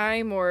what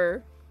time,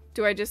 or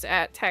do I just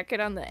tack it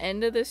on the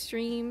end of the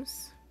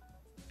streams?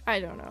 I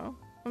don't know.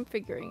 I'm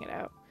figuring it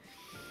out.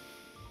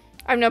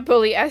 I'm not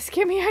bully-esque,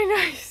 Kimmy, I'm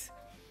nice.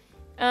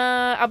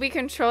 I'll be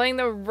controlling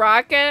the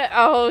rocket.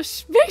 Oh,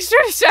 make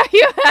sure to show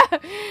you.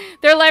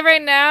 They're live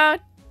right now.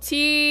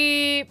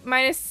 T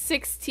minus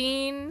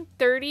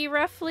 16:30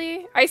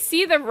 roughly. I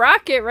see the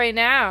rocket right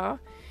now.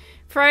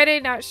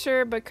 Friday, not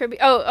sure, but could be.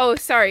 Oh,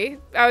 sorry.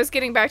 I was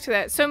getting back to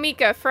that. So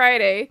Mika,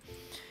 Friday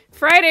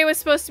was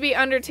supposed to be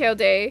Undertale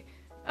Day.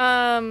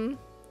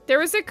 There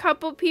was a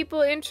couple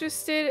people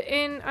interested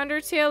in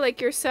Undertale,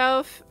 like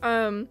yourself.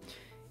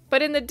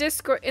 But in the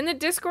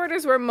Discord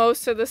is where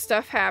most of the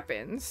stuff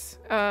happens,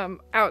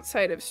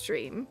 outside of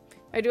stream.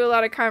 I do a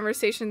lot of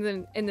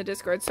conversations in the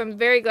Discord, so I'm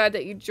very glad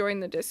that you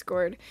joined the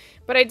Discord.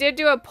 But I did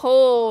do a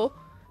poll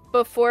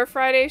before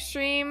Friday's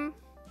stream,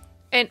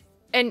 and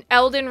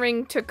Elden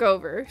Ring took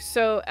over.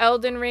 So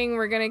Elden Ring,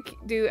 we're gonna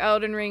do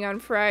Elden Ring on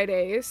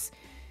Fridays.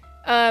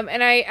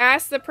 And I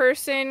asked the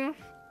person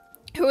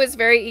who was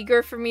very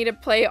eager for me to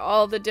play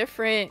all the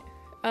different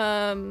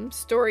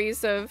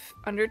stories of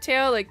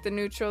Undertale, like the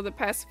neutral, the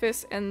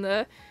pacifist, and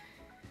the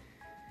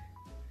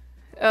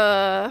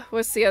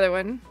what's the other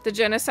one? The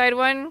genocide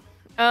one.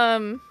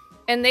 And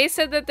they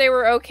said that they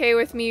were okay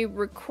with me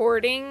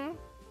recording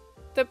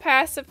the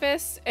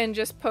pacifist and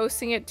just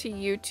posting it to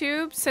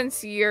YouTube,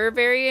 since you're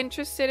very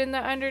interested in the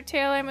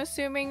Undertale, I'm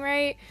assuming,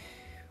 right?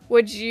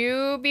 Would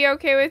you be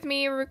okay with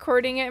me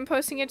recording it and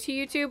posting it to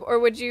YouTube, or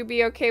would you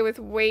be okay with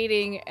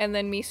waiting and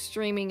then me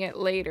streaming it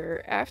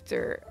later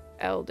after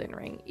Elden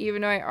Ring,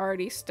 even though I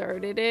already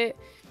started it?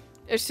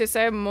 It's just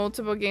I have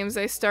multiple games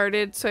I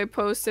started, so I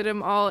posted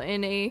them all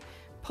in a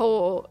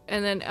poll,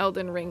 and then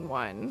Elden Ring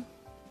won.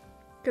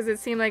 Because it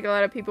seemed like a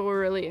lot of people were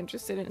really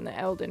interested in the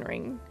Elden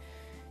Ring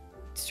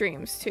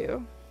streams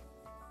too.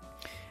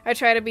 I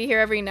try to be here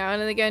every now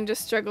and again,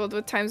 just struggled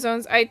with time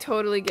zones. I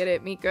totally get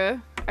it,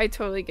 Mika. I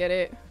totally get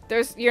it.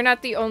 You're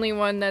not the only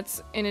one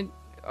that's in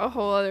a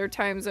whole other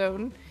time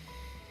zone.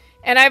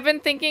 And I've been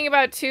thinking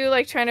about too,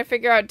 like trying to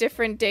figure out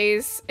different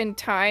days and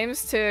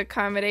times to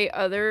accommodate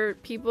other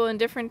people in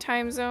different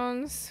time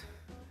zones.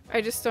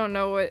 I just don't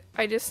know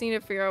I just need to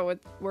figure out what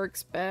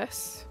works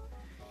best.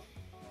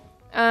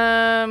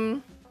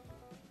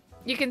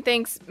 You can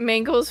thank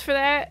Mangles for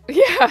that.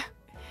 Yeah.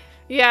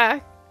 Yeah.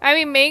 I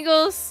mean,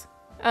 Mangles,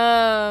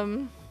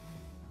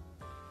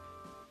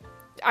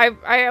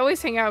 I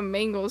always hang out in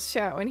Mangle's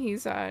chat when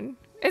he's on.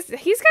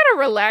 He's got a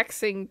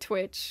relaxing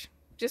Twitch,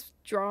 just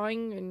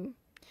drawing, and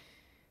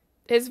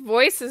his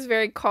voice is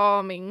very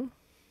calming.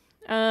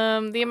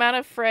 The amount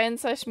of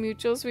friends /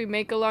 mutuals we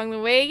make along the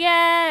way.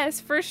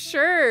 Yes, for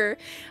sure.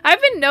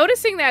 I've been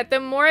noticing that the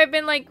more I've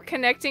been like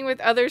connecting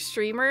with other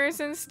streamers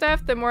and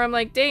stuff, the more I'm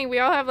like, dang, we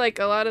all have like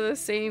a lot of the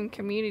same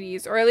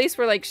communities, or at least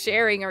we're like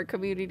sharing our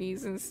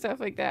communities and stuff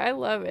like that. I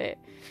love it.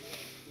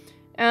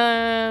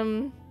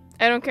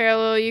 I don't care,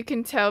 Lil. You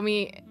can tell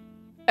me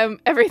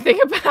everything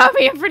about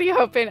me. I'm pretty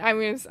open. I'm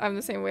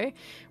the same way.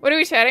 What are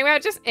we chatting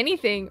about? Just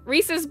anything.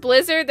 Reese's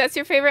Blizzard. That's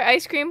your favorite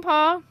ice cream,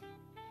 Paul?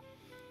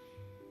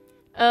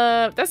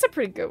 That's a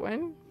pretty good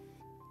one.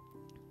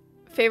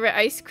 Favorite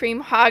ice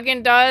cream,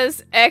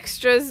 Haagen-Dazs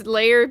Extras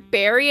Layered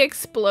Berry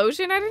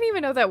Explosion. I didn't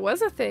even know that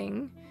was a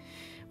thing.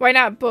 Why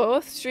not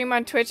both? Stream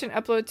on Twitch and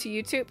upload to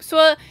YouTube.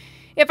 So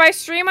if I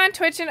stream on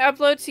Twitch and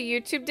upload to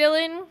YouTube,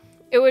 Dylan,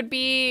 it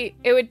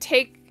would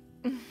take...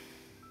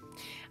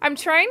 I'm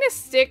trying to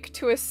stick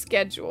to a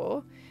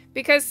schedule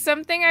because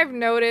something I've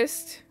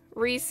noticed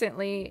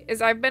recently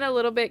is I've been a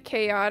little bit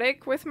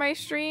chaotic with my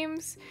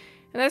streams.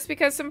 And that's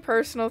because some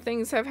personal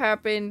things have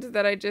happened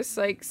that I just,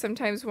 like,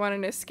 sometimes want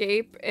an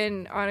escape.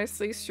 And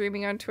honestly,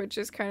 streaming on Twitch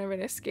is kind of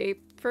an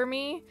escape for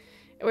me.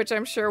 Which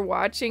I'm sure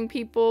watching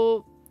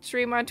people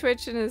stream on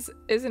Twitch is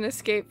an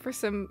escape for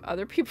some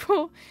other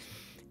people.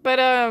 But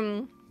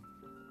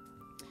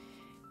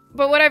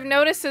what I've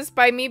noticed is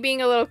by me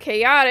being a little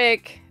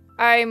chaotic,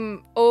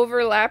 I'm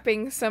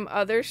overlapping some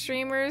other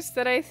streamers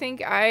that I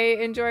think I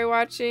enjoy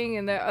watching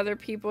and that other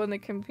people in the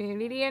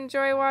community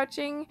enjoy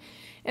watching.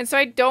 And so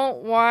I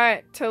don't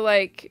want to,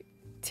 like,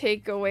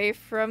 take away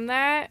from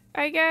that,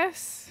 I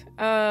guess.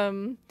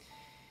 So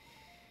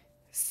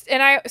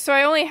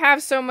I only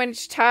have so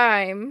much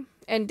time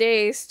and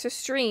days to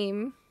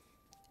stream.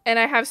 And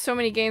I have so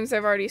many games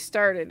I've already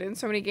started and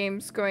so many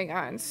games going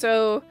on.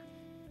 So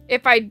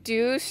if I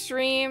do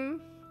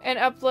stream and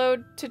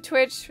upload to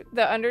Twitch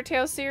the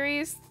Undertale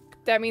series,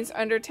 that means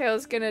Undertale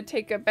is going to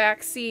take a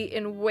back seat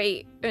and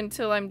wait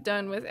until I'm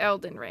done with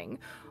Elden Ring.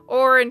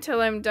 Or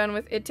until I'm done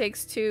with It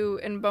Takes Two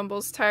and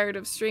Bumble's tired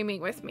of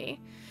streaming with me.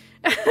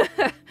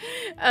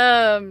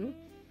 Because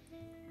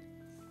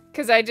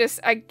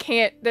I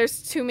can't,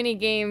 there's too many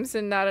games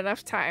and not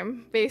enough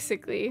time,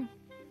 basically.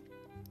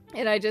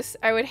 And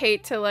I would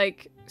hate to,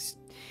 like,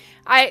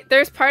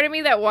 there's part of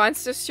me that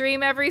wants to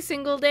stream every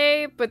single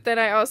day, but then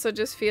I also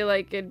just feel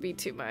like it'd be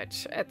too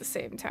much at the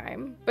same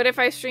time. But if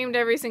I streamed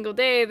every single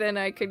day, then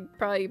I could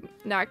probably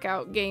knock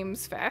out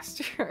games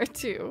faster,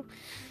 too.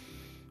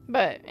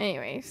 But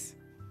anyways,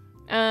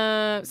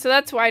 so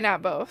that's why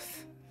not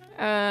both.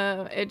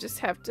 I just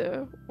have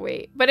to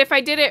wait. But if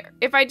I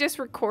just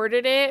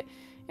recorded it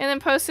and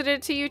then posted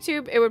it to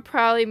YouTube, it would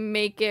probably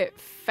make it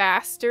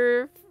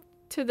faster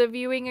to the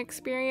viewing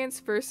experience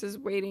versus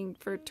waiting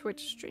for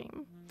Twitch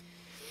stream.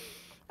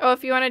 Oh,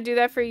 if you want to do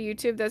that for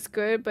YouTube, that's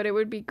good, but it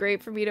would be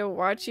great for me to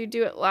watch you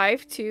do it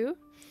live too.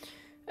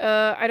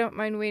 I don't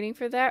mind waiting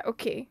for that.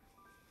 Okay.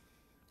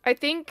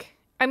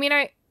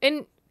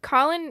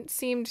 Colin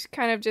seemed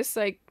kind of just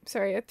like,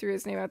 sorry, I threw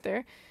his name out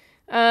there.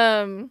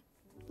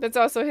 That's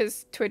also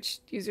his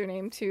Twitch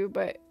username too,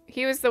 but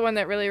he was the one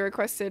that really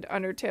requested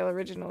Undertale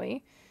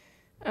originally.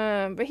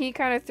 But he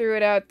kind of threw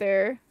it out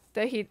there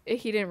that he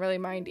didn't really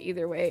mind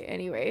either way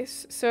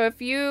anyways. So if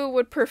you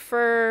would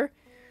prefer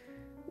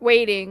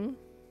waiting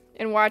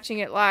and watching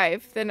it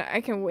live, then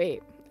I can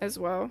wait as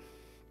well.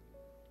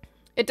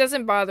 It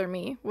doesn't bother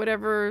me.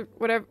 Whatever,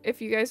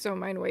 if you guys don't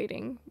mind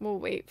waiting, we'll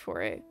wait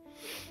for it.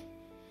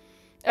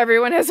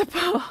 Everyone has a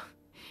Paul.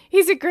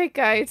 He's a great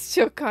guy. It's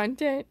chill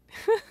content.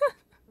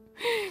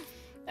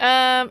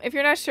 If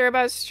you're not sure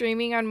about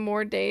streaming on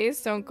more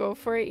days, don't go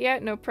for it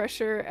yet. No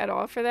pressure at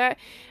all for that.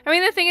 I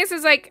mean, the thing is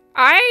like,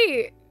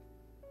 I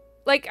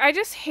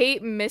just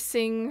hate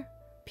missing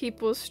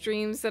people's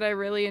streams that I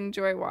really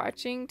enjoy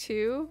watching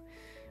too,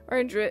 or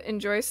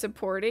enjoy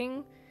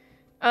supporting.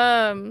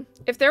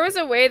 If there was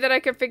a way that I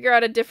could figure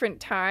out a different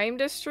time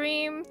to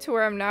stream to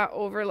where I'm not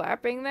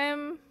overlapping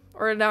them,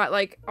 or not,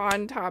 like,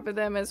 on top of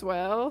them as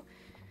well,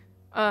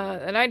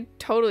 then I'd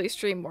totally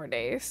stream more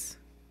days.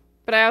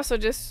 But I also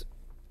just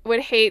would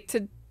hate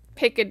to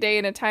pick a day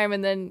and a time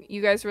and then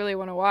you guys really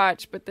want to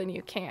watch, but then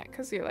you can't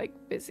because you're,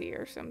 like, busy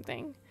or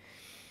something.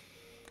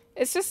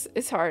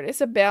 It's hard. It's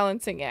a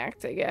balancing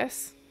act, I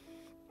guess.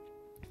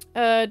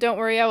 Don't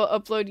worry, I will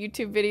upload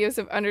YouTube videos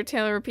of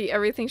Undertale and repeat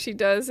everything she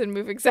does and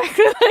move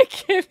exactly like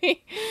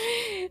Kimmy.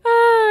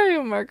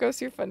 Oh, Marcos,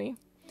 you're funny.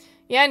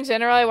 Yeah, in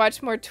general, I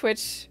watch more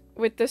Twitch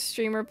with the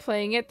streamer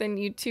playing it than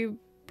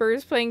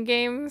YouTubers playing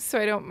games, so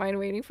I don't mind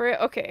waiting for it.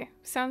 Okay,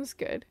 sounds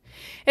good.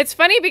 It's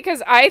funny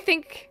because I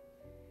think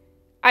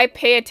I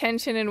pay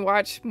attention and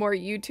watch more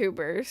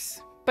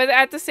YouTubers, but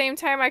at the same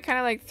time, I kind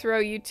of like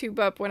throw YouTube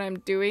up when I'm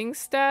doing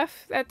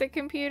stuff at the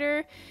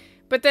computer.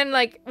 But then,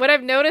 like, what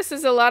I've noticed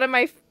is a lot of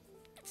my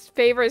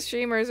favorite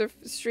streamers or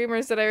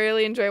streamers that I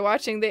really enjoy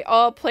watching, they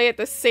all play at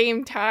the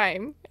same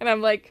time. And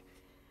I'm like,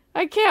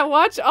 I can't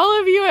watch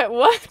all of you at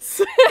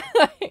once.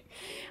 Like,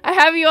 I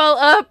have you all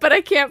up, but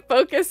I can't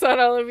focus on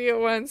all of you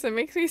at once. It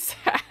makes me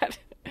sad.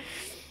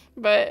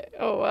 But,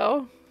 oh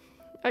well.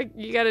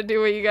 You gotta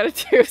do what you gotta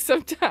do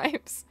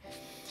sometimes.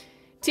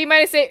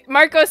 T-8,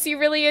 Marcos, you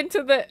really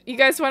into you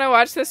guys want to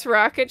watch this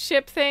rocket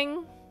ship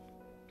thing?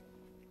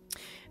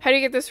 How do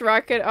you get this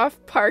rocket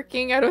off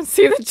parking? I don't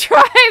see the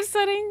drive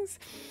settings.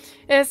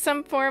 It has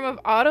some form of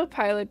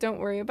autopilot. Don't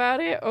worry about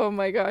it. Oh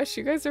my gosh,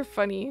 you guys are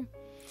funny.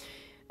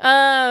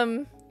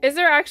 Is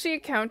there actually a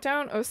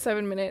countdown? Oh,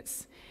 7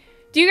 minutes.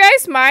 Do you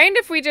guys mind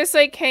if we just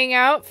like hang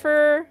out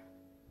for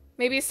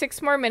maybe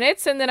 6 more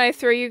minutes and then I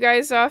throw you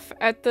guys off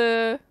at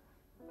the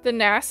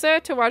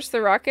NASA to watch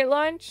the rocket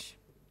launch?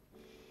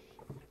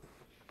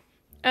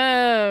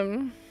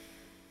 Oh,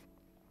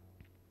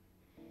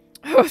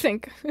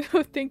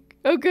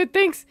 good,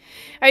 thanks.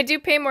 I do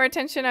pay more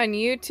attention on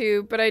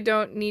YouTube, but I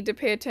don't need to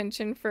pay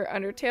attention for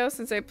Undertale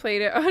since I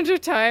played it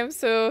 100 times.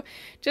 So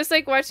just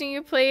like watching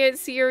you play it,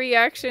 see your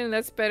reaction,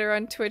 that's better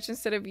on Twitch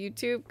instead of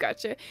YouTube.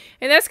 Gotcha.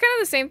 And that's kind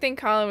of the same thing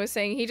Colin was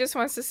saying. He just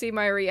wants to see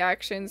my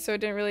reaction, so it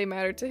didn't really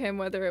matter to him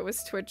whether it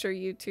was Twitch or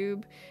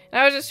YouTube. And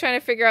I was just trying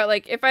to figure out,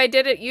 like, if I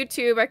did it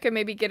YouTube, I could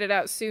maybe get it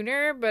out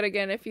sooner. But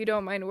again, if you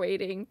don't mind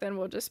waiting, then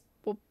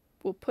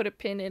we'll put a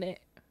pin in it.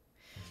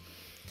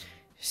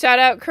 Shout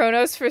out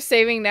Kronos for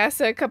saving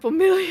NASA a couple $1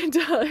 million,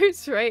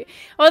 right?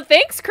 Well,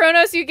 thanks,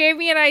 Kronos. You gave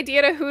me an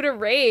idea to who to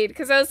raid.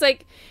 Because I was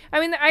like, I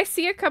mean, I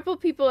see a couple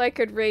people I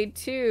could raid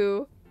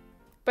too.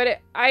 But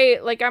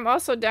I'm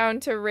also down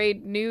to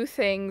raid new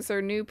things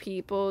or new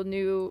people,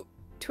 new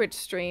Twitch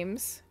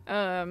streams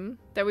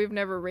that we've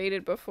never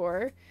raided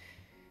before.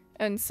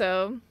 And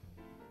so,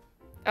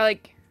 I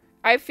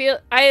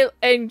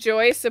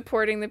enjoy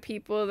supporting the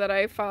people that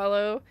I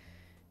follow.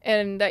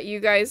 And that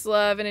you guys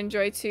love and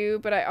enjoy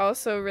too, but I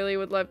also really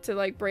would love to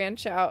like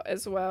branch out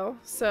as well.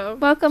 So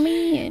welcome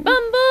in.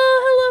 Bumble,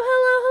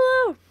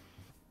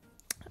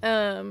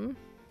 hello.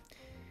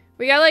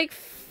 We got like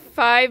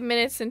 5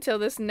 minutes until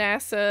this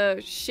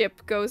NASA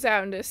ship goes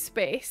out into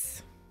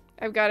space.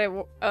 I've got it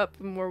up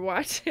and we're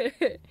watching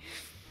it.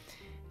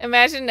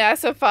 Imagine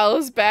NASA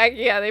follows back.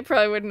 Yeah, they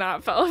probably would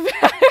not follow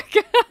back.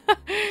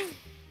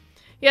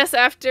 Yes,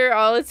 after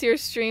all, it's your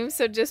stream,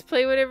 so just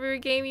play whatever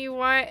game you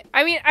want.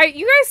 I mean,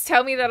 you guys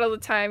tell me that all the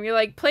time. You're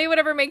like, play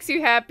whatever makes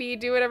you happy,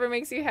 do whatever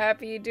makes you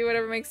happy, do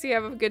whatever makes you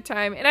have a good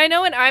time. And I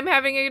know when I'm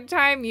having a good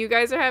time, you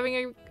guys are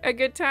having a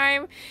good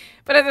time.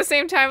 But at the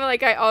same time,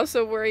 like, I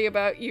also worry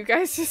about you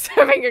guys just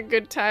having a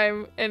good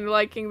time and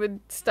liking the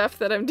stuff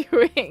that I'm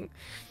doing.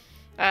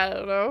 I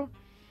don't know.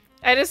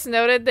 I just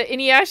noted the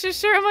Inuyasha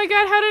shirt. Oh my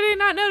god, how did I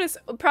not notice?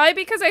 Probably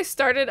because I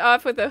started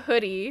off with a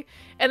hoodie.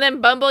 And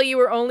then Bumble, you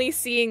were only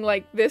seeing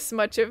like this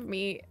much of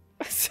me.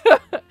 So,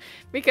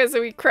 because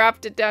we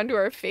cropped it down to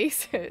our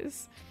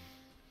faces.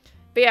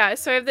 But yeah,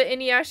 so I have the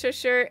Inuyasha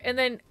shirt. And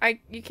then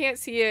you can't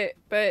see it,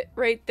 but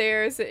right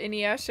there is the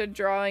Inuyasha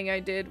drawing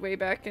I did way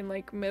back in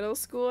like middle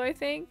school, I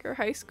think. Or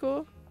high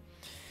school.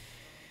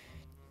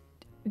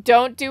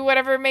 Don't do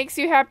whatever makes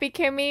you happy,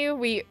 Kimmy.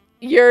 We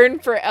yearn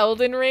for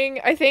Elden Ring.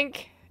 I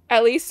think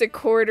at least a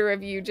quarter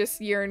of you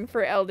just yearn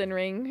for Elden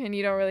Ring. And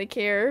you don't really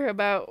care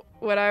about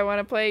what I want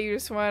to play. You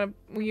just want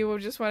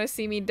to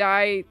see me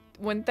die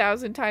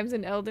 1,000 times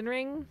in Elden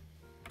Ring.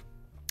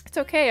 It's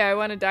okay. I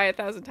want to die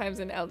 1,000 times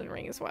in Elden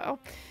Ring as well.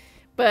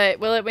 But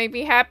will it make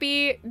me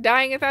happy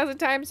dying 1,000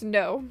 times?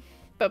 No.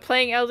 But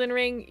playing Elden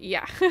Ring,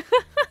 yeah.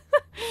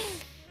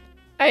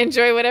 I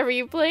enjoy whatever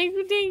you play.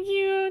 Thank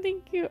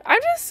you.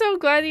 I'm just so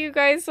glad that you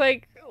guys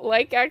like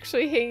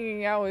actually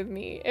hanging out with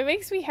me. It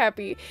makes me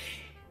happy.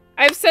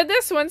 I've said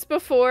this once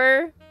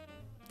before.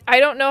 I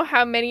don't know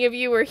how many of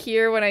you were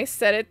here when I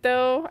said it,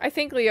 though. I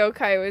think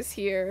Leokai was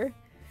here.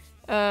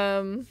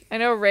 I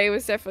know Ray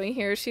was definitely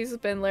here. She's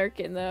been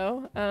lurking,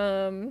 though.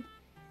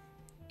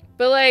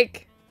 But,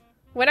 like,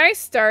 when I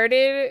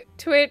started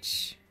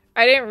Twitch,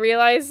 I didn't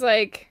realize,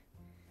 like,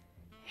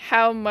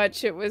 how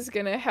much it was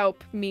gonna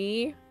help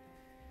me,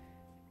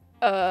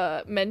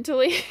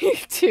 mentally,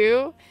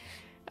 too.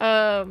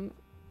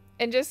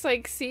 And just,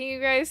 like, seeing you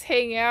guys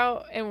hang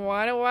out and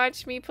want to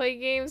watch me play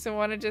games and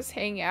want to just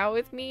hang out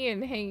with me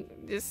and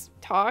just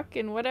talk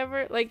and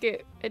whatever. Like,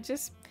 it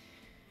just...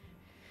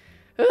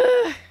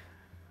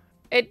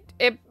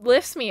 It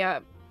lifts me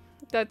up.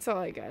 That's all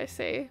I gotta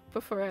say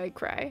before I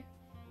cry.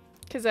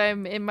 Because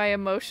I'm in my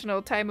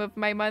emotional time of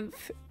my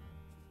month.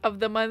 Of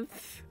the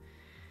month.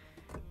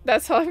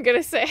 That's all I'm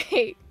gonna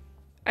say.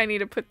 I need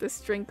to put this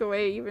drink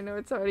away even though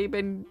it's already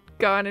been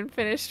gone and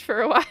finished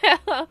for a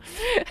while.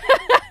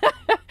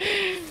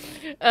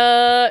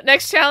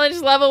 Next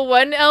challenge, level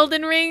 1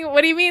 Elden Ring?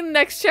 What do you mean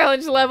next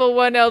challenge, level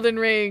 1 Elden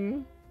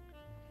Ring?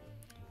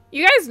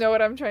 You guys know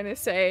what I'm trying to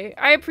say.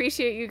 I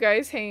appreciate you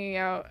guys hanging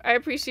out. I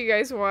appreciate you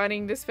guys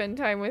wanting to spend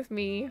time with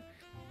me.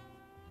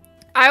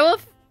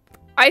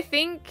 I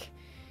think,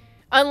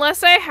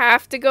 unless I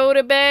have to go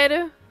to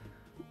bed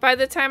by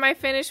the time I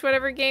finish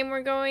whatever game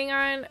we're going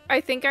on,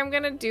 I think I'm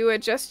gonna do a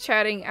just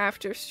chatting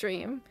after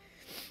stream.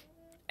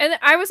 And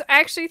I was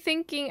actually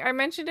thinking, I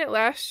mentioned it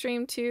last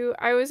stream too,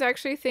 I was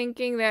actually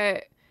thinking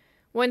that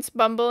once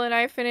Bumble and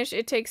I finish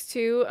It Takes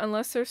Two,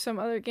 unless there's some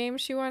other game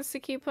she wants to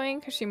keep playing,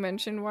 because she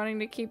mentioned wanting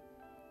to keep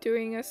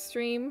doing a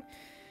stream.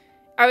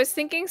 I was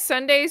thinking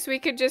Sundays we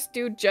could just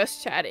do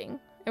just chatting,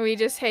 and we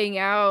just hang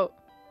out,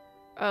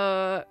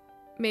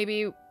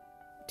 maybe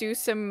do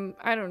some,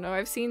 I don't know,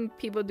 I've seen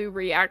people do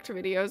react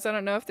videos. I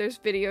don't know if there's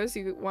videos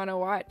you want to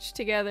watch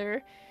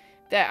together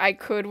that I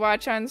could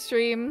watch on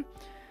stream,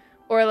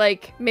 or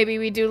like maybe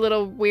we do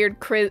little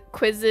weird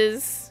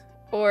quizzes,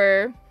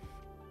 or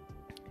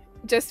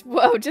just,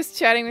 whoa, just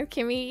chatting with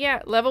Kimmy.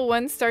 Yeah, level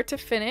 1 start to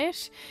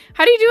finish.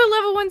 How do you do a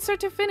level 1 start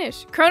to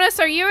finish? Cronus,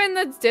 are you in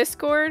the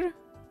Discord?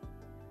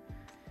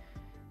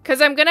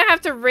 Because I'm gonna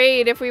have to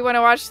raid if we want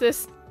to watch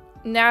this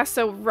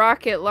NASA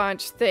rocket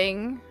launch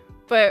thing.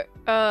 But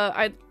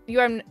you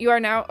are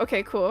now?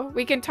 Okay, cool.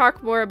 We can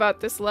talk more about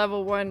this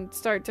level 1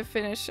 start to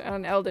finish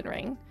on Elden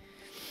Ring.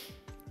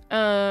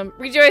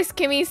 Rejoice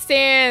Kimmy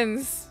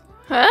stands.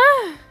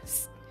 Huh?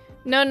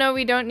 No,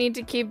 we don't need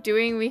to keep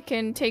doing. We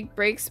can take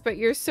breaks, but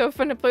you're so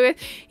fun to play with.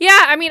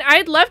 Yeah, I mean,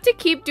 I'd love to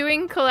keep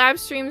doing collab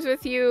streams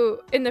with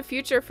you in the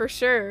future for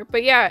sure.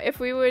 But yeah, if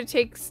we would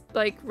take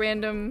like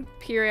random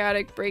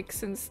periodic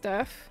breaks and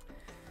stuff.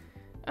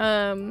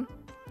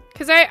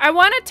 Because I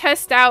want to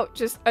test out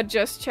just a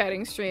just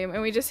chatting stream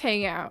and we just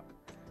hang out.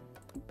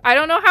 I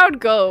don't know how it'd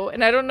go,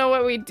 and I don't know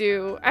what we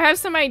do. I have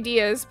some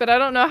ideas, but I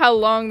don't know how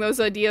long those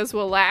ideas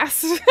will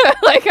last.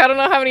 Like, I don't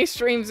know how many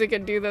streams we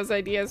could do those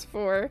ideas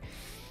for.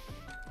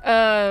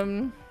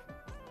 But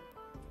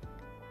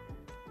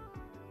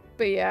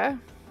yeah.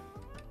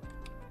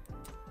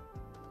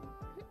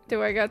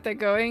 Do I got that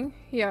going?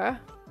 Yeah.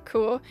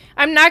 Cool.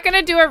 I'm not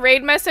gonna do a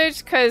raid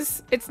message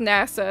because it's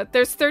NASA.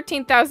 There's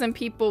 13,000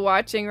 people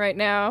watching right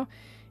now,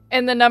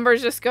 and the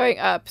number's just going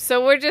up.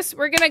 So we're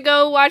gonna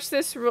go watch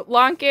this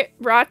rocket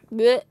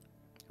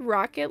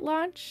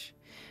launch,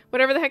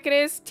 whatever the heck it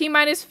is.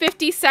 T-minus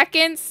 50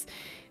 seconds.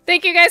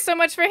 Thank you guys so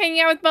much for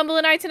hanging out with Bumble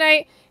and I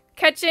tonight.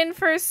 Catch in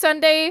for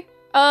Sunday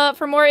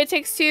for more It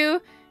Takes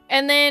Two.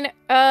 And then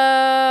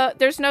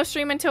there's no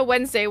stream until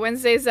Wednesday.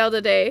 Wednesday's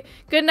Zelda Day.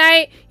 Good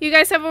night. You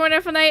guys have a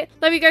wonderful night.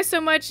 Love you guys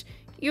so much.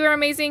 You are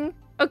amazing.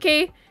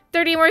 Okay,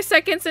 30 more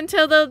seconds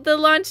until the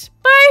launch.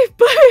 Bye.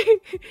 Bye.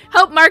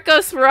 Help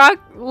Marcos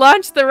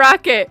launch the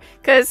rocket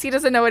because he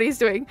doesn't know what he's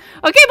doing.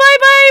 Okay, bye.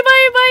 Bye.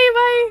 Bye. Bye.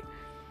 Bye.